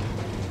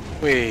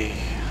 We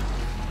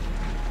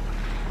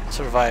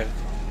survived.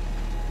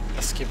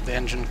 Let's keep the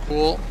engine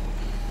cool.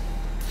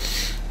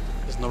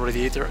 There's no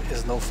radiator,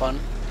 is no fun.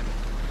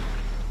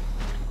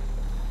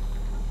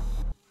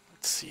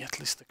 Let's see, at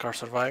least the car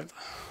survived.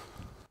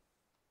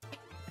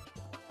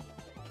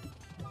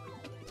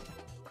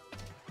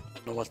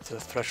 Don't know what the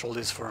threshold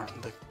is for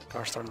the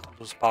car starting to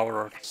lose power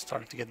or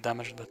starting to get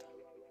damaged, but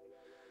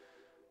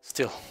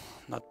still,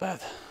 not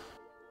bad.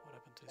 What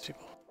happened to these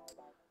people?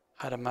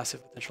 Had a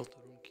massive potential to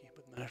room key,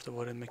 but managed to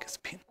avoid and make a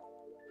spin.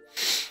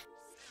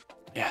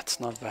 Yeah, it's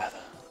not bad.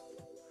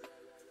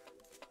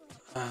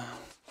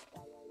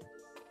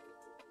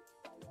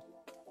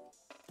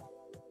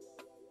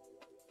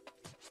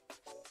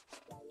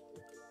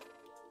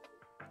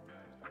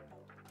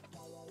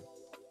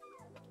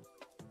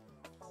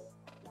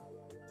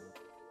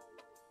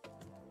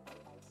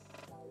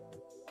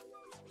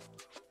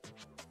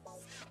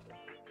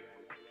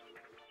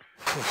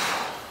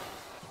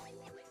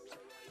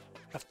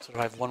 Have to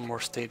survive one more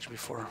stage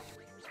before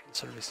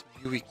service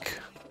Buick.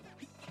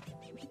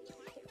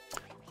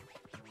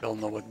 We all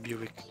know what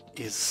Buick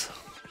is.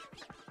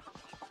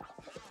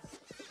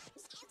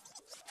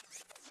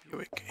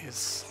 Buick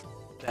is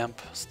damp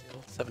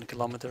still, 7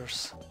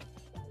 kilometers.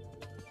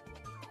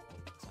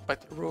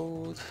 Back the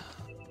road.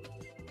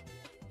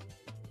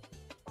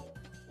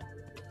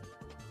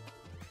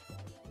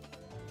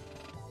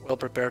 Well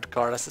prepared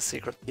car, that's the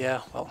secret.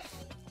 Yeah, well,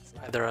 it's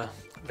either a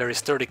very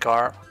sturdy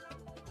car.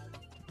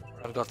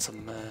 I've got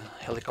some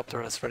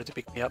helicopter that's ready to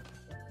pick me up.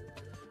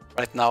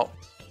 Right now,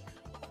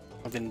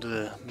 I didn't do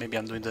the. Maybe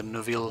I'm doing the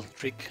Neuville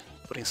trick,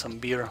 putting some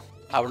beer.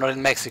 We're not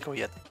in Mexico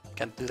yet.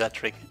 Can't do that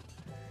trick.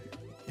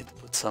 Need to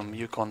put some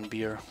Yukon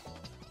beer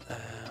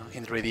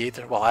in the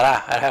radiator. Well,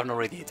 I have no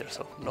radiator,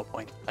 so no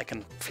point. I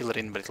can fill it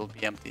in, but it'll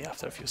be empty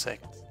after a few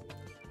seconds.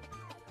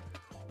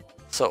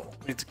 So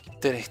we need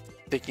to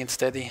taking it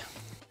steady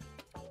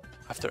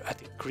after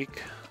Attic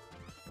Creek.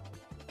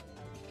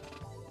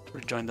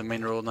 Rejoin the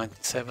main road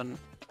 97,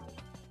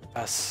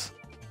 pass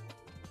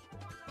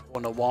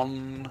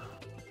 101,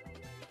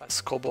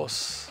 pass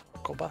Cobos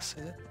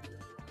is it?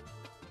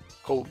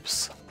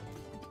 Cobes.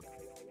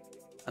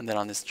 And then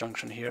on this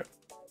junction here,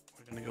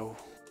 we're gonna go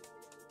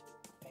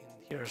in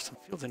here, some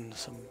fields and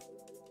some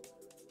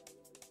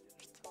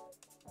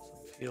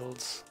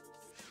fields,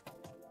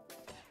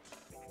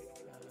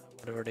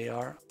 whatever they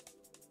are.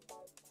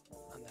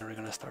 And then we're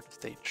gonna start the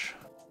stage.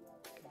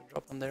 Can we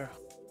drop on there?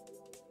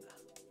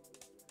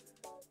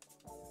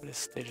 This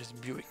stage is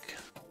Buick in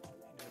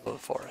the middle of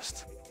the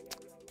forest.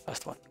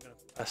 Last one, we're gonna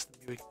pass the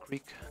Buick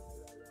Creek.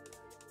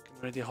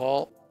 Community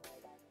Hall.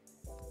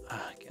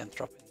 Can't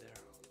drop in there.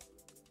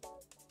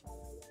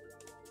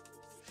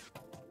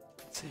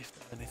 Let's see if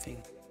there's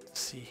anything to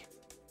see.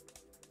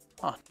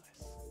 Ah,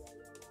 nice.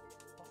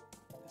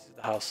 Oh, this is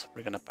the house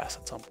we're gonna pass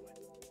at some point.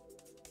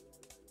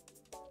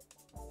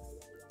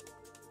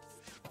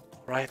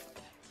 Alright,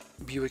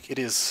 Buick it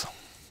is.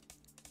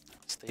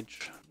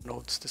 Stage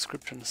notes,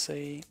 description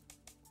say: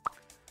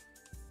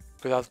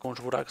 cuidado com os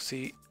buracos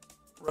e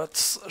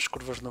ruts, as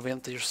curvas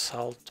 90 e o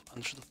salto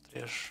antes do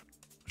 3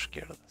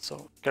 esquerda.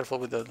 So careful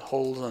with the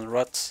holes and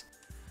ruts,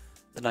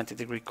 the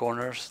 90-degree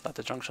corners at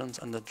the junctions,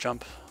 and the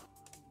jump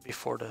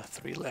before the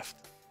 3 left.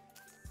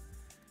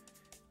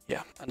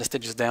 Yeah, and the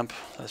stage is damp,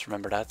 let's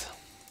remember that.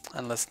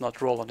 And let's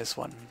not roll on this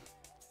one.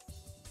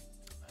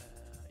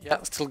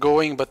 Yeah, still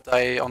going, but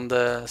I on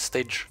the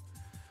stage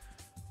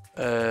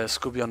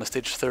Scooby on the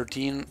stage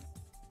 13,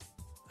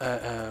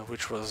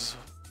 which was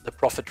the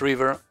Prophet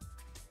River,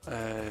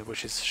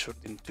 which is shot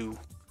in 2.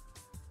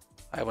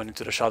 I went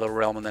into the Shadow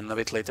Realm, and then a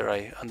bit later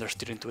I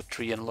understeered into a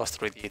tree and lost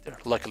the radiator.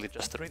 Luckily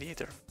just the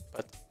radiator,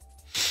 but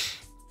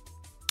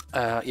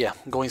yeah,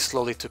 going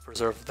slowly to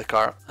preserve the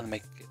car and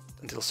make it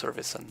until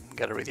service and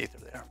get a radiator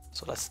there.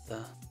 So that's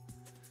the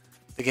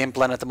game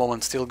plan at the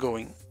moment, still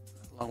going.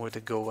 A long way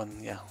to go,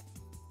 and yeah,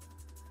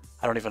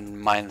 I don't even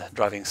mind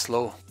driving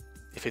slow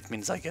if it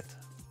means I get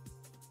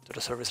to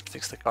the service and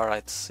fix the car.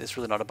 It's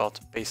really not about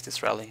to pace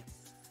this rally.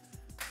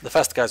 The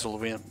fast guys will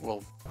be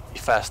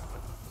fast,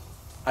 but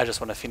I just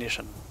want to finish,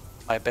 and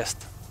my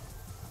best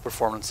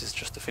performance is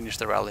just to finish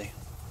the rally,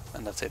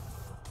 and that's it.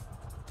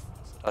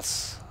 So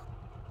that's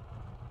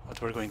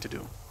what we're going to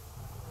do.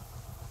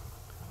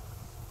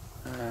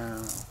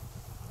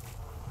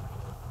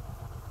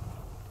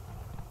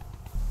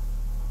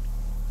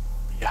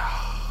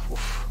 Yeah.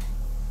 Oof.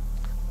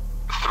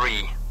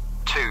 3,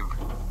 2,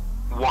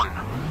 1.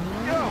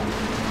 Go!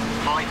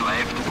 5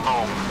 left,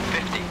 long,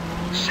 50.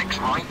 6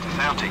 right,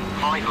 30.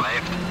 5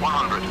 left,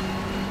 100.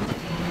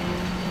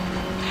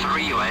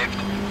 3 left,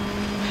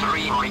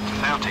 3 right,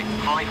 30.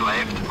 5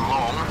 left,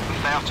 long,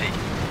 30.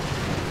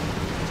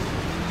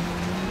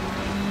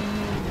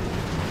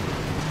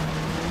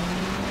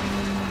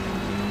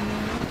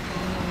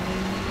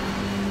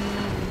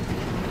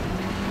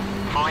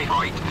 5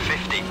 right,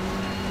 50.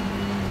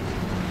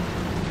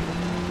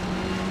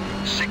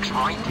 6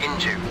 right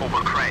into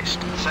over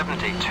crest,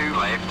 70. 2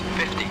 left,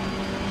 50.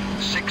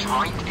 6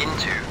 right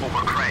into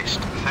over crest,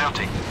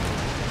 30.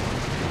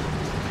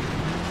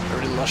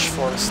 Very lush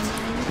forest.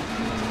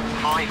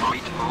 5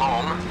 right,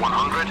 long,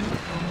 100.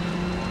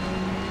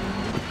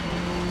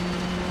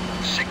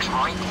 6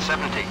 right,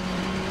 70.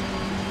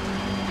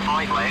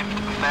 5 left,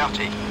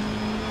 30.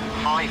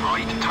 5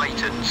 right,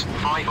 tightens.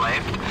 5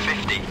 left,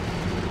 50.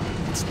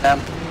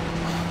 Stamp.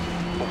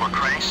 Over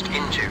crest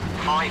into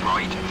 5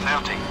 right,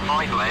 30.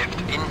 5 left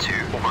into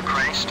over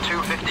crest,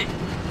 250.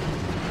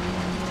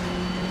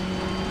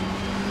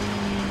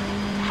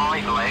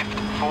 5 left,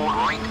 4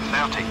 right,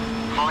 30.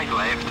 5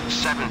 left,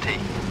 70.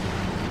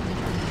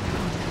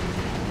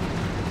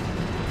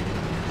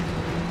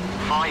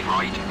 5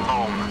 right,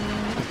 long.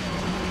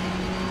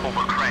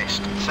 Over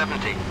crest,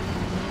 70.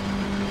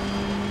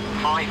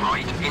 5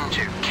 right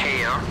into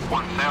care,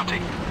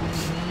 130.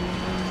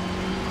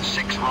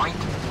 6 right.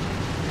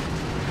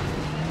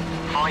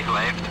 5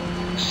 left,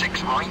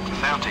 6 right,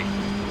 30.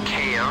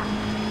 Care.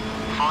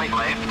 5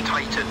 left,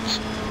 tightens.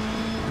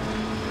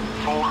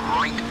 4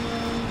 right,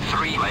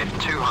 3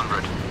 left,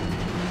 200.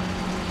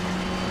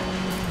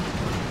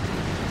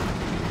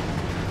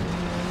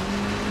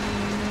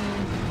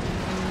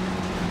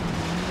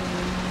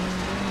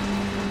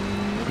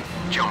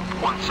 Jump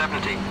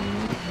 170.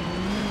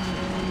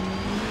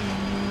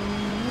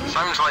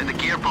 Sounds like the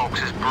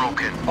gearbox is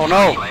broken. Oh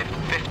no! 3 left,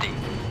 50.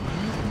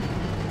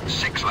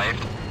 6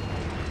 left.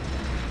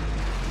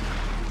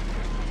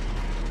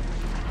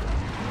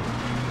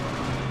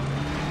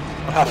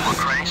 Over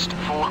crest,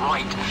 4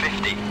 right,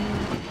 50.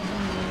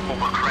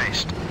 Over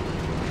crest.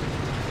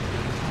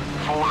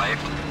 4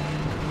 left.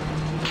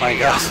 My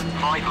God.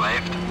 5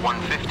 left,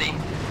 150.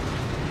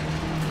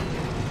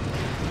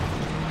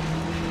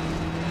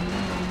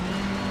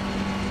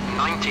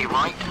 90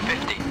 right,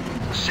 50.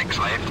 6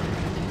 left.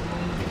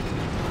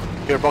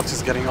 Gearbox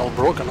is getting all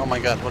broken. Oh my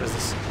God, what is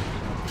this?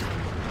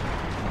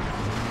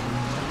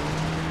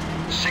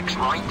 6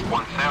 right,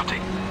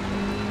 130.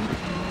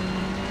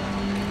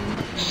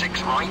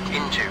 6 right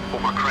into,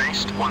 over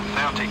crest,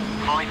 130,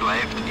 5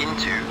 left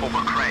into,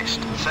 over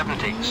crest,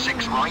 70,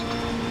 6 right,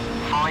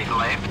 5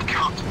 left,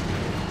 cut,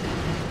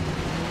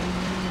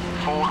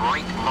 4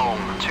 right long,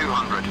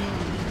 200.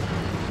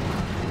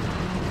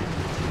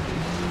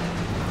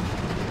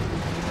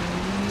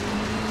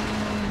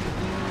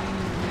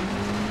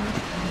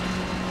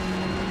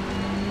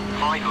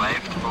 5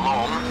 left,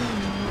 long.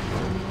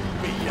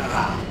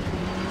 Yeah.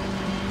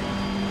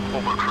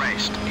 Over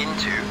crest,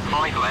 into,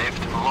 5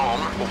 left, long,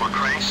 over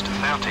crest,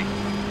 30.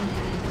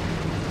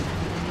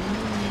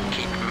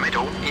 Keep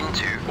middle,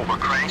 into, over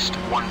crest,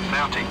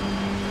 130.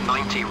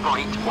 90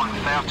 right,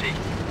 130.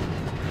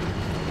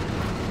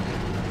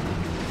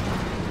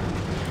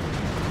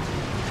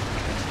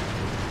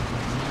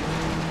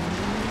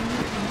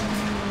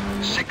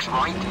 6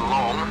 right,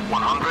 long,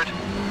 100.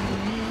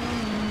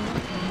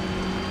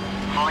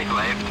 5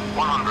 left,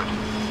 100.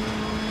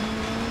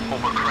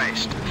 Over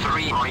crest,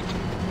 3 right.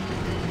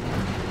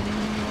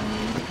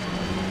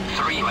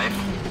 3 left.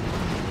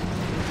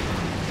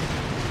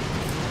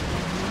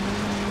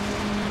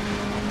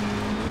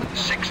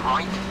 6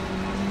 right.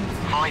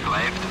 5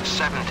 left,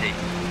 70.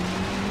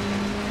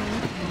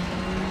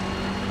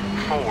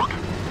 Forward.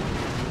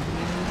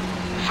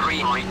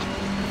 3 right.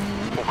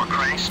 Over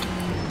crest.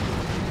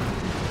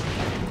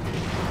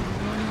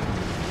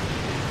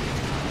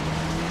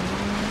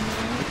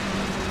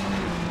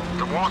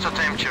 The water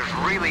temperature's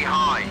really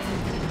high.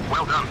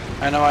 Well done.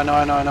 I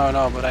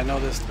know, but I know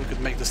this. We could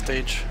make the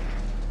stage.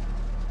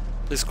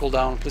 Please cool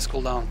down, please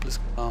cool down, please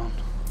cool down.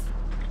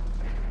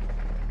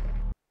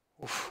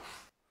 Oof.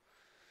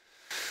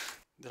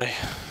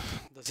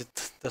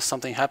 Does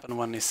something happen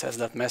when it says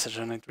that message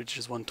and it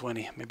reaches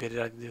 120? Maybe did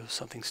I do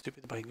something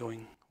stupid by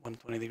going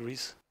 120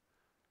 degrees?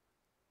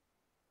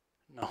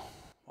 No.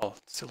 Well,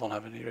 still don't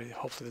have any.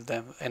 Hopefully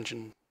the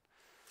engine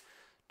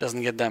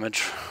doesn't get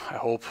damaged. I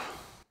hope.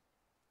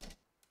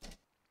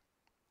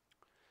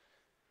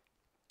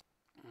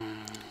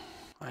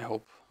 I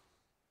hope.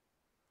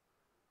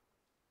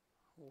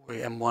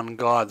 M1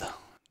 God.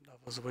 That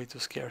was way too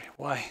scary.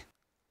 Why?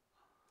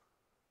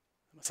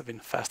 It must have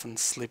been fast and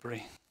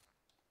slippery.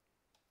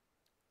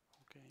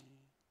 Okay.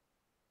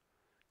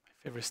 My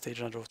favorite stage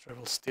on road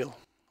travel still.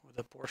 With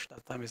the Porsche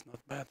that time is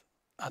not bad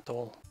at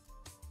all.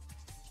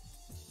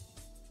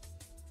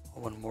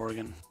 Owen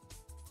Morgan.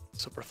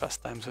 Super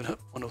fast times with a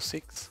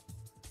 106.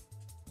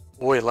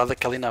 Oh, a lot of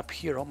Kalina up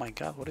here. Oh my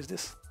god, what is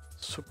this?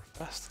 Super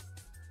fast.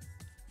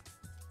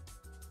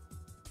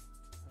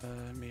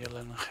 Miguel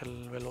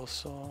Angel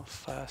Veloso,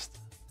 fast.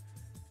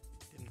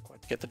 Didn't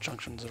quite get the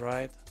junctions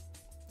right.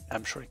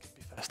 I'm sure it could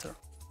be faster. On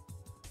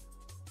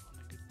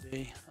a good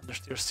day,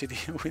 understeer city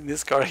with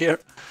this car here.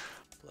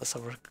 Plus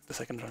over the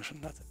second junction,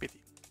 that's a pity.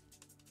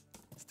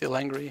 Still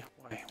angry?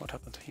 Why? What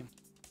happened to him?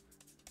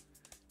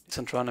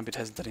 Decent run, a bit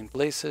hesitant in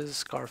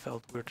places. Car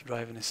felt weird to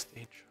drive in his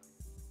stage.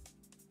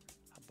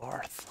 A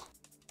Barth.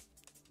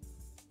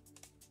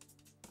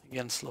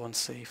 Again, slow and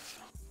safe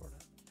for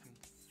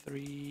the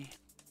M3.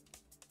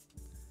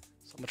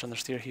 So much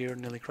understeer here,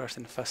 nearly crashed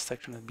in the fast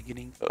section at the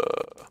beginning.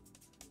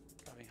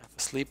 Driving half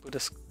asleep with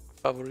his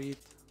favorite.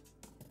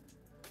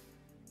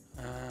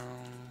 Okay.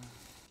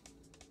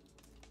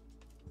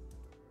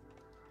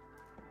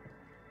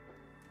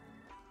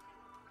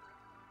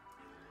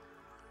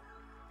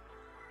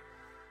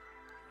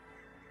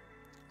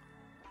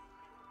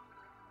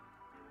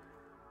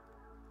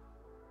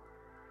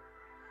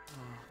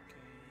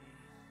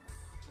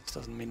 This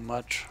doesn't mean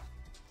much.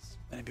 There's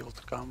many people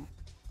to come.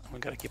 We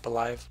gotta keep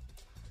alive.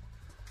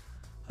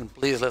 And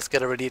please, let's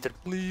get a radiator,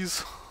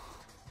 please.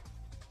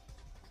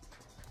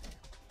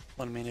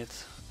 1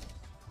 minute.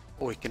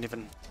 Oh, we can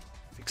even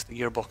fix the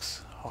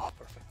gearbox. Oh,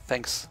 perfect.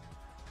 Thanks.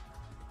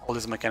 All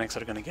these mechanics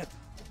are gonna get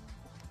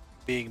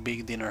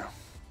big dinner.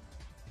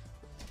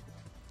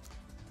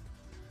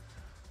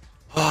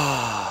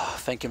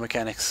 Thank you,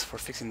 mechanics, for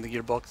fixing the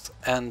gearbox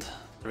and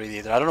the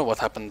radiator. I don't know what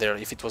happened there,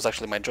 if it was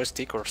actually my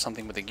joystick or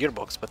something with the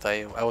gearbox, but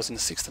I was in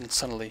 6th and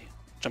suddenly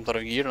jumped out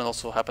of gear, and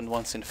also happened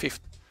once in 5th.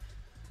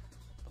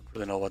 Don't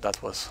really know what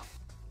that was.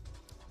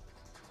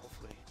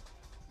 Hopefully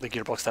the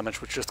gearbox damage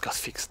which just got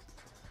fixed.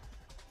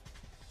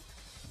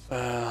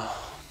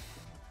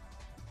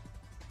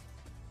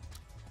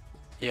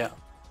 Yeah.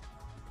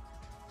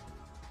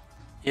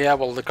 Yeah,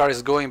 well, the car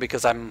is going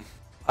because I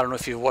don't know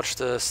if you watched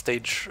the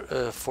stage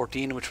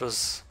 14, which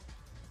was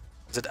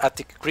it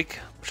Attic Creek,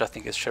 which I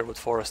think is Sherwood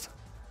Forest.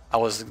 I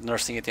was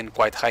nursing it in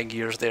quite high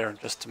gears there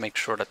just to make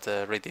sure that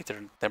the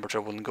radiator temperature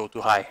wouldn't go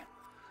too high.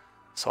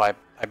 So I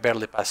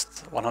barely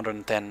passed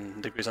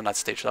 110 degrees on that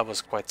stage. That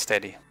was quite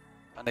steady.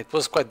 And it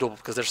was quite doable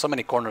because there's so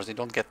many corners, you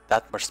don't get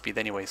that much speed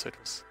anyway, so it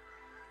was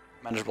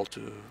manageable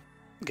to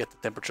get the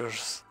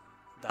temperatures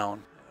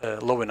down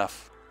low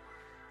enough.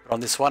 But on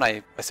this one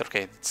I said,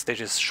 okay, the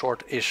stage is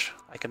short-ish,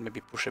 I can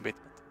maybe push a bit,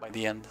 but by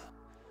the end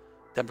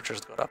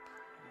temperatures got up.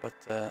 But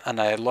and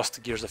I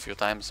lost gears a few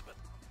times, but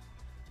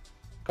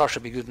car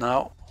should be good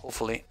now,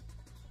 hopefully.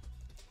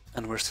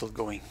 And we're still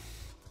going.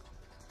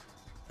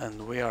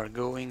 And we are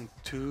going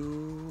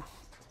to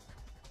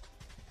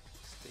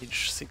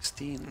Stage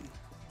 16.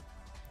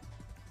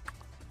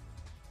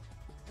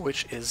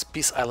 Which is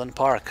Peace Island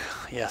Park.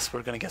 Yes,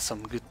 we're gonna get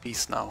some good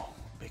peace now,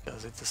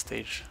 because it's a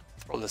stage,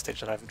 it's probably the stage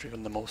that I've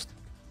driven the most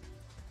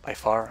by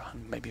far,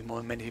 and maybe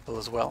many people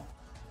as well,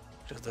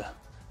 which is the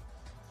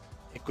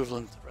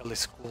equivalent rally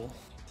school.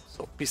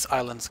 So Peace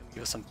Island's gonna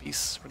give us some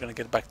peace. We're gonna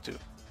get back to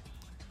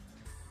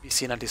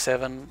BC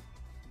 97,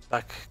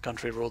 back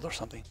country road or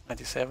something.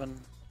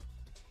 97.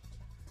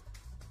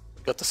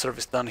 We got the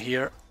service done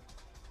here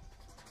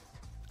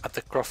at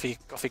the Coffee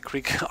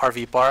Creek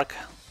RV Park.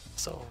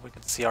 So we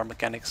can see our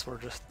mechanics were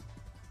just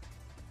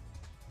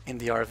in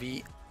the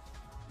RV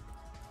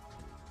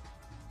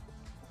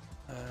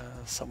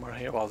somewhere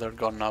here. Well, they're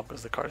gone now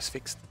because the car is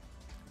fixed.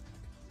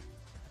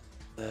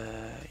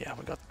 Yeah,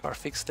 we got the car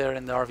fixed there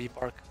in the RV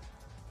park.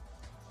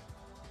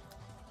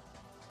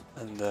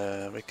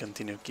 And we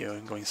continue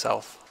going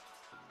south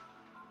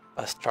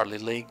past Charlie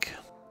Lake.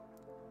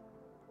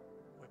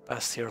 We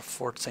passed here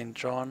Fort St.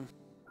 John,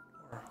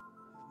 or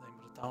the name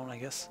of the town, I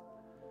guess.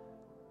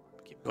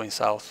 Keep going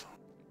south.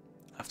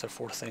 After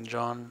Fort St.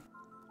 John,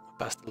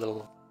 past the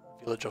little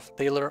village of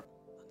Taylor,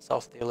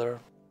 South Taylor,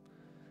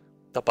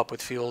 top up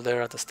with fuel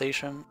there at the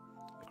station,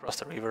 we cross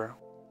the river,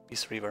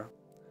 Peace River,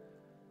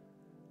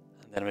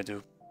 and then we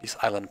do Peace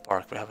Island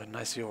Park. We have a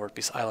nice view over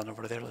Peace Island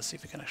over there. Let's see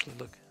if we can actually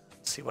look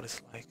and see what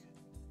it's like.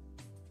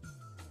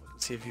 We can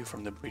see a view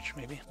from the bridge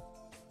maybe.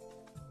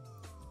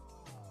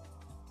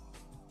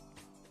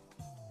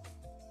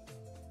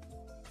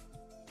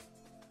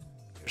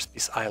 Here's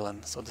Peace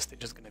Island, so the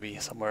stage is going to be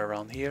somewhere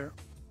around here.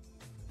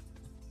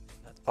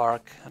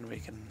 Park, and we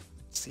can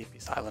see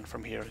Peace Island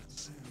from here.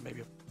 It's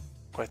maybe a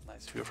quite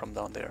nice view from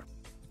down there.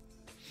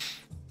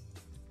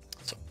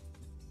 So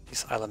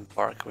Peace Island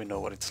Park, we know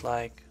what it's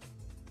like.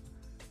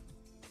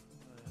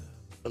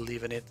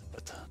 Believe in it,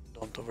 but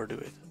don't overdo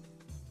it.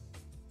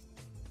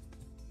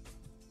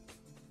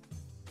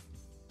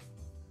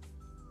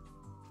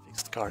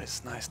 Fixed car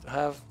is nice to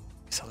have.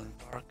 Peace Island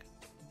Park.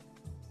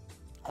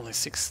 Only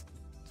 6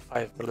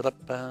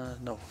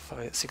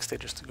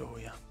 stages to go.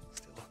 Yeah.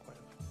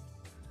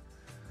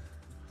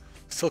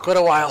 Still quite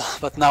a while,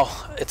 but now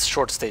it's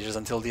short stages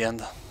until the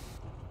end,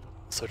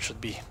 so it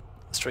should be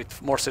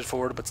more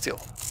straightforward, but still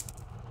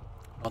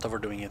not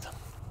overdoing it.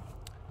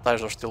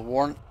 Tires are still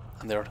worn,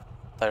 and they're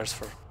tires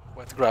for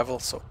wet gravel,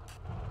 so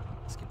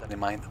let's keep that in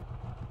mind.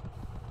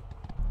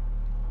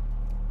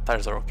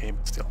 Tires are okay,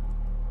 but still.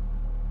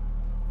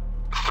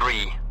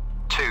 3,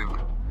 2,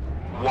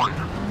 1,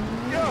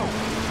 go!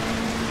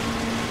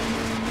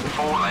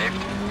 4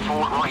 left,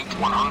 4 right,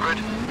 100.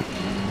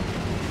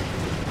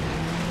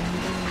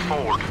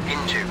 Forward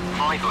into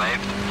 5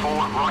 left, 4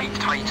 right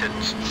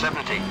tightens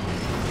 70.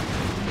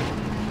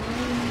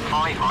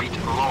 5 right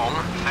long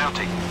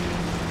 30.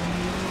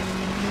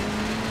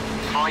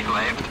 5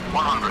 left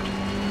 100.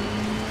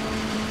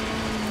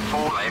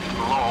 4 left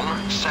long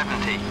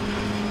 70.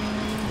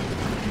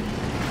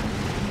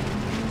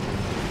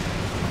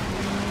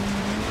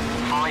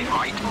 5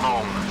 right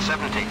long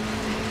 70.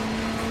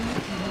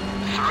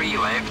 3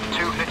 left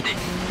 250.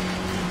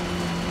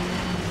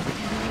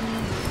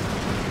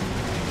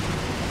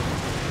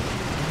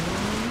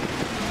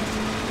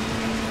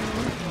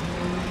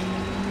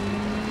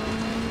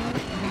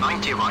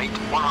 90 right,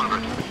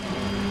 100.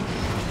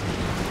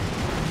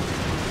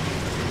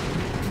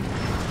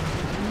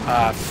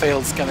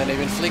 Failed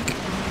Scandinavian flick.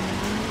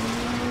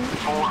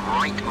 4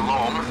 right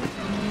long,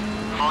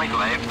 5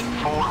 left,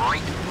 4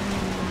 right.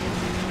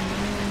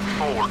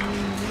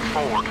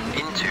 Forward,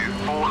 into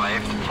 4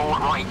 left, 4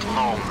 right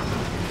long.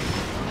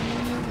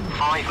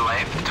 5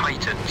 left,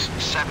 tightens,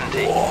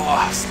 70.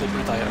 Oh,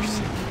 slippery tires.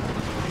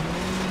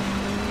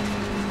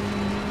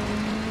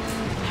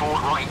 4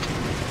 right.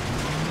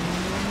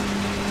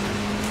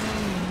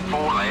 4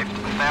 left,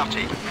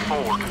 30,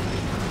 forward.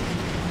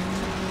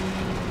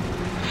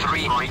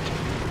 3 right.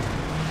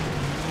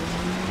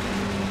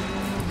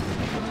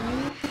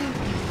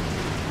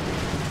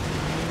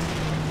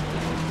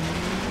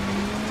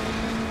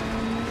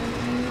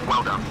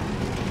 Well done.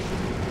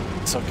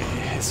 It's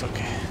okay, it's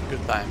okay.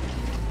 Good time.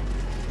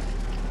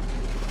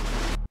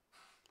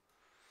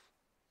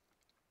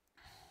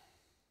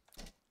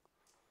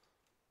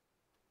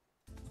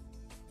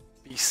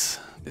 Peace.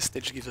 This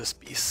stage gives us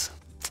peace.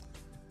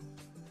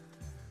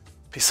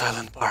 Peace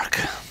Island Park.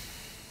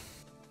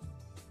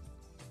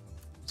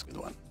 It's a good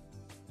one.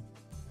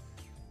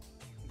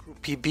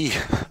 Group PB.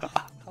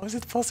 How is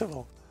it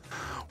possible?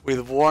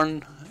 With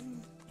worn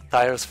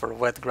tires for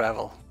wet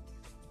gravel.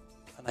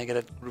 And I get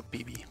a Group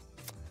PB.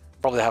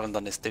 Probably haven't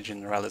done this stage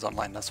in rallies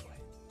online, that's why.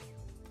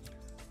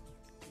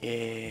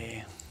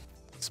 Yeah.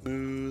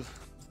 Smooth.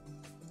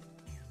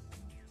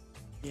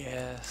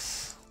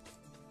 Yes.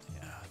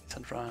 Yeah,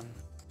 decent run.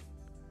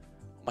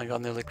 Oh my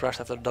god, nearly crashed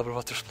after a double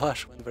water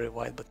splash. Went very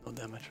wide, but no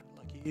damage.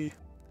 Lucky.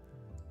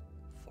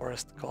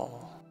 Forest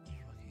call.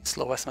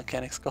 Slow ass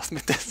mechanics cost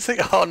me 10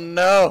 seconds. Oh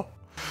no!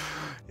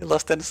 You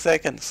lost 10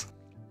 seconds.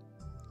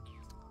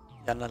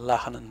 Jana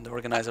Lahanen, the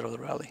organizer of the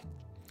rally.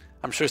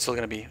 I'm sure it's still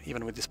gonna be,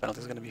 even with this penalty,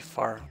 it's gonna be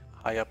far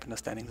high up in the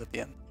standings at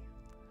the end.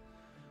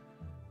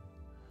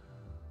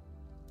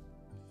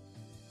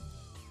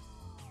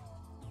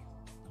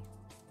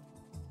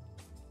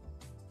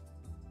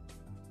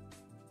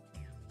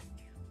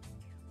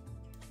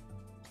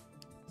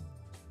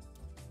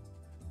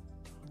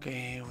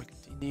 Okay, we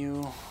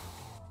continue.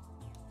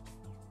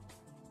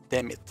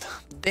 Demmitt.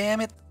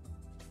 Damn it!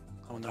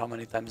 I wonder how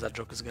many times that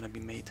joke is gonna be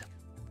made.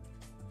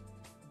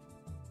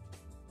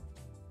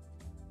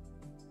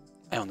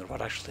 I wonder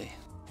what actually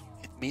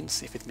it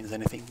means, if it means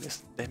anything,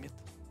 this Demmitt.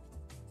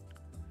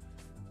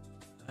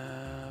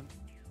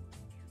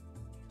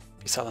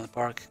 Peace Island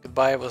Park.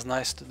 Goodbye, it was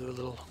nice to do a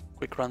little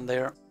quick run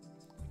there.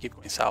 Keep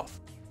going south.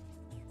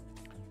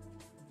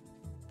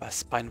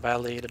 Past Pine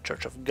Valley, the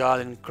Church of God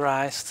in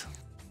Christ,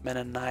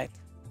 Mennonite.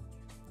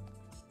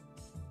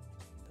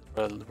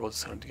 The road is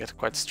starting to get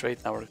quite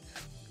straight. Now we're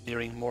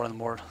nearing more and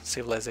more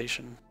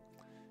civilization.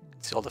 You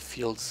can see all the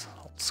fields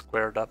all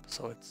squared up,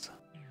 so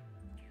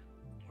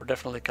we're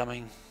definitely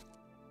coming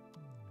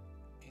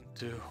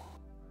into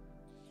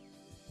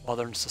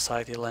modern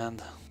society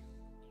land.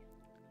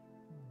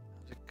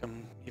 As we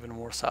come even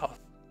more south,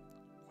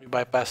 we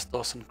bypass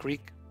Dawson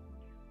Creek.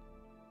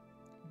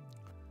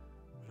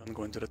 We don't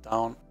go into the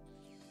town.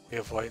 We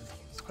avoid.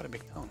 It's quite a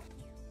big town.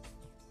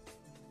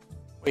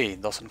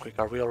 Wait, Dawson Creek.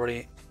 Are we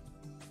already?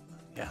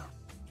 Yeah.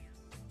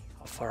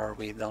 How far are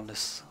we down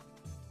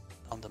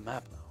the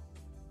map now?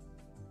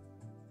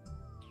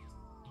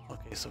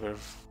 Okay, so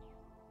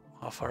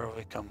how far have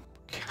we come?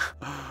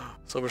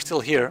 So we're still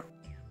here.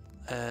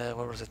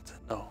 Where was it?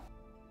 No.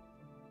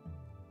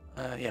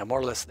 Yeah, more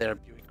or less there,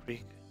 Buick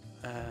Creek.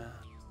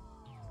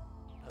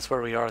 That's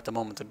where we are at the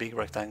moment, a big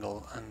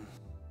rectangle, and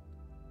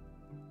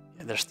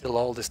there's still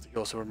all this to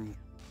go, so we're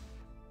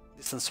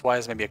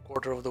distance-wise maybe a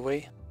quarter of the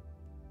way.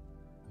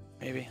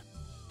 Maybe.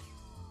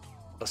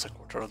 That's a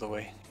quarter of the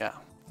way, yeah.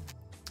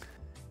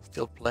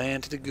 Still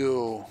plenty to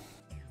go.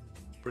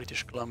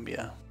 British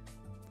Columbia.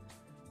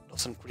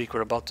 Dawson Creek,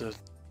 we're about to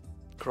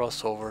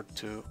cross over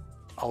to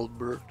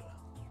Alberta.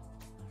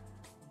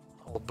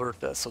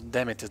 So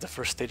Demmitt is the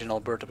first stage in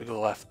Alberta. We go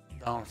left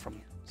down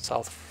from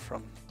south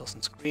from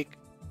Dawson's Creek,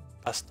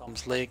 past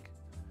Tom's Lake,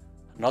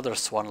 another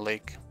Swan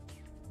Lake,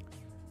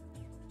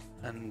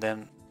 and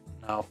then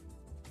now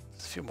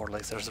there's a few more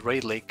lakes. There's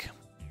Ray Lake.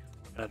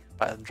 We're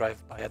gonna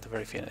drive by at the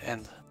very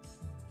end.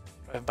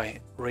 Drive by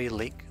Ray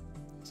Lake.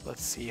 So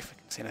let's see if we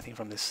can see anything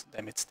from this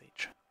Demmitt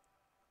stage.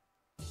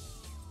 We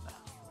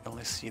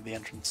only see the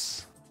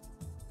entrance.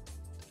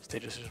 The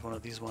stage is just one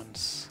of these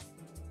ones.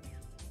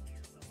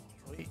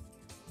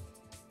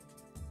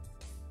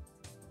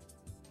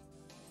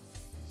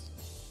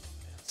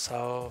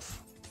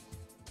 South,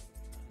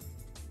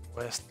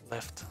 west,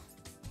 left.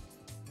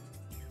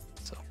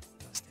 So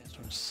that's the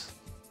entrance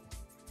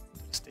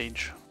to the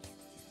stage.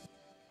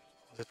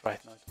 Was it right?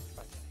 No, it was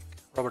right, I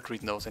think. Robert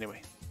Reed knows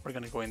anyway. We're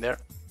gonna go in there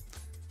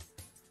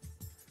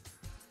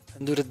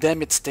and do the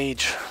Demmitt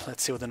stage.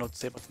 Let's see what the notes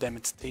say about the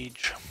Demmitt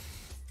stage.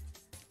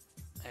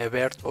 É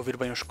aberto, ouvir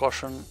bem os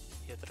caution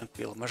e é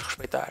tranquilo, mas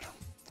respeitar.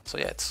 So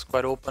yeah, it's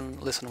quite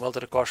open, listen well to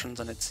the cautions,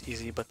 and it's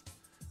easy, but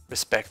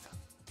respect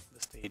the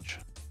stage.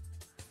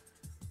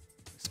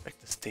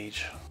 Respect the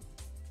stage.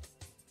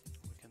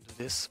 We can do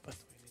this, but we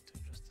need to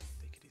just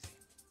take it easy.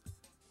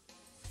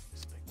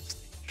 Respect the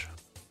stage.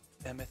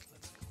 Damn it,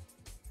 let's go.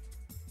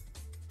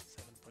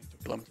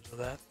 7.2 kilometers of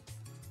that.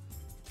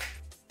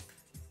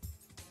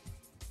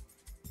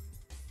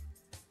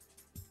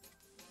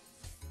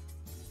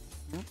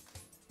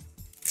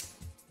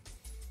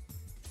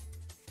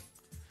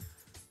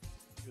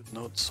 Good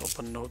notes,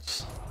 open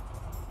notes.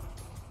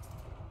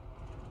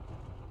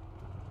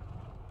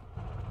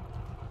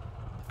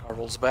 Car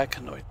rolls back.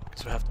 No,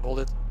 because we have to hold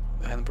it.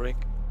 The handbrake.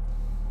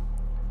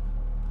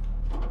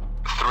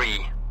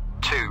 3,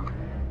 2,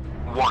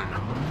 1.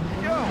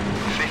 Go!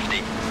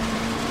 50.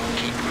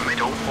 Keep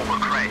middle over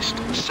crest.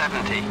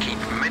 70. Keep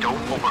middle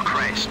over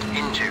crest.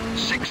 Into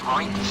 6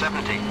 right.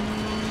 70.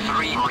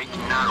 3 right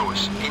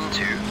narrows.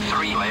 Into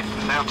 3 left.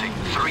 30.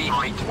 3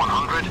 right.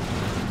 100.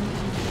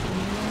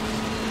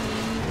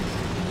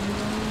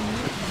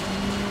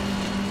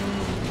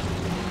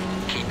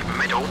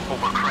 Middle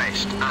over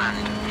crest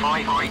and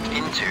 5 right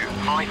into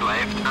 5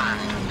 left and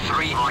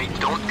 3 right,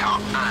 don't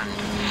cut, and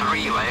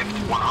 3 left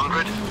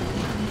 100,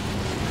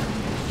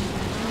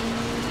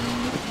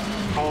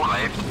 4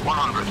 left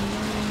 100,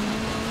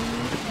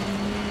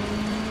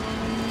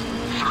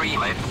 3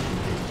 left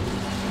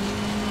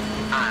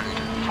and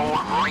 4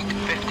 right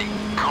 50,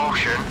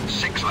 caution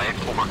 6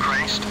 left over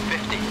crest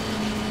 50,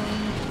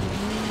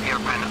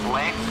 hairpin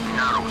left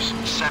narrows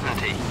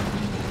 70.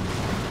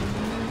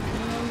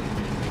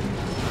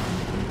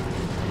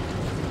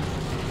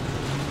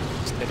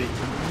 Steady.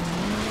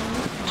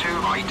 2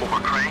 right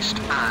over crest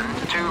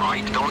and 2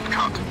 right, don't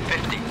cut,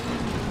 50.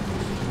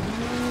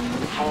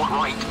 4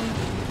 right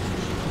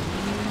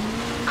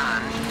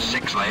and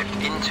 6 left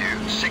into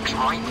 6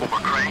 right over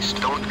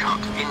crest, don't cut,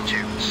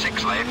 into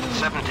 6 left,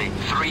 70.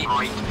 3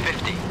 right,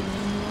 50.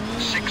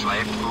 6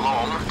 left,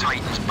 long,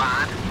 tightens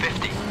bad,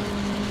 50.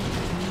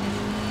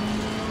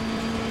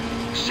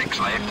 6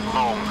 left,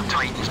 long,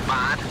 tightens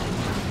bad.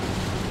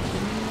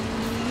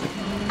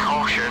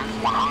 Caution,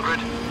 100.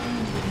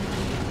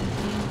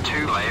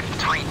 2 left,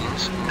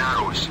 tightens,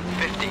 narrows,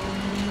 50.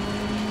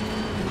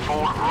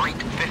 4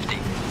 right, 50.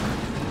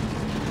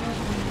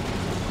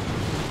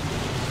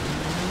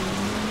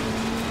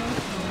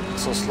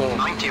 so slow.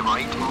 90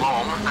 right,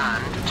 long,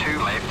 and 2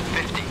 left,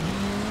 50.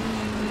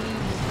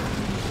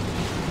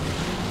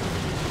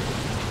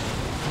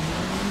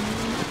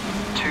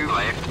 2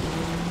 left,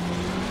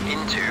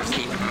 into,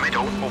 keep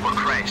middle, over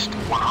crest,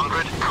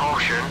 100,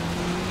 caution,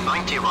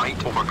 90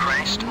 right, over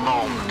crest,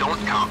 long,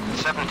 don't cut,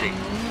 70.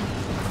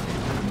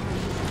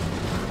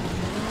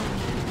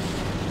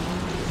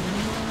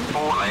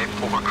 4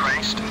 left, over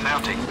crest,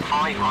 30,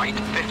 5 right,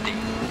 50.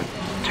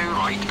 2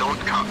 right, don't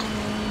cut,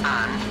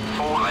 and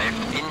 4 left,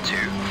 into,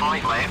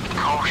 5 left,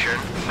 caution,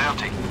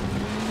 30.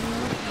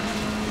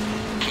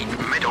 Keep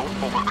middle,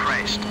 over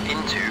crest,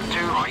 into,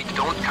 2 right,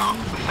 don't cut,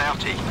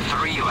 30,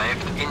 3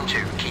 left,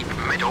 into, keep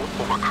middle,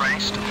 over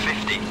crest,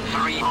 50,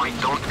 3 right,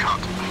 don't cut,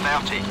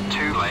 30,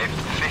 2 left,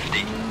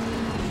 50.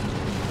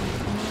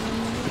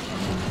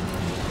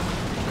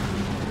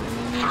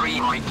 3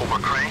 right, over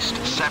crest,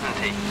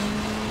 70.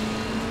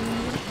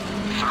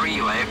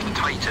 3 left,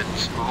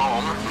 tightens,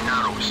 long,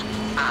 narrows,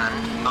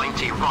 and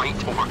 90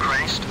 right, over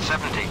crest,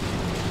 70.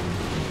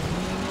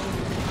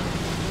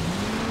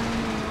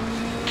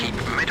 Keep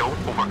middle,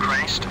 over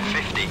crest,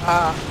 50.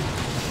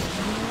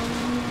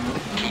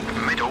 Keep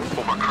middle,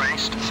 over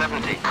crest,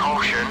 70.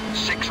 Caution,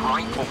 6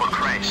 right, over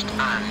crest,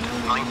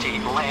 and 90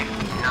 left,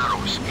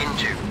 narrows,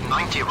 into,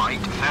 90 right,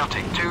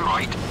 30, 2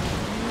 right,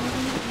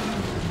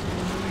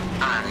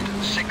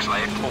 and 6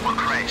 left, over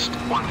crest,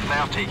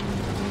 130.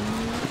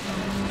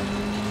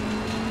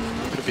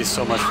 Could be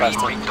so much 3 faster.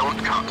 right, don't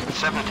cut,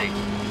 70.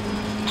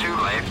 2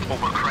 left,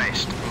 over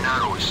crest,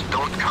 narrows,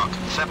 don't cut,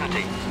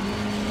 70.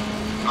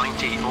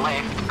 90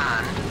 left,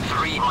 and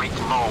 3 right,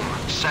 long,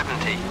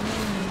 70.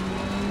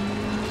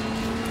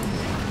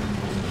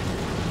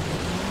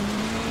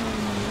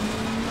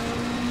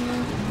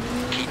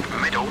 Keep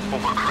middle,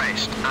 over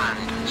crest,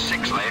 and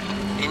 6 left,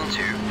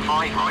 into,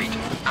 5 right,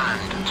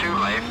 and 2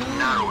 left,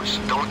 narrows,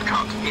 don't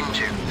cut,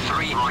 into,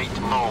 3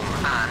 right, long,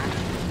 and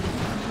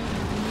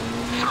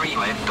 3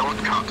 left, don't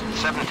cut,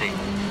 70.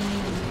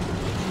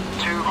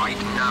 2 right,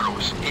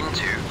 narrows,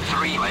 into,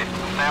 3 left,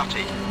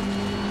 30.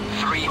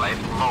 3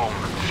 left, long,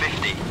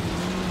 50.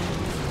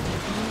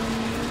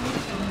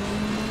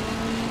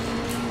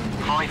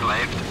 5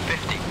 left,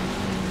 50.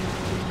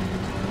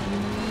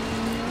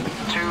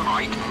 2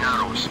 right,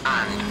 narrows,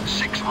 and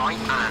 6 right,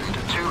 and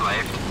 2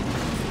 left.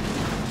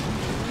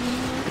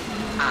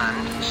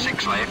 And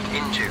 6 left,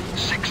 into,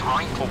 6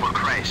 right, over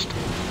crest.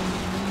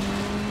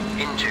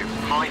 Into,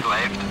 5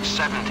 left,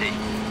 70.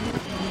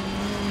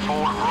 4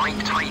 right,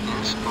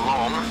 tightens,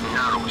 long,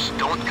 narrows,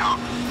 don't cut.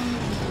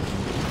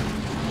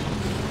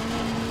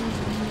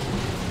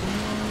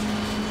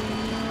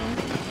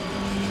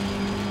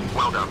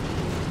 Well done.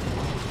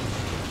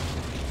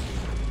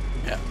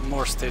 Yeah,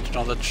 more stage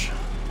knowledge,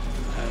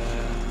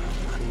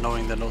 and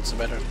knowing the notes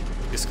better.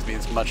 This could be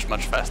much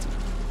faster,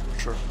 for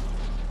sure.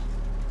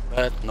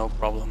 But no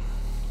problem.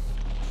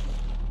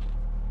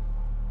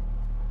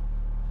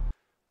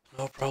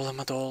 No problem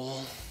at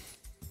all.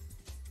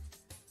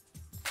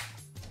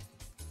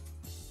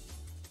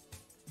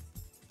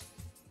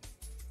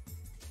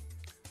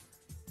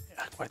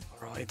 Yeah, quite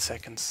far, 8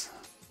 seconds.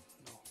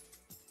 No.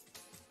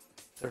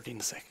 13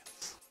 seconds.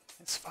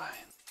 It's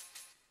fine.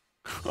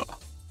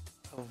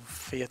 Oh,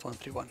 Fiat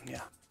 131,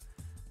 yeah.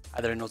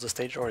 Either he knows the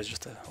stage or he's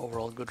just an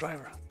overall good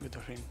driver. Good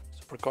machine,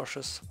 super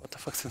cautious. What the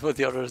fuck's what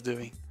the other is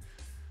doing?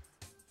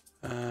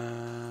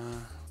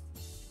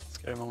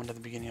 Scary moment at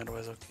the beginning,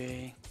 otherwise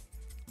okay.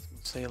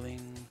 Smooth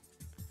sailing.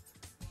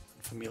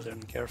 Unfamiliar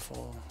and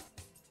careful.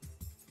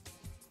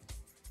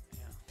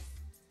 Yeah.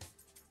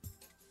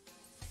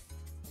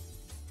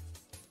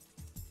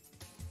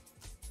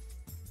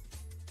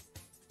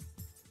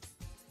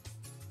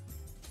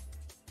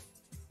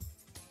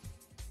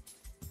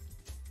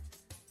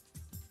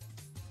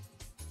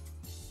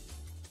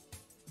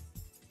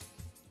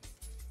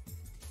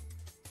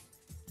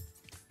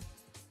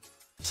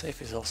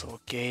 Safe is also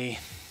okay.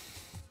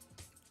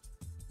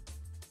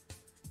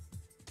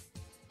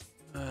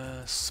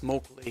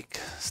 Smoke Lake,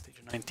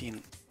 stage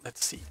 19.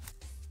 Let's see.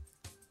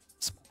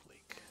 Smoke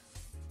Lake.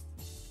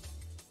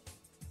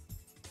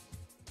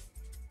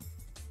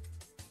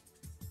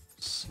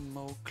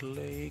 Smoke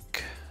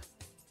Lake.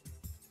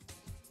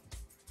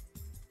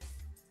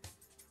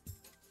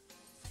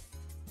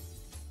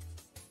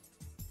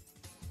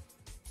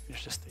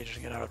 Finish the stage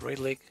and get out of Red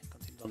Lake.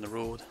 Continue on the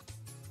road.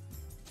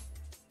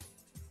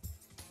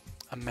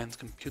 Amend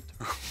computer.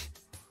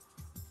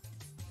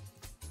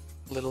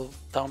 Little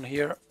down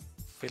here.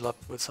 Fill up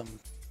with some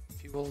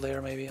fuel there,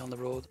 maybe on the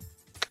road.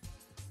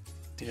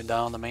 Continue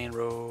down the main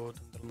road,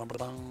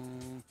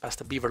 past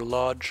the Beaver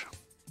Lodge.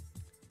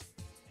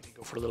 Maybe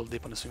go for a little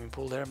dip on the swimming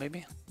pool there,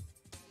 maybe.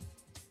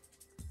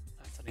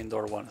 That's an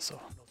indoor one, so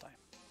no time.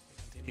 We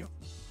continue.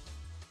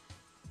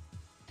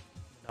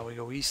 Now we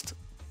go east,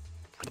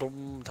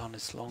 down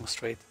this long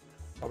straight.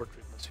 Robert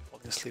Reed must be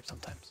falling asleep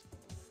sometimes.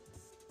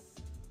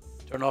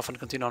 Turn off and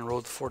continue on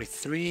road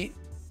 43.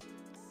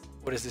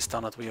 What is this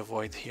town that we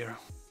avoid here?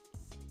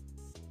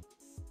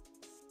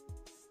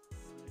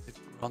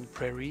 Grande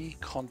Prairie,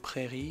 Grande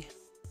Prairie.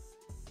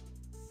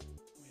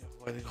 We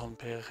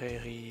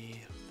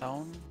Prairie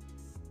Town.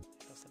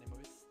 That's the name of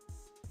it.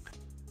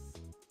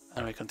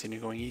 And we continue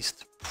going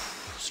east.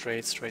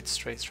 Straight.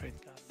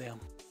 God damn.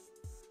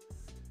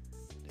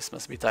 This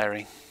must be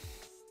tiring.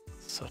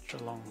 Such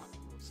a long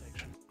road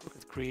section.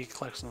 Crooked Creek,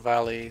 Clarkson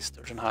Valley,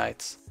 Sturgeon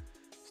Heights,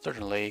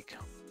 Sturgeon Lake.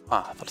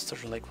 Ah, I thought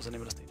Sturgeon Lake was the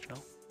name of the stage, no?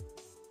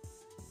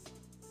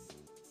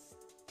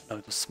 No,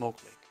 it was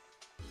Smoke Lake.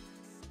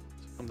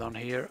 So we come down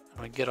here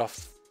and we get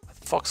off at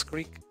Fox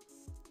Creek.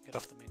 Get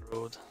off the main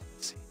road.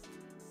 Let's see.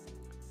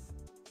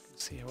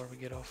 Let's see where we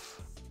get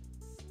off.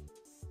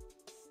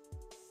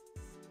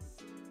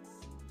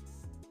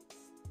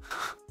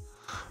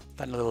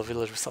 Tiny little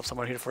village. We stop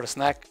somewhere here for a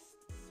snack.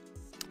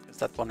 Because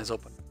that one is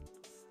open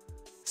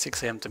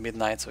 6 AM to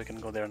midnight, so we can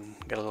go there and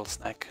get a little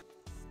snack.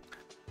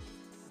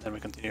 Then we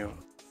continue.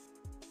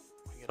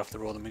 We get off the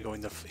road and we go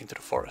into the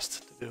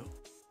forest to do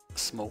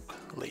Smoke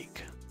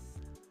Lake.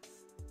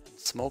 And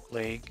Smoke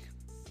Lake,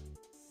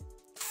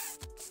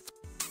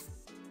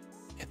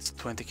 it's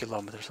 20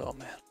 kilometers, oh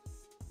man.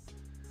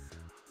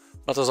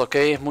 Notas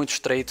ok, muito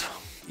estreito,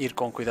 ir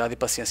com cuidado e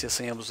paciência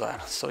sem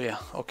abusar. So yeah,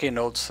 okay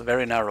notes,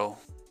 very narrow.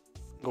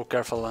 Go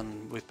careful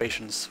and with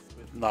patience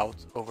without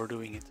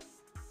overdoing it.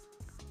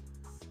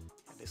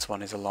 And this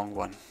one is a long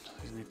one, so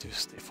you need to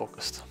stay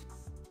focused.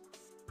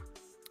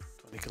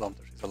 20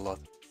 kilometers is a lot.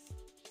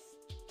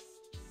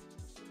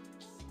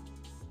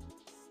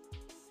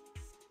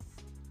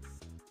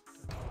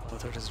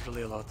 That is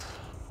really a lot.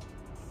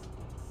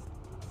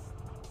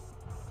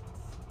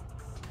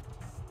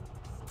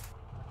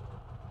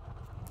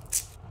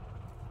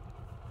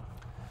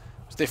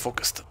 Stay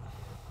focused.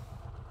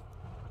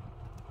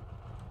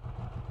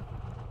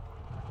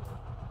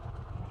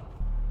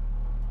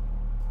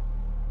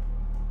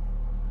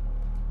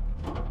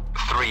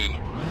 Three,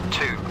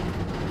 two,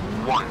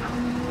 one.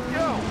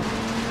 Go!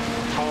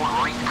 Four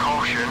right,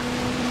 caution.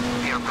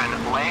 Hairpin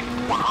left,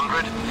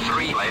 100.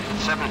 3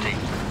 left, 70.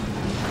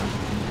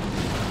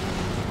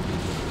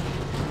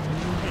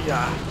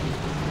 Yeah.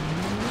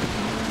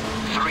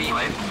 3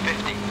 left,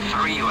 50.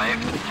 3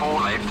 left,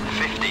 4 left,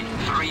 50.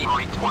 3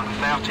 right,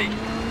 130.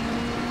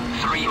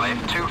 3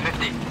 left,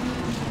 250.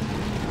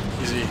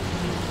 Easy.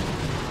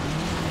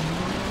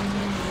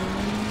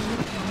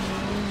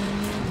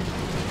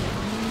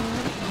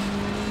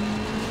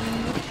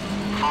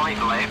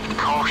 Five left,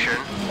 caution,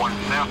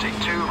 130.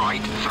 2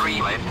 right,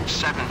 3 left,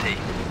 70.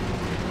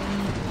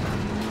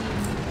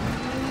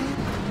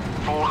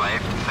 4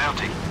 left,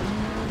 30.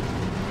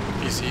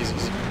 Easy, easy,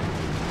 easy.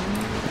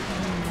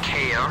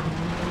 Care,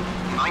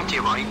 90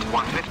 right,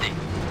 150.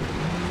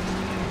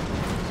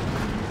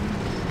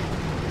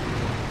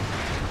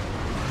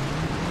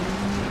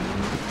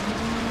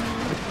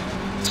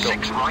 Let's go.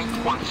 6 right,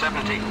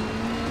 170.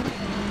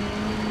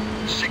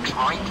 6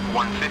 right,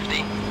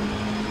 150.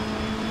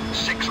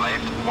 6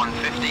 left,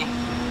 150.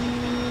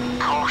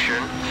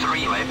 Caution,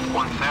 3 left,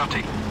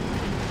 130.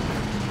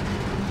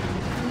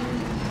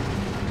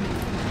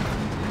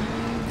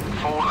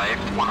 4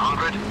 left,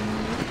 100.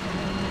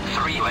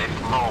 3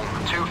 left, long,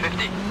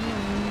 250.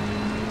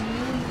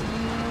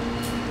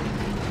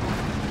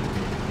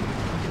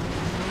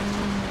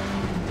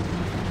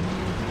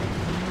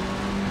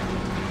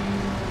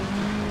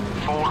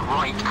 4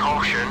 right,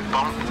 caution,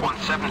 bump,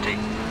 170.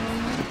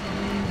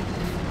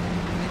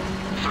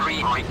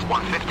 3 right,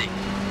 150.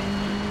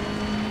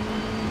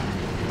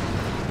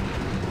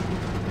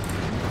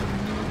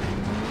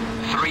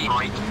 3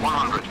 right,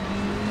 100.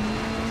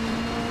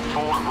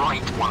 4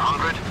 right,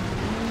 100.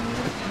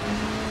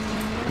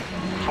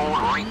 4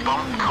 right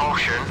bump,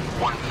 caution,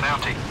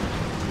 130.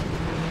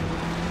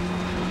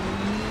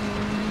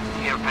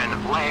 Hairpin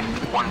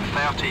left,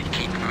 130,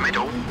 keep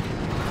middle.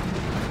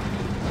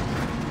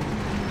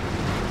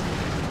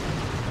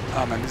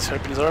 Oh man, these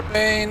hairpins are a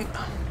pain.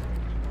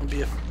 Will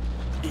be a...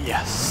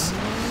 Yes.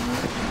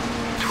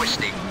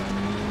 Twisty.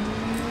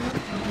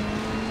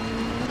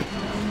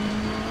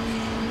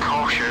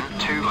 Caution,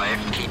 2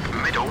 left, keep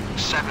middle,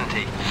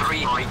 70.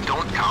 3 right,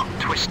 don't cut,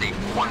 twisty,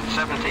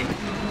 170.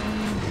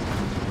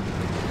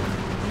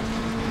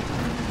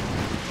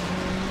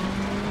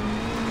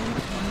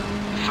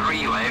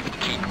 3 left,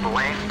 keep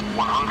left,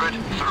 100.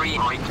 3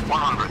 right,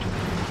 100.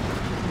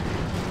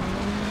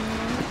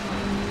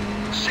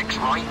 6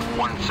 right,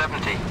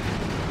 170.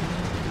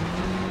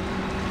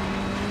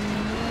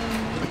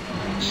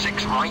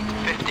 6 right,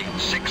 50.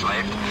 6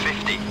 left,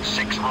 50.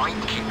 6 right,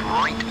 keep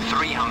right,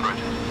 300.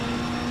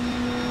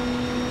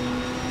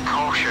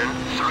 Caution,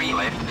 3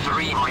 left,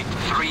 3 right,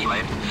 3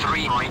 left,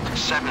 3 right,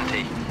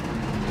 70.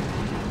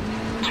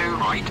 2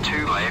 right,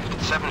 2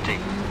 left, 70.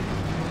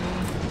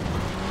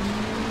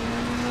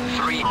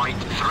 3 right,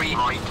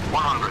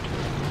 100.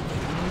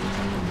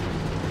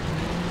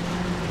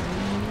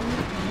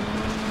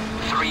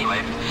 3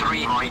 left,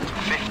 3 right,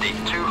 50.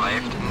 2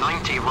 left,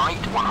 90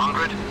 right,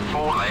 100.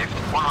 4 left,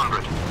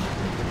 100.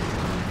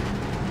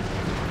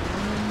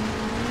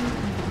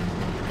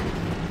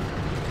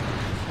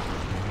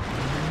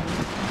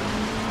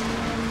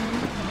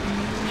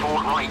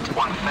 4 right,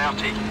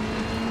 130.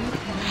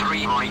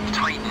 3 right,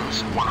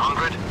 tightens,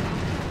 100.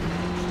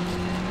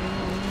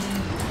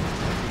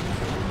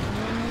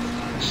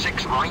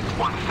 6 right,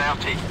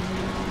 130.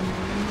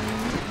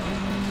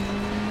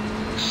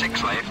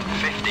 6 left,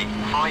 50.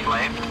 5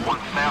 left,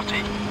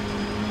 130.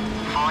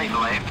 5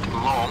 left,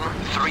 long,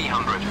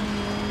 300.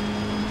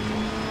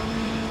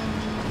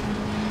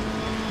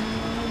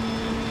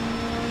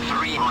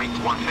 3 right,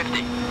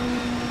 150.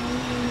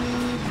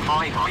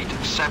 5 right,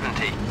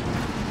 70.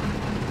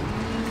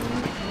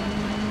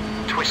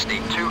 Twisty,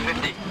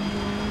 250.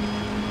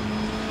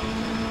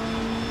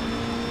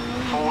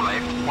 4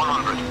 left,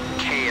 100.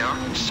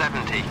 Care,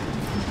 70.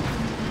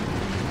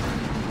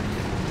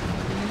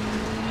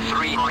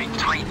 3 right,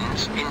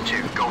 tightens,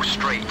 into, go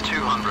straight,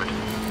 200.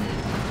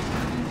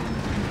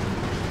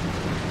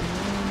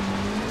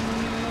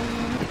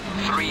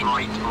 3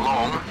 right,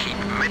 long, keep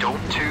middle,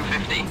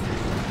 250.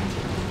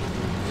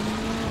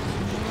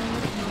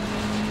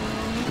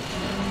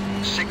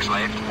 6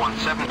 left,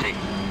 170.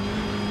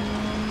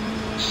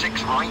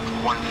 6 right,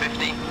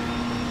 150.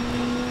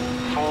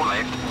 4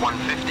 left,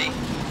 150.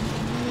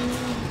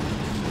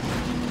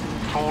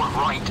 4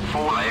 right,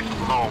 4 left,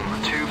 long,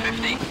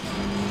 250.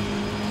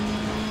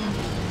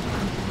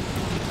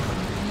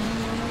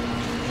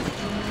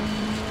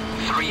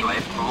 3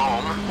 left,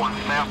 long,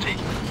 130.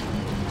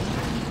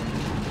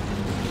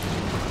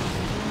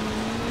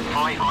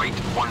 5 right,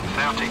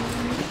 130.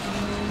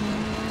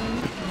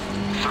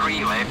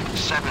 3 left,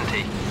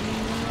 70.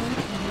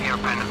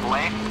 Hairpin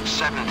left,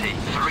 70.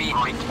 3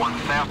 right,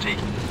 130.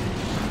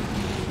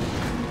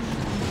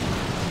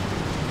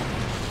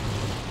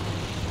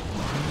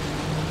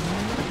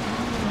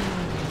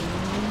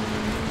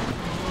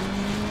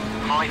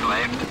 5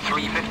 left,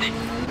 350.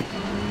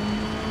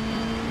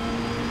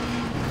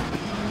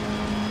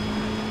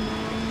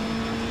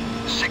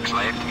 6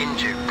 left,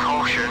 into,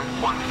 caution,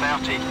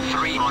 130.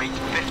 3 right,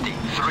 50.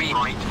 3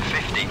 right,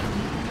 50.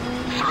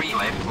 3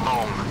 left,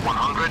 long,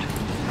 100.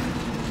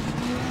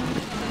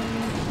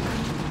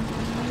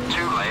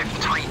 2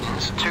 left,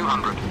 tightens,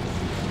 200.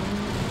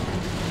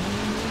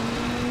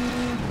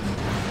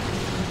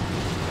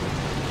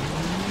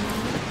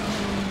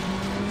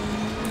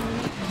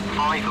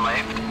 5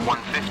 left,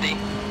 150.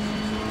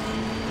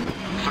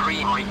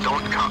 3 right,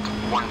 don't cut,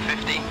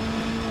 150.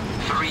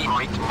 3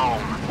 right,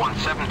 long,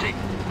 170.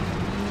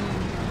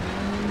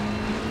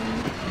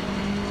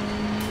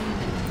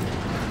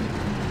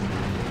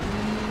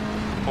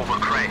 'Over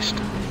crest.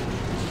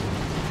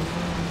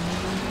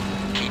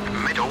 Keep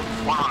middle,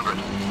 100.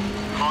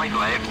 5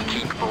 left,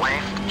 keep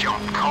left,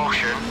 jump,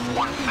 caution,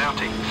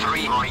 130.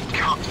 3 right,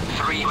 cut,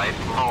 3 left,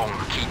 long,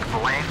 keep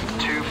left,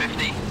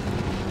 250.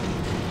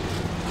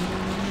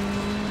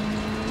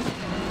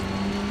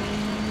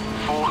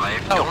 4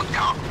 left, don't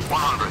cut,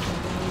 100.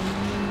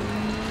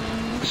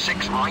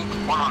 6 right,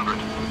 100.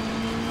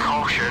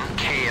 Caution,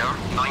 care,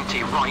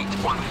 90 right,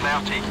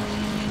 130.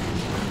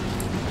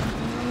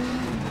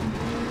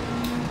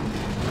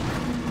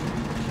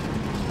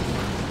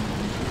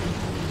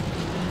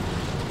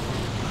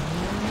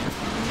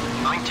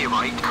 90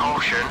 right,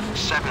 caution,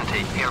 70,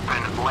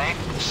 hairpin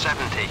left,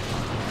 70.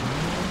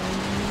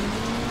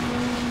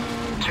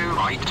 2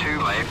 right, 2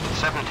 left,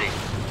 70.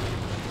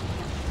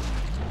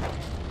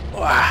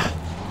 Wow.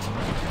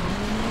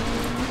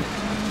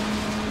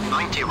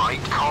 90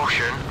 right,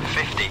 caution,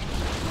 50.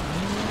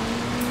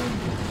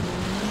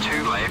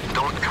 2 left,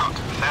 don't cut,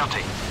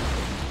 30.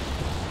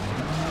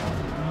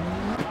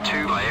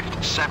 2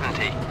 left,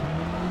 70.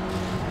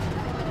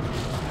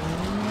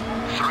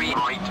 3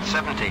 right,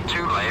 70.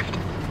 2 left.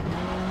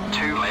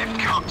 2 left,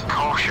 cut,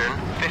 caution,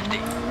 50.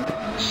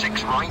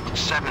 6 right,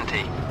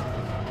 70.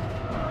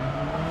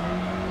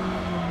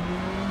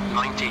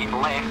 90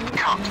 left,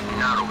 cut,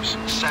 narrows,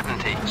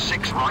 70.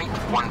 6 right,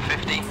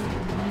 150.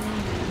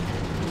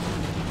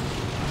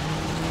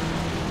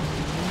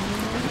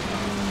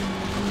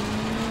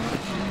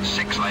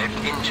 6 left,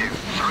 into,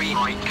 3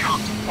 right, cut,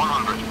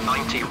 100.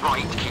 90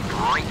 right, keep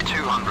right,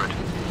 200.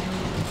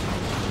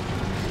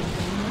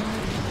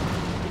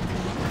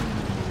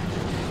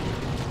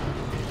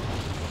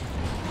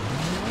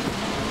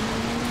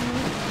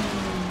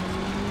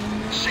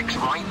 6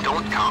 right,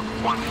 don't cut,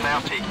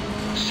 130.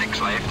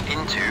 6 left,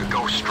 into,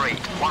 go straight,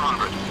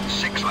 100.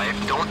 6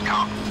 left, don't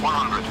cut,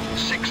 100.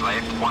 6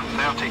 left,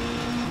 130.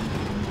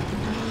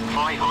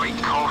 5 right,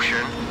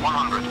 caution,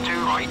 100.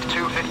 2 right,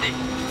 250.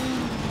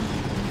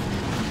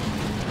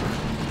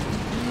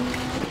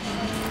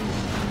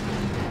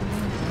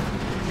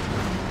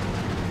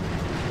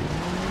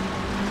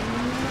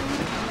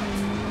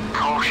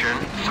 Caution,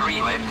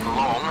 3 left,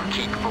 long,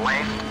 keep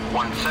left,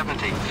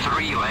 170.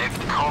 3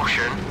 left,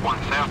 caution,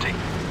 130.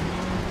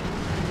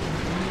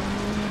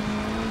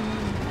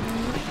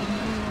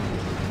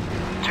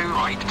 2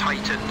 right,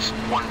 tightens,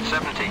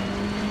 170.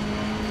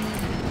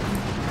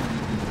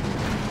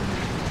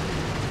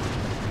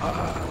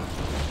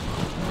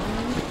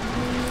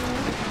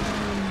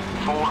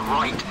 4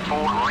 right, 4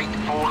 right,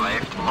 4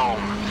 left,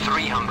 long,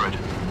 300.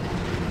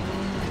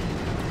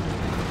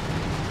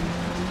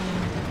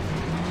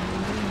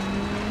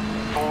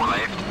 4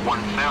 left,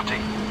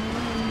 130.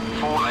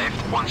 4 left,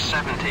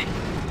 170.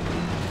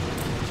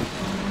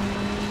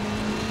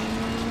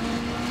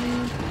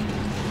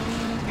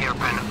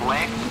 Hairpin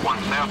left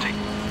 130.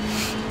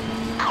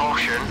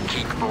 Caution,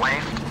 keep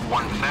left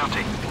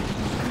 130.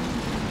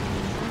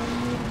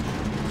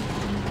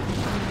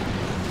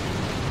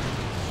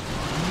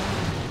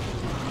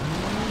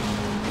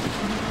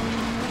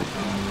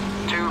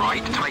 Two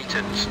right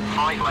tightens,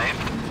 5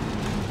 left.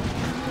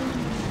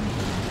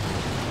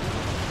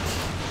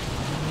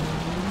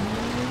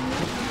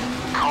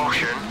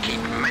 Caution,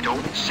 keep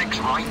middle, 6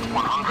 right,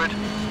 100.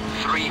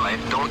 3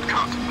 left, don't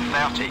cut,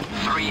 30.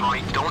 3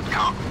 right, don't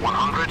cut,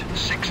 100.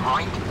 6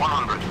 right,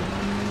 100.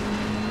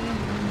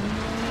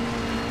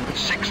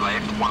 6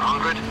 left,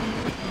 100.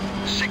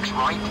 6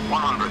 right,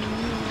 100.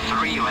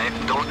 3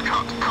 left, don't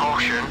cut,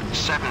 caution,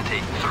 70.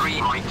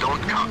 3 right,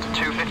 don't cut,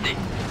 250.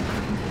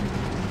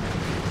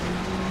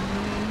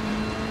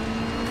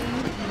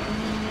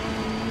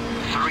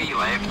 3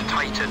 left,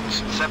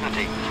 tightens,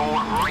 70. 4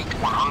 right,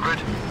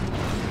 100.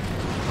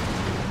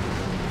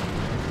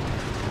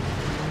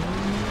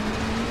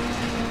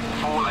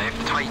 4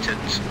 left,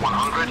 tightens,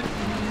 100.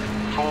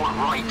 4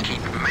 right,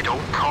 keep middle,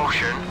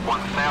 caution,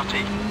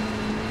 130.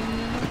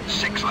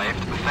 6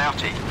 left,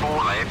 30.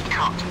 4 left,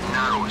 cut,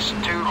 narrows.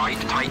 2 right,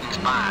 tightens,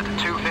 bad,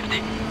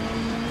 250.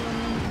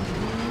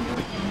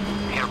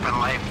 Hairpin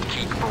left,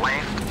 keep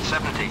left,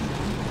 70.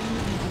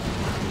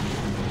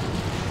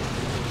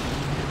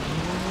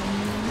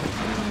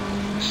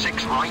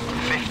 6 right,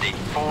 50.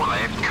 4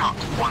 left, cut,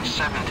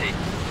 170.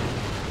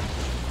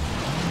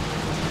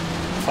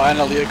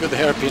 Finally a good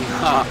hairpin.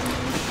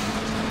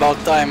 About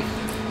time.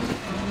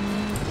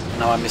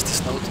 Now I missed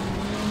this note.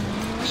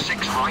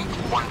 6 right,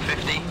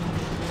 150.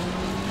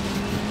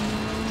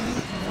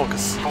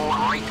 Focus. 4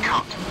 right,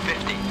 cut,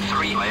 50.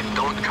 3 left,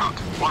 don't cut,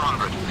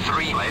 100.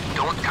 3 left,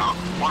 don't cut,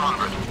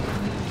 100.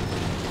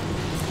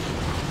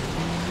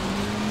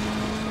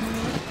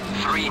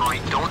 3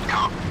 right, don't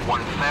cut,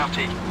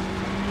 130.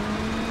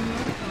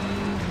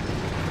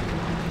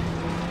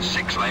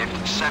 6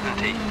 left,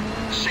 70.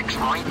 6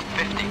 right,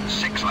 50.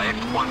 6 left,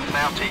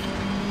 130.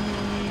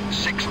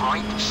 6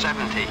 right,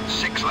 70.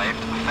 6 left,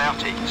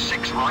 30.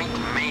 6 right,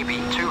 maybe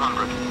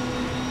 200.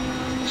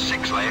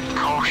 6 left,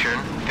 caution,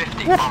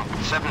 50, bump,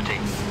 70.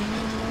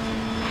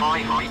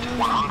 5 right,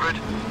 100.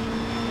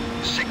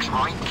 6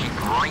 right, keep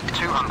right,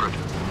 200.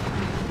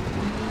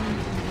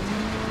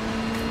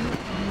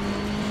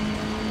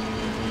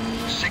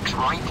 6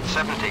 right,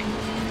 70.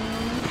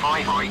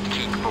 5 right,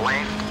 keep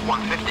left,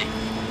 150.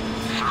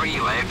 3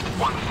 left,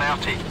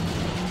 130.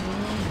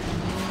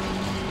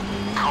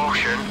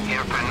 Caution,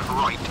 hairpin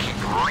right, keep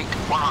right,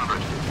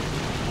 100.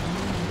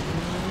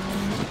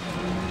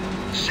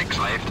 6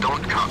 left,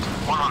 don't cut,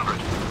 100.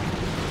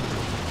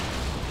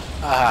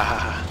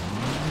 Ah.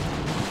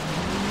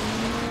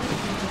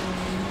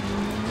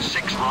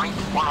 6 right,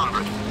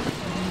 100.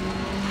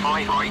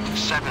 5 right,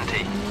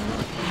 70.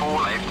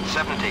 4 left,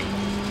 70.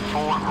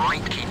 4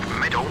 right, keep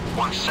middle,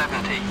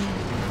 170.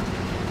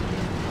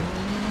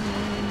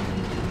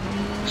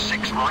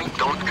 6 right,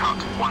 don't cut,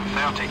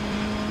 130.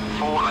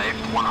 4 left,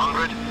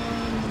 100.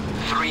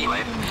 3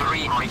 left,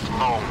 3 right,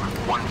 long,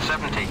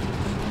 170.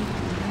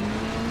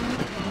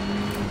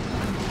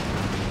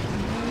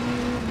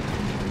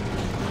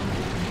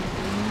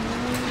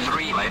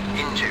 3 left,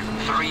 into,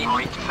 3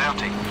 right,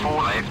 30.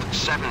 4 left,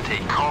 70.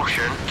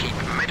 Caution, keep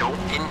middle,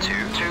 into,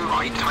 2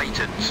 right,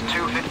 tightens,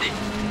 250.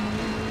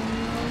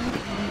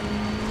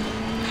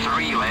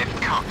 3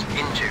 left, cut,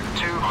 into,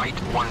 2 right,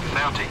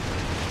 130.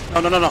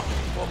 No.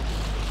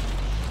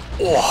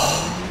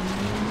 Oh.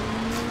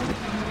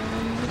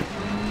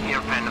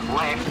 Hairpin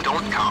left,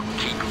 don't cut,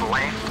 keep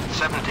left,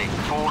 70.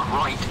 4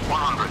 right,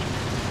 100.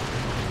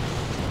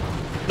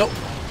 No.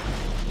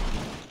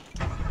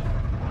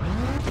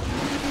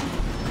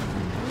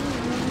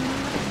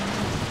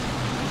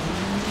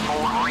 4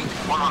 right,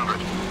 100.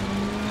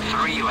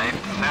 3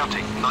 left,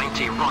 30.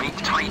 90 right,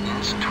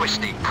 tightens,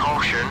 twisty,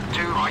 caution,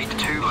 2 right,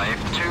 2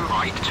 left, 2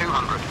 right,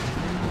 200.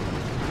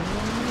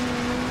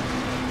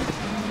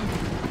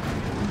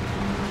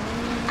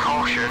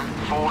 Caution,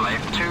 4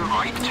 left, 2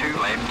 right, 2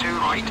 left, 2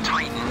 right,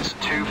 tightens,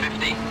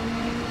 250.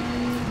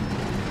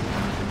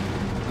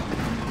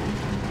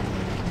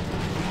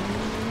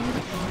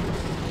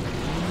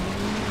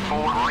 4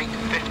 right,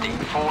 50.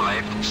 4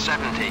 left,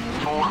 70.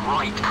 4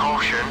 right,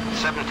 caution,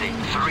 70.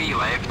 3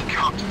 left,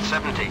 cut,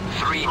 70.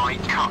 3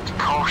 right, cut,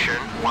 caution,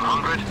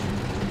 100.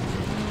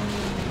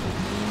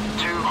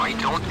 2 right,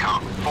 don't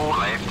cut. 4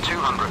 left,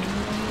 200.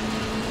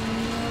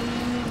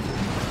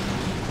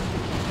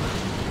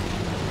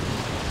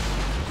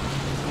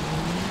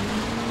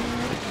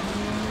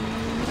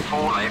 4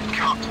 left,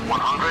 cut,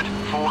 100.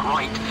 4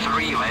 right,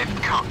 3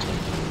 left, cut.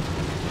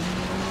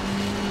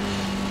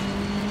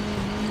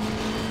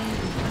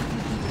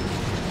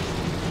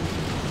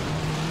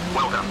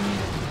 Well done.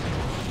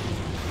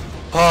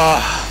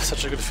 Ah,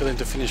 such a good feeling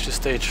to finish this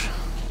stage.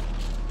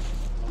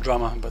 No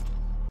drama, but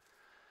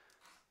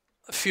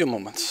a few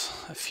moments,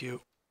 a few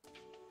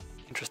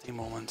interesting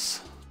moments.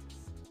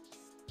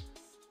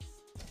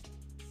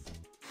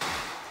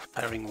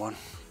 Tiring one.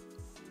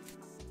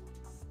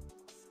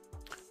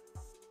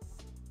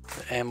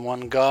 The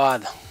M1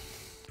 God,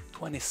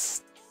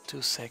 22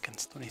 22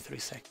 seconds, 23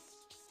 seconds.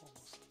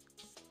 Almost.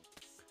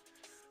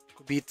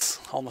 Beats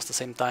almost the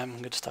same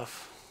time, good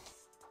stuff.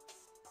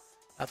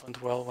 That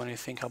went well when you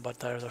think how bad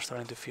tires are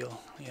starting to feel.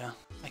 Yeah,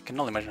 I can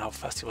only imagine how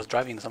fast he was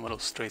driving in some of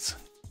those straights.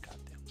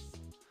 Goddamn.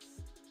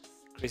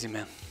 Crazy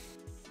man.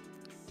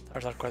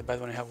 Tires are quite bad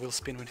when you have wheel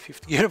spin with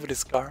 50 gear with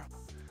this car.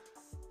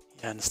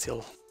 Yeah, and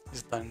still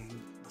he's done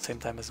the same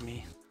time as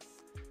me.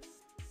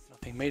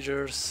 Nothing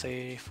major,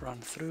 safe run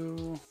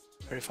through.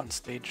 Very fun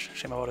stage.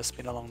 Shame about a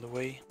spin along the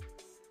way.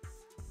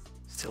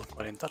 Still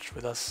quite in touch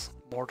with us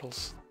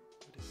mortals.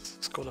 This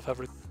Skoda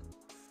fabric.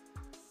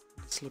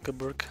 It's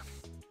Lukeberg.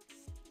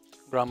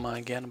 Grandma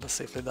again, but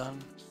safely done.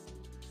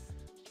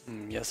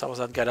 Yes, I was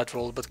that guy that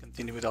rolled but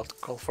continued without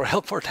call for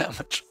help or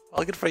damage.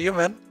 Well, good for you,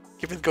 man.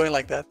 Keep it going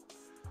like that.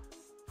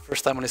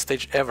 First time on a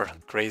stage ever.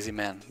 Crazy,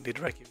 man. Did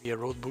Recce via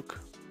roadbook.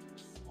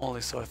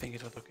 Only so I think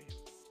it went okay.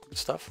 Good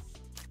stuff.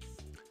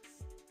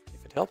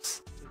 If it helps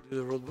to do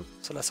the roadbook.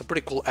 So that's a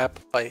pretty cool app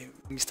by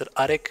Mr.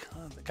 Arek,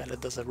 the guy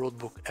that does a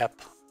roadbook app.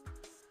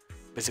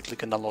 Basically you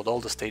can download all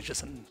the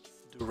stages and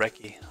do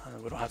Recce.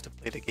 We don't have to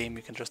play the game,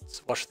 you can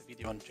just watch the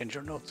video and change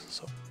your notes.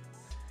 So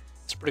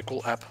it's a pretty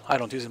cool app. I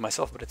don't use it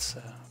myself, but it's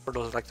for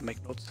those who like to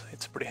make notes,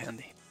 it's pretty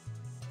handy.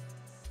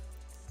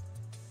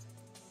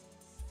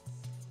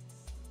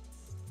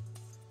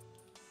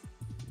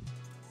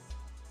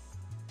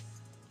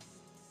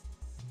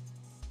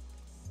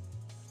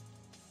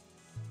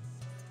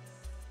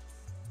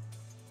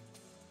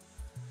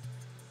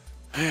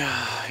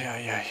 Yeah.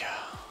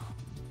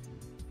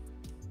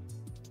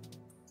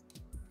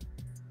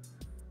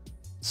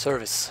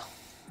 Service.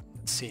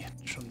 Let's see,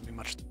 shouldn't be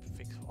much to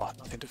fix. Oh,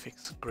 nothing to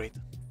fix. Great.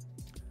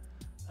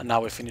 And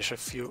now we finish a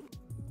few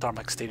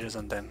tarmac stages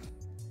and then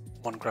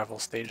one gravel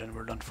stage and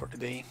we're done for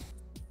today.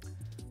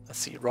 Let's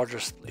see,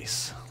 Rogers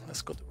Place.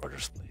 Let's go to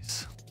Rogers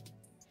Place.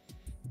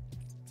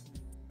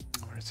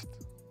 Where is it?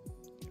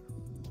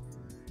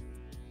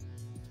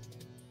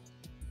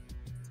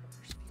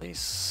 Rogers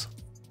Place.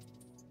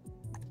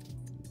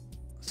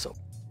 So,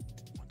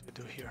 what do we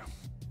do here?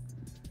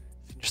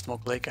 Finish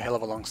Smoke Lake, a hell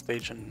of a long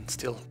stage and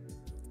still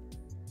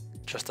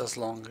just as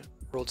long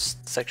road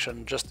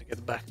section just to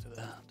get back to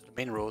the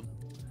main road,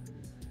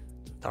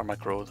 the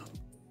tarmac road,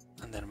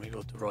 and then we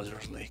go to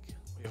Rogers Lake.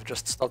 We've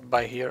just stopped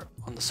by here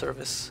on the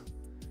service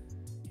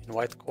in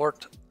White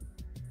Court,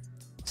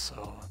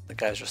 so the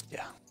guys just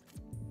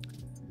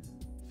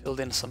filled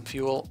in some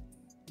fuel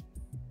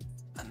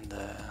and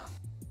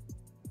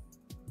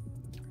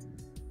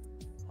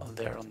well,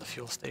 there on the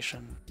fuel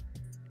station,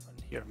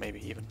 and here maybe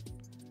even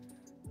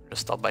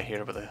just stop by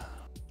here with the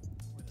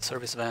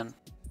service van.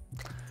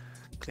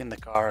 Clean the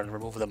car and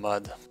remove the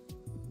mud,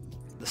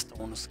 the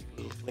stones, keep it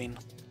a little clean.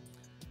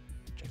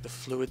 Check the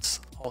fluids,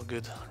 all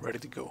good, ready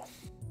to go.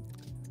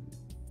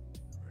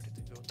 Ready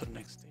to go to the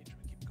next stage.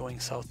 We keep going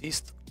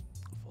southeast,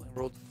 following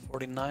road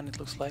 49 it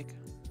looks like.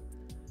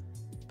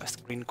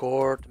 Past Green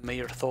Court,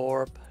 Mayor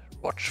Thorpe,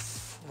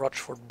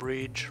 Rochford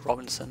Bridge,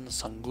 Robinson,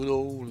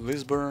 Sangudo,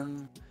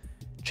 Lisburn,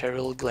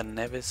 Cheryl, Glen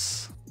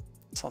Nevis,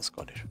 sounds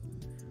Scottish.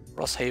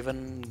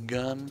 Rosshaven,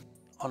 Gun,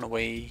 on the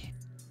way.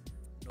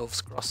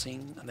 Noves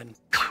Crossing, and then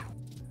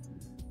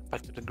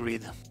back to the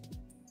grid.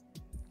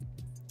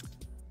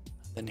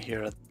 Then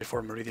here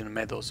before Meridian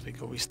Meadows we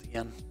go east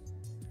again,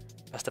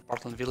 past the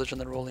Parkland Village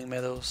and the Rolling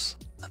Meadows,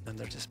 and then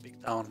there's this big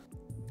town,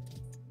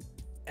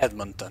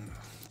 Edmonton.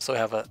 So we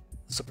have a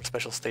super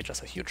special stage.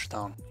 That's a huge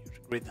town,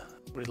 huge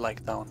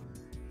grid-like town.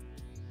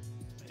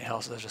 Many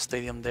houses, there's a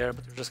stadium there,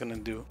 but we're just gonna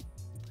do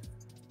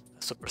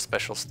a super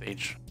special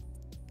stage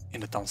in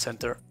the town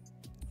center,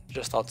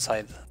 just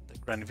outside the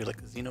Grand Villa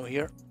Casino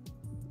here.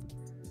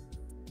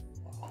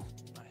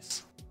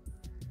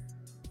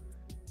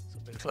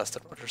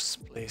 Cluster Rogers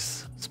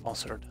Place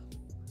sponsored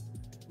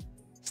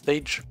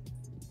stage.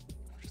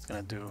 I'm just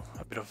gonna do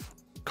a bit of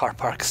car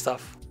park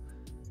stuff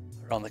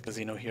around the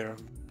casino here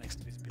next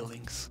to these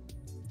buildings.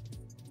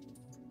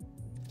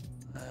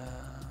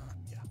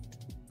 Yeah,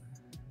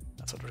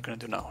 that's what we're gonna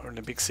do now. We're in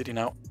the big city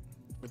now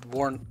with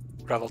worn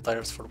gravel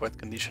tires for wet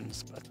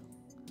conditions, but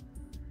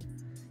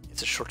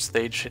it's a short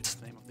stage, it's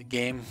the name of the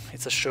game,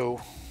 it's a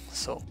show,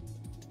 so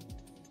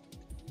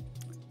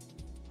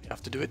we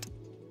have to do it.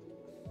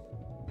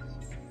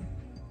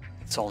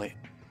 It's only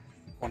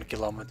 1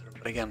 kilometer,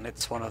 but again,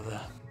 it's one of the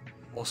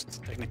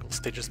most technical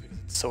stages because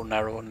it's so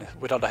narrow and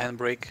without a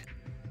handbrake.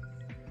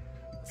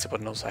 Let's see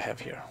what notes I have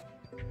here.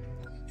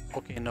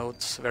 Okay,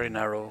 notes, very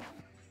narrow.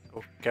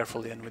 Go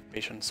carefully and with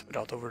patience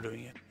without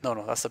overdoing it.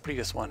 No, that's the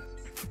previous one.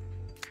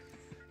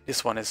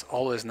 This one is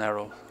always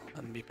narrow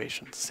and be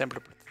patient.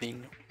 Sempre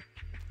pertinho,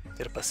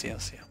 ter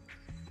paciencia.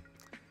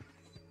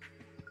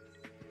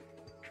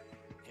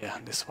 Yeah,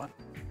 this one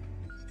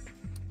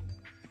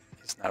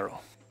is narrow.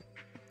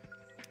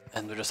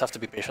 And we just have to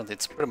be patient.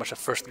 It's pretty much a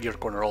first gear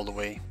corner all the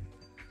way.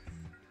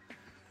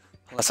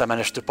 Unless I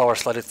manage to power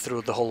slide it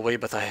through the whole way,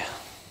 but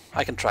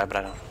I can try, but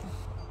I'm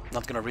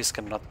not gonna risk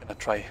and not gonna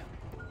try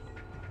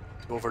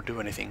to overdo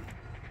anything.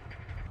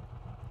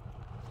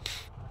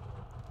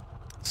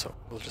 So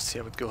we'll just see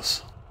how it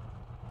goes.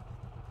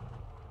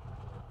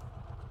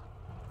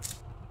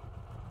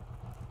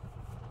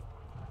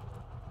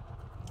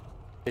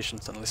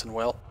 patience and listen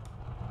well.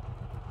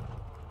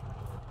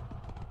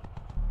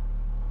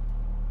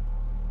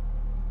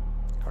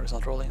 Car is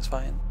not rolling, it's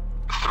fine.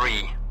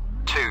 3,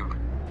 2,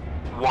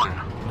 1.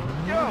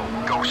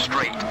 Go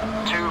straight.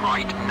 2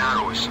 right,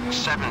 narrows.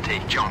 70,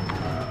 jump.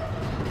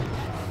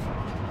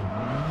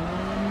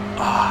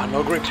 Ah,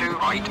 no grip. 2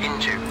 right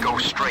into, go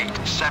straight.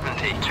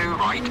 70, 2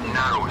 right,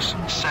 narrows.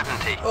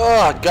 70.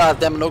 Oh, god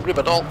damn, no grip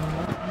at all.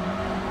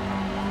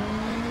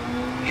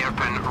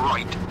 Hairpin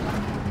right.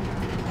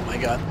 Oh my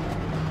god.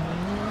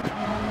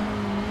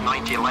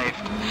 90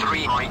 left.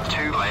 3 right,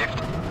 2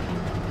 left.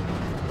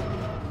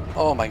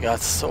 Oh my god,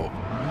 so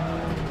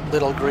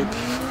little grip.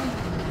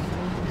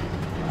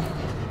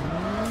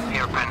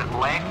 Hairpin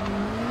left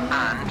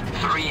and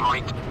 3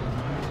 right.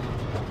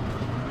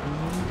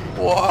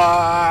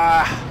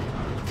 Wow.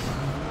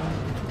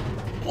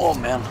 Oh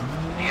man.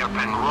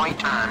 Hairpin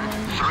right and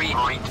 3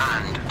 right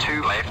and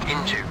 2 left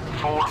into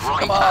 4 right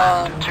Come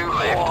on. and 2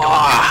 left.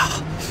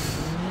 Oh.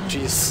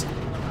 Jeez.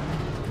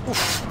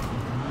 Oof.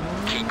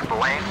 Keep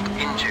left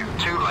into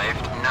 2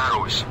 left,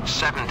 narrows.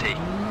 70.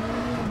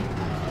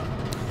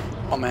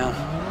 Oh man.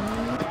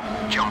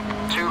 Jump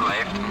 2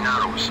 left,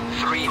 narrows.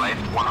 3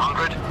 left,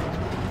 100.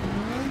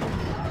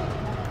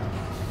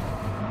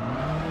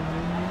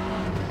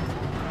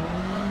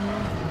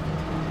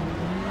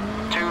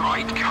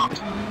 Right cut.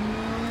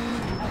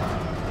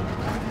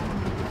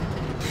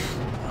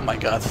 Oh my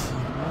god.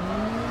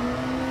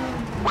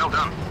 Well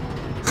done.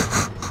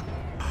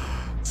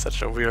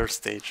 Such a weird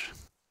stage.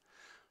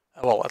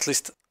 Well, at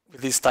least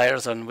with these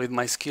tires and with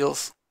my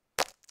skills,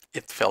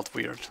 it felt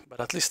weird, but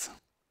at least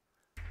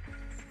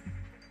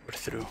we're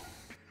through.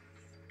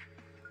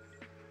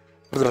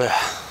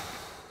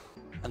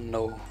 And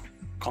no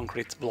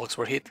concrete blocks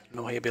were hit,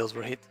 no hay bales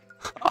were hit.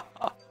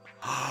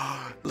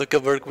 Look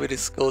at work with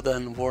his Skoda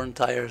and worn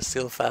tires,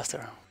 still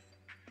faster.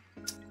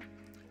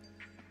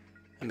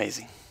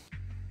 Amazing.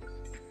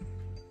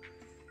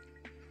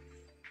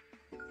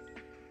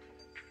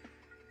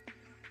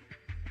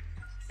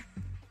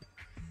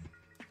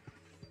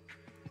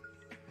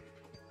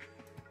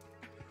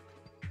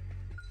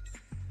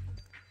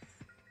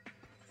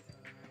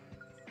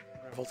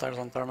 Gravel tires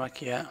on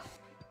tarmac, yeah.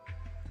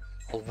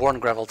 Well, worn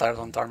gravel tires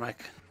on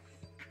tarmac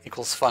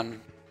equals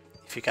fun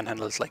if you can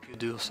handle it like you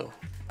do, so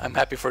I'm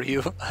happy for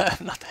you.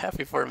 I'm not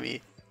happy for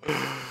me.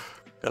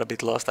 Got a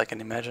bit lost, I can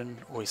imagine.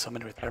 Oh, so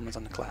many retirements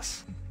on the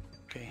class.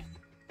 Okay.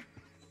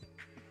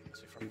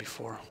 See from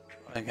before.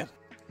 Again,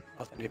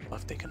 not many people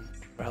have taken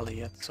Rallye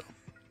yet, so.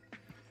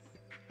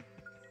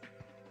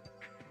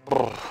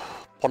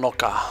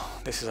 Ponoka.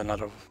 This is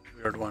another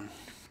weird one.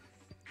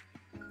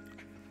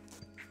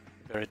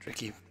 Very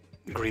tricky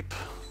grip.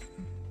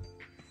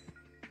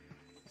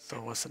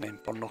 So what's the name?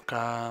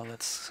 Ponoka.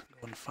 Let's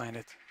go and find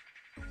it.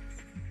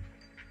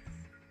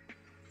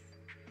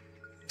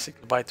 Say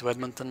goodbye to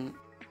Edmonton,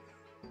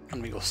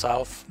 and we go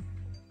south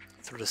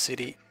through the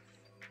city,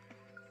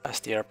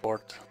 past the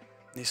airport,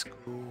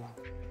 Nisku,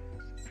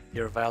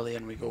 Deer Valley,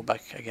 and we go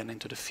back again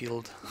into the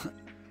field,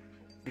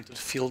 into the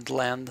field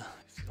land.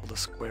 See all the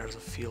squares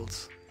of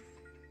fields,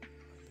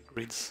 the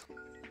grids.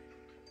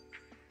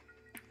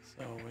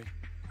 So we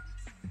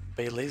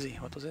Bay Lazy,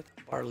 what was it?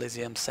 Bar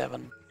Lazy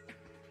M7.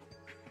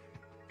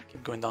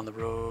 Keep going down the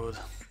road,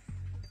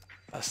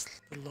 past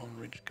the Lone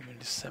Ridge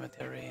Community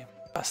Cemetery,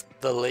 past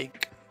the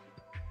lake.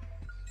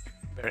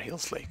 Bear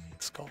Hills Lake,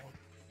 it's called.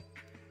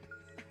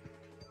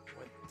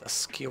 With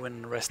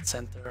Askewan Rest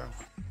Center.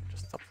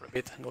 Just stop for a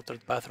bit and go to the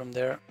bathroom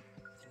there.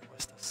 In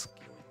West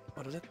Askewan.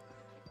 What is it?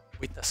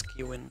 With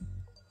Askewan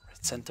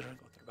Rest Center. Go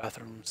to the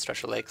bathroom,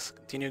 stretch the legs.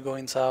 Continue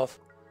going south.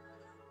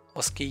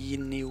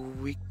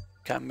 Oskiyiniwikamic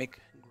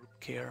Group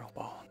Care.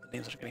 Wow, the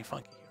names are getting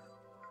funky here.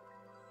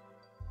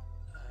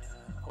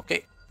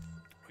 Okay,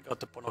 we got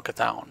to Ponoka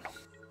town.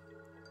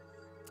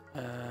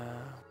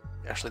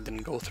 We actually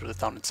didn't go through the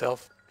town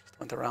itself.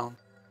 Went around.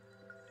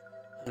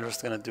 I'm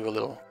just gonna do a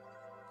little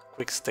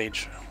quick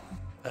stage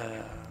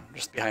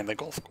just behind the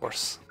golf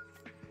course,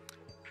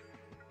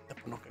 the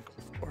Ponoka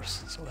golf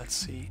course. So let's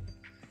see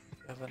if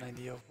you have an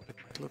idea of what it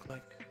might look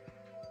like.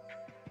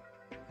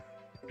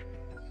 So it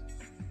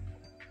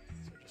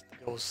just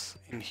goes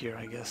in here,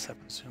 I guess, I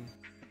presume.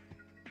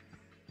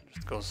 It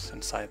just goes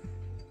inside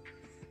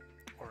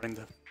or in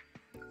the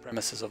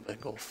premises of the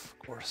golf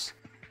course.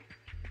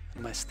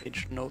 And my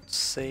stage notes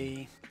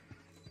say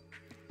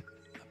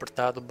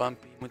apertado,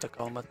 bumpy, muita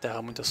calma,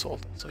 terra muita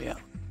solta. So yeah,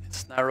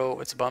 it's narrow,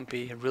 it's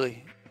bumpy,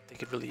 really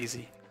take it really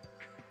easy,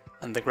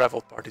 and the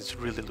gravel part is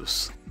really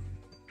loose.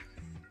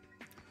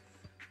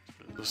 It's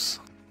really loose.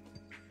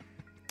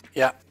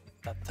 Yeah,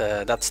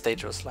 that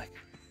stage was like.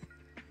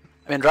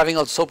 I mean, driving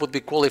out soap would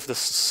be cool if the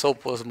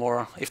soap was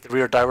more, if the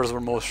rear tires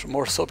were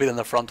more soapy than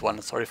the front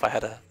ones, or if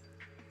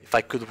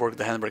I could work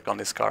the handbrake on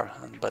this car,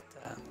 but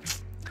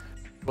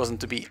it wasn't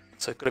to be.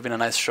 So it could have been a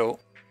nice show,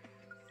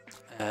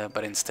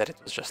 but instead it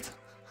was just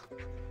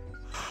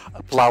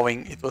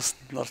plowing. It was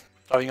not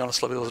driving on a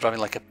slope, it was driving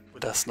like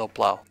with a snow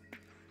plow.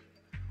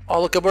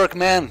 Oh, look at work,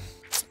 man!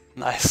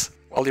 Nice.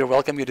 Well, you're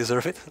welcome, you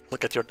deserve it.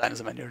 Look at your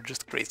times, man, you're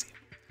just crazy.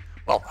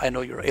 well, I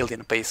know you're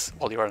alien pace,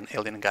 well, you're an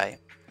alien guy,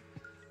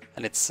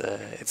 and it's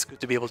good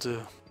to be able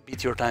to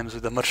beat your times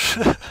with a much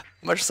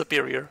much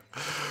superior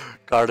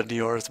car than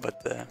yours.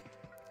 But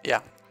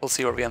yeah, we'll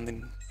see where we end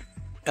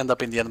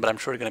up in the end. But I'm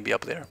sure you're gonna be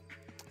up there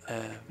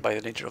by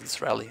the nature of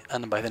this rally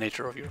and by the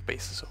nature of your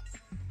pace. So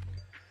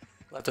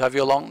glad to have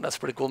you along. That's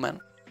pretty cool, man.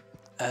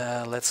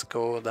 Let's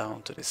go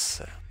down to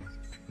this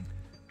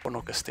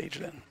Ponoka stage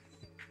then.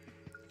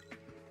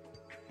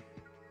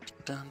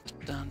 Dun,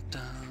 dun,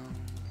 dun.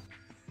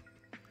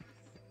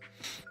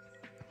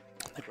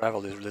 The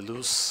gravel is really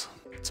loose,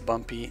 it's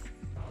bumpy.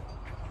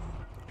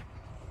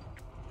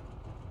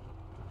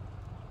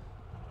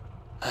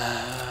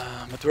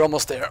 But we're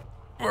almost there.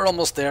 We're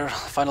almost there.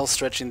 Final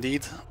stretch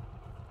indeed.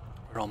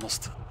 We're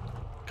almost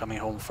coming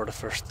home for the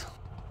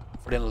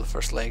end of the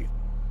first leg.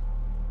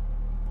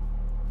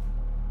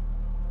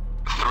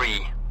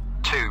 3,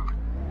 2,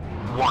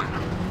 1.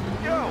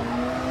 Go!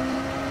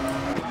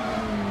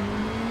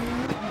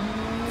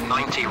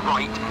 90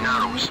 right,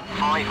 narrows.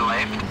 5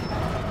 left.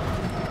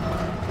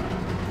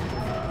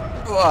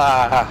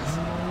 Wow.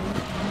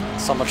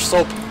 So much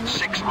soap.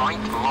 6 right,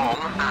 long,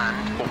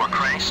 and over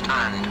crest,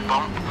 and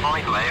bump.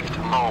 5 left,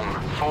 long.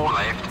 4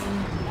 left.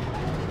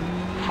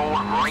 4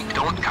 right,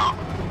 don't cut.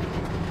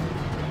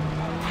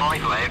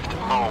 5 left,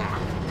 long.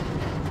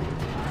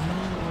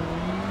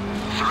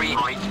 3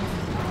 right.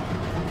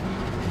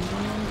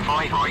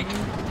 5 right.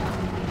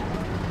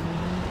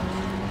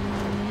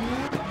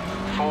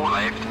 4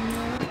 left.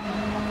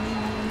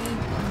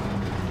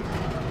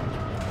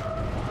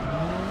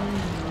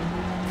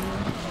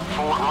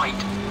 4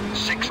 right.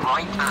 6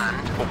 right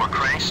and over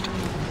crest.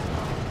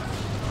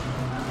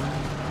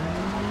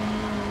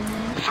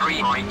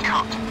 3 right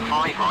cut.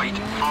 5 right.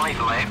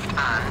 5 left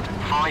and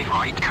 5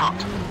 right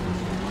cut.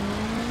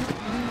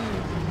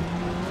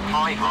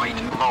 5 right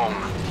long.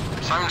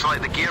 Sounds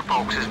like the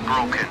gearbox is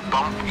broken.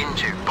 Bump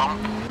into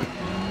bump.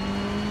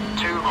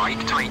 2 right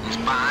tightens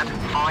bad.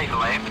 5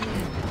 left.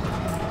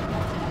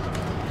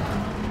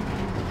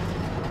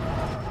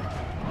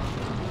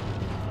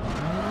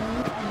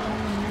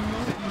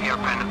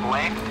 Hairpin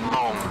left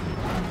long.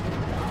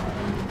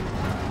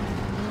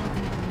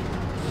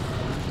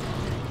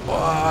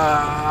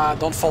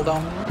 Don't fall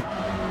down.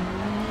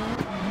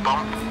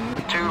 Bump.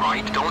 2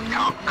 right, don't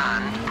cut,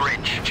 and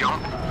bridge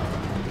jump.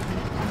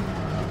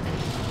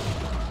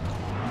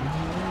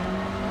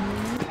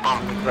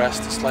 Bump. Grass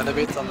to slide a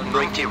bit on the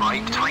 90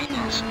 right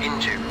tightens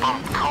into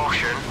bump.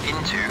 Caution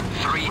into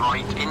 3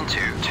 right into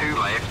 2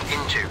 left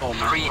into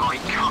 3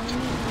 right cut.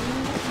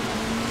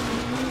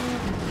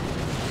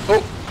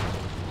 Oh!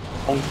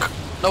 Honk.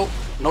 No,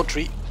 no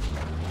tree.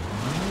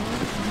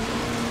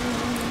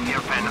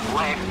 Hairpin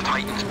left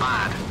tightens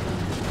bad.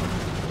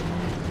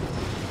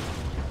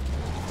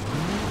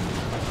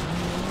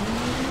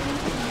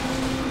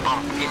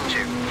 Bump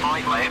into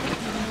 5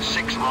 left,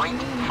 6 right,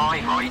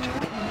 5 right,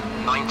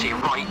 90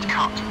 right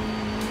cut.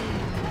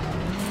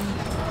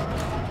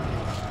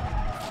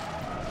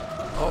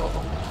 Oh,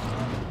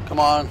 come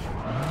on.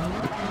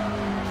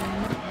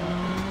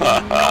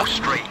 Go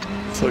straight.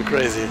 So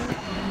crazy.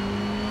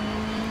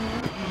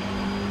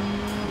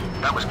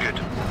 That was good.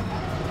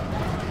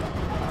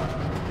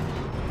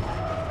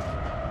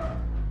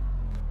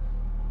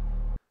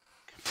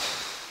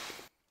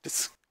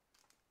 This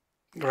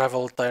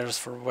gravel tires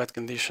for wet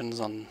conditions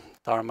on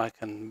tarmac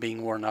and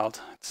being worn out.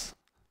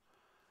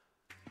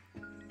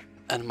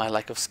 And my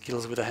lack of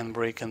skills with the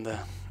handbrake and the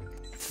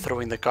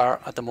throwing the car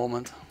at the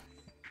moment.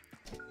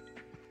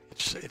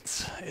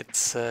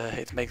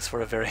 It makes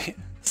for a very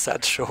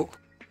sad show.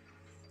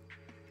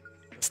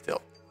 But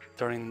still,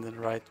 turning the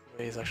right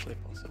way is actually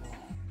possible.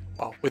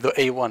 Wow, with the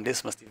A1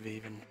 this must be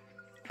even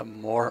a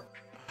more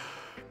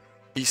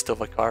beast of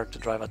a car to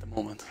drive at the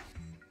moment.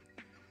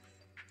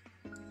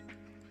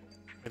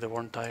 With the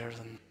worn tires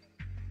and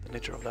the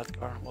nature of that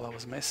car. Well, that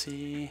was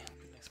messy.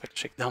 Didn't expect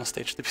shakedown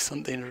stage to be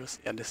so dangerous.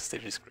 Yeah, this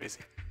stage is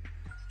crazy.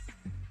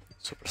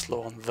 Super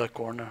slow on the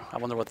corner. I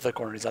wonder what the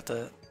corner is at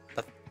that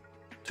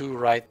 2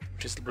 right,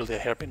 which is really a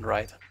hairpin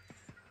right,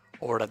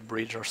 or that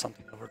bridge or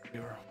something over the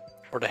river,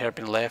 or the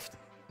hairpin left,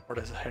 or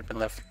the hairpin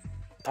left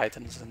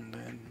tightens and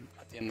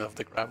at the end of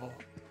the gravel.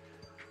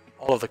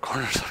 All of the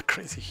corners are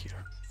crazy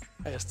here.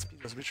 Highest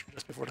speed was reached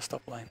just before the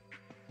stop line.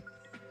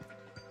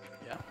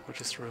 Yeah,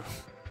 which is true.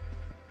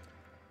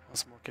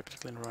 Once more, keep it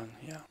clean run,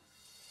 yeah.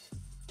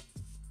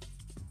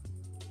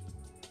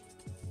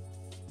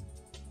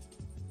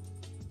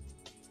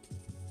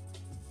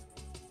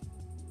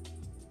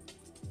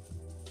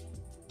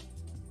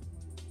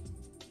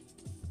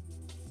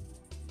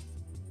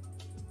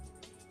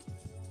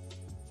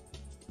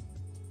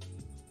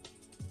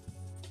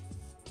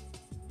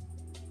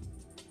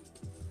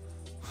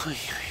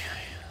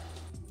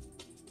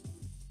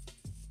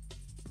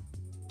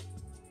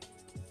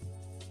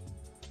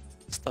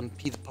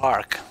 Stampede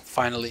Park,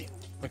 finally,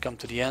 we come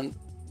to the end.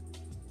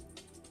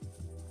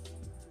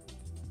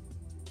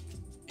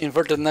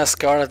 Inverted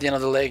NASCAR at the end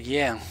of the leg,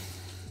 yeah.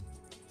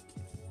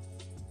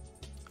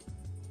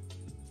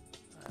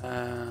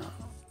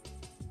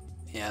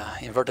 Yeah,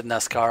 inverted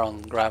NASCAR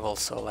on gravel,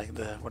 so like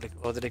the,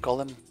 what do they call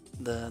them?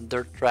 The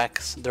dirt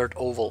tracks, dirt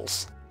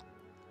ovals.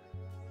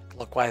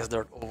 Clockwise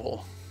dirt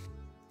oval.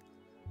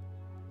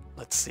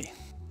 Let's see.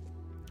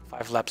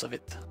 5 laps of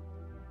it.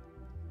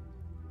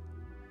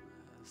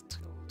 Let's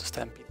go to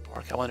Stampede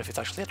Park. I wonder if it's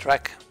actually a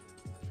track.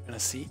 We're gonna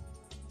see.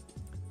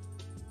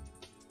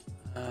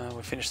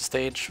 We finish the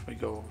stage, we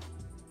go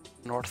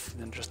north,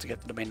 and just to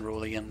get to the main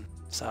road again,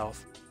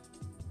 south.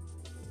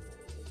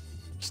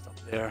 Stop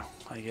there,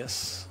 I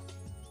guess.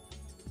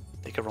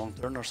 Take a wrong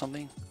turn or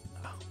something.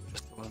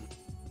 Just go on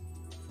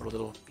for a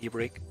little pee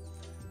break.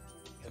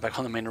 Get back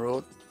on the main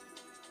road.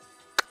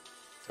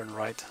 Turn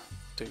right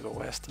to go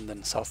west and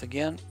then south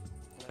again.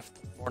 Left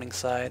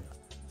Morningside,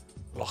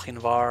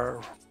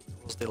 Lochinvar,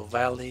 Rosedale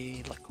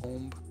Valley,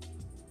 Lacombe.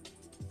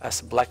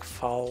 Past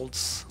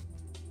Blackfalds.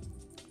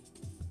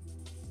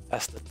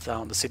 Past the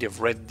town, the city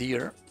of Red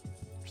Deer.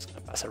 Just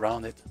gonna pass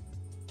around it.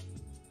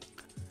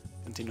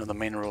 Continue the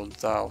main road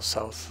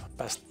south,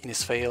 past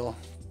Innisfail,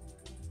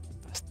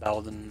 past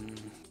Bowden,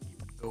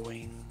 keep on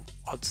going.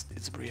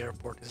 Didsbury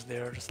Airport is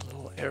there, just a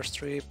little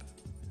airstrip.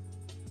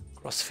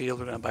 Crossfield,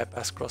 we're gonna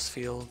bypass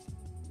Crossfield.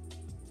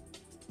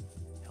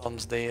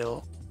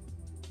 Helmsdale,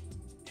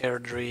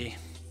 Airdrie,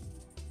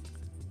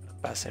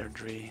 pass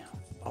Airdrie,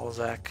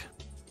 Balzac.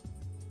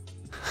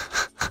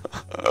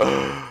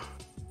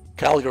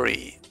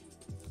 Calgary.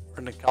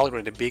 We're in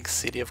Calgary, the big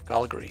city of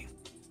Calgary.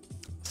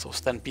 So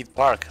Stampede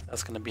Park,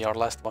 that's gonna be our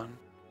last one.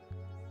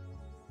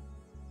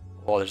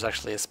 Oh, there's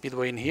actually a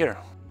speedway in here.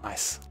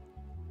 Nice.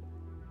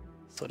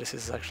 So this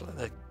is actually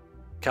the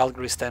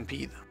Calgary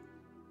Stampede.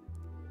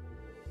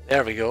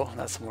 There we go,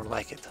 that's more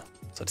like it.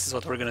 So this is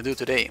what we're gonna do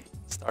today.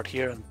 Start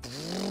here and...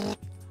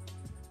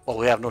 Well,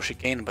 we have no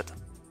chicane, but...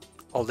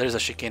 Oh, there's a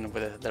chicane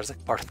with there's a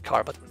parked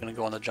car, but we're gonna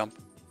go on a jump.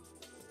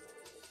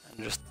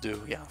 And just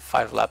do, yeah,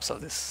 5 laps of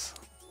this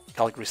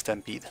Calgary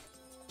Stampede.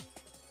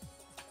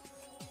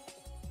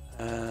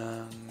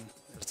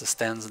 There's the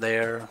stands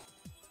there.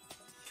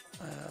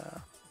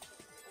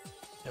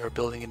 They're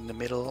building it in the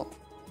middle.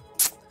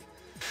 So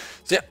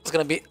yeah, it's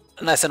gonna be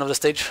a nice end of the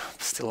stage.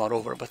 Still not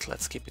over, but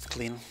let's keep it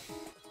clean.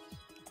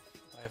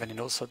 I have any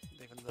notes, so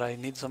even that I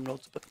need some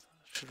notes, but I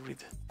should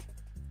read.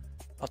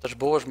 Notas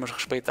boas, mas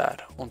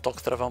respeitar.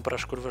 Toque de travão para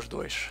as curvas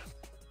 2.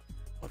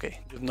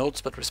 Okay, good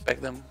notes, but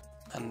respect them.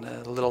 And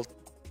a little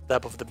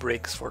dab of the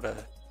brakes for the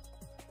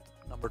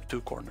number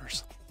 2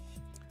 corners.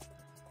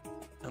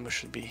 And we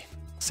should be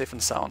safe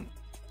and sound.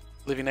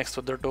 Living next to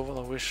a dirt oval,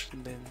 I wish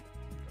they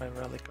drive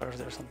rally cars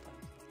there sometimes.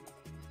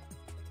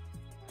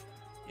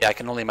 Yeah, I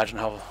can only imagine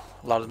how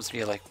loud it must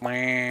be, like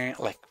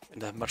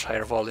in a much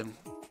higher volume.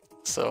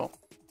 So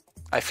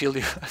I feel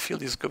you. I feel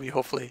this could be.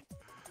 Hopefully,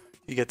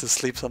 you get to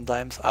sleep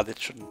sometimes. They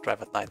shouldn't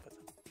drive at night, but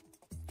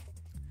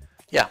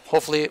yeah,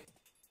 hopefully,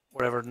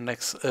 wherever the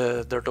next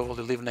dirt oval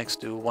you live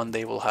next to, one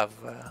day we'll have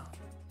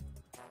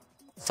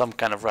some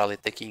kind of rally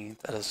taking it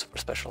as super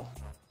special.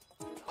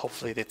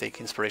 Hopefully they take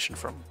inspiration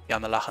from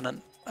Jan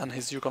Lachanen and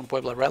his Yukon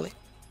Puebla rally.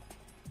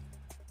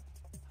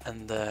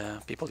 And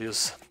people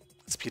use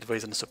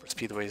speedways and super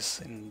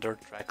speedways in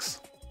dirt tracks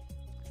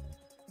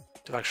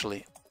to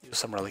actually use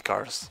some rally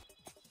cars.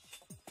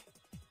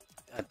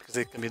 And because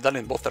it can be done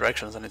in both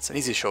directions and it's an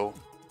easy show,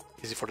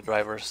 easy for the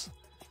drivers.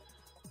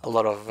 A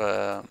lot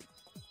of,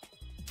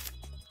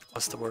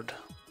 what's the word?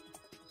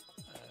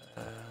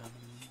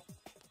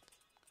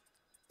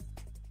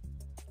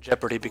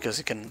 Jeopardy, because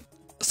you can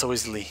so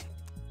easily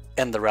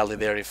end the rally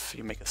there if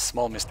you make a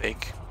small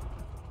mistake.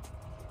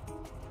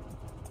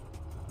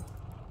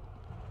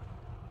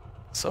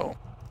 So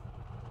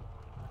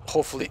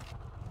hopefully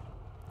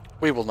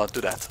we will not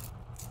do that.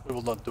 We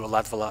will not do a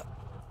Latvala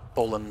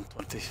Poland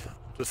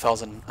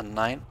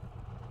 2009,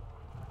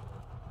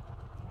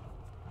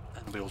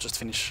 and we will just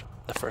finish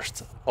the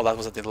first. Well, that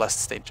was at the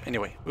last stage.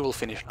 Anyway, we will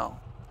finish now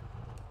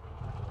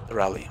the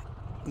rally.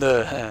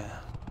 I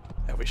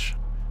wish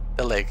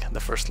the leg,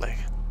 the first leg.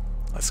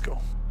 Let's go.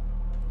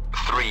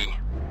 3,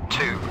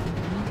 2,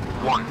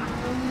 1,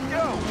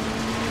 go!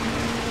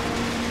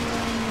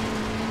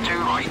 2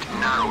 right,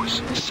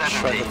 narrows,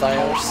 70, 4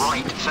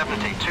 right,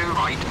 70, 2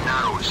 right,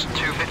 narrows,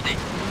 250.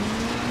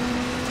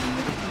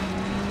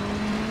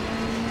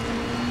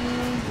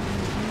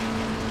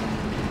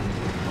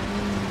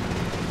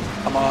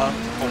 Come on.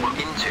 Over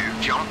into,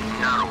 jump,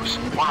 narrows,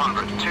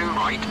 100, 2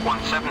 right,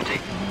 170.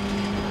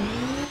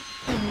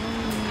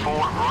 4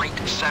 right,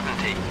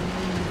 70.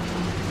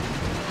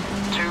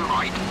 2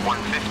 right,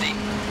 150.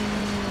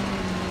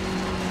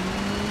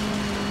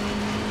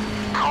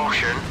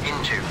 Caution,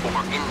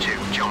 over into,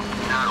 jump,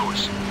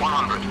 narrows,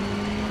 100.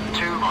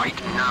 2 right,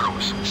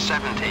 narrows,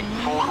 70.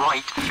 4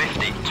 right,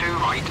 50. 2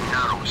 right,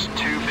 narrows,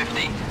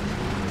 250.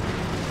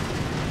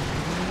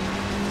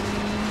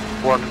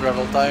 Worn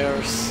gravel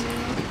tires.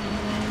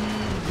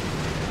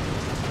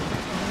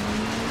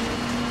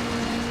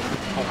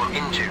 Over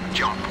into,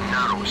 jump,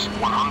 narrows,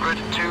 100.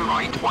 2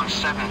 right,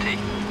 170.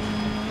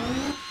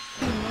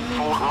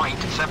 4 right,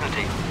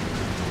 70.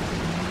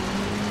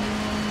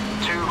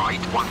 2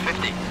 right,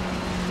 150.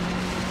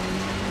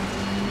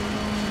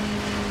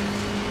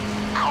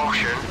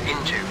 Caution,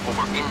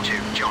 over into,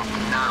 jump,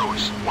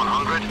 narrows,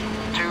 100,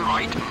 2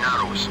 right,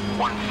 narrows,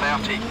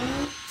 130,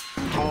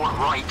 4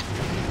 right,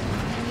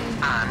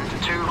 and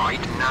 2 right,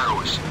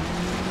 narrows.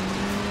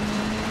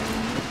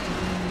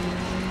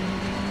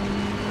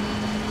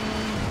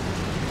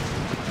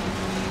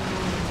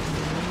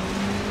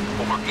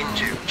 Over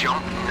into,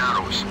 jump,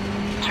 narrows,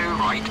 2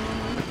 right,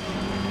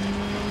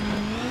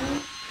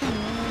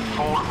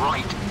 4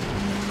 right,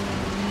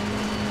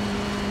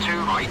 2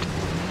 right,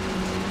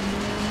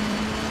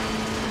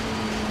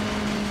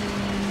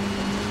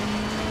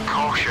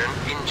 caution,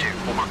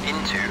 over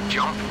into,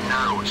 jump,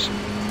 narrows,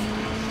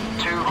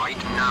 2 right,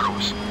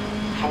 narrows,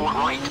 4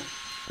 right,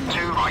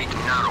 2 right,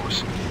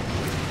 narrows.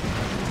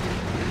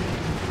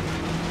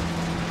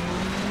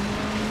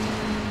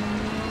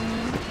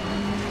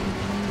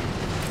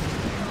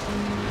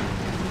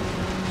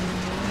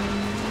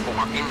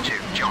 Over into,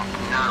 jump,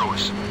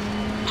 narrows,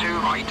 2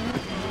 right,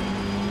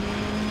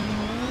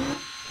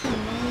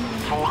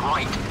 4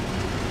 right,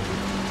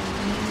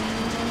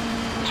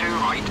 2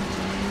 right,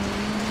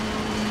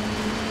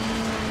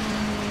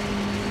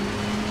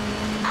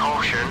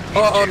 caution,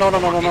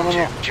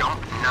 no. Jump,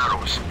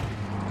 narrows.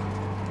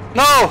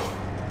 No!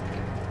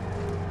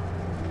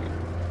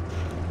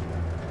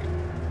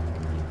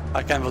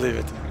 I can't believe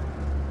it.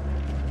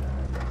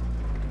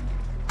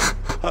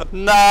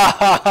 No!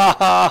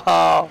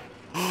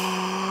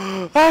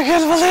 I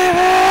can't believe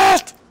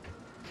it!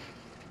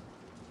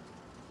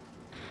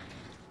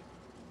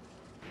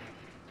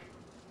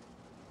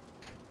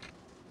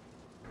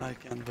 I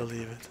can't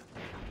believe it.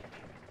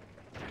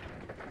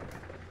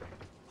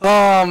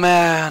 Oh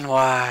man,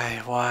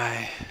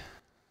 why?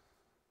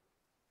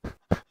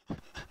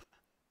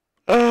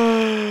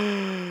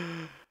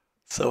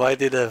 So I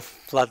did a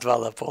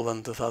Latvala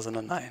Poland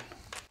 2009.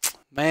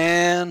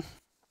 Man.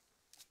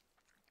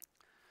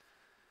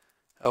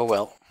 Oh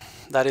well,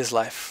 that is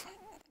life.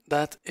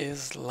 That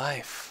is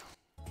life.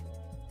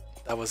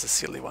 That was a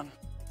silly one.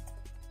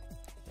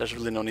 There's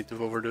really no need to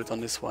overdo it on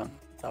this one.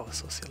 That was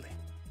so silly.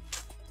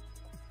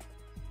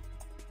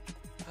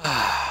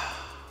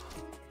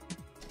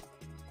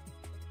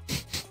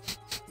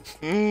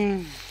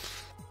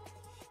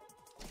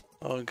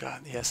 Oh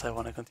god, yes, I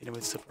want to continue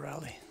with Super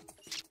Rallye.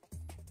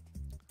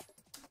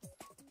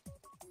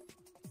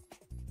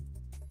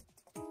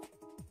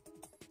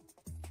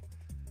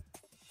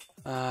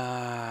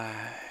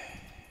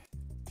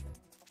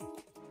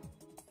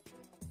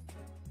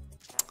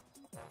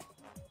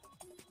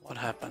 What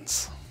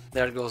happens?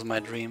 There goes my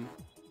dream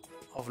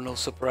of no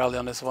Super Rallye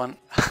on this one.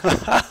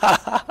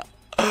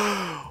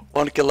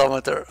 1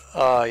 kilometer.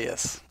 Ah,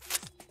 yes.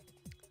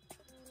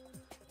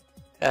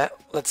 Yeah,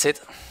 that's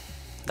it.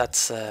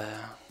 That's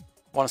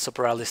one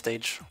Super Rallye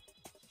stage.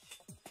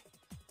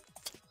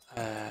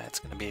 It's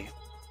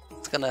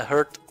gonna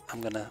hurt.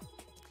 I'm gonna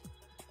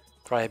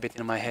cry a bit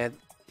in my head.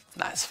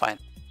 Nah, it's fine.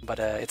 But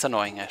it's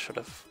annoying. I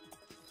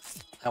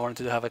wanted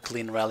to have a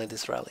clean rally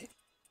this rally.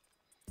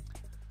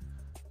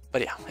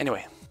 But yeah,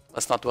 anyway,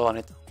 let's not dwell on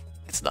it.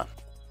 It's done.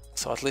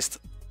 So at least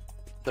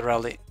the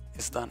rally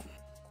is done.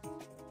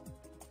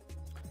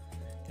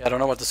 Yeah, I don't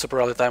know what the Super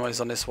Rallye time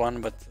is on this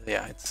one, but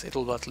yeah,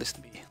 it'll at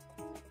least be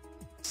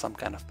some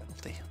kind of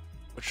penalty,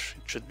 which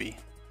it should be.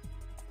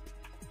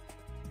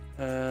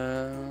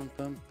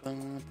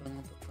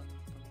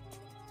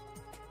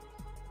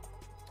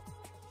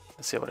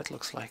 Let's see what it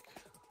looks like.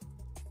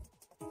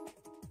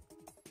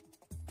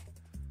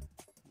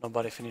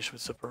 Nobody finished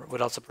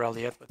without Super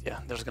Rallye yet, but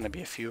yeah, there's gonna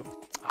be a few.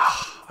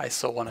 I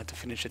so wanted to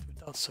finish it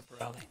without Super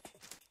Rallye.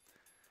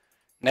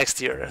 Next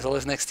year, there's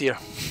always next year.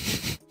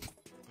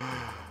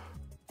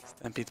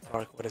 Stampede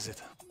Park, what is it?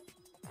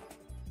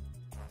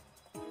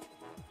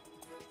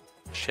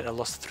 Shit, I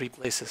lost 3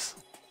 places.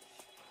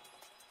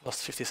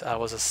 Lost 50, I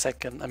was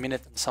a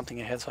minute and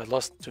something ahead, so I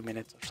lost 2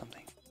 minutes or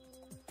something.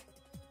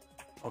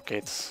 Okay,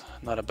 it's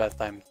not a bad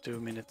time, 2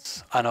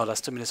 minutes. No,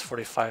 that's 2 minutes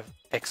 45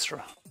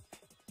 extra.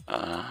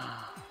 The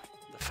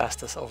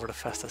fastest over the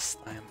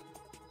fastest time.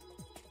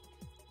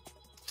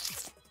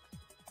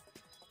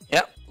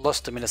 Yeah,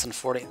 lost 2 minutes and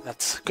 40.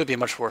 That could be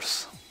much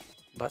worse,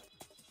 but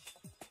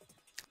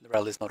the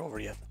rally is not over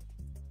yet.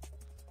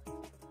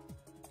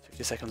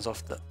 50 seconds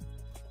off the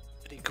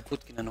Riku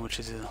Putkinen, which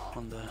is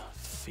on the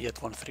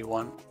Fiat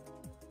 131.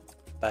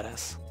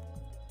 Badass.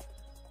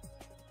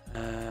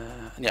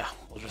 And yeah,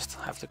 we'll just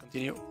have to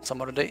continue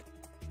some other day.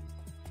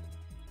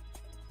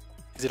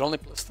 Is it only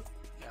plus?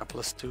 Yeah,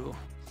 plus 2.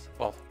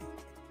 Well,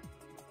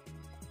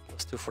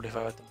 plus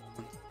 245 at the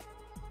moment.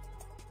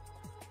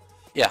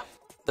 Yeah,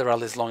 the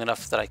rally is long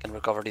enough that I can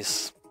recover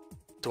these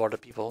 2 other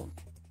people.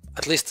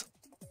 At least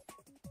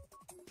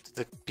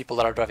the people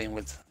that are driving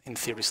with, in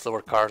theory,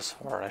 slower cars,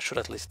 or I should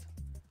at least.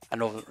 I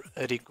know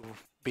Riku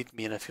beat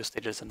me in a few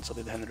stages, and so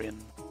did Henry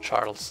and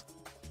Charles.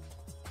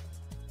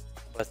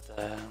 But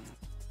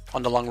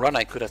on the long run,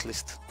 I could at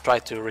least try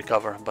to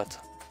recover, but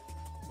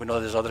we know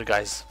there's other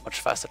guys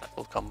much faster that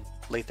will come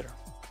later.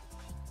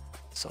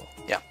 So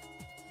yeah,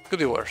 could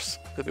be worse,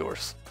 could be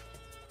worse.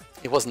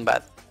 It wasn't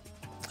bad.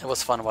 It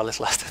was fun while it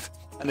lasted,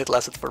 and it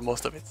lasted for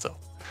most of it, so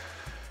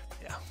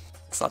yeah.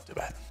 it's not too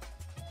bad.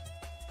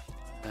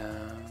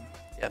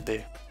 Yeah,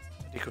 the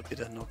Recoup did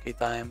an okay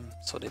time,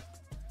 so did...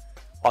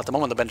 Well, at the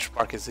moment the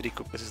benchmark is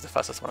Recoup, this is the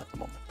fastest one at the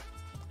moment.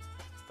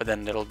 But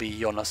then there'll be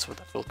Jonas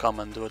that will come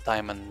and do a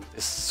time, and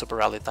this Super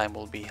Rally time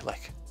will be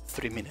like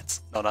 3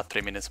 minutes. No, not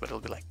 3 minutes, but it'll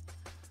be like...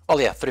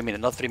 Well, yeah, 3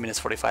 minutes, not 3 minutes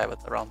 45,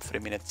 but around 3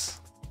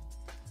 minutes.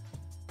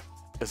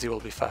 Because he will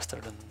be faster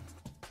than...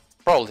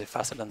 Probably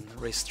faster than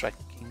racetrack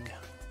king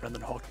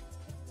Brendan Hawk.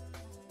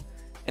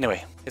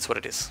 Anyway, it's what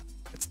it is.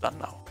 It's done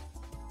now.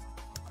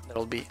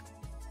 There'll be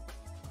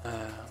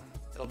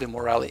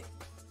more rally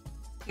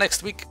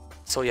next week.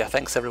 So yeah,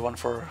 thanks everyone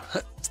for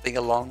staying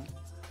along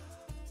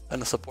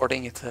and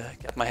supporting it.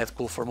 Kept my head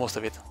cool for most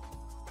of it.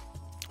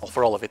 Well,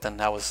 for all of it,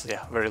 and I was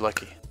very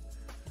lucky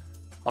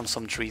on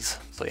some trees.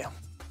 So yeah,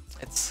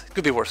 it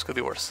could be worse. Could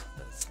be worse.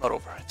 It's not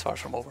over. It's far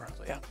from over.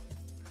 So yeah.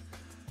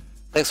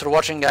 Thanks for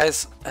watching,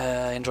 guys.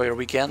 Enjoy your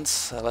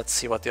weekends. Let's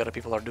see what the other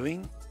people are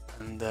doing.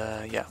 And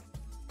yeah,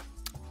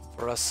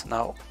 for us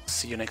now,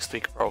 see you next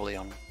week, probably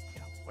on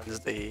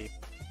Wednesday,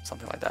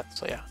 something like that.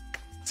 So yeah,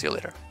 see you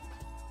later.